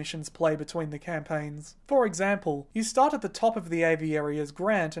some of the missions play between the campaigns. For example, you start at the top of the aviary as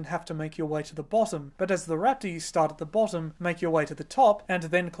Grant and have to make your way to the bottom, but as the Raptor you start at the bottom, make your way to the top, and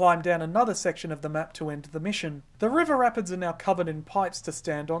then climb down another section of the map to end the mission. The river rapids are now covered in pipes to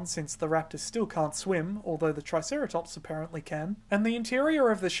stand on since the Raptor still can't swim, although the Triceratops apparently can, and the interior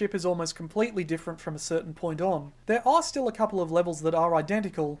of the ship is almost completely different from a certain point on. There are still a couple of levels that are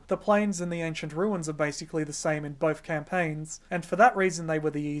identical. The plains and the ancient ruins are basically the same in both campaigns, and for that reason they were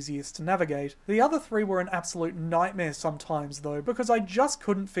the easiest to navigate. The other three were an absolute nightmare sometimes though, because I just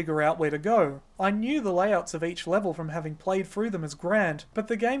couldn't figure out where to go. I knew the layouts of each level from having played through them as Grant, but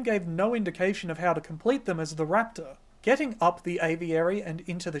the game gave no indication of how to complete them as the Raptor. Getting up the aviary and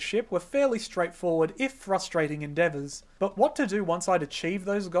into the ship were fairly straightforward, if frustrating endeavours, but what to do once I'd achieved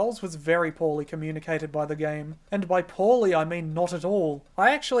those goals was very poorly communicated by the game. And by poorly I mean not at all. I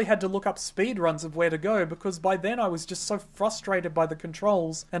actually had to look up speedruns of where to go because by then I was just so frustrated by the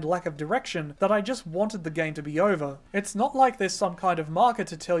controls and lack of direction that I just wanted the game to be over. It's not like there's some kind of marker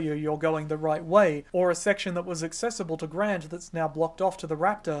to tell you you're going the right way, or a section that was accessible to Grant that's now blocked off to the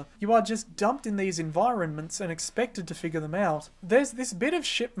Raptor. You are just dumped in these environments and expected to figure them out. There's this bit of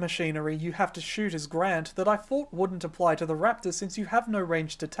ship machinery you have to shoot as Grant that I thought wouldn't apply to the Raptor since you have no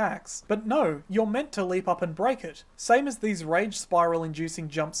ranged attacks. But no, you're meant to leap up and break it. Same as these rage spiral inducing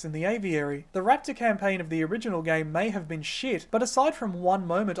jumps in the aviary. The Raptor campaign of the original game may have been shit, but aside from one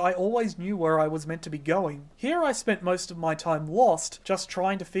moment I always knew where I was meant to be going. Here I spent most of my time lost, just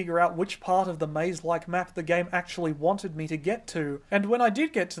trying to figure out which part of the maze-like map the game actually wanted me to get to, and when I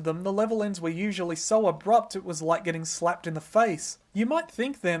did get to them, the level ends were usually so abrupt it was like getting slapped in the face. You might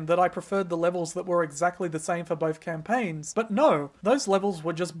think then that I preferred the levels that were exactly the same for both campaigns, but no, those levels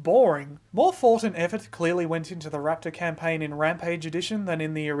were just boring. More thought and effort clearly went into the Raptor campaign in Rampage Edition than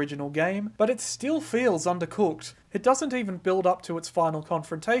in the original game, but it still feels undercooked. It doesn't even build up to its final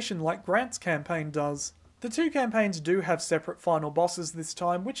confrontation like Grant's campaign does. The two campaigns do have separate final bosses this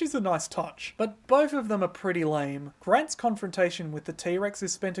time, which is a nice touch, but both of them are pretty lame. Grant's confrontation with the T-Rex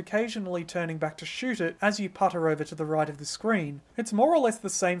is spent occasionally turning back to shoot it as you putter over to the right of the screen. It's more or less the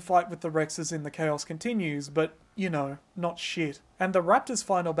same fight with the Rexes in The Chaos Continues, but you know, not shit. And the Raptor's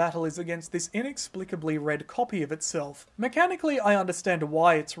final battle is against this inexplicably red copy of itself. Mechanically, I understand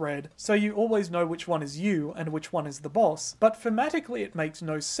why it's red, so you always know which one is you and which one is the boss, but thematically it makes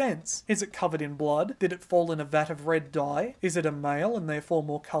no sense. Is it covered in blood? Did it fall in a vat of red dye? Is it a male and therefore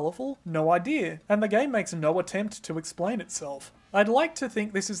more colourful? No idea, and the game makes no attempt to explain itself. I'd like to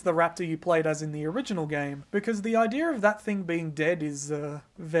think this is the Raptor you played as in the original game, because the idea of that thing being dead is,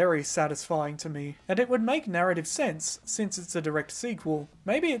 very satisfying to me. And it would make narrative sense, since it's a direct sequel.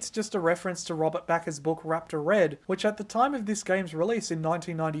 Maybe it's just a reference to Robert Bakker's book Raptor Red, which at the time of this game's release in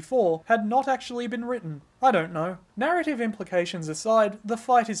 1994 had not actually been written. I don't know. Narrative implications aside, the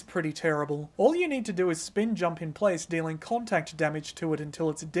fight is pretty terrible. All you need to do is spin jump in place, dealing contact damage to it until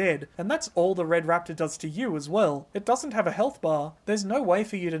it's dead, and that's all the Red Raptor does to you as well. It doesn't have a health bar. There's no way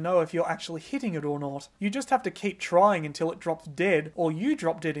for you to know if you're actually hitting it or not. You just have to keep trying until it drops dead, or you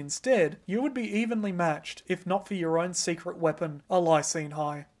drop dead instead. You would be evenly matched, if not for your own secret weapon, a lysine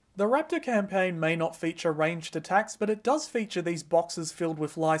high. The Raptor campaign may not feature ranged attacks, but it does feature these boxes filled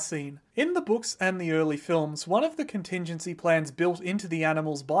with lysine. In the books and the early films, one of the contingency plans built into the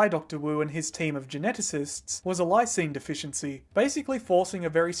animals by Dr. Wu and his team of geneticists was a lysine deficiency, basically forcing a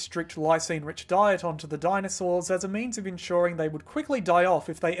very strict lysine-rich diet onto the dinosaurs as a means of ensuring they would quickly die off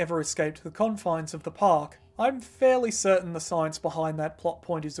if they ever escaped the confines of the park. I'm fairly certain the science behind that plot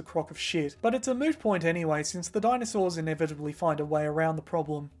point is a crock of shit, but it's a moot point anyway since the dinosaurs inevitably find a way around the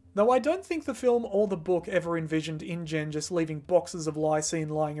problem. Though I don't think the film or the book ever envisioned InGen just leaving boxes of lysine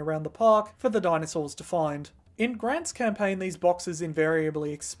lying around the park for the dinosaurs to find. In Grant's campaign, these boxes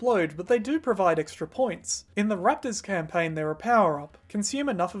invariably explode, but they do provide extra points. In the Raptor's campaign, they're a power-up. Consume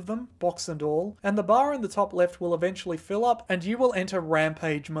enough of them, box and all, and the bar in the top left will eventually fill up and you will enter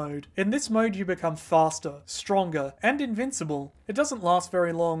Rampage mode. In this mode you become faster, stronger, and invincible. It doesn't last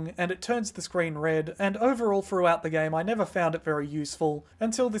very long, and it turns the screen red, and overall throughout the game I never found it very useful,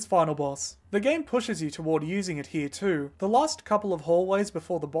 until this final boss. The game pushes you toward using it here too. The last couple of hallways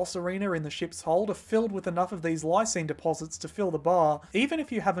before the boss arena in the ship's hold are filled with enough of these lysine deposits to fill the bar, even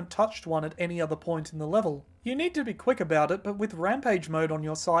if you haven't touched one at any other point in the level. You need to be quick about it, but with Rampage mode on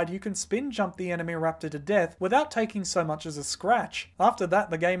your side you can spin jump the enemy raptor to death without taking so much as a scratch. After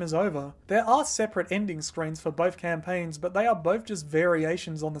that the game is over. There are separate ending screens for both campaigns, but they are both just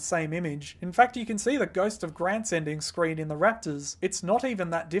variations on the same image. In fact, you can see the Ghost of Grant's ending screen in the Raptors. It's not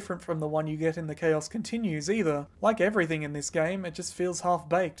even that different from the one you get in the Chaos Continues either. Like everything in this game, it just feels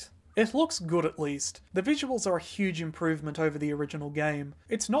half-baked. It looks good at least. The visuals are a huge improvement over the original game.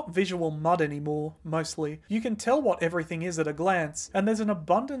 It's not visual mud anymore, mostly. You can tell what everything is at a glance, and there's an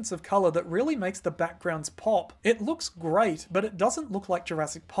abundance of colour that really makes the backgrounds pop. It looks great, but it doesn't look like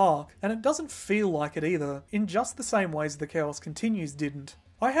Jurassic Park, and it doesn't feel like it either, in just the same ways the Chaos Continues didn't.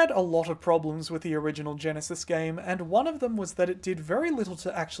 I had a lot of problems with the original Genesis game, and one of them was that it did very little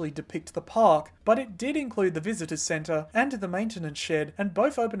to actually depict the park, but it did include the visitors centre and the maintenance shed, and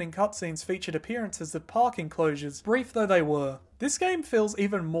both opening cutscenes featured appearances of park enclosures, brief though they were. This game feels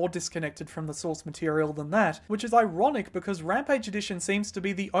even more disconnected from the source material than that, which is ironic because Rampage Edition seems to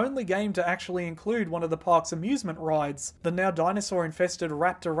be the only game to actually include one of the park's amusement rides, the now dinosaur-infested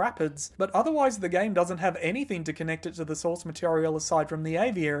Raptor Rapids, but otherwise the game doesn't have anything to connect it to the source material aside from the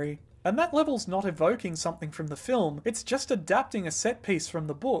aviary. And that level's not evoking something from the film, it's just adapting a set piece from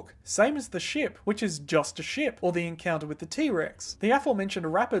the book. Same as the ship, which is just a ship, or the encounter with the T-Rex. The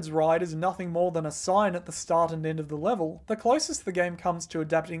aforementioned Rapids ride is nothing more than a sign at the start and end of the level. The closest the game comes to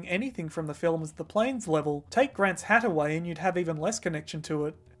adapting anything from the film is the planes level. Take Grant's hat away and you'd have even less connection to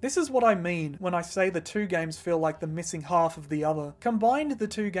it. This is what I mean when I say the two games feel like the missing half of the other. Combined, the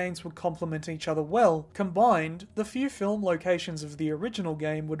two games would complement each other well. Combined, the few film locations of the original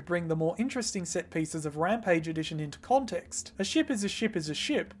game would bring the more interesting set pieces of Rampage Edition into context. A ship is a ship is a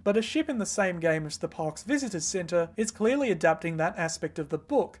ship, but a ship in the same game as the park's visitors centre is clearly adapting that aspect of the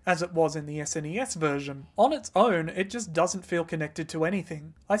book, as it was in the SNES version. On its own, it just doesn't feel connected to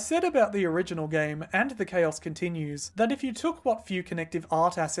anything. I said about the original game, and the Chaos Continues, that if you took what few connective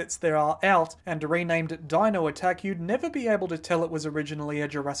art assets there are out and renamed it Dino Attack, you'd never be able to tell it was originally a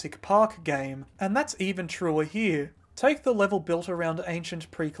Jurassic Park game. And that's even truer here. Take the level built around ancient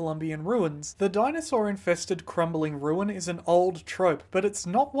pre-Columbian ruins. The dinosaur-infested crumbling ruin is an old trope, but it's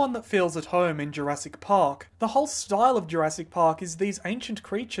not one that feels at home in Jurassic Park. The whole style of Jurassic Park is these ancient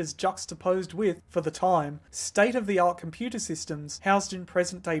creatures juxtaposed with, for the time, state-of-the-art computer systems housed in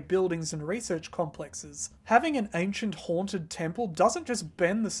present-day buildings and research complexes. Having an ancient haunted temple doesn't just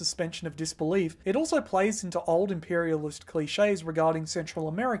bend the suspension of disbelief, it also plays into old imperialist cliches regarding Central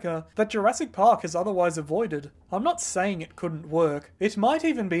America that Jurassic Park has otherwise avoided. I'm not saying it couldn't work. It might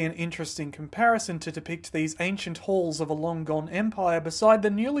even be an interesting comparison to depict these ancient halls of a long-gone empire beside the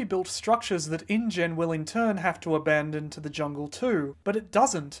newly built structures that InGen will in turn have to abandon to the jungle too. But it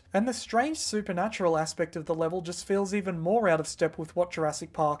doesn't, and the strange supernatural aspect of the level just feels even more out of step with what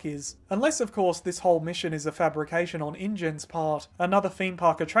Jurassic Park is. Unless, of course, this whole mission is is a fabrication on InGen's part, another theme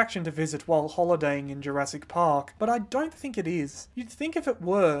park attraction to visit while holidaying in Jurassic Park, but I don't think it is. You'd think if it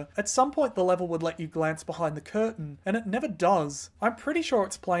were, at some point the level would let you glance behind the curtain, and it never does. I'm pretty sure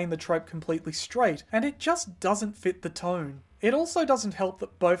it's playing the trope completely straight, and it just doesn't fit the tone. It also doesn't help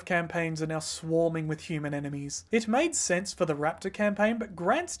that both campaigns are now swarming with human enemies. It made sense for the Raptor campaign, but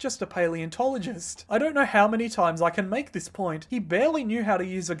Grant's just a paleontologist. I don't know how many times I can make this point. He barely knew how to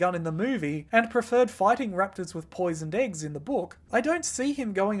use a gun in the movie, and preferred fighting raptors with poisoned eggs in the book. I don't see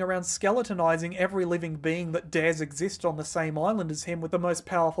him going around skeletonizing every living being that dares exist on the same island as him with the most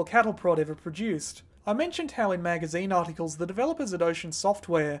powerful cattle prod ever produced. I mentioned how in magazine articles the developers at Ocean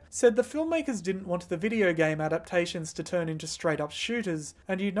Software said the filmmakers didn't want the video game adaptations to turn into straight-up shooters,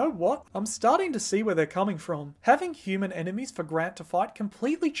 and you know what? I'm starting to see where they're coming from. Having human enemies for Grant to fight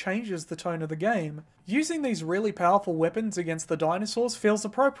completely changes the tone of the game. Using these really powerful weapons against the dinosaurs feels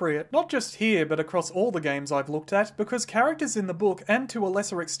appropriate, not just here but across all the games I've looked at, because characters in the book, and to a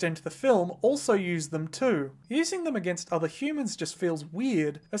lesser extent the film, also use them too. Using them against other humans just feels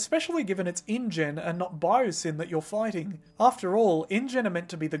weird, especially given it's InGen and not Biosyn that you're fighting. After all, InGen are meant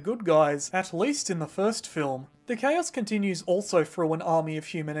to be the good guys, at least in the first film. The Chaos Continues also threw an army of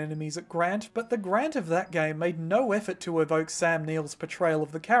human enemies at Grant, but the Grant of that game made no effort to evoke Sam Neill's portrayal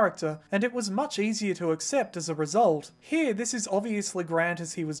of the character, and it was much easier to accept as a result. Here, this is obviously Grant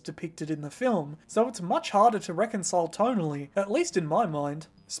as he was depicted in the film, so it's much harder to reconcile tonally, at least in my mind.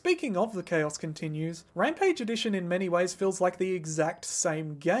 Speaking of The Chaos Continues, Rampage Edition in many ways feels like the exact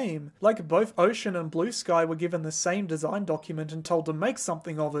same game. Like both Ocean and Blue Sky were given the same design document and told to make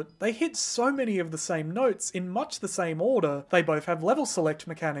something of it. They hit so many of the same notes in much the same order. They both have level select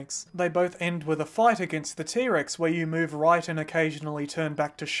mechanics. They both end with a fight against the T-Rex where you move right and occasionally turn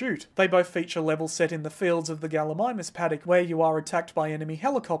back to shoot. They both feature levels set in the fields of the Gallimimus paddock where you are attacked by enemy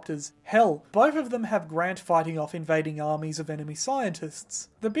helicopters. Hell, both of them have Grant fighting off invading armies of enemy scientists.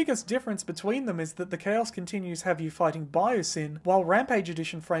 The biggest difference between them is that The Chaos Continues have you fighting Biosyn, while Rampage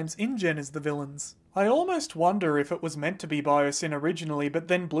Edition frames InGen as the villains. I almost wonder if it was meant to be Biosyn originally, but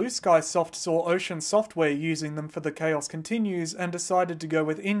then Blue Sky Soft saw Ocean Software using them for The Chaos Continues and decided to go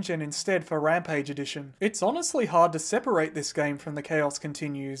with InGen instead for Rampage Edition. It's honestly hard to separate this game from The Chaos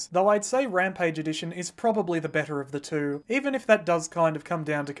Continues, though I'd say Rampage Edition is probably the better of the two, even if that does kind of come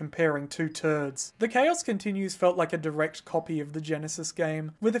down to comparing two turds. The Chaos Continues felt like a direct copy of the Genesis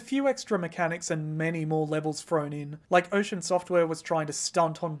game, with a few extra mechanics and many more levels thrown in, like Ocean Software was trying to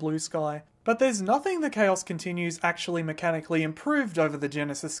stunt on Blue Sky. But there's nothing The Chaos Continues actually mechanically improved over the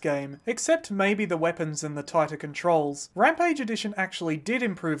Genesis game, except maybe the weapons and the tighter controls. Rampage Edition actually did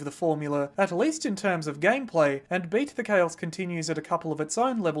improve the formula, at least in terms of gameplay, and beat The Chaos Continues at a couple of its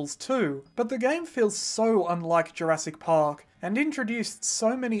own levels too. But the game feels so unlike Jurassic Park, and introduced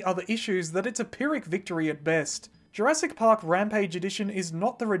so many other issues that it's a Pyrrhic victory at best. Jurassic Park Rampage Edition is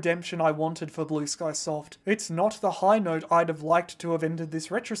not the redemption I wanted for Blue Sky Soft. It's not the high note I'd have liked to have ended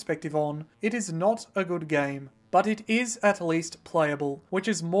this retrospective on. It is not a good game. But it is at least playable, which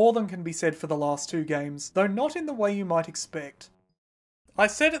is more than can be said for the last two games, though not in the way you might expect. I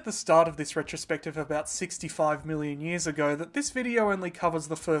said at the start of this retrospective about 65 million years ago that this video only covers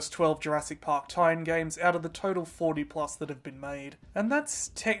the first 12 Jurassic Park tie-in games out of the total 40 plus that have been made. And that's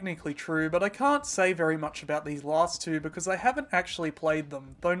technically true, but I can't say very much about these last two because I haven't actually played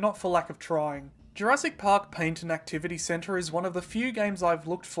them, though not for lack of trying. Jurassic Park Paint and Activity Center is one of the few games I've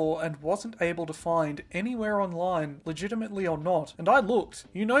looked for and wasn't able to find anywhere online, legitimately or not, and I looked.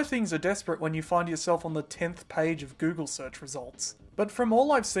 You know things are desperate when you find yourself on the 10th page of Google search results. But from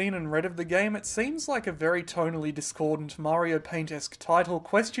all I've seen and read of the game, it seems like a very tonally discordant Mario Paint-esque title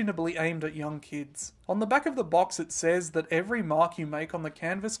questionably aimed at young kids. On the back of the box it says that every mark you make on the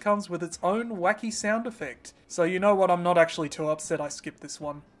canvas comes with its own wacky sound effect. So you know what, I'm not actually too upset I skipped this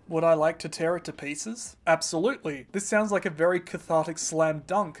one. Would I like to tear it to pieces? Absolutely. This sounds like a very cathartic slam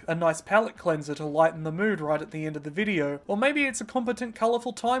dunk, a nice palate cleanser to lighten the mood right at the end of the video, or maybe it's a competent,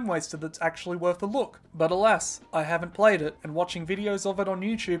 colourful time waster that's actually worth a look. But alas, I haven't played it, and watching videos of it on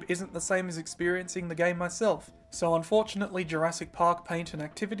YouTube isn't the same as experiencing the game myself. So unfortunately Jurassic Park Paint and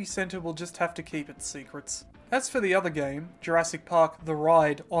Activity Center will just have to keep its secrets. As for the other game, Jurassic Park The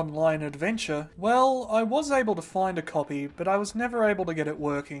Ride Online Adventure, well, I was able to find a copy, but I was never able to get it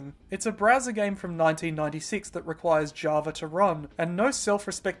working. It's a browser game from 1996 that requires Java to run, and no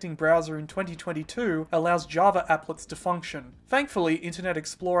self-respecting browser in 2022 allows Java applets to function. Thankfully, Internet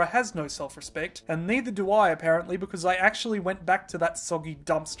Explorer has no self-respect, and neither do I apparently, because I actually went back to that soggy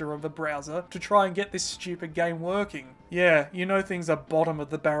dumpster of a browser to try and get this stupid game working. Yeah, you know things are bottom of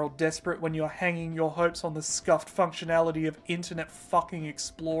the barrel desperate when you're hanging your hopes on the scuffed functionality of Internet fucking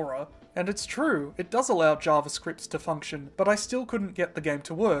Explorer. And it's true, it does allow JavaScripts to function, but I still couldn't get the game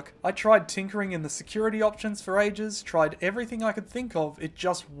to work. I tried tinkering in the security options for ages, tried everything I could think of, it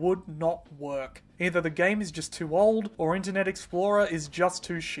just would not work. Either the game is just too old, or Internet Explorer is just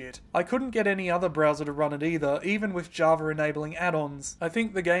too shit. I couldn't get any other browser to run it either, even with Java enabling add-ons. I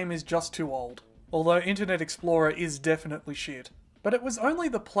think the game is just too old. Although Internet Explorer is definitely shit. But it was only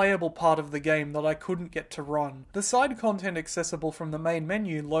the playable part of the game that I couldn't get to run. The side content accessible from the main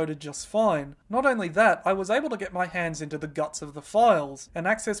menu loaded just fine. Not only that, I was able to get my hands into the guts of the files, and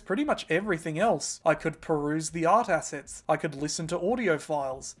access pretty much everything else. I could peruse the art assets. I could listen to audio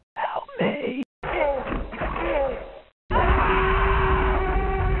files. Help me.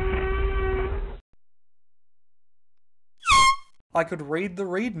 I could read the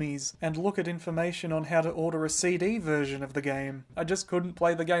readmes and look at information on how to order a CD version of the game. I just couldn't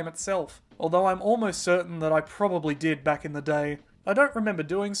play the game itself, although I'm almost certain that I probably did back in the day. I don't remember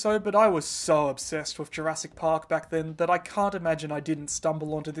doing so, but I was so obsessed with Jurassic Park back then that I can't imagine I didn't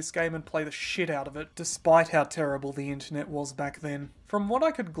stumble onto this game and play the shit out of it, despite how terrible the internet was back then. From what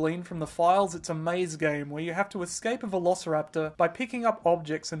I could glean from the files, it's a maze game where you have to escape a velociraptor by picking up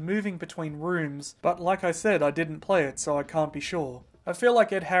objects and moving between rooms, but like I said, I didn't play it, so I can't be sure. I feel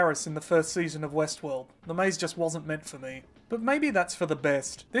like Ed Harris in the first season of Westworld. The maze just wasn't meant for me. But maybe that's for the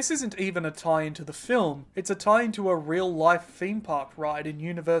best. This isn't even a tie-in to the film, it's a tie-in to a real-life theme park ride in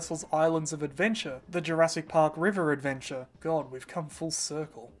Universal's Islands of Adventure, the Jurassic Park River Adventure. God, we've come full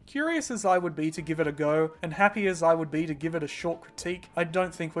circle. Curious as I would be to give it a go, and happy as I would be to give it a short critique, I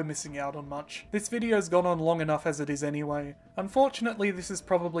don't think we're missing out on much. This video's gone on long enough as it is anyway. Unfortunately, this is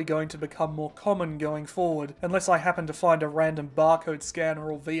probably going to become more common going forward, unless I happen to find a random barcode scanner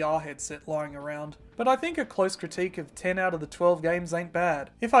or VR headset lying around. But I think a close critique of 10 out of the 12 games ain't bad.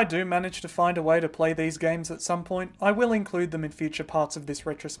 If I do manage to find a way to play these games at some point, I will include them in future parts of this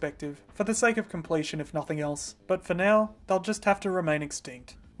retrospective, for the sake of completion if nothing else. But for now, they'll just have to remain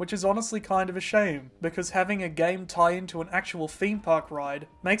extinct. Which is honestly kind of a shame, because having a game tie into an actual theme park ride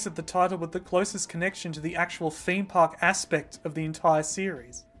makes it the title with the closest connection to the actual theme park aspect of the entire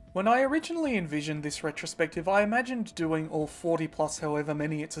series. When I originally envisioned this retrospective, I imagined doing all 40 plus however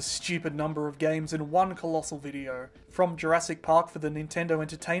many it's a stupid number of games in one colossal video, from Jurassic Park for the Nintendo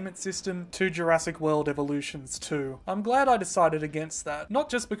Entertainment System to Jurassic World Evolutions 2. I'm glad I decided against that, not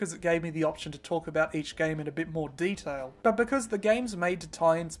just because it gave me the option to talk about each game in a bit more detail, but because the games made to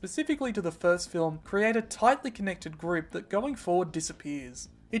tie in specifically to the first film create a tightly connected group that going forward disappears.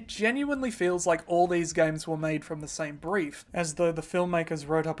 It genuinely feels like all these games were made from the same brief, as though the filmmakers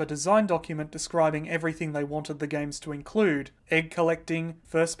wrote up a design document describing everything they wanted the games to include. Egg collecting,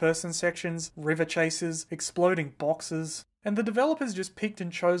 first-person sections, river chases, exploding boxes. And the developers just picked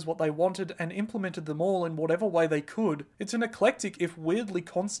and chose what they wanted and implemented them all in whatever way they could. It's an eclectic, if weirdly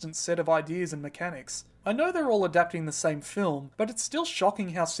constant, set of ideas and mechanics. I know they're all adapting the same film, but it's still shocking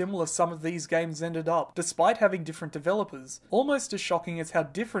how similar some of these games ended up, despite having different developers. Almost as shocking as how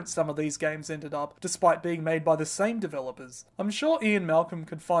different some of these games ended up, despite being made by the same developers. I'm sure Ian Malcolm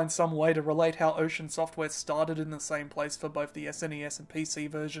could find some way to relate how Ocean Software started in the same place for both the SNES and PC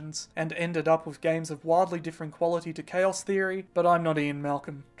versions, and ended up with games of wildly different quality to Chaos Theory, but I'm not Ian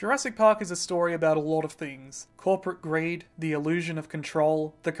Malcolm. Jurassic Park is a story about a lot of things. Corporate greed, the illusion of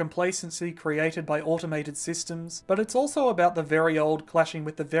control, the complacency created by automated systems, but it's also about the very old clashing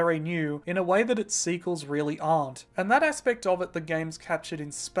with the very new in a way that its sequels really aren't. And that aspect of it the game's captured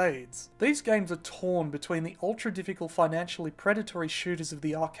in spades. These games are torn between the ultra-difficult financially predatory shooters of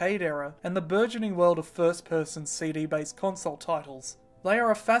the arcade era and the burgeoning world of first-person CD-based console titles. They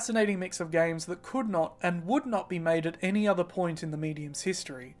are a fascinating mix of games that could not and would not be made at any other point in the medium's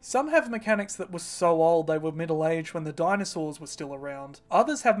history. Some have mechanics that were so old they were middle-aged when the dinosaurs were still around.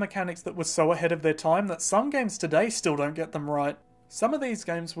 Others have mechanics that were so ahead of their time that some games today still don't get them right. Some of these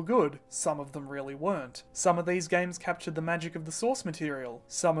games were good, some of them really weren't. Some of these games captured the magic of the source material,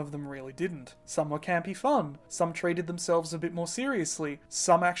 some of them really didn't. Some were campy fun, some treated themselves a bit more seriously,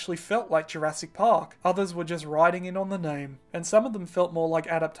 some actually felt like Jurassic Park, others were just riding in on the name, and some of them felt more like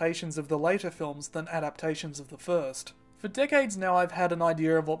adaptations of the later films than adaptations of the first. For decades now I've had an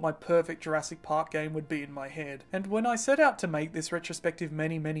idea of what my perfect Jurassic Park game would be in my head, and when I set out to make this retrospective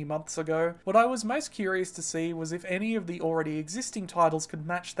many months ago, what I was most curious to see was if any of the already existing titles could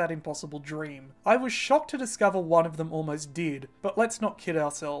match that impossible dream. I was shocked to discover one of them almost did, but let's not kid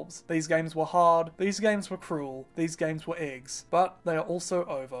ourselves. These games were hard, these games were cruel, these games were eggs, but they are also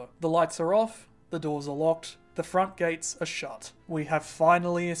over. The lights are off, the doors are locked, the front gates are shut. We have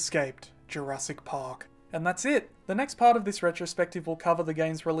finally escaped Jurassic Park. And that's it. The next part of this retrospective will cover the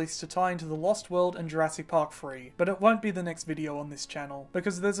games released to tie into The Lost World and Jurassic Park 3, but it won't be the next video on this channel,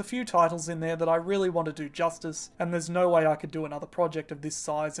 because there's a few titles in there that I really want to do justice, and there's no way I could do another project of this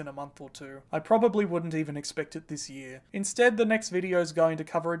size in a month or two. I probably wouldn't even expect it this year. Instead, the next video is going to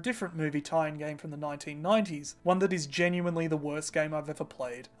cover a different movie tie-in game from the 1990s, one that is genuinely the worst game I've ever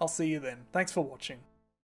played. I'll see you then. Thanks for watching.